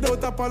this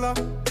without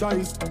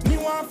apologize. Me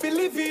want to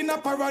live in a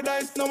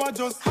paradise. Now I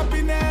just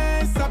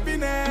happiness,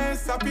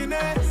 happiness,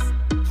 happiness,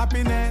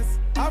 happiness.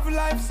 Have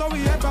life so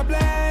we ever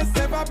bless,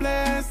 ever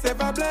bless,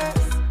 ever bless,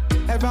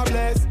 ever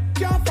bless.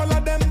 Can't follow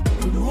them,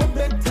 to know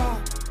better.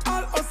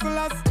 All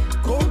hustlers,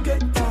 go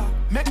get her.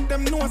 Make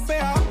them know say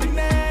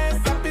happiness,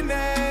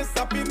 happiness,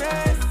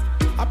 happiness,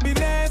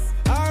 happiness.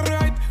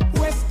 Alright,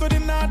 west to the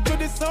north, to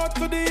the south,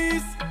 to the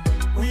east.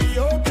 We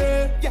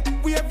okay, yeah.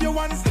 We have your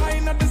ones high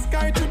in the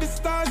sky to the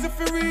stars if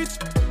you reach.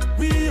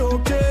 We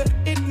okay,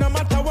 it no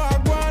matter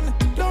what one.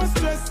 No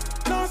stress,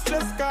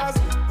 cause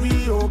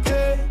we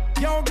okay.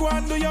 Yo, go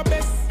and do your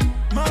best.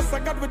 Master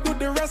God, we do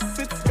the rest.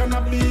 It's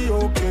gonna be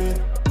okay.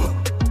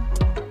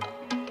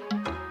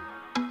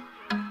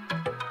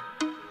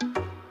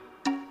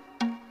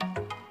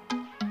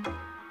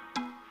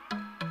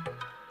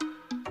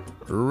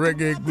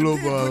 Reggae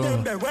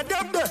Global.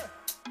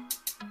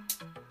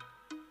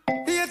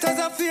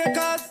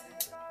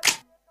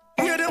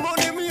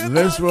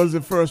 This was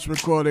the first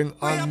recording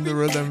on the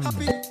rhythm.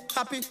 Happy.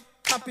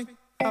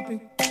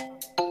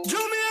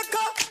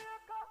 Jamaica.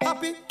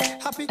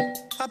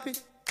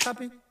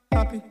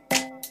 Happy.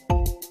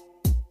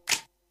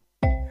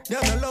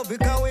 Them no love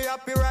because we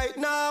happy right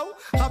now.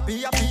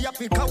 Happy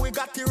because we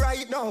got it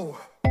right now.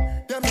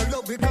 Them no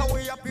love because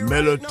we happy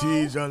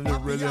Melodies on the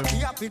rhythm.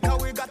 happy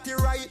because we got it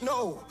right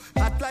now.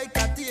 Hot like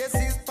a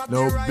TS's party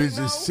No right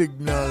busy now.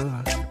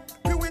 signal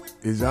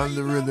is on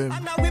the rhythm.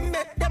 And now we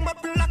make them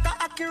up like a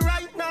hockey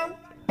right now.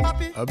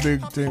 Happy. A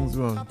big things,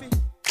 man.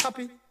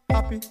 Happy.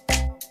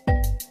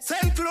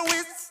 St.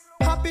 Louis,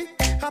 happy.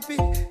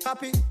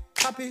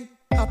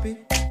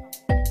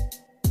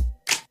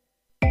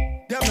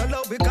 Them no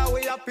love because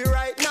we happy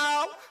right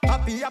now.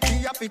 Happy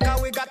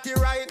because we got it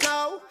right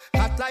now.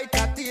 Hot like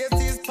a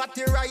TS's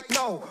party right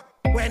now.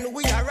 When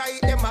we are right,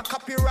 them a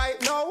copy right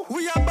now.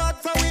 We are bad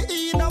for we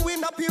eat, now we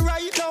happy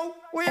right now.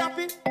 We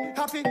happy.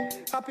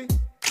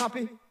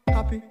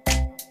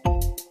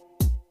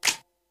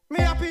 Me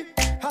happy.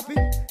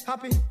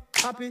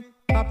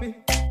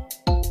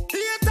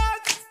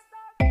 Haters,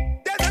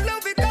 they don't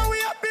love it because we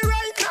happy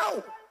right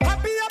now.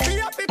 Happy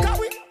because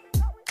we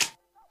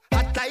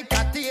hot like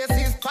a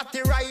TS's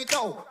party right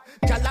now.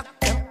 Jalak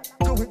them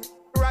do it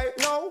right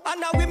now.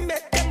 And now we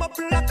make them up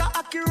like a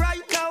hockey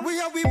right now. We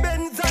have we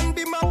Benz and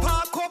be my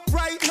park up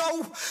right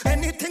now.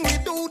 Anything we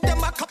do,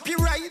 them a copy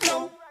right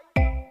now.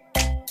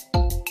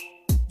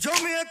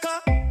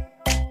 Jamaica,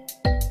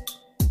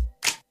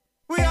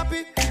 we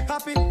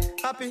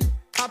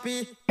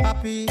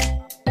happy.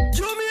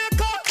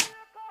 Jamaica,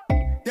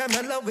 them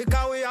no love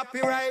because we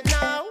happy right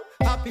now.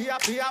 Happy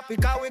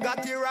because we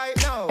got it right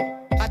now.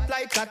 Hot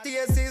like a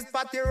TS's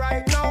party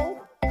right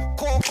now.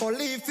 Cocoa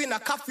leaf in a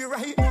coffee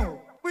right now.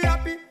 We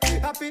happy. We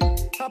happy.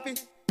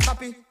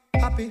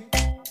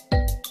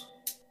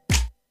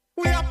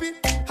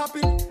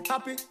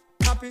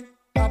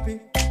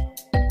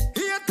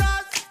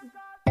 Haters,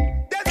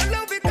 they don't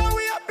love it because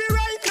we happy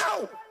right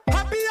now.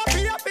 Happy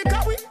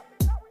because we.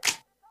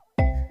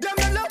 Them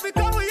don't love it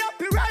because we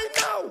happy right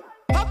now.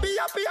 Happy.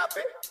 We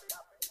happy.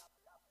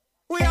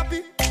 We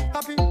happy.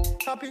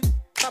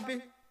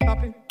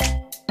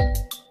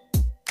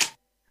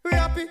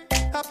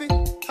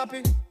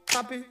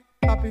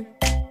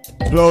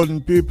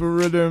 Clouding People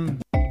rhythm.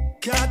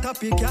 Can't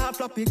happy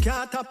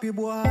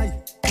boy.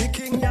 The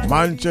king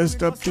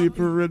Manchester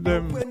People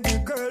rhythm. when the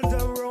girls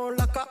are roll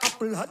like a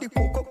apple. Had the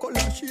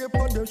Coca-Cola shape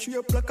on the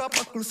shape like a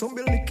buckle. Some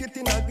will lick it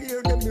in a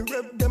gear, them me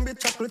rev, them me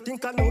chuckle.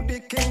 Think I know the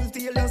kings,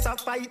 the aliens a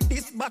fight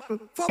this battle.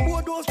 For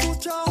both those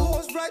two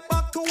charros, right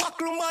back to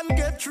wackle. Man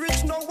get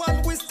rich, no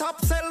one we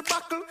stop, sell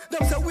buckle.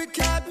 Them say we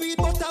can't do it,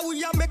 but how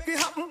we a make it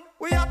happen.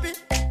 We happy,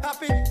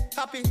 happy,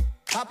 happy,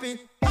 happy,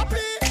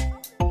 happy.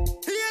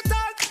 Hear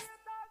that?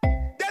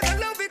 There's a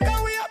love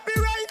because we happy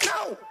right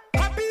now.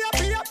 Happy,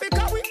 happy, happy,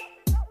 cause we.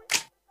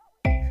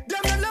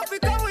 Them a love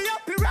because we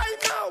happy right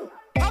now.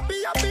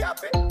 Happy, happy,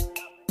 happy.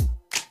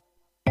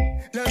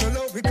 Them a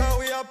love because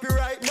we happy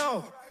right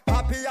now.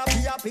 Happy,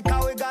 happy, happy,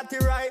 cause we got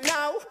it right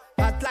now.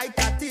 Hot like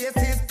a taste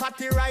is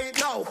party right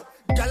now.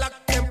 Galak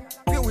them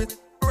feel it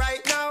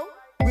right now.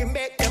 We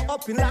make them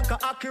up in like a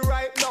hockey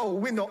right now.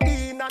 We no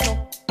in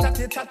and no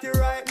chatty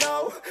right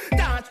now.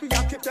 Dance we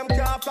a keep them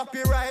calf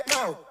happy right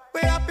now.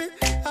 We happy,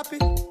 happy,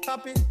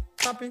 happy,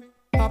 happy,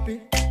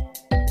 happy.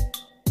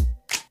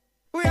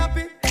 We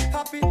happy,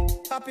 happy,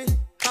 happy,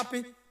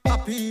 happy,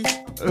 happy.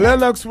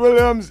 Lennox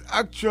Williams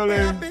actually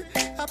happy,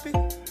 happy,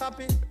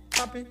 happy,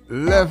 happy,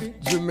 left happy.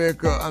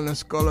 Jamaica on a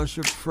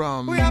scholarship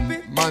from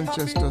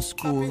Manchester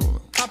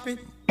School.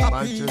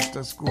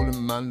 Manchester School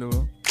in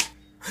Mandeville.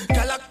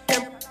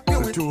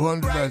 The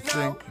 200, I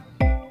think.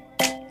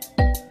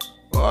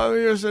 Oh,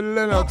 here's a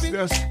Lennox,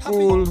 their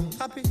school,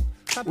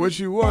 which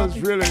he was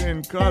really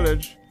in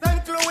college.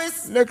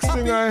 Next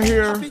thing I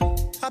hear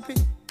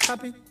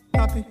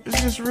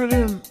is this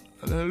rhythm,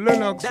 the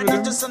Lennox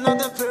rhythm.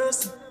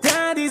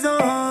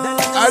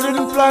 I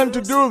didn't plan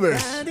to do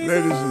this,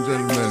 ladies and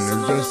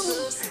gentlemen.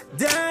 It's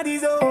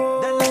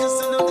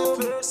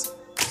just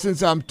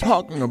since I'm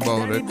talking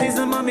about it, I'd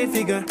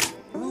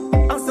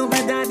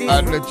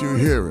let you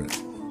hear it.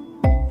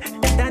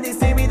 Daddy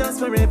stay with us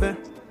forever.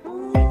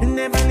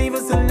 Never leave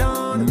us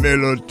alone.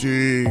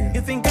 Melody.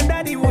 You think that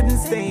daddy wouldn't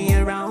stay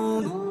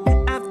around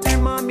after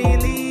mommy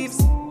leaves?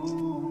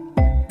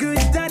 Good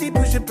daddy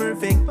push a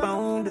perfect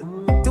bound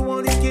to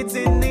all his kids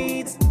in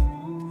need.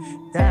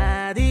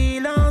 Daddy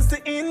lost the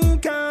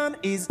income,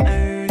 his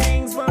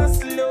earnings were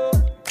slow.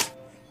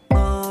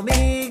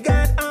 Mommy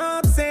got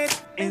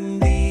upset and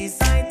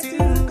decided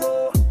to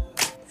go.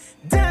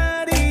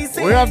 Daddy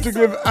said we have to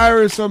give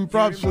Iris some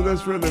props for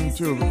this rhythm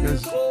too,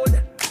 because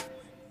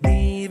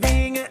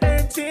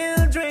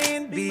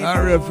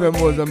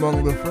RFM was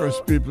among the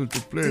first people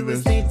to play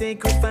this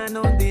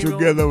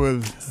together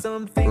with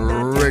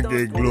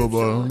Reggae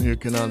Global. You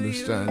can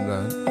understand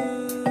that.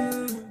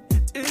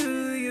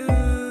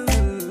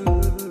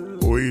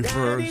 We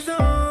first.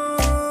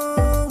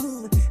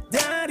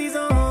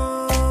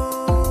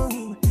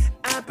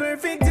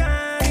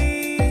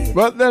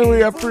 But then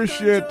we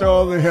appreciate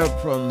all the help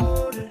from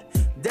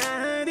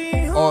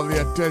all the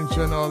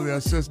attention, all the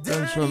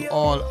assistance from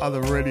all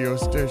other radio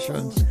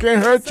stations.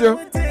 Can't hurt you.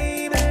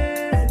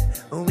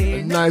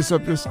 Nice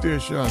up your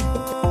station.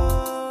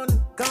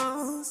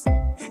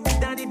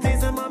 Daddy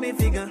plays a mommy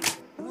figure.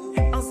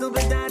 Also,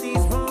 but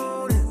daddy's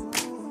phone.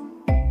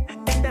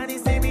 Daddy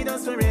stay with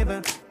us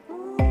forever.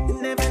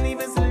 Never leave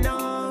us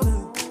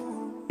alone.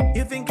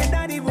 You think your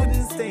daddy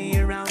wouldn't stay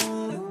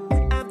around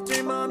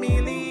after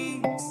mommy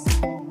leaves?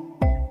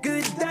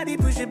 Good daddy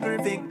push a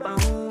perfect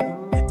bound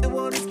to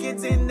all his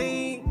kids in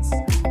needs.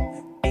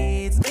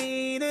 It's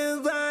been a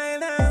while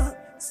now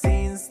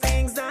since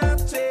things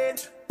have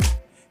changed.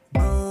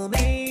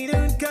 Mommy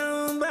don't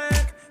come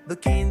back, the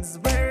kids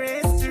were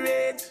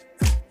estranged.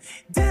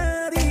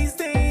 Daddy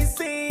stays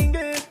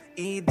single,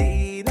 he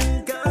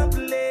didn't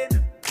complain.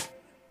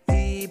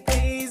 He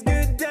plays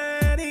good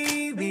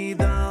daddy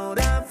without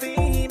a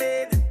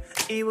female.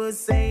 He will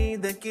say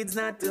the kid's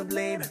not to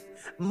blame.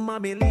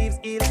 Mommy leaves,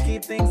 he'll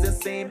keep things the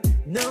same.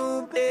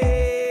 No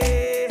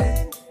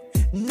pain,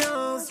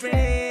 no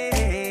strain.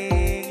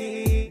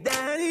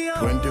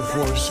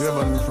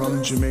 24/7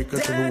 from Jamaica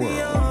to the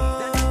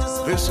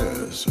world. This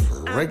is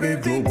Reggae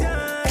Global.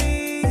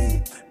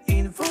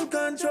 In full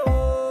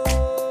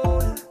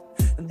control.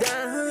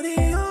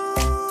 Daddy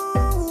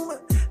home,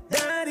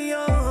 daddy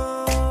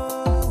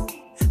home.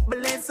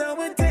 Bless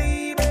our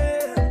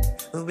table,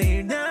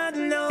 we're not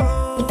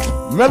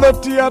alone.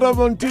 Melody out of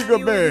Montego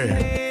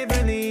Bay.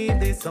 Never leave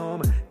this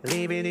home,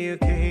 leaving your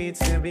kids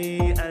to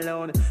be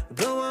alone.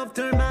 Go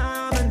after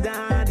mom and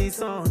daddy's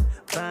son.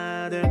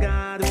 Father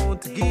God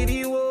won't give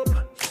you up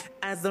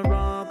as the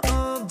rock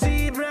of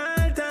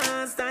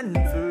Gibraltar stand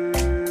firm.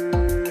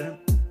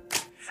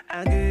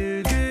 A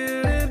good,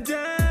 good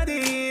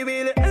daddy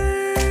will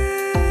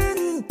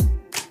earn.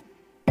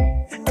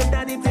 The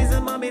daddy plays a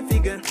mommy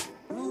figure.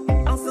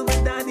 Also the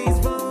daddy's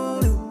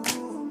phone.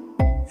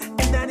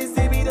 And daddy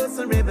stay with us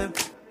forever.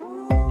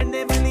 And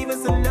never leave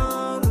us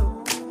alone.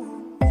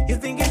 You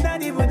think your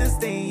daddy wouldn't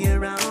stay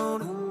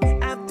around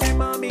after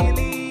mommy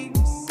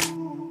leaves?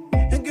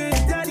 A good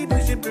daddy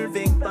push a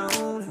perfect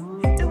bound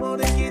to all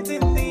the kids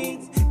in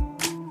need.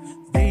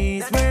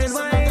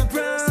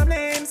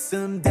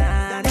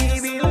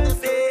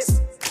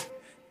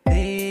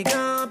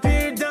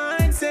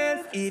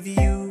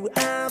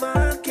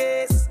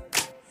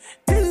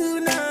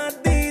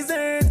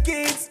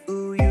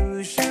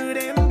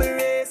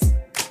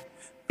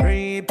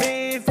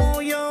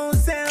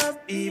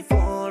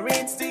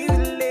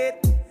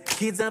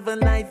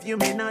 if you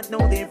may not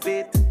know their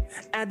fate.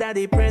 And that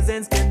the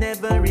presence can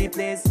never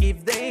replace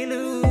if they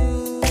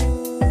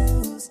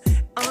lose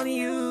on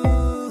you.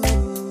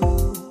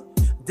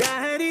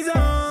 Daddy's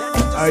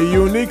on. A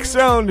unique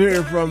sound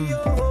here from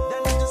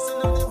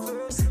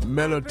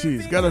Melody.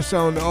 He's got a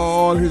sound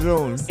all his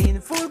own.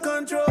 In full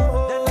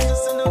control.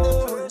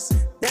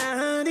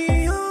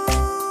 Daddy,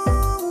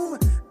 oh,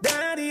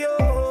 daddy,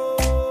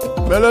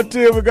 oh.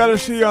 Melody, we gotta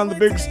see you on the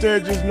big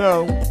stages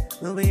now.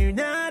 We're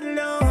not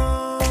alone.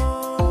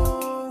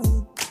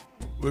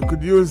 We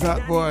could use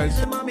that,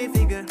 boys. Mommy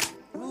figure.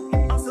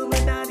 Also,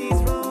 when daddy's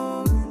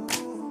wrong.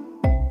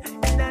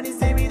 And daddy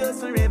stay with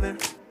us forever.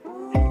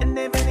 And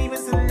never leave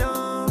us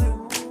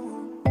alone.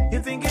 You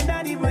thinking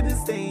daddy wouldn't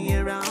stay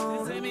around?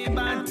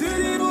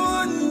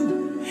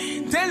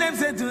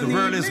 The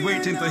world is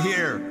waiting to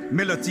hear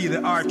Melody,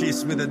 the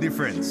artist with a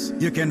difference.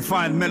 You can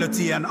find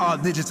Melody on all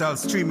digital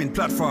streaming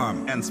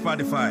platforms and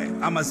Spotify,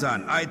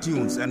 Amazon,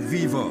 iTunes, and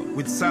Vivo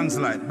with songs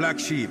like Black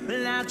Sheep.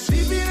 Black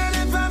sheep in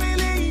the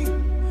family.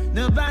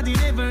 Nobody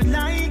ever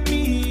like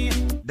me.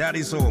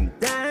 Daddy's Home.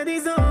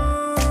 Daddy's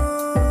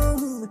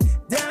home.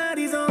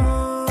 Daddy's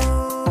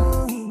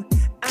home.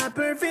 A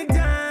perfect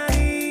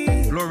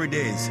daddy. Glory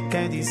Days.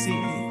 Can't you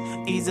see?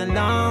 He's a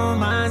long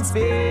man's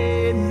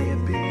fate.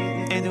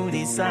 And who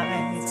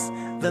decides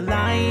the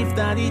life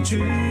that he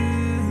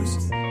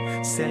chooses?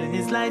 Selling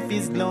his life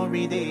is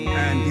glory days.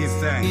 And give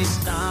thanks.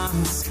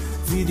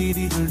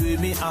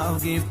 I'll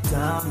give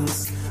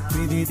thanks.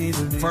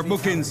 For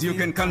bookings, you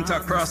can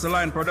contact Cross the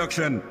Line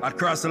Production at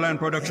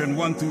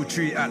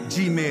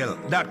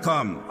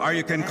crossthelines.production123@gmail.com, or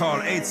you can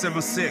call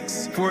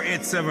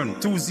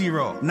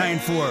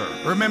 876-487-2094.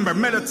 Remember,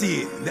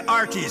 Melody, the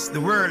artist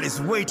the world is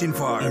waiting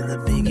for. In the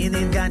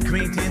beginning, God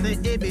created the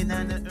heaven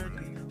and the earth.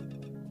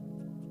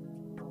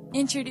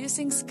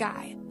 Introducing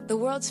Sky, the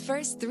world's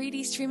first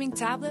 3D streaming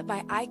tablet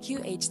by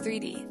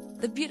IQH3D.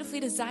 The beautifully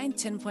designed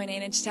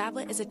 10.8-inch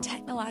tablet is a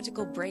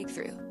technological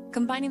breakthrough,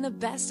 combining the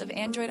best of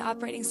Android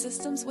operating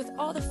systems with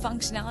all the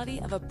functionality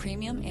of a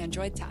premium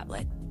Android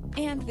tablet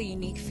and the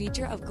unique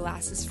feature of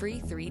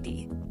glasses-free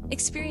 3D.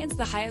 Experience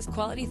the highest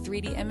quality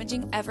 3D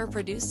imaging ever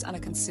produced on a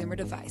consumer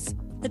device.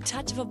 The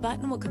touch of a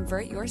button will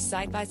convert your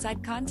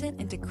side-by-side content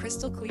into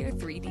crystal clear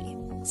 3D,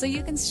 so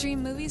you can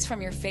stream movies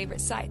from your favorite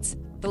sites.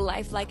 The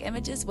lifelike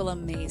images will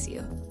amaze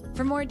you.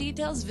 For more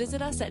details,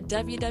 visit us at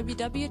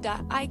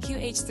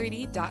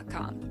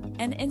www.iqh3d.com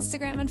and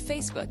Instagram and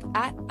Facebook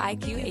at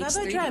IQH3D. If you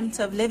ever dreamt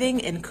of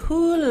living in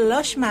cool,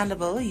 lush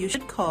Mandeville, you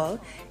should call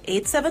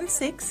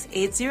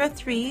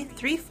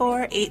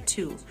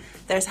 876-803-3482.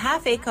 There's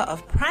half acre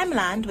of prime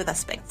land with a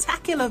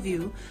spectacular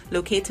view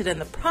located in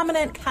the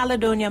prominent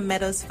Caledonia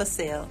Meadows for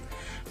sale.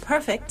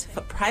 Perfect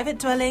for private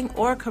dwelling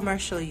or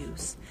commercial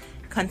use.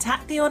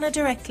 Contact the owner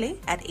directly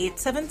at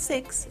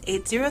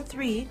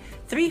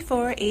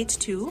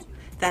 876-803-3482.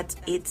 That's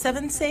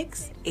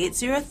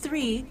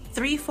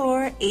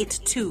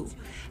 876-803-3482.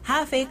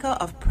 Half acre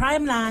of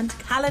prime land,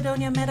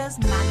 Caledonia Meadows,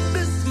 Mandeville.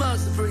 This is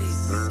Master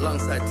Breeze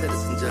alongside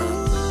Tennyson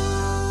John.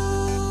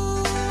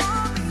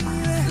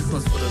 This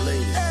one's for the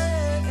ladies.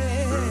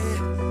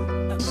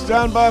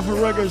 Stand by for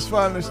Reggae's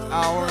finest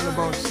hour in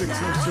about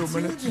 6 or 2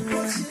 minutes.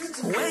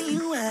 Where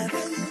you at?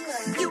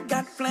 You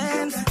got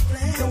plans?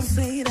 Don't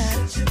say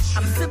that.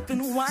 I'm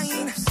sipping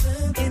wine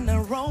in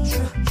a room.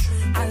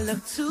 I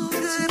look too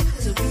good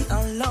to be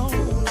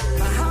alone.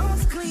 My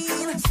house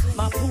clean,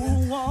 my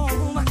pool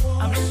warm.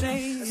 I'm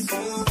shaved.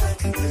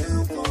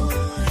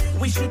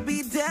 We should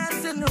be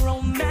dancing,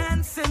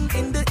 romancing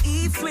in the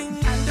east wing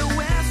and the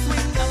west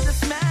wing of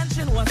this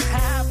mansion. What's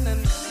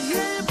happening?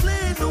 Yeah,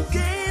 playing no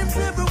games.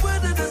 Every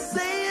word that I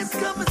say is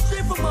coming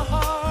straight from my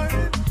heart.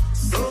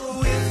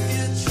 So if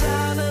you're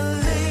trying to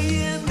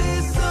lay in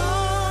these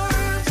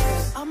arms,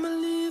 I'ma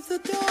leave the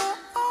door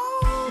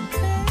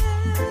open.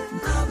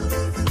 I'ma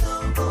leave the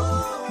door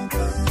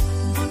open.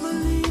 I'ma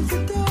leave the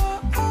door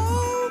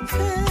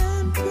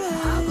open, baby.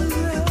 I'ma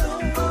leave the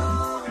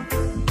door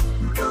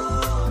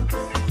open.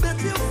 Bet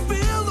you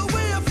feel the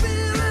way I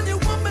feel and you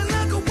want me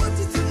like I want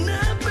you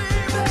tonight,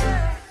 baby.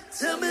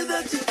 Tell me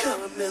that you're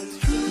coming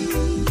through.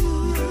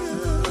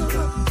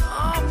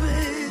 Oh,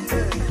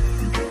 baby.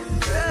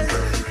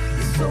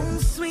 You're so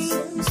sweet,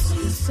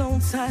 you're so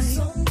tight.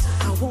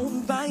 I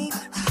won't bite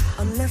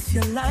unless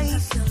you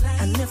like.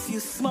 And if you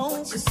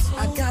smoke,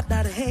 I got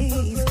that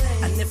haze.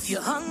 And if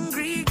you're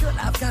hungry, girl,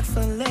 I've got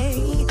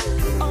filet.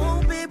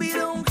 Oh, baby,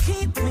 don't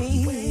keep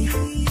me.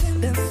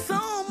 There's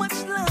so much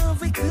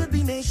love we could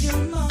be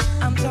making.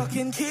 I'm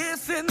talking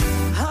kissing,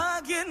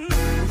 hugging,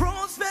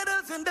 rose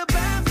petals in the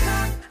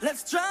bathtub.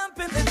 Let's jump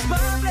in this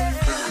bubble.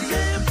 I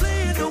can't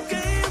play no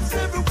games.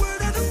 Every word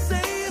that I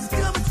say is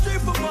coming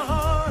straight from my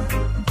heart.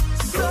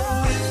 So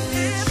if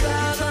you're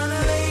trying to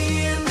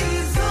lay in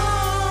these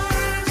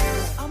arms,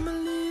 I'ma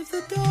leave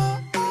the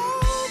door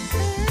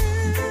open.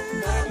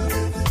 I'ma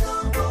leave the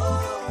door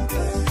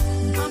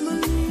open. I'ma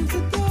leave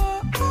the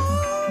door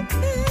open,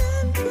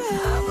 baby.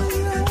 I'ma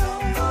leave the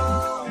door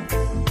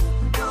open.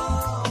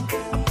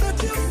 I bet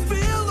you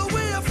feel the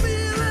way I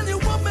feel and you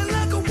want me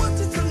like I want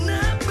you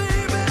tonight,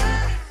 baby.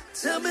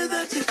 Tell me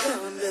that you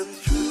coming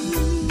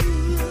through.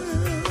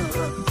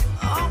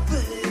 Oh,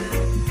 baby.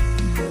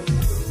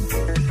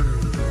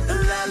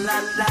 La la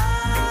la.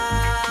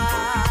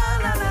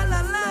 La la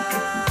la la.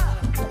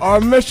 Our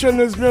mission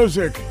is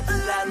music.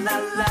 La la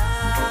la.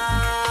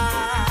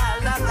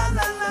 La la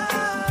la la.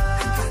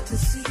 I got to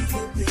see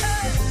you, baby.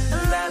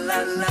 La la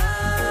la.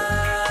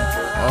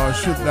 Or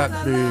should that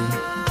be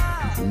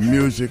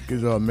music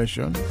is our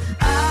mission?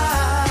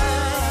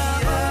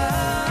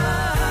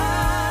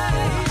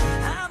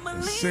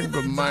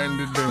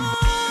 Single-minded them.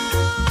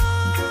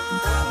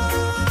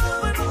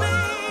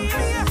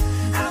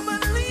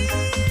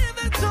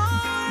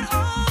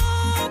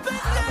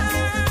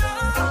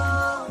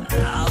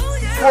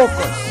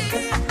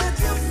 Focus.